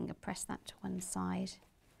going to finger press that to one side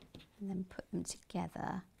and then put them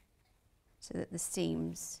together so that the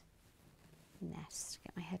seams nest.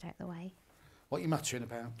 Get my head out of the way. What are you muttering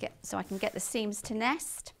about? So I can get the seams to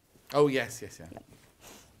nest. Oh, yes. Yep.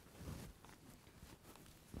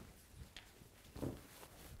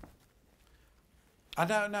 I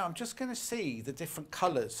don't know, I'm just going to see the different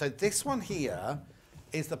colours. So this one here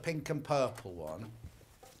is the pink and purple one,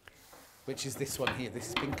 which is this one here. This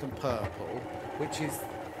is pink and purple, which is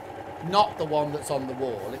not the one that's on the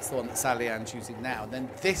wall. It's the one that Sallianne's using now. And then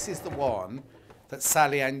this is the one that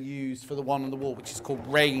Sallianne used for the one on the wall, which is called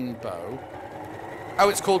Rainbow. Oh,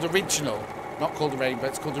 it's called Original. Not called a Rainbow,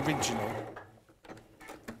 it's called Original.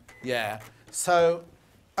 Yeah. So...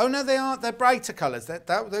 Oh, no, they aren't. They're brighter colours.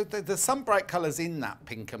 There's some bright colours in that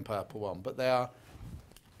pink and purple one, but they are...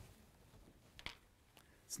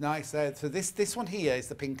 It's nice there. So this one here is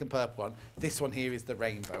the pink and purple one. This one here is the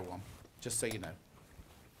rainbow one, just so you know.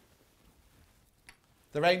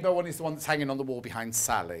 The rainbow one is the one that's hanging on the wall behind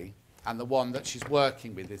Sally, and the one that she's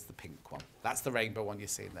working with is the pink one. That's the rainbow one you're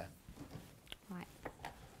seeing there. Right.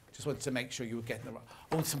 Just wanted to make sure you were getting the right...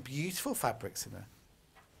 Oh, some beautiful fabrics in there.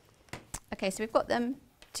 Okay, so we've got them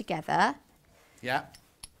together. Yeah.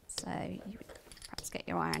 So you would perhaps get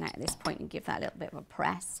your iron out at this point and give that a little bit of a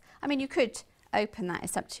press. I mean, you could open that,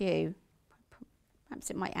 it's up to you. Perhaps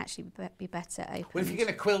it might actually be better open. Well, if you're going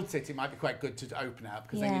to quilt it, it might be quite good to open it up,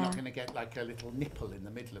 because then you're not going to get like a little nipple in the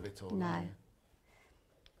middle of it all. No.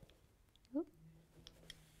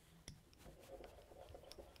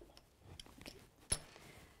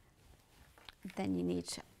 Then you need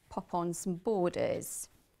to pop on some borders.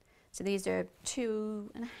 So these are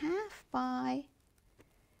 2.5 by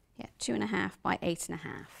 2.5 by 8.5.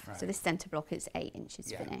 Right. So this centre block is 8 inches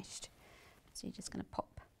Yeah. finished. So you're just going to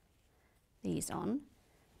pop these on.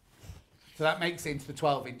 So that makes it into the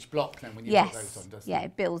 12-inch block then when you Yes. put those on, doesn't it? Yeah,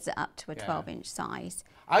 it builds it up to a Yeah. 12-inch size.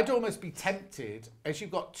 I'd almost be tempted, as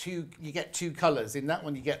you've got you get two colours. In that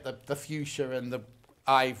one you get the fuchsia and the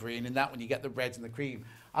ivory, and in that one you get the red and the cream.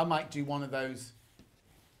 I might do one of those,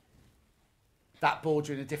 that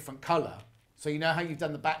border in a different colour. So you know how you've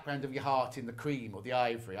done the background of your heart in the cream or the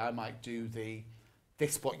ivory? I might do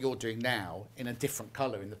this what you're doing now in a different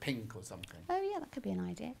colour, in the pink or something. Oh yeah, that could be an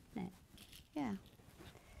idea, isn't it? Yeah.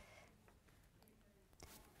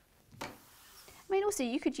 I mean, also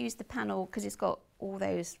you could use the panel, because it's got all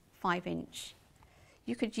those 5-inch.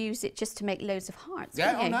 You could use it just to make loads of hearts.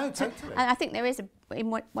 Yeah, couldn't oh you? no, totally. And I think there is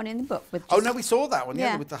one in the book with. Oh just, no, we saw that one,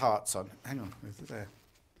 yeah, with the hearts on. Hang on, is it there?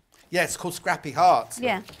 Yeah, it's called Scrappy Hearts. Look.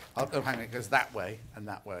 Yeah. Oh, hang on, it goes that way and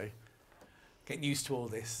that way. Getting used to all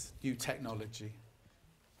this new technology.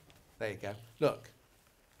 There you go. Look.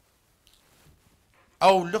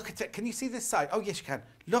 Oh, look at it. Can you see this side? Oh, yes, you can.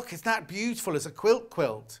 Look, isn't that beautiful as a quilt?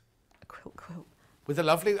 A quilt. With a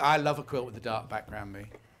lovely, I love a quilt with a dark background, me.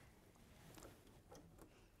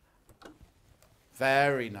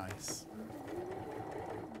 Very nice.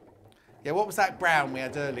 Yeah, what was that brown we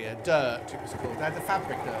had earlier? Dirt, it was called. I had the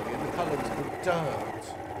fabric earlier, and the colour was called Dirt,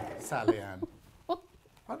 Sallianne.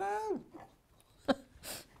 I know.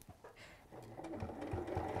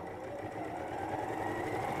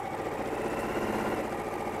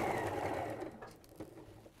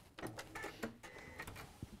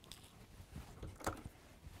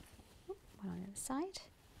 One on the other side.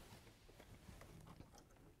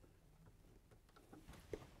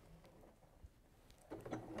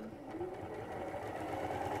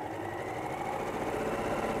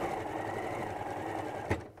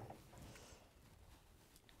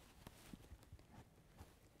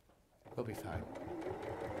 We'll be fine.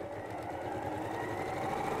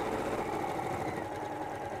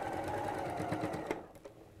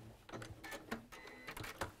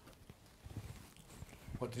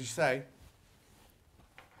 What did you say?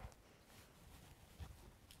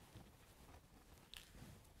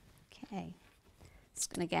 Okay.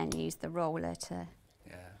 Just going to again use the roller to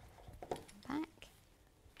back.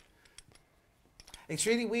 It's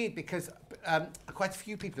really weird because quite a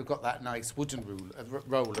few people have got that nice wooden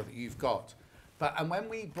roller that you've got. And when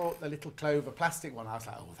we bought the little clover plastic one, I was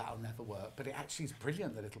like, oh, that'll never work. But it actually is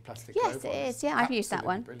brilliant, the little plastic clover one. Yes, it is. Yeah, I've used that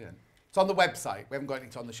one. Brilliant. It's on the website. We haven't got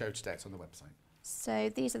anything on the show today. It's on the website. So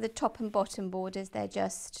these are the top and bottom borders. They're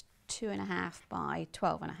just 2.5 by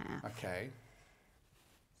 12.5. Okay.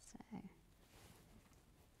 So.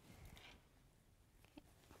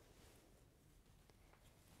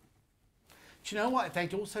 Do you know what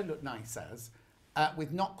they'd also look nice as?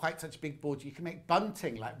 With not quite such a big border, you can make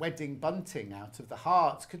bunting, like wedding bunting out of the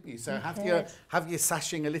hearts, couldn't you? So have your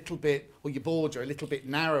sashing a little bit, or your border a little bit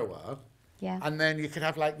narrower. Yeah. And then you could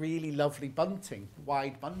have like really lovely bunting,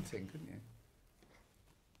 wide bunting, couldn't you?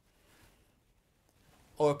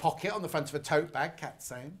 Or a pocket on the front of a tote bag, Kat's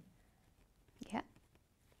saying. Yeah.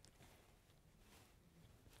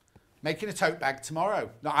 Making a tote bag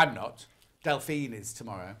tomorrow. No, I'm not. Delphine is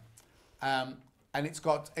tomorrow. And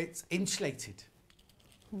it's insulated.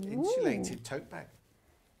 Ooh. Insulated tote bag.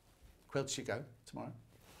 Quilt you go tomorrow.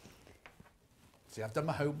 See, I've done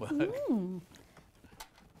my homework. Ooh.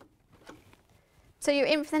 So you're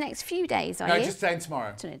in for the next few days, are you? No, just today and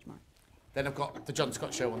tomorrow. Today and tomorrow. Then I've got the John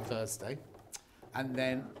Scott show on Thursday. And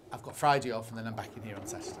then I've got Friday off, and then I'm back in here on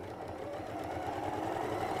Saturday.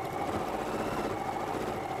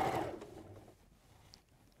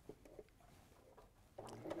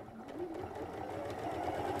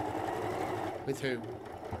 With who?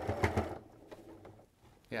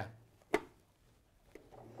 Yeah.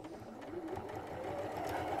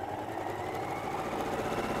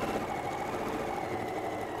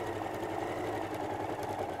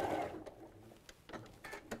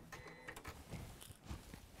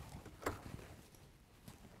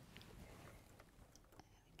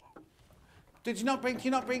 Do you not bring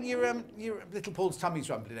your little Paul's tummy's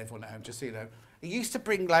rumbling, everyone at home, just so you know. He used to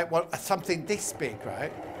bring like something this big,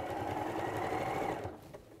 right?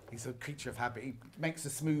 He's a creature of habit. He makes a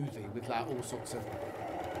smoothie with like all sorts of...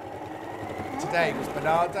 Today was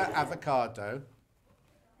banana, avocado.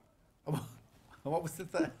 And what was the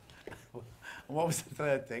third? And what was the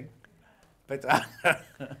third thing?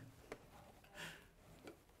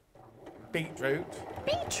 Beetroot.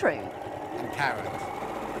 Beetroot? And carrot.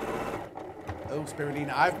 Oh,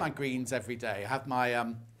 spirulina. I have my greens every day. I have my,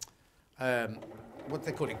 what do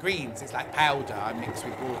they call it? Greens. It's like powder I mix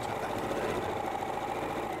with water.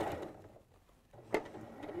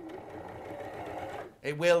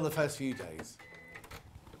 It will the first few days.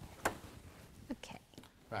 Okay.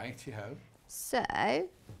 Righty-ho. So,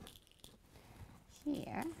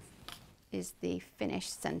 here is the finish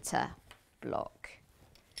centre block.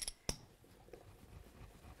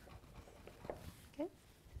 Okay.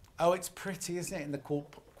 Oh, it's pretty, isn't it? In the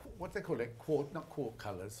what do they call it? Not quart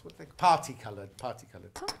colours. What they party coloured. Party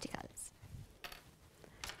coloured. Party colours.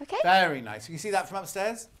 Okay. Very nice. You see that from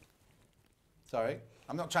upstairs? Sorry,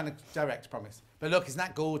 I'm not trying to direct, promise. But look, isn't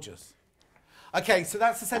that gorgeous? Okay, so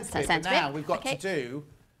that's the centre bit. But now we've got to do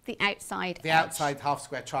the outside. The outside half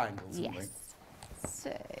square triangles. Yes. So,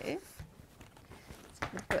 let's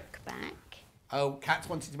put the book back. Oh, Kat's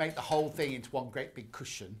wanted to make the whole thing into one great big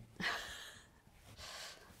cushion.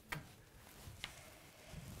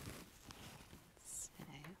 So,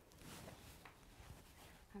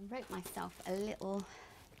 I wrote myself a little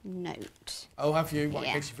note. Oh, have you? What,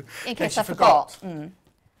 yeah. In case I forgot. Mm.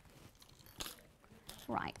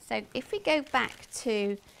 Right, so if we go back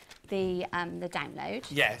to the download.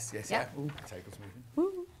 Yes, yes, yep. Yeah. Ooh, the table's moving.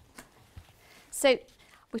 Ooh. So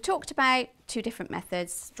we talked about two different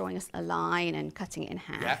methods, drawing a line and cutting it in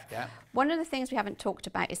half. Yeah, yeah. One of the things we haven't talked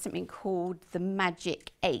about is something called the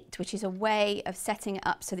Magic 8, which is a way of setting it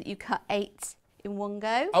up so that you cut 8 in one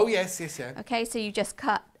go. Oh, yes, yes, yeah. Okay, so you just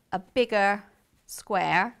cut a bigger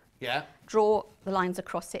square. Yeah. Draw the lines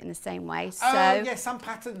across it in the same way. So, yeah, some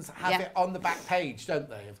patterns have it on the back page, don't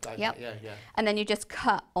they? Yep. Yeah, yeah. And then you just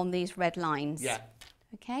cut on these red lines. Yeah.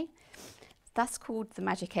 Okay. That's called the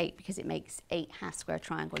Magic 8 because it makes 8 half square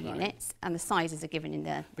triangle units, and the sizes are given in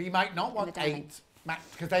the. But you might not want 8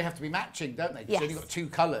 because they have to be matching, don't they? Because you've only got 2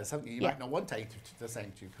 colours, haven't you? You might not want 8 of the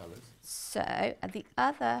same 2 colours. So, and the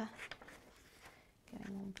other,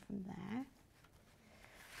 going on from there.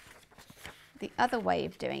 The other way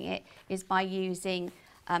of doing it is by using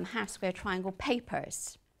half square triangle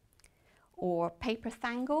papers or paper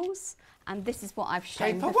thangles, and this is what I've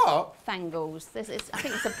shown. Paper what? Thangles. This is, I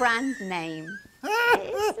think it's a brand name.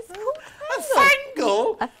 It's called a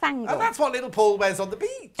thangle? A thangle. Oh, that's what little Paul wears on the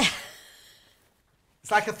beach.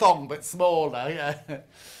 It's like a thong, but smaller, yeah.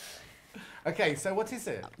 Okay, so what is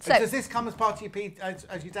it? So, does this come as part of your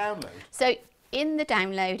as you download? So, in the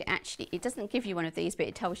download, actually, it doesn't give you one of these, but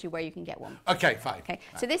it tells you where you can get one. Okay, fine. Okay,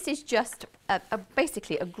 so this is just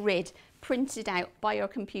basically a grid printed out by your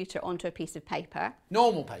computer onto a piece of paper.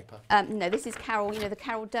 Normal paper? No, this is Carol, you know, the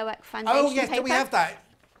Carol Doak foundation paper. Oh, yes, paper. do we have that?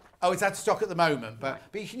 Oh, it's out of stock at the moment, but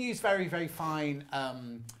you can use very, very fine,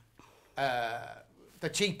 the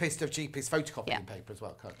cheapest of cheapest photocopying paper as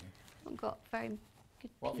well, can't you? I've got very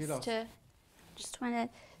good what piece have you lost? to... Just trying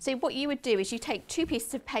to... So what you would do is you take 2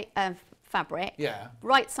 pieces of fabric,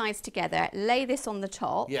 right sides together, lay this on the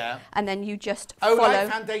top, and then you just follow... like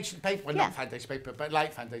foundation paper, well not foundation paper, but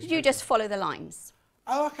like foundation paper. You just follow the lines.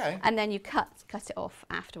 Oh, okay. And then you cut it off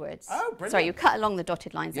afterwards. Oh, brilliant. Sorry, you cut along the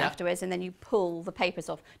dotted lines afterwards, and then you pull the papers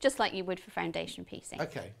off, just like you would for foundation piecing.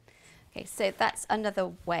 Okay. Okay, so that's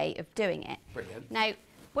another way of doing it. Brilliant. Now,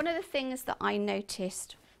 one of the things that I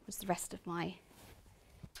noticed was the rest of my...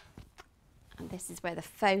 And this is where the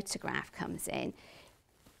photograph comes in.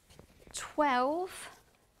 12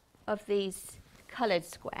 of these coloured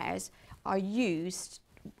squares are used,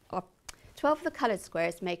 or 12 of the coloured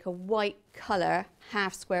squares make a white colour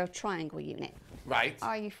half square triangle unit. Right.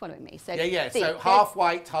 Are you following me? So yeah. So half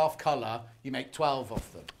white, half colour, you make 12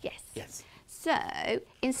 of them. Yes. Yes. So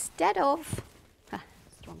instead of,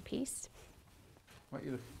 wrong piece. What are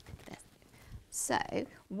you looking at? So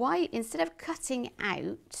instead of cutting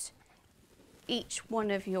out each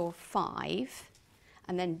one of your 5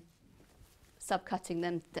 and then subcutting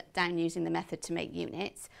them down using the method to make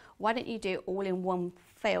units, why don't you do it all in one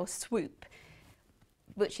fell swoop,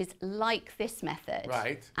 which is like this method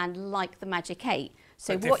and like the Magic 8.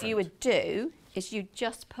 So what you would do is you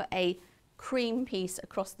just put a cream piece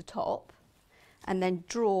across the top and then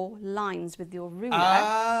draw lines with your ruler.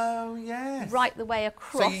 Oh, yes. Right the way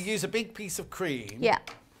across. So you use a big piece of cream. Yeah.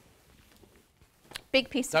 Big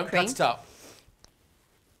piece of cream. Don't cut it up.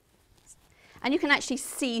 And you can actually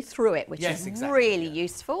see through it, which is really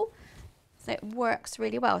useful. So it works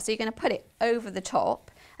really well. So you're going to put it over the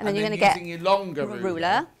top, and then you're going to get your longer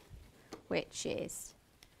ruler. which is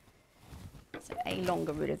so a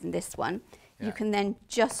longer ruler than this one, you can then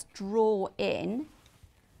just draw in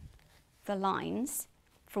the lines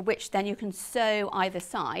for which then you can sew either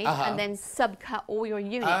side and then subcut all your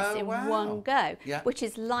units in one go, which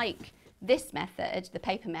is like this method, the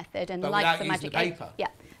paper method, and but like the magic paper. Yeah,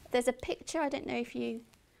 there's a picture. I don't know if you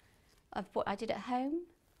of what I did at home.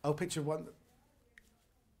 Oh, picture one.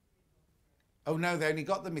 Oh no, they only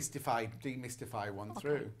got the demystify one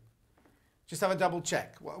through. Just have a double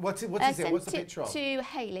check. What is it? What's the picture of? To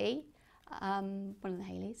Hayley, one of the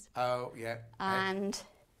Hayleys. Oh yeah. And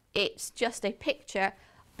it's just a picture,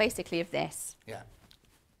 basically, of this. Yeah.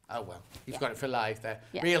 Oh well, you've got it for live there.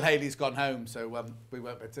 Yeah. Real Hayley's gone home, so we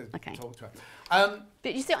won't be able to talk to her.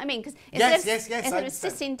 But you see what I mean? Because instead of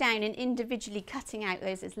sitting down and individually cutting out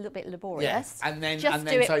those, it's a little bit laborious. Yes, and then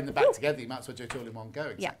sewing them back together. You might as well do it all in one go.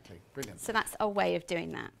 Exactly. Brilliant. So that's a way of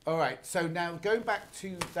doing that. All right. So now going back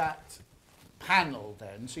to that panel,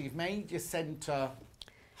 then. So you've made your centre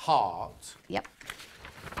heart. Yep.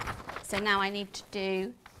 So now I need to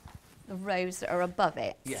do the rows that are above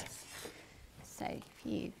it. Yes. So if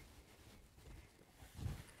you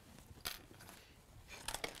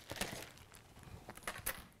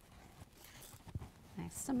now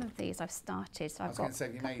some of these I've started, so I've got a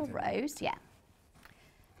couple of rows, yeah.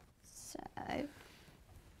 So I'm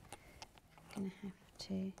going to have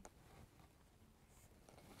to.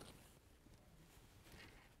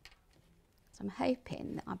 So I'm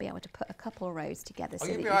hoping that I'll be able to put a couple of rows together. Oh,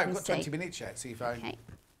 so you'll that be all right. can We've got 20 minutes yet. See if I. Okay.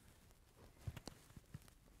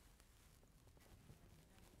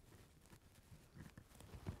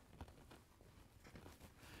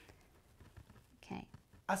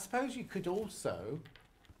 I suppose you could also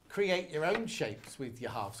create your own shapes with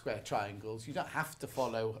your half square triangles. You don't have to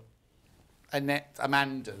follow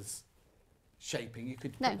Amanda's shaping. You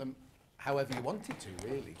could put them however you wanted to,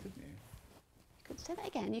 really, couldn't you? You could say that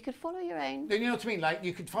again. You could follow your own. You know what I mean? Like,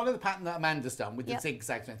 you could follow the pattern that Amanda's done with the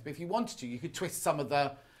zigzags. But if you wanted to, you could twist some of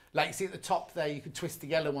the, like you see at the top there, you could twist the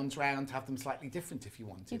yellow ones round, have them slightly different if you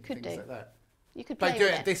wanted. You could things do. Like that. You could play do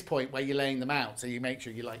with it at this point where you're laying them out, so you make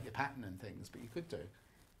sure you like your pattern and things, but you could do.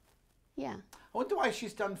 Yeah. I wonder why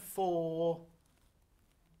she's done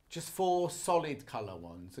just four solid colour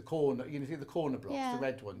ones. The corner, you know, the corner blocks, the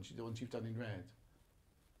red ones, the ones you've done in red.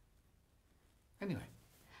 Anyway.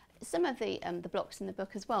 Some of the blocks in the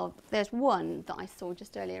book as well. There's one that I saw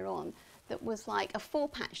just earlier on that was like a full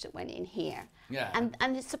patch that went in here. Yeah. And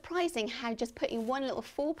it's surprising how just putting one little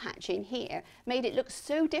full patch in here made it look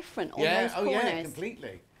so different on those corners. Yeah,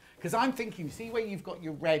 completely. Because I'm thinking, see where you've got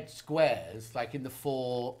your red squares, like in the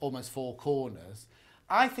almost four corners,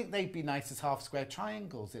 I think they'd be nice as half square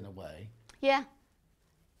triangles in a way. Yeah.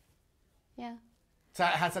 Yeah. So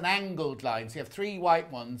it has an angled line, so you have three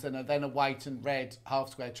white ones and then a white and red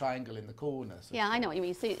half square triangle in the corners. Yeah, I know what you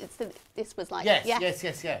mean. So this was like... Yes.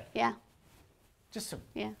 Yeah. Just some...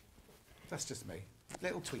 Yeah. That's just me.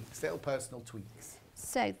 Little tweaks, little personal tweaks.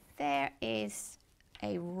 So there is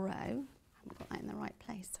a row. I haven't got that in the right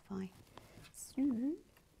place. If I zoom,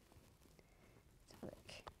 let's have a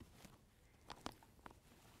look.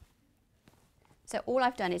 So all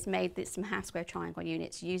I've done is made some half square triangle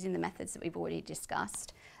units using the methods that we've already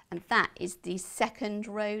discussed, and that is the second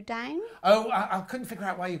row down. Oh, I couldn't figure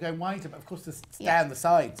out why you're going wider, but of course there's down the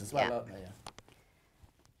sides as well, aren't they? Yeah.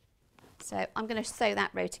 So I'm going to sew that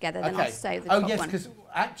row together, then I'll sew the top one. Oh yes, because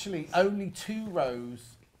actually only 2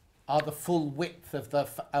 rows are the full width of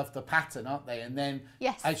the pattern, aren't they? And then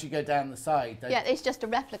as you go down the side... Yeah, it's just a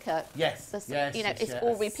replica. Yes, you know, it's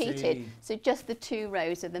all repeated. So just the 2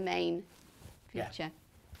 rows are the main feature. Yeah.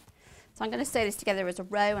 So I'm going to sew this together as a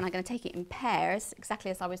row, and I'm going to take it in pairs, exactly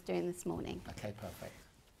as I was doing this morning. Okay, perfect.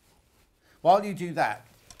 While you do that...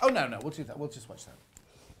 Oh, no, we'll do that. We'll just watch that.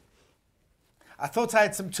 I thought I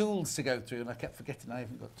had some tools to go through, and I kept forgetting I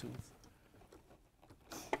haven't got tools.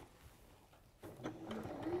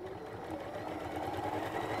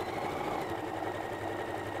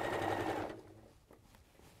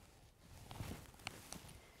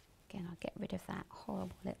 Again, I'll get rid of that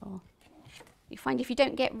horrible little... You find if you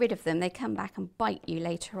don't get rid of them, they come back and bite you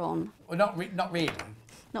later on. Well, not really.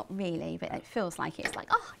 Not really, but it feels like it's like,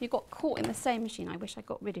 oh, you got caught in the sewing machine. I wish I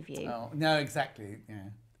got rid of you. Oh, no, exactly, yeah.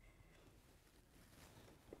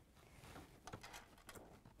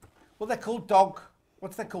 Well, they're called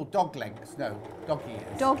what's they called? Dog lengths? No, dog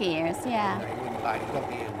ears. Dog ears, yeah. No, you wouldn't like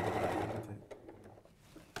dog ear with the blade,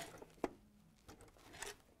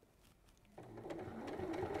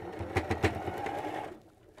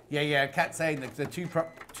 would it? Yeah, Kat's saying that the two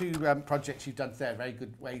projects you've done today are very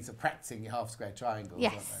good ways of practicing your half square triangles,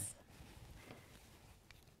 aren't they?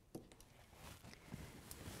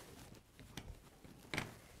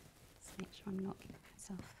 sure I'm not getting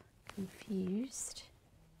myself confused.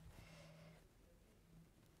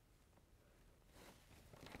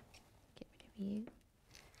 Get rid of you.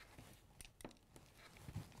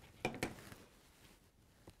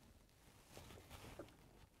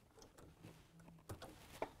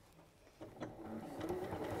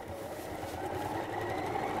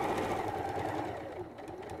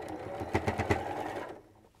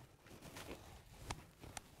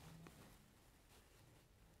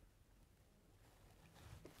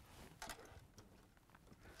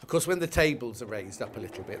 Of course, when the tables are raised up a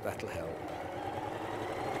little bit, that'll help.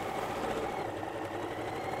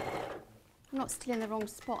 I'm not still in the wrong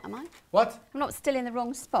spot, am I? What? I'm not still in the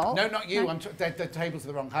wrong spot. No, not you. No. The tables are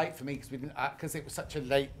the wrong height for me because it was such a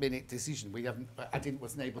late-minute decision.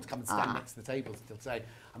 Wasn't able to come and stand next to the tables until today,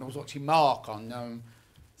 and I was watching Mark on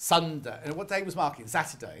Sunday. And what day was Mark in?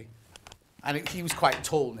 Saturday, and he was quite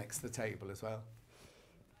tall next to the table as well.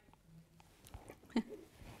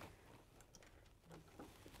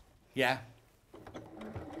 Yeah.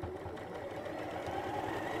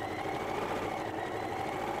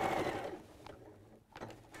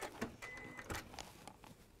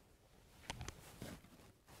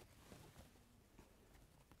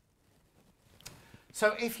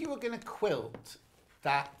 So if you were going to quilt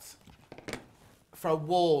that for a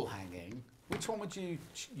wall hanging, which one would you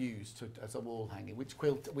use as a wall hanging? Which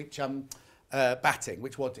quilt, batting,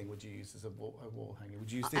 which wadding would you use as a wall hanging?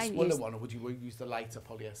 Would you use this woolen one, or would you use the lighter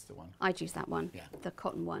polyester one? I'd use that one, the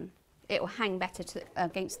cotton one. It will hang better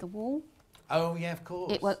against the wall. Oh, yeah, of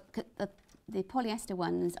course. It will, the polyester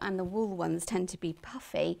ones and the wool ones tend to be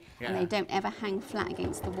puffy, and they don't ever hang flat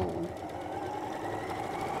against the wall.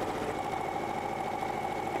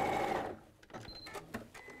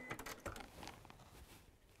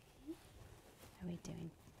 How are we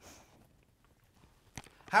doing?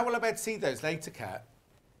 How will I be able to see those later, Kat?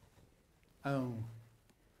 Oh.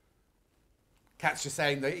 Kat's just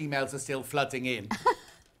saying the emails are still flooding in.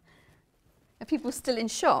 Are people still in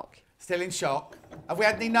shock? Still in shock. Have we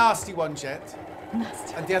had any nasty ones yet?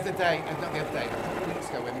 Nasty. And the other day, not the other day, a couple of weeks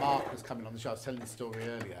ago when Mark was coming on the show, I was telling this story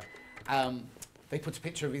earlier, they put a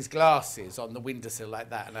picture of his glasses on the windowsill like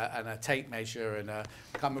that, and a tape measure, and I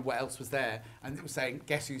can't remember what else was there, and it was saying,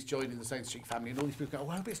 guess who's joining the Stone Street family, and all these people go, oh,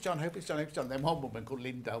 I hope it's John, hope it's John, hope it's John. Then one woman called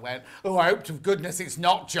Linda went, oh, I hope to goodness it's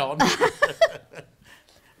not John.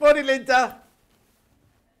 Morning, Linda.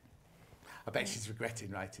 I bet she's regretting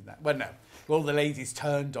writing that. Well, no, all the ladies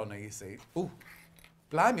turned on her, you see. Oh,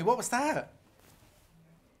 blimey, what was that?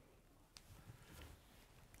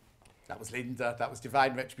 That was Linda. That was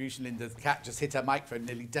divine retribution. Linda, the cat just hit her microphone,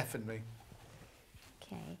 nearly deafened me.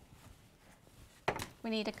 Okay. We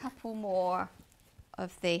need a couple more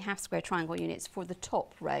of the half square triangle units for the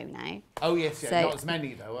top row now. Oh, yes, yeah. So, not as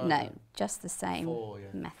many, though, are no, there? just the same 4, yeah.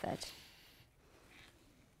 method.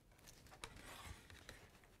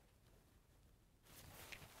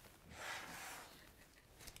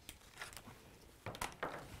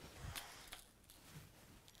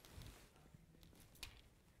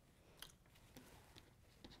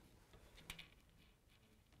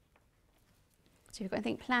 So you've got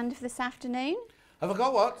anything planned for this afternoon? Have I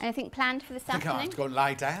got what? Anything planned for this I think afternoon? I have to go and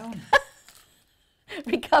lie down.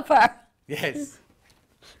 Recover. Yes.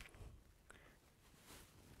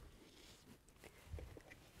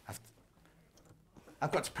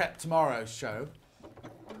 I've got to prep tomorrow's show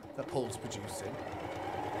that Paul's producing.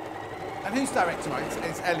 And who's directing tomorrow?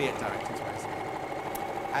 It's Elliot directing tomorrow.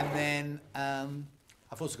 And then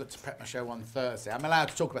I've also got to prep my show on Thursday. I'm allowed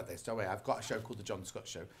to talk about this, don't we? I've got a show called The John Scott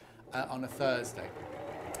Show on a Thursday.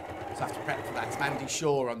 So I have to prep for that. It's Mandy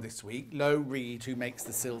Shaw on this week, Lo Reed, who makes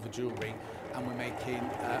the silver jewellery, and we're making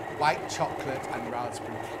white chocolate and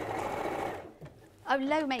raspberry cake. Oh,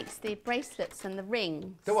 Lo makes the bracelets and the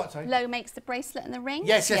rings. The what, sorry? Lo makes the bracelet and the rings?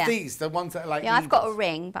 Yes, yes, these, the ones that are like yeah, I've got a needles.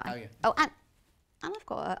 ring, but... Oh, yeah. Oh, and I've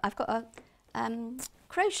got a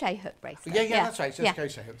crochet hook bracelet. Yeah, that's right. Just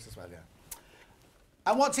crochet hooks as well, yeah.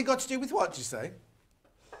 And what's it got to do with what, did you say?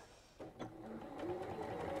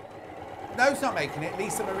 No, it's not making it.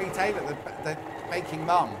 Lisa Marie Taylor, the baking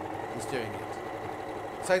mum, is doing it.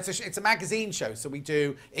 So it's a magazine show. So we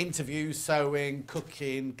do interviews, sewing,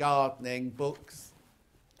 cooking, gardening, books.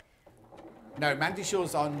 No, Mandy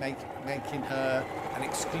Shaw's on making her an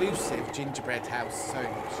exclusive gingerbread house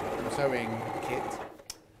sewing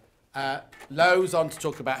kit. Lo's on to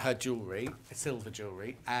talk about her jewellery, silver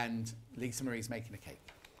jewellery, and Lisa Marie's making a cake.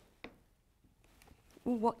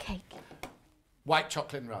 Ooh, what cake? White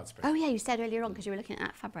chocolate and raspberry. Oh, yeah, you said earlier on because you were looking at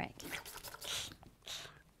that fabric.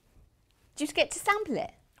 Did you get to sample it?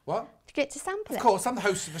 What? Did you get to sample it? Of course, I'm the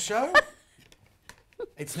host of the show.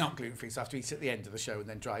 It's not gluten-free, so I have to eat at the end of the show and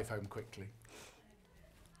then drive home quickly.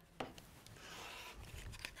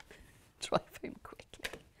 Drive home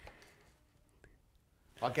quickly.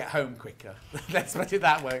 I'll get home quicker. Let's put it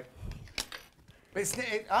that way. But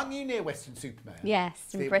aren't you near Weston-super-Mare?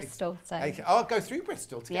 Yes, in Bristol. So. I'll go through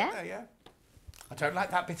Bristol to get there, yeah. I don't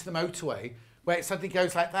like that bit of the motorway where it suddenly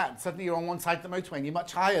goes like that. And suddenly you're on one side of the motorway and you're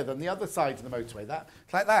much higher than the other side of the motorway.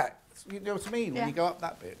 It's like that. You know what I mean when you go up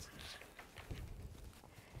that bit?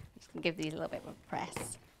 Just gonna give these a little bit of a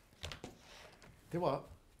press. Do what?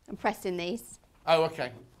 I'm pressing these. Oh,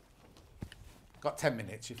 okay. Got 10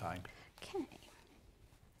 minutes, you're fine. Okay.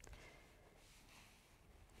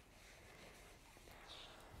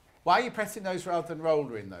 Why are you pressing those rather than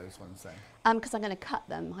rollering those ones then? Because I'm going to cut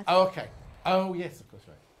them. Oh, okay. Oh, yes, of course,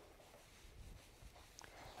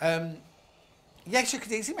 right. Yes, you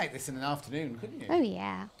could easily make this in an afternoon, couldn't you? Oh,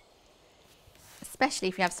 yeah. Especially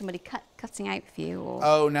if you have somebody cutting out for you. Or...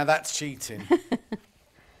 Oh, now that's cheating.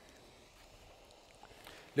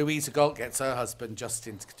 Louisa Galt gets her husband,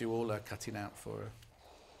 Justin, to do all her cutting out for her.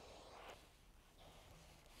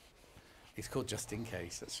 It's called Just In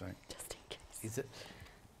Case, that's right. Just in case. Is it?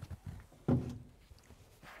 Right.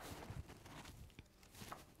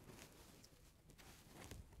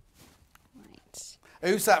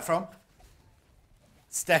 Who's that from?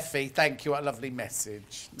 Steffi, thank you, what a lovely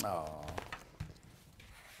message. Aww.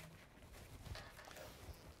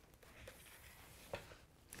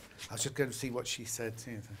 I was just going to see what she said.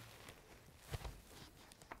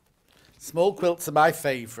 Small quilts are my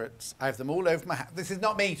favourites. I have them all over my house. This is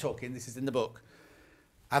not me talking, this is in the book.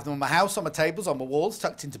 I have them on my house, on my tables, on my walls,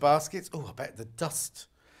 tucked into baskets. Oh, I bet the dust.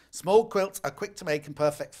 Small quilts are quick to make and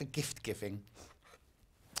perfect for gift giving.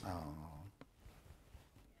 Oh.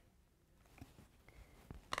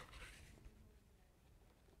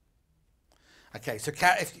 Okay, so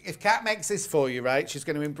Kat, if Kat makes this for you, right, she's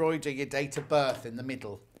going to embroider your date of birth in the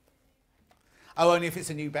middle. Oh, only if it's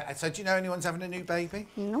a new baby. So do you know anyone's having a new baby?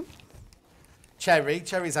 No. Cherry's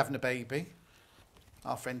having a baby.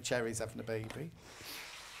 Our friend Cherry's having a baby.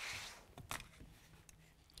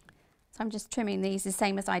 So I'm just trimming these the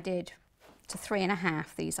same as I did to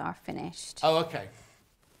 3.5. These are finished. Oh, okay.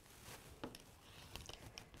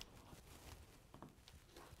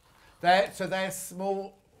 So they're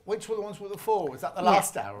small. Which were the ones with the 4? Was that the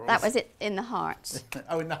last hour? Or that was it in the heart.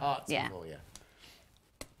 Oh, in the heart. Yeah. Before, yeah.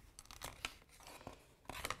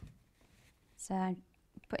 So I'm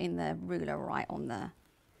putting the ruler right on the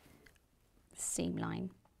seam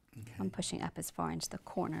line. Okay. I'm pushing up as far into the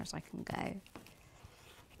corner as I can go.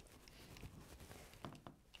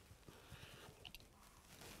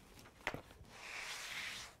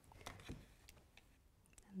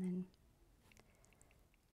 And then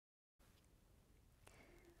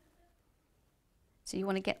so you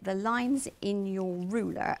want to get the lines in your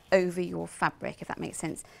ruler over your fabric, if that makes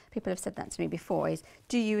sense. People have said that to me before, is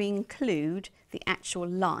do you include the actual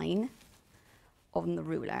line on the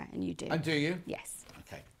ruler? And you do. And do you? Yes.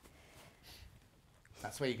 Okay.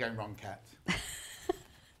 That's where you're going wrong, Kat.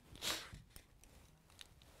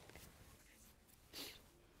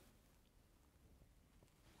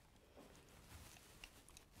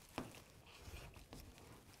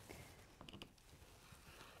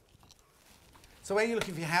 So where are you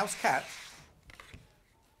looking for your house, Kat?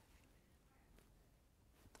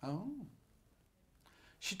 Oh.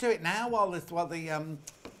 Should do it now while the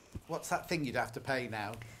what's that thing you'd have to pay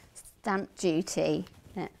now? Stamp duty.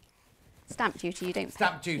 Yeah. Stamp duty, you don't pay.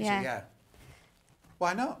 Stamp duty, yeah.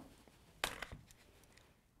 Why not?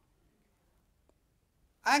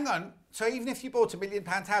 Hang on. So even if you bought £1 million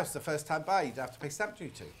house the first time buyer, you'd have to pay stamp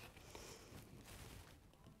duty?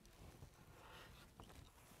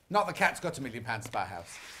 Not the Cat's got £1 million to buy a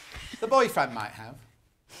house. The boyfriend might have.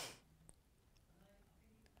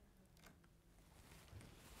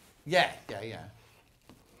 Yeah.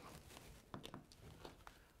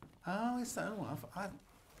 Oh, it's so.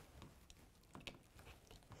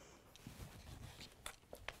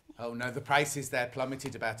 Oh no, the prices there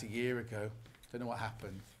plummeted about a year ago. Don't know what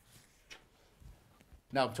happened.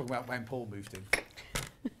 No, I'm talking about when Paul moved in.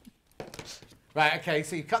 Right. Okay.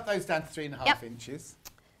 So you cut those down to 3.5 inches.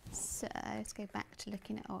 So let's go back to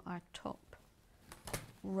looking at what our top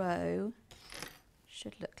row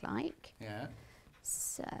should look like. Yeah.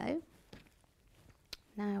 So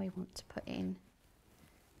now we want to put in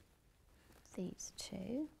these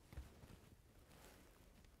two.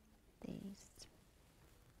 These.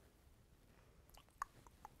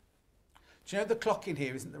 Do you know the clock in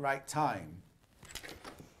here isn't the right time?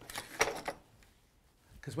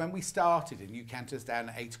 Because when we started and you counted us down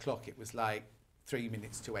at 8 o'clock, it was like 3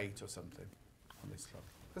 minutes to 8 or something on this clock.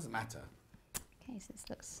 Doesn't matter. Okay, so this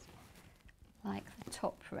looks like the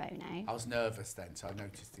top row now. I was nervous then, so I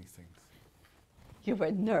noticed these things. You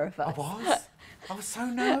were nervous. I was. I was so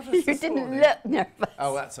nervous. You didn't look nervous.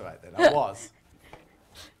 Oh, that's all right then. I was.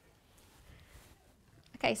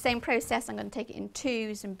 Okay, same process. I'm going to take it in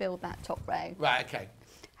twos and build that top row. Right. Okay.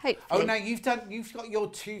 Hopefully. Oh, now you've got your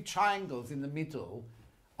two triangles in the middle.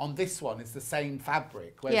 On this one, it's the same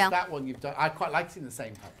fabric, whereas that one you've done. I quite liked it in the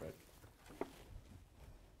same fabric.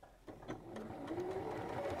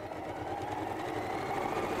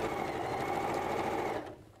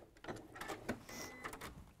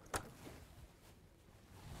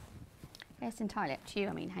 It's entirely up to you.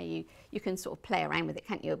 I mean, how you can sort of play around with it,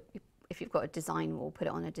 can't you? If you've got a design wall, put it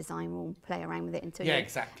on a design wall, play around with it until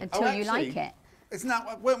until you like it. Isn't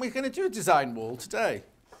that weren't we going to do a design wall today?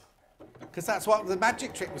 Because that's what the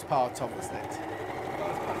magic trick was part of, wasn't it?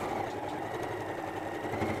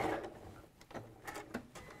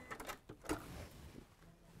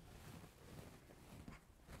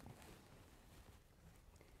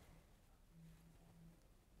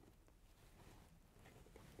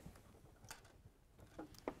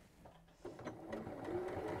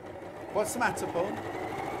 What's the matter, Paul?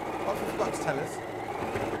 What have you got to tell us?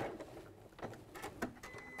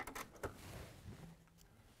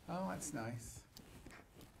 Oh, that's nice.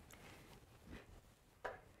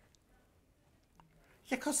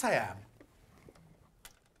 Yeah, of course I am.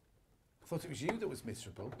 I thought it was you that was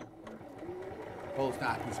miserable. Paul's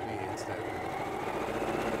not happy to be here today.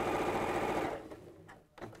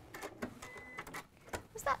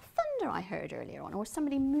 Was that thunder I heard earlier on, or was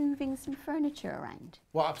somebody moving some furniture around?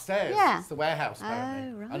 What, upstairs? Yeah. It's the warehouse,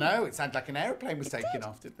 apparently. Oh, right. I know, it sounded like an aeroplane was taking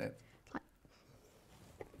off, didn't it?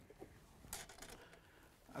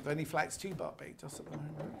 Are there any flights to Barbados at the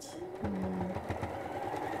moment?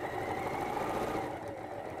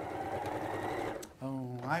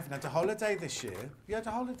 Oh, I haven't had a holiday this year. You had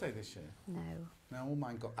a holiday this year? No. No, all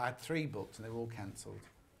mine got. I had 3 booked and they were all cancelled.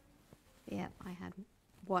 Yeah, I had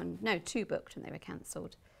two booked and they were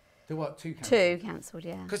cancelled. The what? 2 cancelled? 2 cancelled,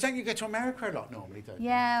 yeah. Because don't you go to America a lot normally, don't you?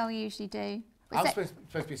 Yeah, we usually do. I was supposed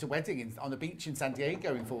to be at a wedding on the beach in San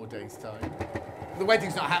Diego in 4 days' time. The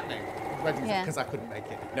wedding's not happening. The wedding's because I couldn't make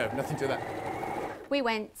it. No, nothing to that. We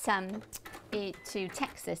went to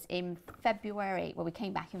Texas in February. Well, we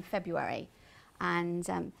came back in February,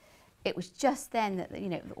 and it was just then that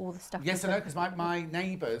all the stuff. Yes, I know, because my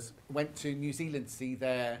neighbours went to New Zealand to see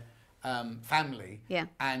their family. Yeah.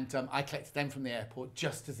 And I collected them from the airport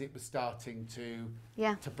just as it was starting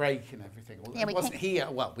to break and everything. Well, Yeah, it wasn't here.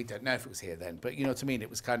 Well, we don't know if it was here then, but you know what I mean.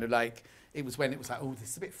 It was kind of like it was when it was like, oh, this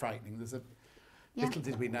is a bit frightening. There's a little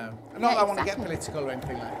did we know. And not that I want to get political or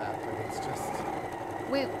anything like that, but it's just.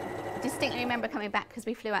 We distinctly remember coming back because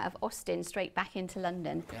we flew out of Austin straight back into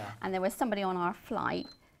London, and there was somebody on our flight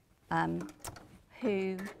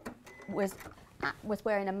who was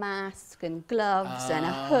wearing a mask and gloves and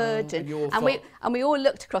a hood, and we all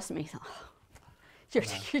looked across at me and thought, oh,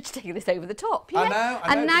 you're taking this over the top. I know.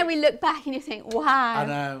 And now we look back and you think, wow. I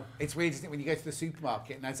know. It's weird, isn't it, when you go to the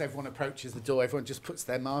supermarket and as everyone approaches the door, everyone just puts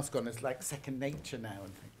their mask on. It's like second nature now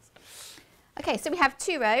and things. Okay, so we have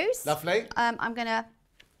 2 rows. Lovely. I'm going to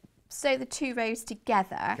sew the 2 rows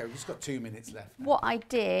together. Okay, we've just got 2 minutes left now. What I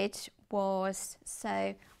did was,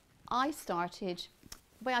 so I started,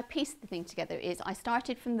 the way I pieced the thing together is I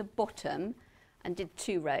started from the bottom and did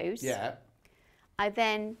 2 rows. Yeah. I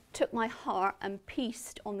then took my heart and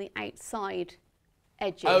pieced on the outside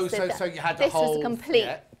edges. Oh, so you had a whole... This was a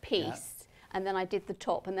complete piece. And then I did the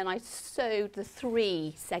top, and then I sewed the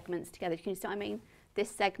 3 segments together. Can you see what I mean?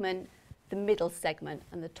 This segment, the middle segment,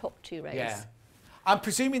 and the top 2 rows. Yeah. I'm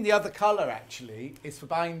presuming the other colour, actually, is for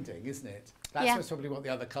binding, isn't it? That's probably what the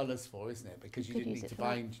other colour's for, isn't it? Because you didn't need to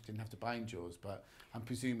bind, you didn't have to bind yours, but I'm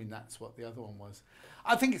presuming that's what the other one was.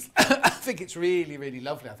 I think it's, I think it's really, really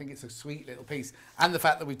lovely. I think it's a sweet little piece. And the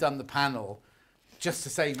fact that we've done the panel just to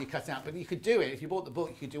save you cutting out. But you could do it, if you bought the book,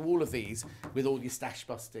 you could do all of these with all your stash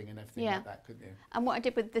busting and everything like that, couldn't you? And what I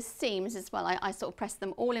did with the seams as well, I sort of pressed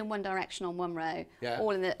them all in one direction on one row,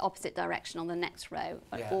 all in the opposite direction on the next row,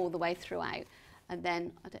 all the way throughout. And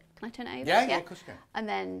then, can I turn it over? Yeah, of course you can. And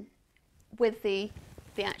then with the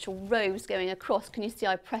actual rows going across, can you see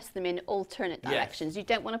I press them in alternate directions? You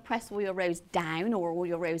don't want to press all your rows down or all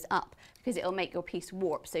your rows up because it'll make your piece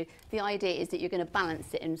warp. So the idea is that you're going to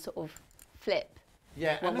balance it and sort of flip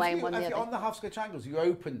one way and one the other. On the half square triangles, you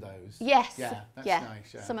open those? Yes. Yeah, that's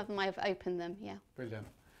nice. Yeah. Some of them I've opened them, Brilliant.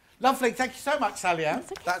 Lovely, thank you so much, Sallianne.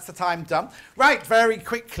 That's the time done. Right, very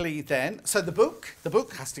quickly then. So the book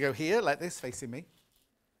has to go here, like this, facing me.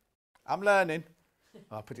 I'm learning.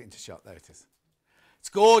 Oh, I'll put it into shot, there it is. It's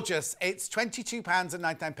gorgeous. It's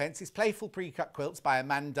 £22.99. It's Playful Pre-Cut Quilts by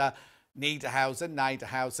Amanda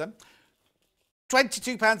Niederhausen.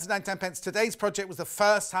 £22.99. Today's project was the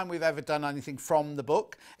first time we've ever done anything from the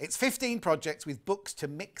book. It's 15 projects with blocks to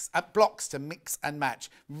mix and match.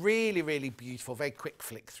 Really, really beautiful. Very quick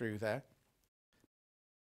flick through there.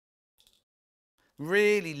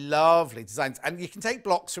 Really lovely designs. And you can take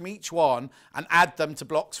blocks from each one and add them to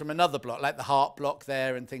blocks from another block, like the heart block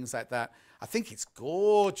there and things like that. I think it's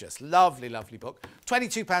gorgeous. Lovely, lovely book.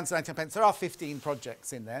 £22.99. There are 15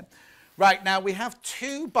 projects in there. Right, now we have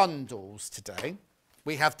two bundles today.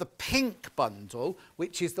 We have the pink bundle,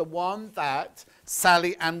 which is the one that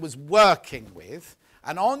Sallianne was working with.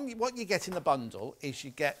 And on what you get in the bundle is you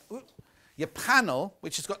get your panel,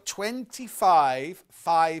 which has got 25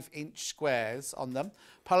 5-inch squares on them.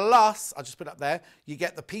 Plus, I'll just put it up there, you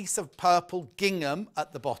get the piece of purple gingham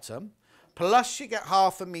at the bottom. Plus, you get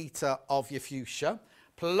 ½ metre of your fuchsia.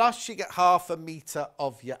 Plus, you get ½ metre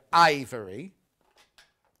of your ivory.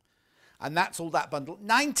 And that's all that bundle.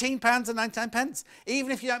 £19.99.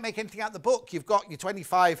 Even if you don't make anything out of the book, you've got your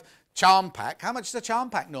 25 charm pack. How much is a charm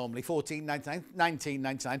pack normally? £14.99,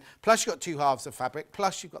 £19.99. Plus you've got 2 halves of fabric.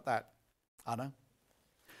 Plus you've got that. I know.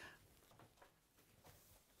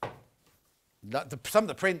 Some of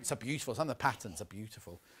the prints are beautiful. Some of the patterns are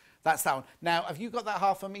beautiful. That's that one. Now, have you got that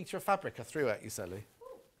 ½ metre of fabric I threw at you, Sally?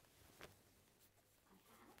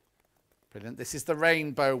 Brilliant. This is the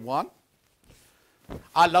rainbow one.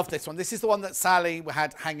 I love this one. This is the one that Sally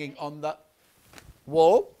had hanging on the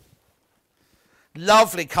wall.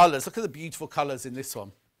 Lovely colours. Look at the beautiful colours in this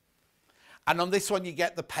one. And on this one, you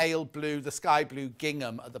get the pale blue, the sky blue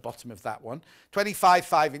gingham at the bottom of that one. 25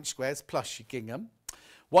 5-inch squares plus your gingham.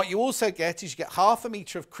 What you also get is you get ½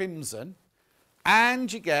 metre of crimson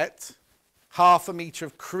and you get ½ metre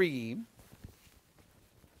of cream.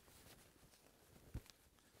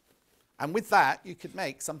 And with that, you could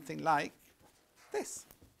make something like this.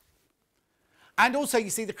 And also, you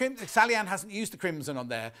see, Sallianne hasn't used the crimson on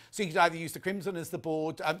there. So you could either use the crimson as the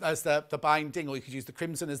board, as the binding, or you could use the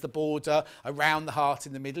crimson as the border around the heart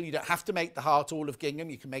in the middle. You don't have to make the heart all of gingham.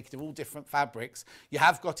 You can make it of all different fabrics. You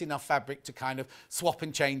have got enough fabric to kind of swap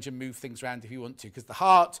and change and move things around if you want to, because the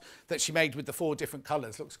heart that she made with the 4 different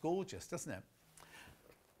colours looks gorgeous, doesn't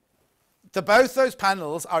it? Both those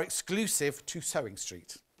panels are exclusive to Sewing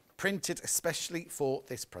Street, printed especially for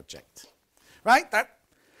this project. Right,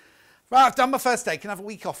 I've done my first day. Can I have a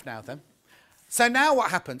week off now then? So now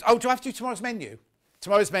what happened? Oh, do I have to do tomorrow's menu?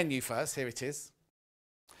 Tomorrow's menu first. Here it is.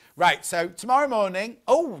 Right, so tomorrow morning,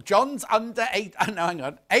 John's under 8, no, hang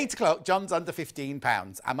on, 8 o'clock, John's under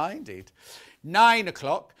 £15. Am I indeed? 9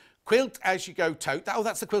 o'clock, Quilt As You Go tote.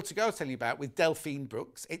 That's the Quilt to Go I was telling you about with Delphine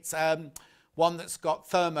Brooks. It's one that's got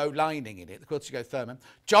thermo lining in it, the Quilt to Go thermo.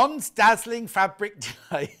 John's Dazzling Fabric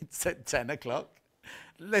Delights at 10 o'clock.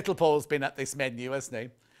 Little Paul's been at this menu, hasn't he?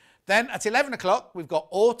 Then at 11 o'clock, we've got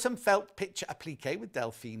Autumn Felt Picture Applique with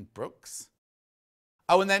Delphine Brooks.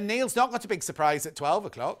 Oh, and then Neil's not got a big surprise at 12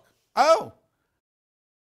 o'clock. Oh,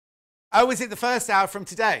 is it the first hour from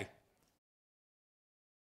today?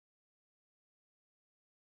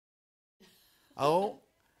 Oh,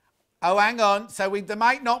 hang on. So there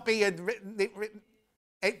might not be a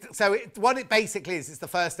what it basically is the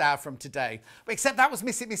first hour from today. But except that was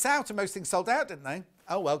Miss Out, and most things sold out, didn't they?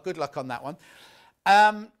 Oh, well, good luck on that one.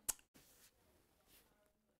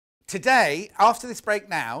 Today, after this break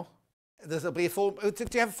now, there'll be do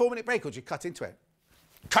you have a 4-minute break, or do you cut into it?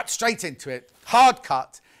 Cut straight into it. Hard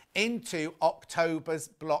cut into October's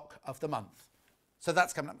block of the month. So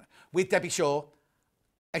that's coming up with Debbie Shaw.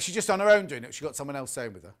 Is she just on her own doing it? She got someone else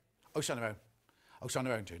sewing with her? Oh, she's on her own. Oh, she's on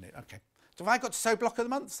her own doing it. Okay. So have I got to sew block of the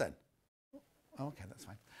month then? Oh, okay, that's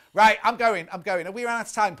fine. Right, I'm going. Are we out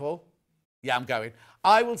of time, Paul? Yeah, I'm going.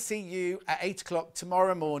 I will see you at 8 o'clock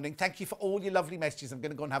tomorrow morning. Thank you for all your lovely messages. I'm going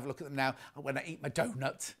to go and have a look at them now when I eat my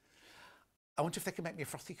donut. I wonder if they can make me a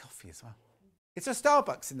frothy coffee as well. Is there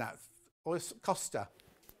Starbucks in that? Or Costa?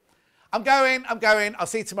 I'm going. I'll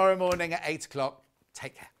see you tomorrow morning at 8 o'clock.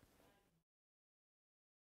 Take care.